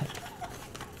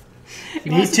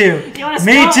 Me too. You want to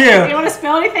Me too. You want to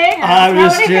spill anything? I'm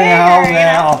just doing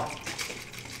well.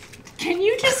 Can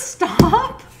you just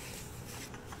stop?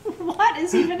 What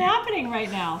is even happening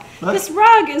right now? This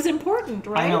rug is important,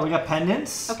 right? I know, we got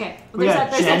pendants. Okay. We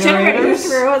got there's a generator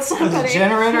through it. There's a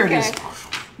generator. Okay.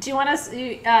 Do you want us,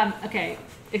 okay,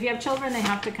 if you have children, they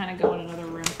have to kind of go in another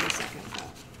room for a second. Though.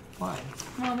 Why?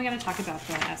 Well, we got to talk about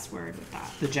the S word with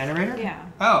that. The generator? Yeah.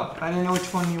 Oh, I didn't know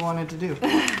which one you wanted to do.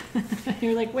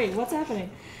 You're like, wait, what's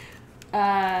happening?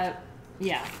 Yeah,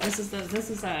 this is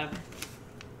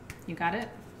you got it?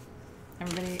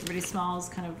 Everybody smells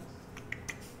kind of.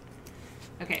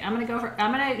 Okay, I'm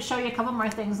gonna show you a couple more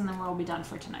things and then we'll be done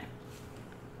for tonight.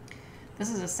 This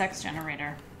is a sex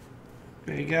generator.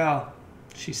 There you go.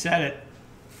 She said it.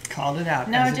 Called it out.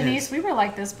 No, Denise, we were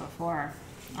like this before.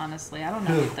 Honestly, I don't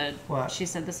know what. She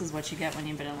said this is what you get when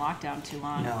you've been in lockdown too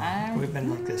long. No, we've been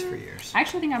like this for years. I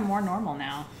actually think I'm more normal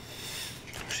now.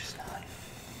 No, she's not.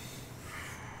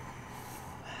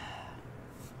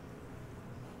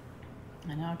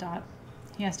 I know, Dot.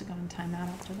 He has to go in timeout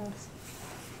after this.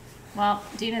 Well,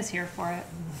 Dina's here for it.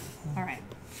 All right.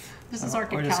 This is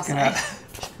orchid calcite.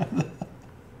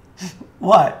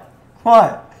 What?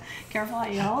 What? Careful how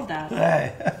you hold that.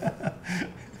 Hey.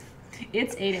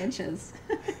 It's 8 inches,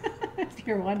 if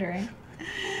you're wondering.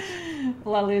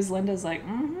 Linda's like,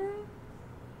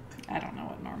 I don't know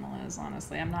what normal is,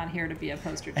 honestly. I'm not here to be a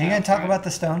poster child. Are you going to talk about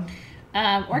the stone?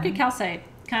 Orchid calcite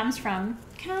comes from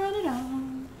Canada.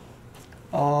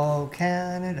 Oh,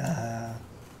 Canada.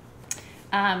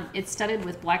 It's studded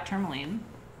with black tourmaline.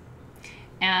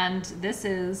 And this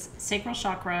is sacral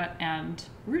chakra and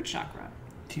root chakra.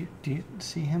 Do you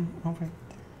see him over there?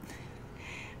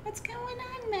 What's going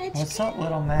on, Mitch? What's up,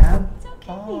 little man? It's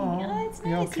okay. Oh, it's nice.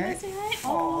 You okay? You want to say hi?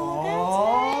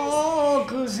 Oh,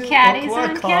 that's nice. Caddy's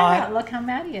on camera. Look how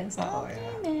mad he is. Oh, yeah.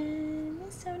 Hey,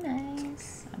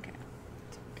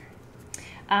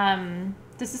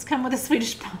 Does this come with a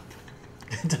Swedish pump?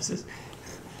 Does this?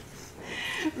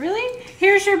 Really?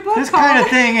 Here's your book. This kind of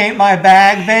thing ain't my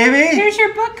bag, baby. Here's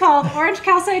your book called Orange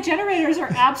Calcite Generators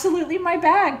Are Absolutely My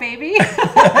Bag, Baby.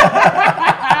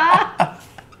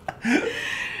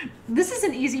 This is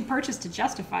an easy purchase to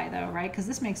justify, though, right? Because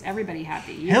this makes everybody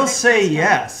happy. He'll say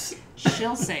yes.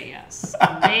 She'll say yes.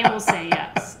 They will say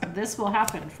yes. This will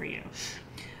happen for you.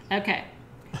 Okay.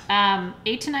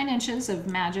 8 to 9 inches of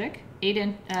magic.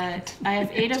 I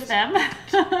have 8 of them. I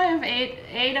have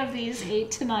eight of these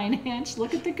 8 to 9 inch.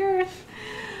 Look at the girth.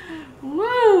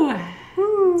 Woo!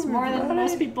 It's more than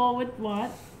most people would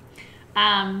want.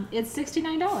 It's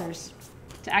 $69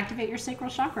 to activate your sacral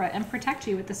chakra and protect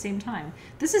you at the same time.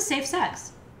 This is safe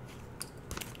sex.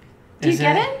 Do you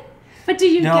get it? But do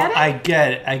you get it? No, I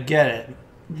get it. I get it,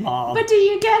 Mom. But do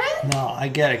you get it? No, I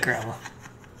get it, Grandma.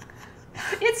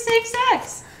 It's safe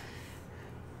sex.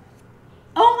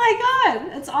 Oh my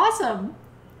God, it's awesome.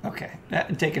 Okay,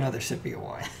 take another sip of your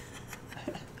wine.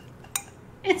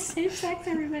 It's safe sex,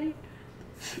 everybody.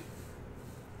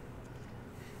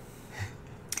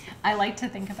 I like to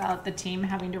think about the team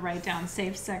having to write down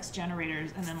safe sex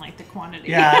generators and then like the quantity.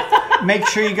 Yeah, make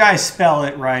sure you guys spell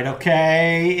it right,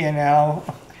 okay? You know.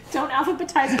 Don't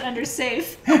alphabetize it under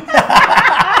safe.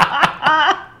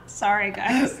 Sorry,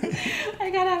 guys. I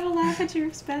gotta have a laugh at your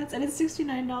expense, and it's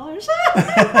 $69.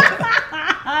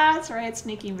 That's right,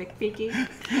 sneaky McPeaky.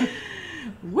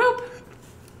 Whoop.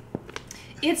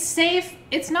 It's safe.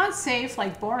 It's not safe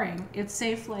like boring. It's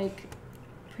safe like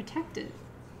protected.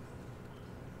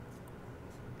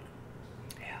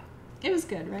 Yeah. It was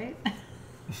good, right?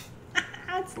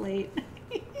 It's late.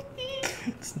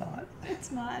 It's not.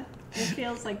 It's not. It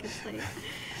feels like it's late.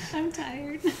 I'm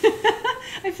tired.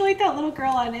 I feel like that little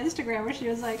girl on Instagram where she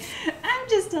was like, I'm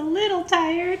just a little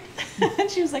tired. And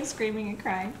she was like screaming and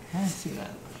crying. I see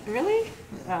that. Really?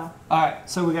 Oh. All right,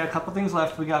 so we got a couple things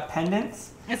left. We got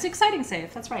pendants. It's exciting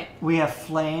safe. That's right. We have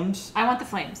flames. I want the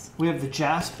flames. We have the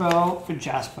Jasper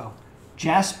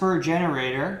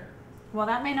generator. Well,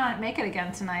 that may not make it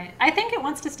again tonight. I think it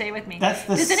wants to stay with me. That's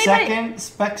the second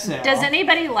spec sale. Does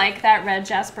anybody like that red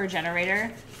Jasper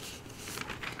generator?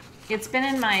 It's been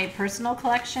in my personal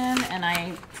collection, and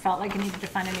I felt like I needed to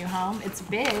find a new home. It's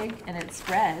big, and it's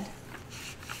red.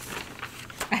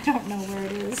 I don't know where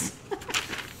it is.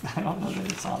 I don't know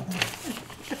that it's on there.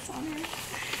 It's on here.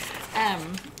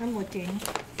 I'm looking.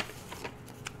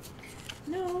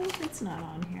 No, it's not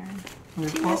on here.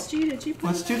 TSG, did you put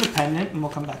Let's do the pendant, and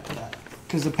we'll come back to that.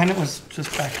 Because the pendant was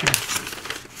just back here.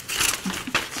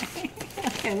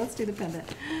 Okay, let's do the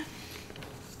pendant.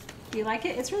 Do you like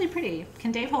it? It's really pretty.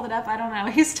 Can Dave hold it up? I don't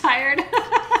know. He's tired.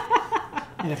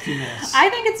 In a few minutes. I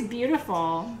think it's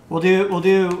beautiful. We'll do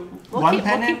one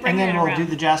pendant, and then we'll around. do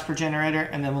the Jasper generator,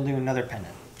 and then we'll do another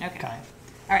pendant. Okay.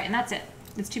 All right, and that's it.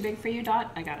 It's too big for you,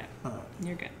 Dot? I got it.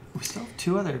 You're good. We still have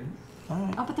 2 other. All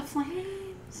right. Oh, but the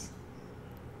flames.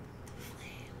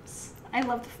 I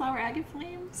love the flower agate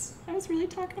flames. I was really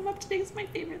talking them up today. It's my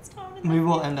favorite stone. We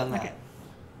will end on that. Okay.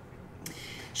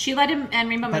 Sheila and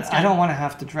Rainbow But Moonstone. I don't want to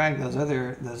have to drag those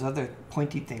other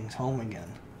pointy things home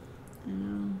again. I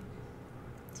know.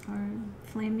 It's hard.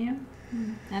 Flame you?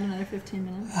 Add another 15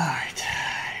 minutes. All right,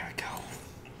 here we go.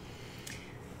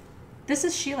 This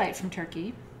is Sheelite from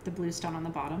Turkey, the blue stone on the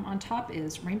bottom. On top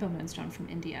is Rainbow Moonstone from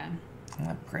India. Isn't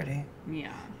that pretty?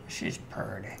 Yeah. She's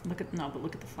pretty. Look at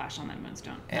the flash on that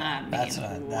moonstone. Yeah, that's what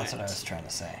I was trying to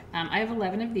say. I have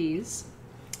 11 of these.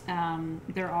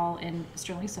 They're all in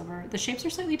sterling silver. The shapes are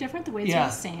slightly different. The weights are the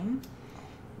same.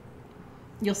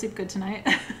 You'll sleep good tonight.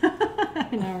 I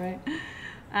know,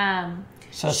 right?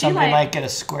 So somebody might get a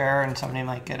square and somebody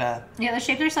might get a... Yeah, the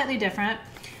shapes are slightly different.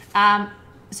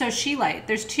 So Sheelite,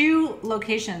 there's 2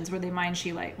 locations where they mine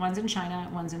Sheelite. One's in China,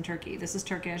 one's in Turkey. This is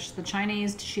Turkish. The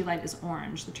Chinese Sheelite is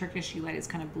orange. The Turkish Sheelite is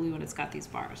kind of blue, and it's got these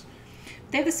bars.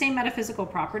 They have the same metaphysical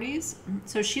properties.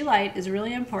 So Sheelite is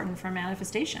really important for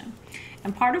manifestation.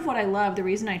 And part of what I love, the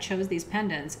reason I chose these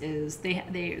pendants, is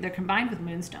they're combined with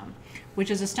moonstone, which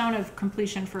is a stone of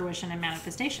completion, fruition, and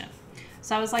manifestation.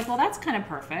 So I was like, well, that's kind of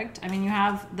perfect. I mean, you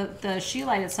have the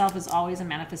Sheelite itself is always a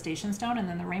manifestation stone, and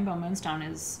then the rainbow moonstone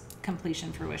is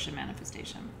completion, fruition,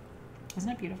 manifestation. Isn't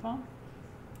it beautiful?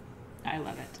 I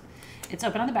love it. It's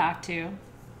open on the back too.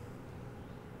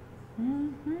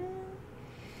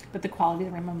 But the quality of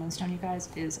the rainbow moonstone, you guys,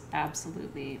 is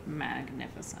absolutely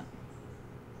magnificent.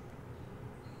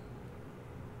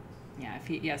 Yeah,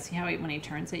 see how when he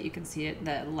turns it, you can see it,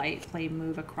 the light play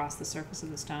move across the surface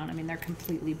of the stone. I mean, they're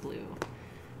completely blue.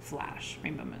 Flash,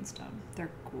 rainbow moonstone.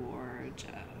 They're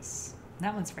gorgeous.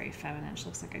 That one's very feminine. She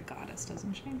looks like a goddess,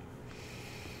 doesn't she?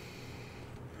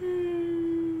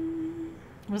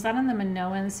 Was that on the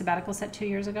Minoan sabbatical set 2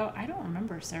 years ago? I don't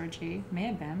remember, Sarah G. May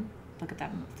have been. Look at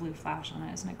that blue flash on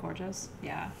it. Isn't it gorgeous?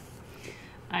 Yeah.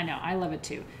 I know. I love it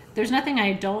too. There's nothing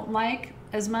I don't like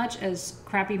as much as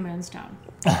crappy moonstone.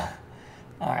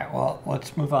 All right, well,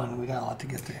 let's move on. We got a lot to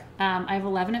get through. I have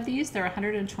 11 of these. They're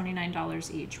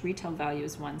 $129 each. Retail value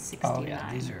is $169. Oh,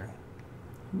 yeah, these are...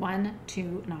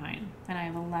 129, and I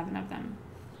have 11 of them.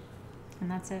 And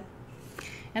that's it.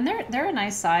 And they're a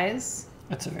nice size.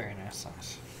 It's a very nice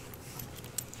size.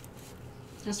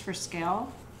 Just for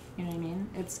scale, you know what I mean?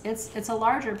 It's a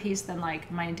larger piece than like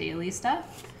my daily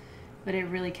stuff, but it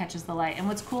really catches the light. And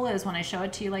what's cool is when I show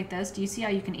it to you like this, do you see how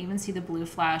you can even see the blue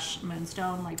flash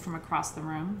moonstone like from across the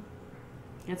room?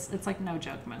 It's like no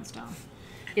joke moonstone.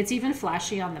 It's even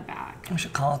flashy on the back. We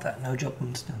should call it that, no joke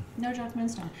moonstone. No joke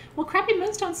moonstone. Well, crappy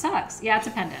moonstone sucks. Yeah, it's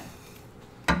a pendant.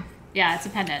 Yeah, it's a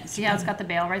pendant. See how it's got the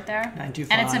bail right there?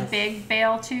 925. And it's a big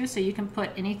bail too, so you can put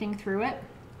anything through it.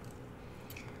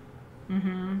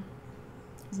 Isn't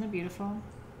it beautiful?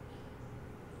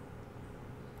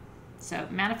 So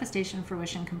manifestation,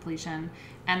 fruition, completion.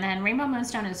 And then rainbow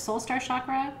moonstone is soul star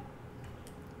chakra,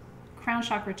 crown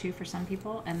chakra too for some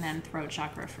people, and then throat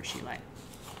chakra for Sheila.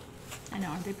 I know,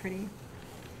 aren't they pretty?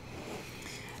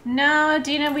 No,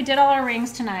 Dina, we did all our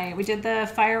rings tonight. We did the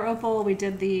fire opal, we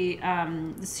did the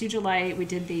sugilite, we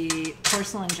did the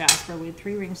porcelain jasper. We had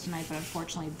 3 rings tonight, but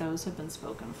unfortunately those have been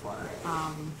spoken for.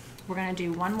 We're gonna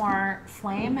do one more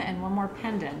flame and one more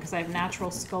pendant because I have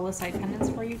natural scolecite pendants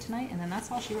for you tonight, and then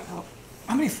that's all she wrote. Oh.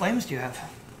 How many flames do you have?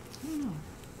 I don't know.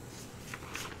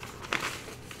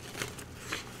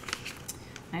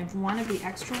 I have 1 of the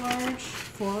extra large,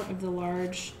 4 of the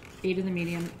large, 8 of the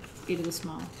medium, 8 of the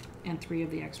small, and 3 of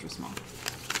the extra small.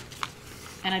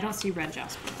 And I don't see red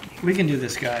jasper on here. We can do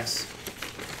this, guys.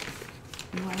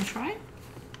 You want to try?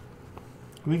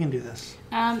 We can do this.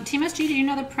 Team SG, do you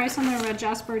know the price on the red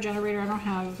jasper generator? I don't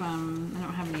have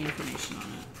any information on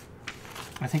it.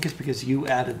 I think it's because you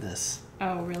added this.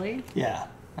 Oh, really? Yeah,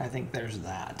 I think there's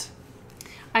that.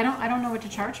 I don't know what to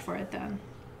charge for it then.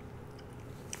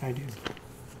 I do.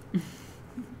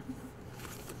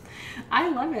 I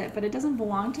love it, but it doesn't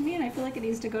belong to me, and I feel like it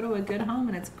needs to go to a good home,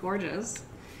 and it's gorgeous.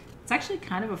 It's actually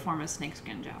kind of a form of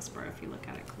snakeskin jasper if you look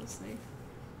at it closely.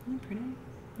 Isn't it pretty?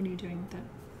 What are you doing with it?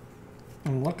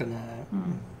 I'm looking at it.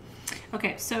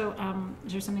 Okay, so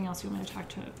is there something else you want me to talk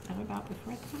to Ed about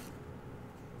before I come?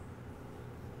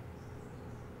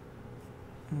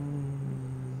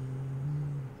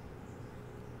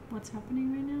 What's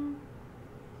happening right now?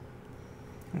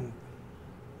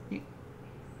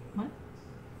 What?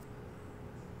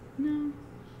 No.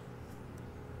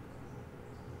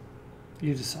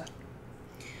 You decide.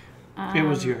 It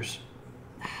was yours.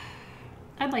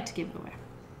 I'd like to give it away.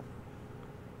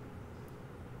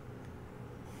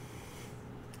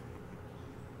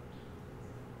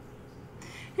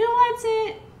 Who wants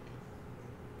it?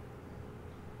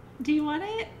 Do you want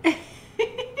it?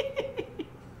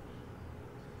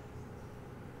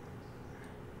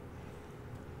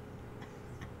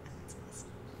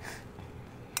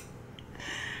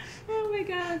 Oh my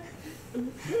God.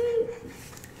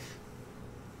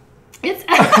 It's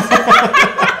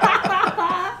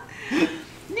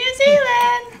New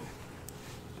Zealand.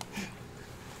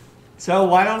 So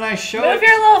why don't I show it? Move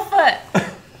your little foot.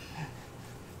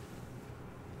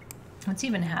 What's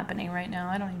even happening right now?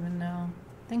 I don't even know.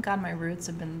 Thank God my roots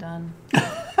have been done.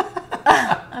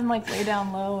 I'm like way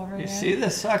down low over here. You see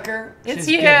this sucker? It's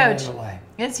She's giving huge. it away.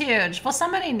 It's huge. Well,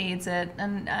 somebody needs it.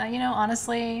 And, you know,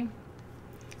 honestly,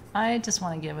 I just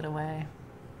want to give it away.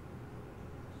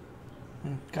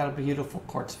 Got a beautiful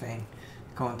quartz vein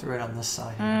going through it on this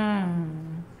side.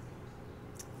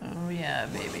 Oh, yeah,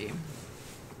 baby.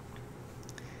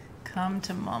 Come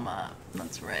to mama.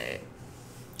 That's right.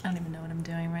 I don't even know what I'm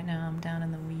doing right now. I'm down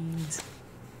in the weeds.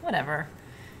 Whatever.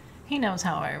 He knows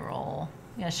how I roll.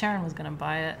 Yeah, Sharon was going to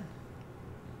buy it.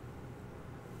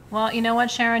 Well, you know what,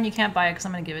 Sharon? You can't buy it because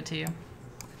I'm going to give it to you.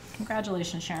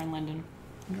 Congratulations, Sharon Linden.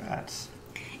 Congrats.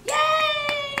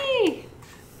 Yay!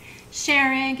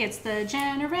 Sharon gets the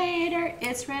generator.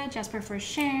 It's red jasper for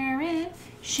Sharon.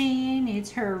 She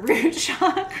needs her root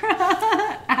chakra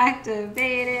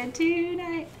activated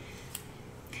tonight.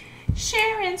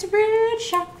 Sharon's root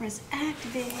chakra's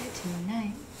activated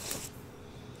tonight.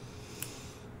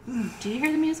 Do you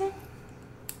hear the music?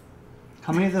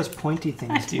 How many of those pointy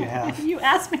things do you have? You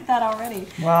asked me that already.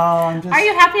 Well, I'm just... Are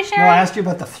you happy, Sharon? No, I asked you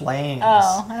about the flames.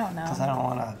 Oh, I don't know. Because I don't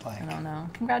want to, like... I don't know.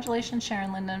 Congratulations,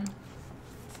 Sharon Linden.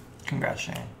 Congrats,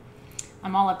 Sharon.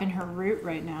 I'm all up in her root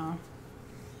right now.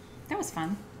 That was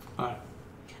fun. All right.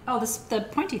 Oh, the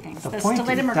pointy things. The pointy,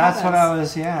 stellated Merkabas. that's what I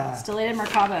was, yeah. Stellated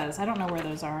Merkabas. I don't know where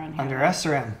those are on here. Under S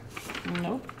or M?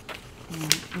 Nope.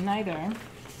 Neither.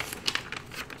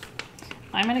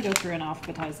 I'm going to go through and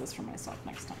alphabetize this for myself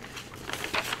next time.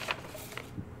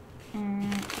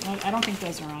 I don't think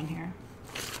those are on here.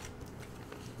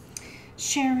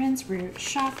 Sharon's root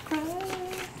chakra.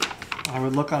 I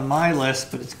would look on my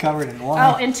list, but it's covered in one.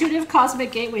 Oh, intuitive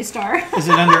cosmic gateway star. Is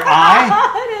it under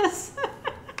I? It is.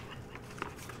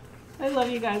 I love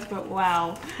you guys, but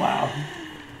wow. Wow.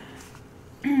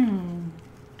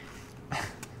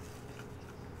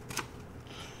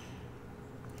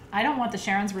 I don't want the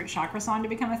Sharon's root chakra song to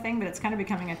become a thing, but it's kind of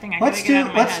becoming a thing. Let's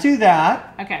do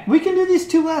that. Okay. We can do these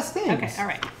 2 last things. Okay, all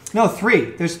right. No,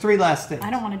 3. There's 3 last things. I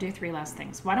don't want to do 3 last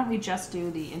things. Why don't we just do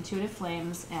the intuitive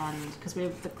flames and because we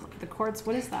have the quartz.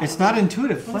 What is that? It's not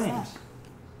intuitive What is flames.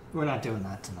 We're not doing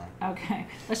that tonight. Okay,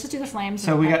 let's just do the flames.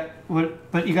 So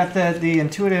but you got the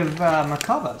intuitive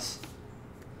Merkabas.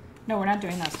 No, we're not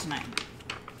doing those tonight.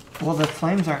 Well, the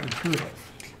flames aren't intuitive.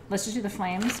 Let's just do the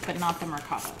flames, but not the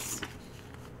Merkabas.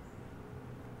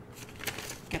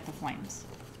 Get the flames.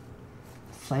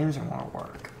 The flames are more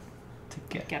work to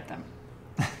get. Get them.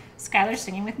 Skylar's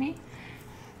singing with me.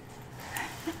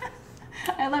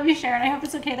 I love you, Sharon. I hope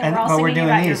it's okay that we're all singing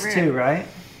about your root. But we're doing these too, right?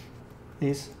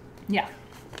 These? Yeah.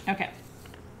 Okay.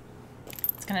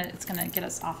 It's gonna get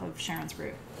us off of Sharon's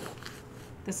root.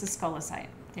 This is scolasite.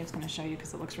 Dave's gonna show you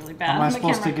because it looks really bad. How am I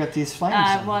supposed to get these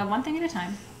flames? Well, one thing at a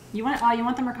time. You want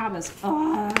the Merkabas.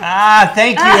 Oh.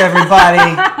 Thank you,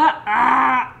 everybody.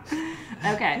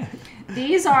 Okay.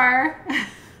 These are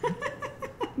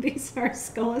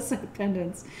scolasite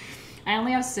pendants. I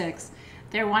only have 6.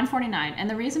 They're $149, and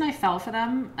the reason I fell for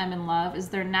them, I'm in love, is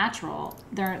they're natural.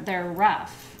 They're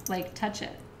rough. Like, touch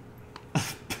it.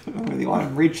 You want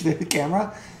to reach through the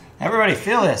camera? Everybody,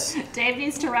 feel this. Dave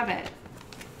needs to rub it.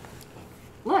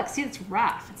 Look, see, it's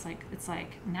rough. It's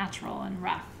like natural and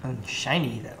rough. And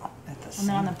shiny though. And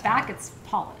then on the back, it's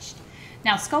polished.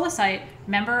 Now, scolasite,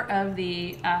 member of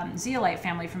the zeolite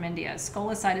family from India.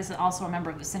 Scolasite is also a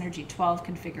member of the Synergy 12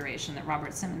 configuration that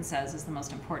Robert Simmons says is the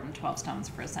most important 12 stones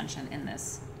for ascension in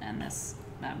this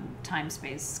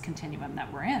time-space continuum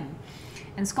that we're in.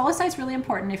 And scolasite is really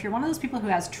important. If you're one of those people who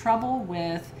has trouble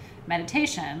with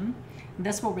meditation,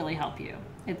 this will really help you.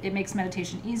 It makes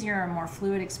meditation easier, a more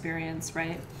fluid experience,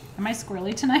 right? Am I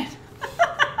squirrely tonight?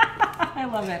 I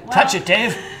love it. Well, touch it,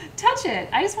 Dave. Touch it.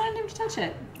 I just wanted him to touch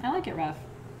it. I like it rough.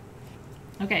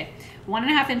 Okay,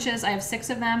 1.5 inches. I have 6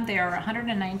 of them. They are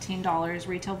 $119.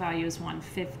 Retail value is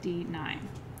 $159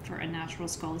 for a natural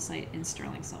scolasite in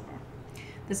sterling silver.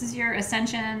 This is your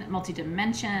Ascension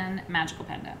multi-dimension magical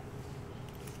pendant.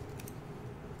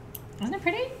 Isn't it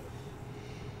pretty?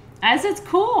 As it's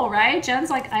cool, right?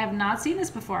 Jen's like, I have not seen this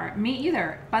before. Me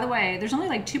either. By the way, there's only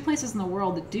like 2 places in the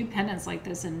world that do pendants like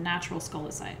this in natural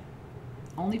scolasite.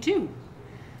 Only 2.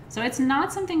 So it's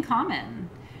not something common.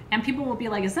 And people will be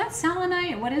like, is that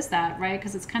selenite? What is that, right?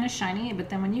 Because it's kind of shiny, but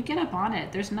then when you get up on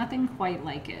it, there's nothing quite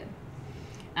like it.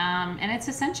 And it's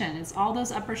ascension. It's all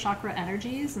those upper chakra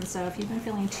energies. And so if you've been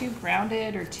feeling too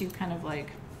grounded or too kind of like,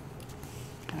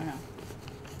 I don't know,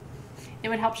 it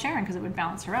would help Sharon because it would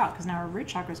balance her out because now her root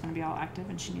chakra is going to be all active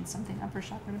and she needs something upper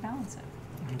chakra to balance it.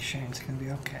 And Sharon's going to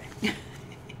be okay.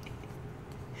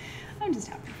 I'm just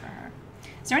happy for her.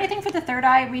 Is there anything for the third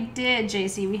eye? We did,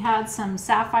 JC. We had some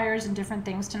sapphires and different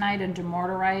things tonight and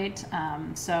demortarite.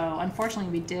 So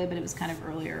unfortunately we did, but it was kind of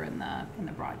earlier in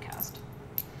the broadcast.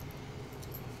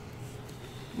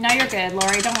 No, you're good,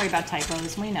 Lori. Don't worry about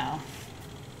typos. We know.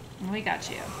 We got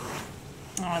you.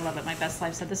 Oh, I love it. My best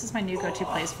life said, this is my new go-to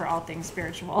place for all things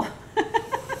spiritual.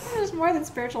 There's more than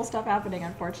spiritual stuff happening,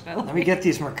 unfortunately. Let me get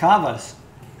these Merkabas.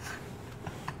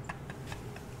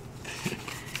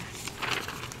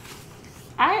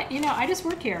 I just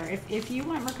work here. If you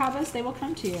want Merkabas, they will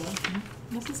come to you.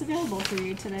 This is available for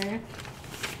you today.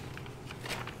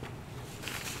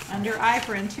 Under I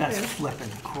for intuitive. That's flippin'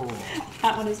 cool.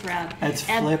 That one is rad. That's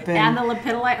flippin'. And the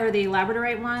lepidolite or the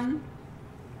labradorite one.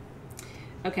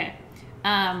 Okay.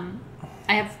 I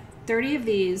have 30 of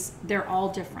these. They're all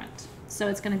different. So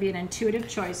it's going to be an intuitive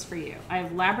choice for you. I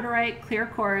have labradorite, clear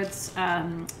quartz,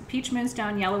 peach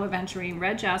moonstone, yellow aventurine,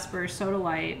 red jasper,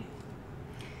 sodalite.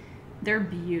 They're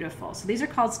beautiful. So these are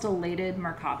called stellated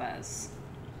Merkabas,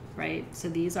 right? So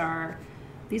these are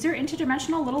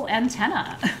interdimensional little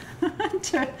antenna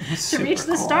to reach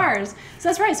the stars. So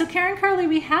that's right. So Karen Carly,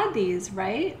 we had these,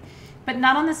 right? But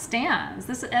not on the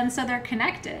stands. And so they're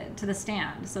connected to the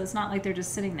stand. So it's not like they're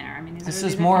just sitting there. I mean, this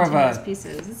is more of a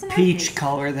pieces. It's peach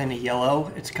color than a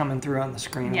yellow. It's coming through on the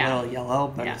screen a little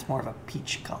yellow, but it's more of a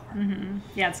peach color. Mm-hmm.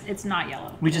 Yeah, it's not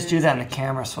yellow. We just do that in the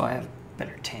camera, so I have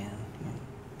better tan.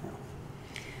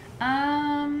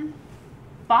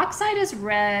 Bauxite is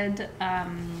red.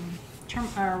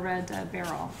 Red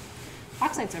barrel.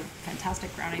 Bauxite's a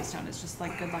fantastic brownie stone. It's just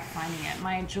like good luck finding it.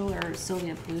 My jeweler,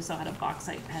 Sylvia Peluso, had a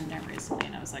bauxite pendant recently,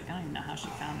 and I was like, I don't even know how she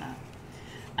found that.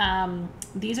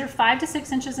 These are 5 to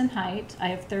 6 inches in height. I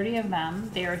have 30 of them.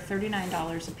 They are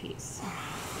 $39 a piece.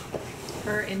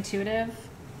 For intuitive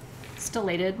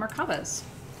stellated Merkabas,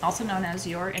 also known as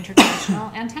your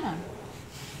interdimensional antenna.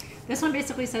 This one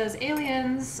basically says,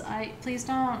 aliens, please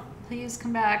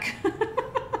come back.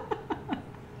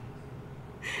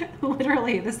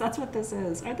 Literally, that's what this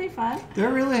is. Aren't they fun?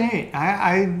 They're really neat.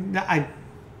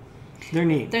 They're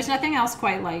neat. There's nothing else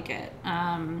quite like it,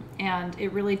 and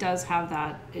it really does have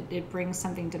that. It brings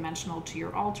something dimensional to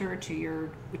your altar, to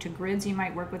grids you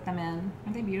might work with them in.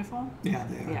 Aren't they beautiful? Yeah,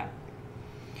 they are. Yeah.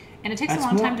 And it takes a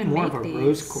long time to make these. More of a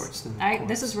rose quartz than quartz.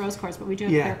 This is rose quartz, but we do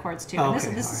have clear quartz too. Oh,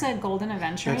 and this is a golden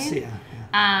aventurine.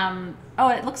 Oh,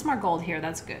 it looks more gold here.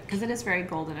 That's good because it is very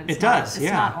golden. It's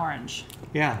not orange.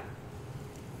 Yeah.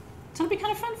 So it'll be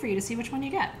kind of fun for you to see which one you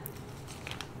get.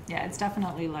 Yeah, it's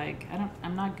definitely like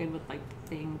I'm not good with like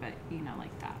thing, but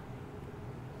like that.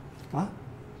 What?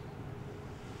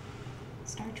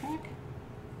 Star Trek?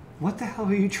 What the hell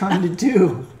are you trying to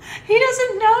do? He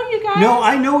doesn't know, you guys. No,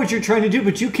 I know what you're trying to do,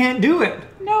 but you can't do it.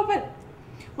 No, but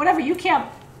whatever, you can't.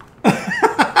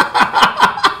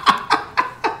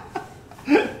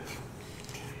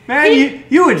 Man,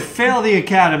 you would fail the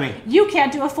academy. You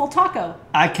can't do a full taco.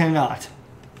 I cannot.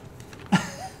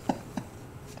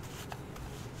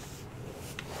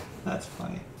 That's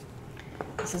funny.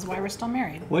 This is why we're still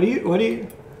married. What do you?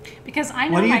 Because I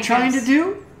know. What are you trying to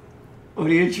do? What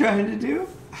are you trying to do?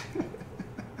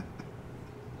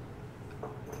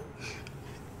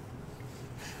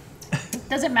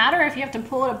 Does it matter if you have to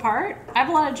pull it apart? I have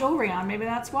a lot of jewelry on. Maybe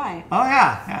that's why. Oh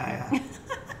yeah.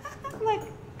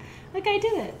 Like I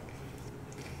did it.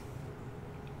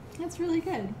 That's really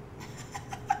good.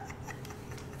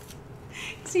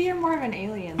 See, you're more of an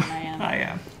alien than I am. I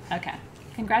am. Okay.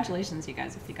 Congratulations, you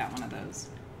guys, if you got one of those.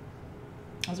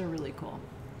 Those are really cool.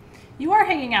 You are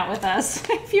hanging out with us.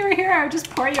 If you were here, I would just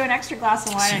pour you an extra glass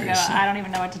of wine and go, I don't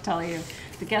even know what to tell you.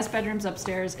 The guest bedroom's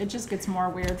upstairs. It just gets more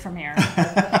weird from here.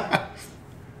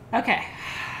 Okay.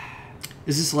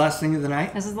 Is this the last thing of the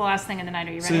night? This is the last thing of the night.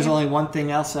 Are you ready? So there's only one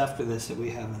thing else after this that we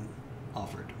haven't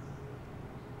offered.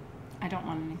 I don't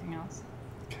want anything else.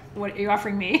 Okay. What are you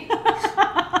offering me?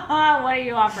 What are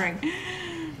you offering?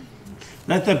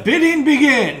 Let the bidding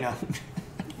begin.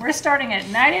 We're starting at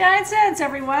 99 cents,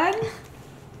 everyone.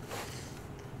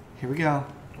 Here we go.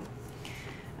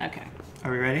 Okay.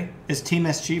 Are we ready? Is Team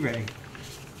SG ready?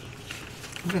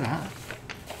 Look at that.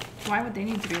 Why would they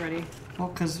need to be ready? Well,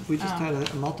 because we just had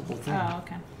a multiple thing. Oh,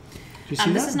 okay. You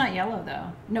see this that? is not yellow,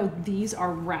 though. No, these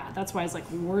are rad. That's why it's like,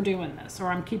 we're doing this, or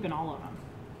I'm keeping all of them.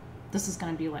 This is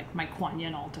going to be like my Kuan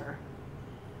Yin altar.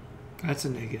 That's a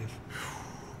negative.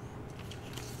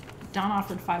 Don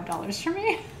offered $5 for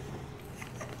me.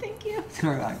 Thank you.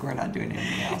 We're not doing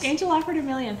anything else. Angel offered $1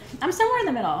 million. I'm somewhere in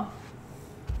the middle.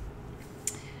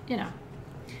 You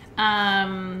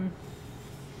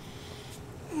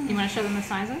want to show them the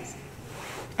sizes?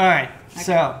 All right. Okay.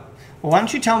 So, why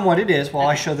don't you tell them what it is while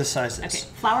I show the sizes? Okay.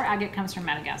 Flower agate comes from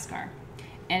Madagascar,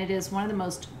 and it is one of the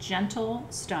most gentle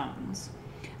stones.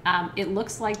 It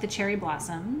looks like the cherry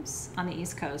blossoms on the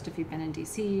East Coast. If you've been in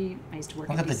DC, I used to work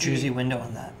in DC. Look at the juicy window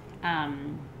on that.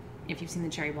 If you've seen the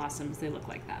cherry blossoms, they look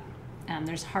like that.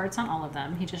 There's hearts on all of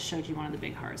them. He just showed you one of the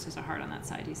big hearts. There's a heart on that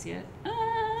side. Do you see it?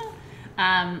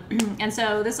 And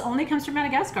so this only comes from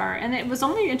Madagascar, and it was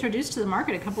only introduced to the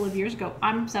market a couple of years ago.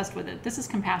 I'm obsessed with it. This is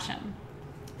compassion.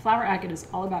 Flower agate is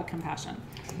all about compassion.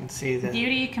 You can see the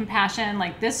beauty, compassion.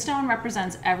 Like this stone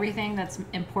represents everything that's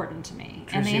important to me.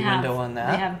 Druzy and they have window on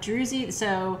that. They have druzy.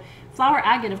 So flower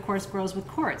agate, of course, grows with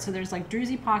quartz. So there's like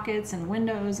druzy pockets and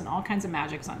windows and all kinds of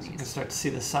magics on these. You can start to see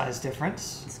the size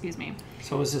difference. Excuse me.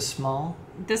 So is this small?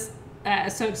 This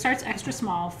so it starts extra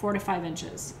small, 4 to 5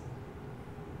 inches.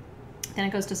 Then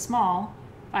it goes to small,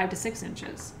 5 to 6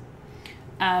 inches.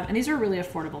 And these are really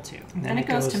affordable too. Then it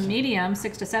goes to medium,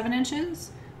 6 to 7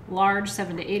 inches. Large,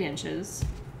 7 to 8 inches.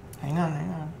 Hang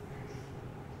on.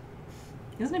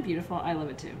 Isn't it beautiful? I love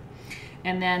it too.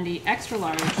 And then the extra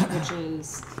large, which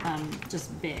is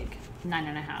just big,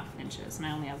 9.5 inches. And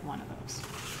I only have one of those.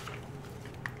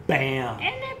 Bam.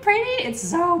 Isn't it pretty? It's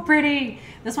so pretty.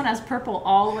 This one has purple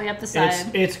all the way up the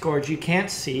side. It's gorgeous. You can't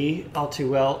see all too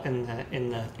well in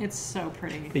the. It's so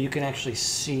pretty. But you can actually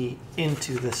see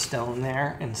into the stone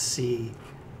there and see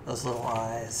those little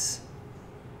eyes.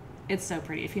 It's so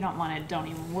pretty. If you don't want it, don't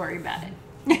even worry about it.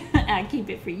 I keep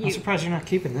it for you. I'm surprised you're not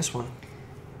keeping this one.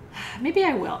 Maybe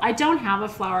I will. I don't have a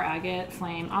flower agate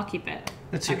flame. I'll keep it.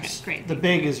 That's yours. Okay, great. The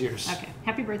big is yours. Okay.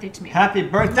 Happy birthday to me. Happy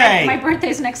birthday. My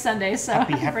birthday's next Sunday, so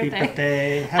happy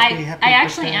birthday. Happy I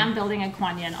actually birthday. am building a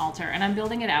Kuan Yin altar, and I'm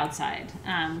building it outside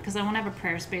because I want to have a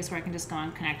prayer space where I can just go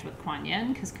and connect with Kuan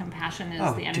Yin, because compassion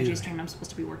is the energy stream I'm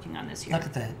supposed to be working on this year.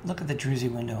 Look at the druzy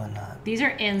window on that. These are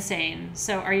insane.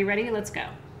 So are you ready? Let's go.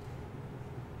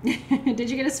 Did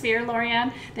you get a sphere,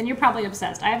 Lorianne? Then you're probably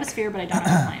obsessed. I have a sphere, but I don't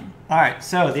have a flame. All right,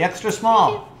 so the extra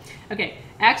small. Okay,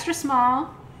 extra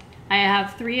small. I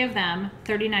have 3 of them,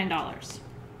 $39.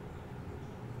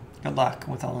 Good luck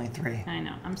with only 3. I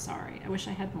know. I'm sorry. I wish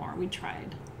I had more. We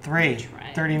tried. 3,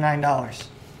 $39.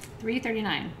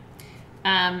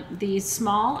 $3.39. The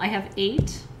small, I have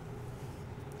 8.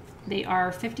 They are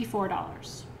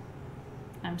 $54.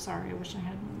 I'm sorry. I wish I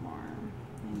had more.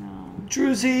 I know.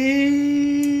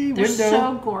 Druzy They're window.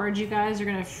 so gorgeous. You guys are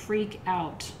gonna freak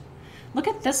out. Look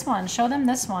at this one. Show them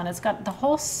this one. It's got the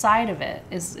whole side of it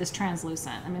is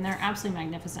translucent. I mean, they're absolutely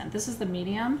magnificent. This is the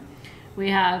medium. We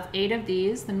have 8 of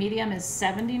these. The medium is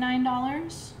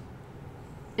 $79.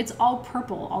 It's all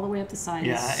purple all the way up the side.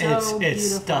 Yeah, so it's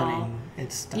beautiful. stunning.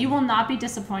 It's stunning. You will not be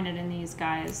disappointed in these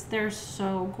guys. They're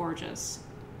so gorgeous.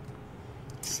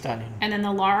 Stunning. And then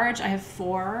the large, I have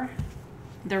 4.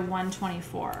 They're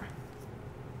 $124.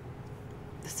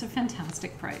 That's a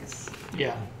fantastic price.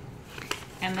 Yeah.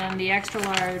 And then the extra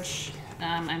large,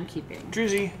 I'm keeping.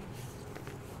 Druzy.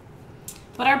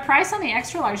 But our price on the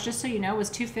extra large, just so you know, was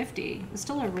 $250. It's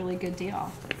still a really good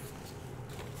deal.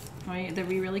 That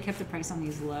we really kept the price on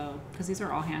these low because these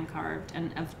are all hand carved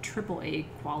and of AAA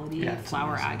quality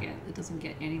flower agate. It doesn't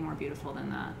get any more beautiful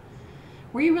than that.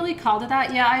 Were you really called to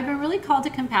that? Yeah, I've been really called to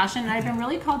compassion, and I've been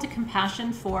really called to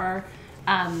compassion for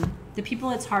the people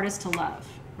it's hardest to love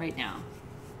right now.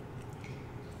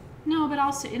 No, but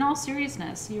also in all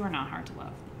seriousness, you are not hard to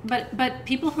love. But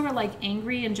people who are like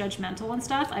angry and judgmental and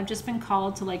stuff, I've just been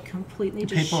called to like completely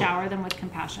just shower them with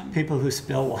compassion. People who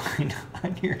spill wine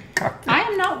on your carpet. I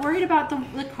am not worried about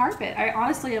the carpet. I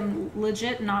honestly am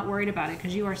legit not worried about it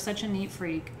because you are such a neat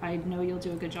freak. I know you'll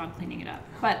do a good job cleaning it up.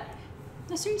 But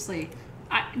no, seriously,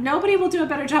 nobody will do a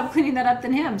better job cleaning that up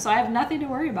than him. So I have nothing to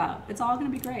worry about. It's all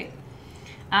going to be great.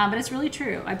 But it's really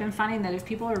true. I've been finding that if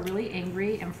people are really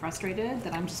angry and frustrated,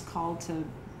 that I'm just called to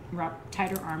wrap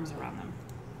tighter arms around them.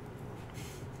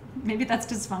 Maybe that's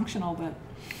dysfunctional, but...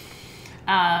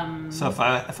 So if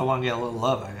I want to get a little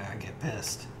love, I gotta get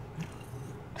pissed.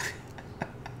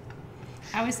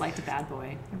 I always liked a bad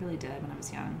boy. I really did when I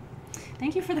was young.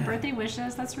 Thank you for the birthday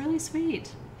wishes. That's really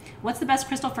sweet. What's the best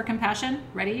crystal for compassion?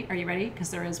 Ready? Are you ready?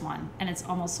 Because there is one. And it's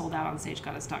almost sold out on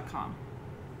sagegoddess.com.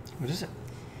 What is it?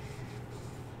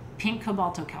 Pink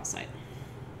cobalto calcite.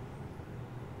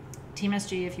 Team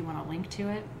SG, if you want a link to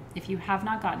it. If you have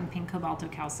not gotten pink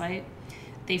cobalto calcite,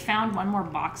 they found one more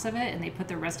box of it and they put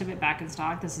the rest of it back in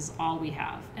stock. This is all we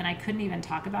have. And I couldn't even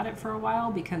talk about it for a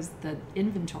while because the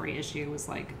inventory issue was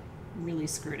like really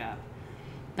screwed up.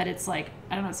 But it's like,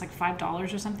 I don't know, it's like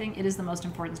 $5 or something. It is the most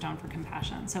important stone for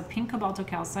compassion. So pink cobalto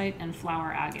calcite and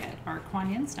flower agate are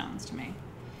Kuan Yin stones to me.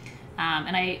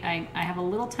 And I have a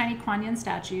little tiny Kuan Yin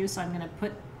statue, so I'm going to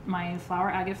put my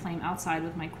flower agate flame outside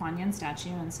with my Kuan Yin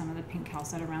statue and some of the pink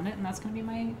calcite around it, and that's going to be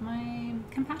my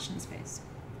compassion space.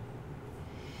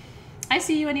 I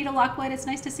see you, Anita Lockwood. It's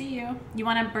nice to see you. You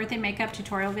want a birthday makeup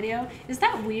tutorial video? Is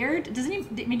that weird? Do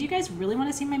you guys really want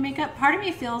to see my makeup? Part of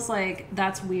me feels like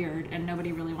that's weird and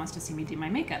nobody really wants to see me do my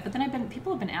makeup. But then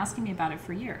people have been asking me about it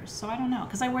for years, so I don't know.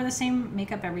 Because I wear the same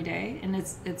makeup every day, and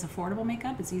it's affordable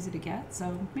makeup. It's easy to get,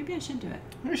 so maybe I should do it.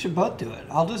 We should both do it.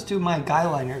 I'll just do my guy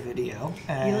liner video,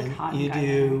 and you look hot you do,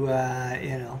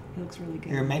 He looks really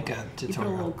good. your makeup tutorial. You put a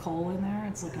little kohl in there.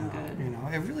 It's looking good.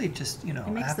 It really just it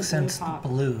makes accents the the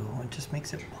blue. It just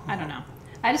makes it pop. I don't know.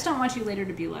 I just don't want you later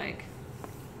to be like,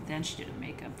 then she did a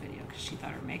makeup video because she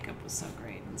thought her makeup was so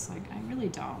great. And it's like, I really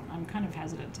don't. I'm kind of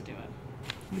hesitant to do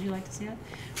it. Would you like to see it?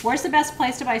 Where's the best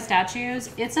place to buy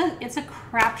statues? It's a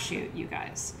crapshoot, you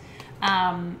guys.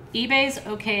 eBay's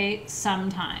okay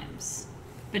sometimes,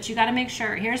 but you got to make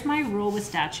sure. Here's my rule with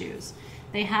statues: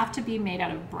 they have to be made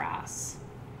out of brass.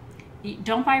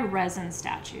 Don't buy resin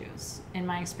statues. In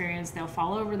my experience, they'll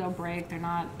fall over, they'll break. They're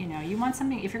not, you want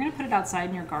something, if you're going to put it outside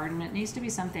in your garden, it needs to be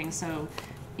something so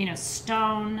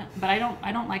stone, but I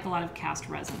don't like a lot of cast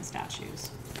resin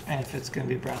statues. And if it's going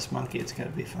to be brass monkey, it's got to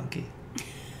be funky.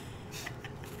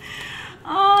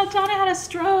 Oh, Donna had a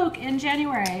stroke in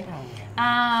January.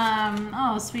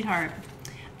 Oh, sweetheart.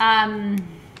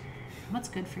 What's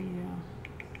good for you?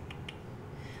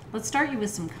 Let's start you with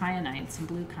some kyanite, some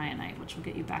blue kyanite, which will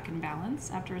get you back in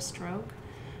balance after a stroke.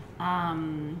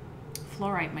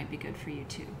 Fluorite might be good for you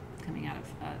too, coming out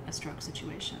of a stroke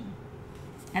situation.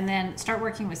 And then start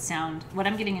working with sound. What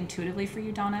I'm getting intuitively for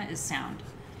you, Donna, is sound.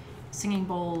 Singing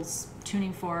bowls,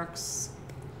 tuning forks,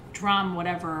 drum,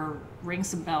 whatever, ring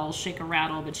some bells, shake a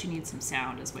rattle, but you need some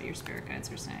sound is what your spirit guides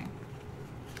are saying.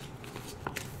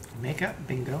 Makeup,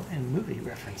 bingo, and movie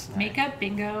reference night. Makeup,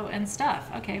 bingo, and stuff.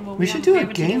 Okay, well, we should do a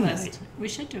game night. List. We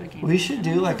should do a game night. We should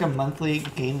do like a monthly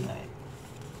game night.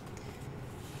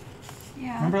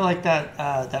 Yeah. Remember like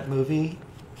that movie,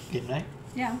 Game Night?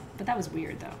 Yeah, but that was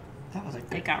weird though. That was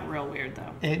like it got real weird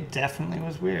though. It definitely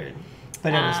was weird,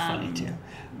 but it was funny too.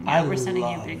 Yeah, we're sending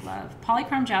you big love.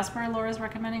 Polychrome Jasper, Laura's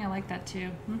recommending. I like that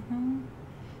too.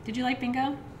 Did you like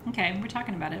bingo? Okay, we're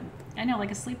talking about it. I know,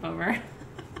 like a sleepover.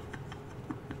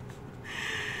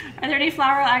 Are there any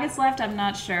flower agates left? I'm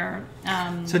not sure.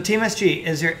 So Team SG,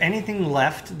 is there anything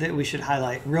left that we should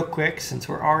highlight real quick since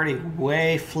we're already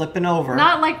way flipping over?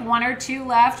 Not like 1 or 2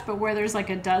 left, but where there's like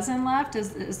a dozen left.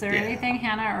 Is there anything,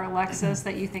 Hannah or Alexis,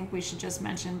 that you think we should just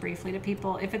mention briefly to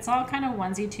people? If it's all kind of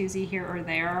onesie twosie here or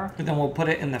there, then we'll put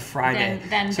it in the Friday.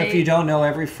 Then so if you don't know,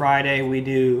 every Friday we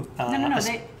do. No.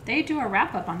 They do a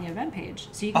wrap up on the event page,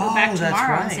 so you can go back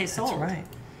tomorrow and say sold. That's right.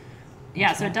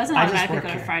 Yeah, so it doesn't automatically go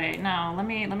to Friday. No, let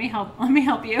me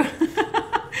help you.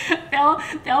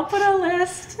 they'll put a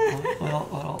list.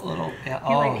 Little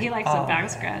yeah. He likes a back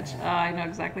scratch. Yeah. Oh, I know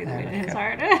exactly the way to his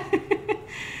heart.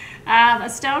 A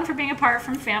stone for being apart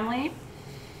from family.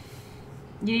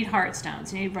 You need heart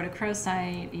stones. You need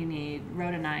rhodochrosite. You need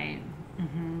rhodonite.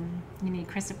 You need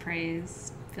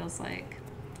chrysoprase. Feels like.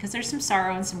 Because there's some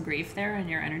sorrow and some grief there in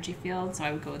your energy field, so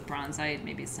I would go with bronzite,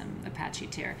 maybe some Apache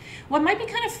tear. What might be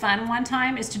kind of fun one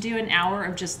time is to do an hour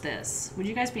of just this. Would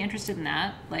you guys be interested in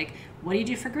that? Like, what do you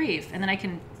do for grief? And then I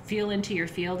can feel into your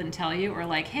field and tell you, or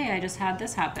like, hey, I just had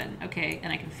this happen. Okay,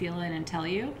 and I can feel in and tell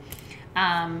you.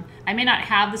 I may not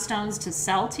have the stones to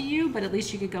sell to you, but at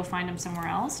least you could go find them somewhere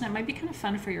else, and it might be kind of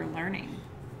fun for your learning.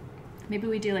 Maybe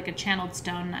we do like a channeled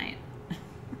stone night.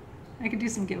 I could do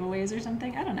some giveaways or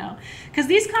something. I don't know. Because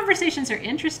these conversations are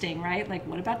interesting, right? Like,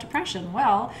 what about depression?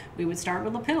 Well, we would start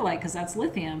with lepidolite because that's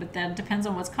lithium, but then it depends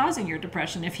on what's causing your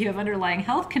depression. If you have underlying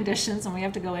health conditions, and we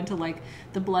have to go into like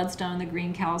the bloodstone, the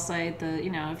green calcite,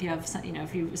 if you have,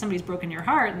 if somebody's broken your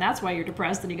heart and that's why you're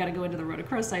depressed, then you got to go into the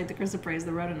rhodochrosite, the chrysoprase, the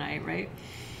rhodonite, right?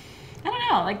 I don't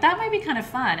know. Like, that might be kind of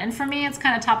fun. And for me, it's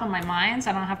kind of top of my mind,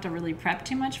 so I don't have to really prep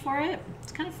too much for it.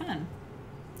 It's kind of fun.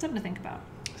 Something to think about.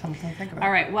 Something to think about.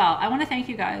 All right. Well, I want to thank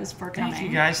you guys for coming.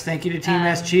 Thank you guys. Thank you to Team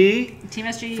SG. Team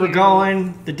SG for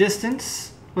going the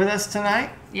distance with us tonight.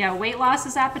 Yeah, weight loss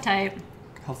is appetite.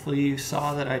 Hopefully you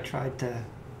saw that I tried to.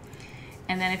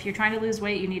 And then if you're trying to lose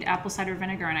weight, you need apple cider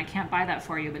vinegar, and I can't buy that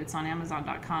for you, but it's on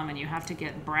Amazon.com, and you have to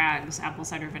get Bragg's apple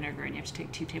cider vinegar, and you have to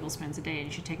take 2 tablespoons a day, and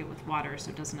you should take it with water so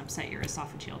it doesn't upset your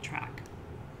esophageal tract.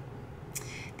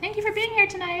 Thank you for being here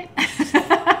tonight.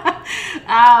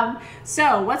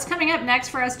 So what's coming up next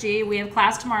for SG? We have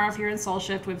class tomorrow if you're in Soul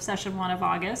Shift. We have session 1 of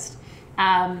August.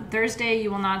 Thursday, you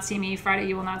will not see me. Friday,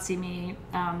 you will not see me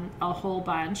a whole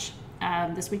bunch.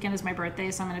 This weekend is my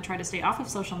birthday, so I'm going to try to stay off of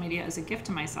social media as a gift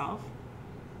to myself.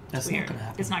 That's not going to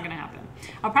happen. It's not going to happen.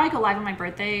 I'll probably go live on my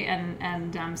birthday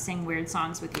and sing weird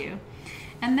songs with you.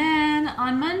 And then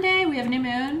on Monday, we have new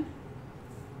moon.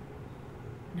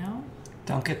 No?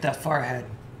 Don't get that far ahead.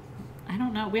 I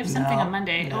don't know. We have something on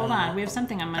Monday. Hold on. We have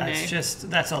something on Monday.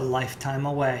 That's a lifetime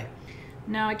away.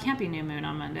 No, it can't be new moon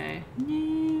on Monday.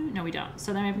 No, we don't.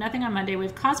 So then we have nothing on Monday. We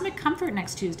have Cosmic Comfort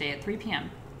next Tuesday at 3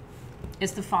 p.m.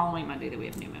 It's the following Monday that we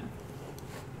have new moon.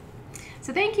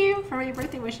 So thank you for your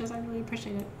birthday wishes. I really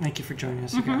appreciate it. Thank you for joining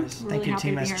us, you guys. Really thank you,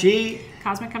 Team SG. Here.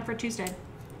 Cosmic Comfort Tuesday.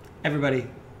 Everybody,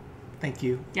 thank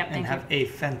you. Yep, and have a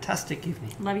fantastic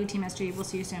evening. Love you, Team SG. We'll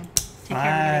see you soon. Take Bye.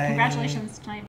 care, everybody. Congratulations tonight.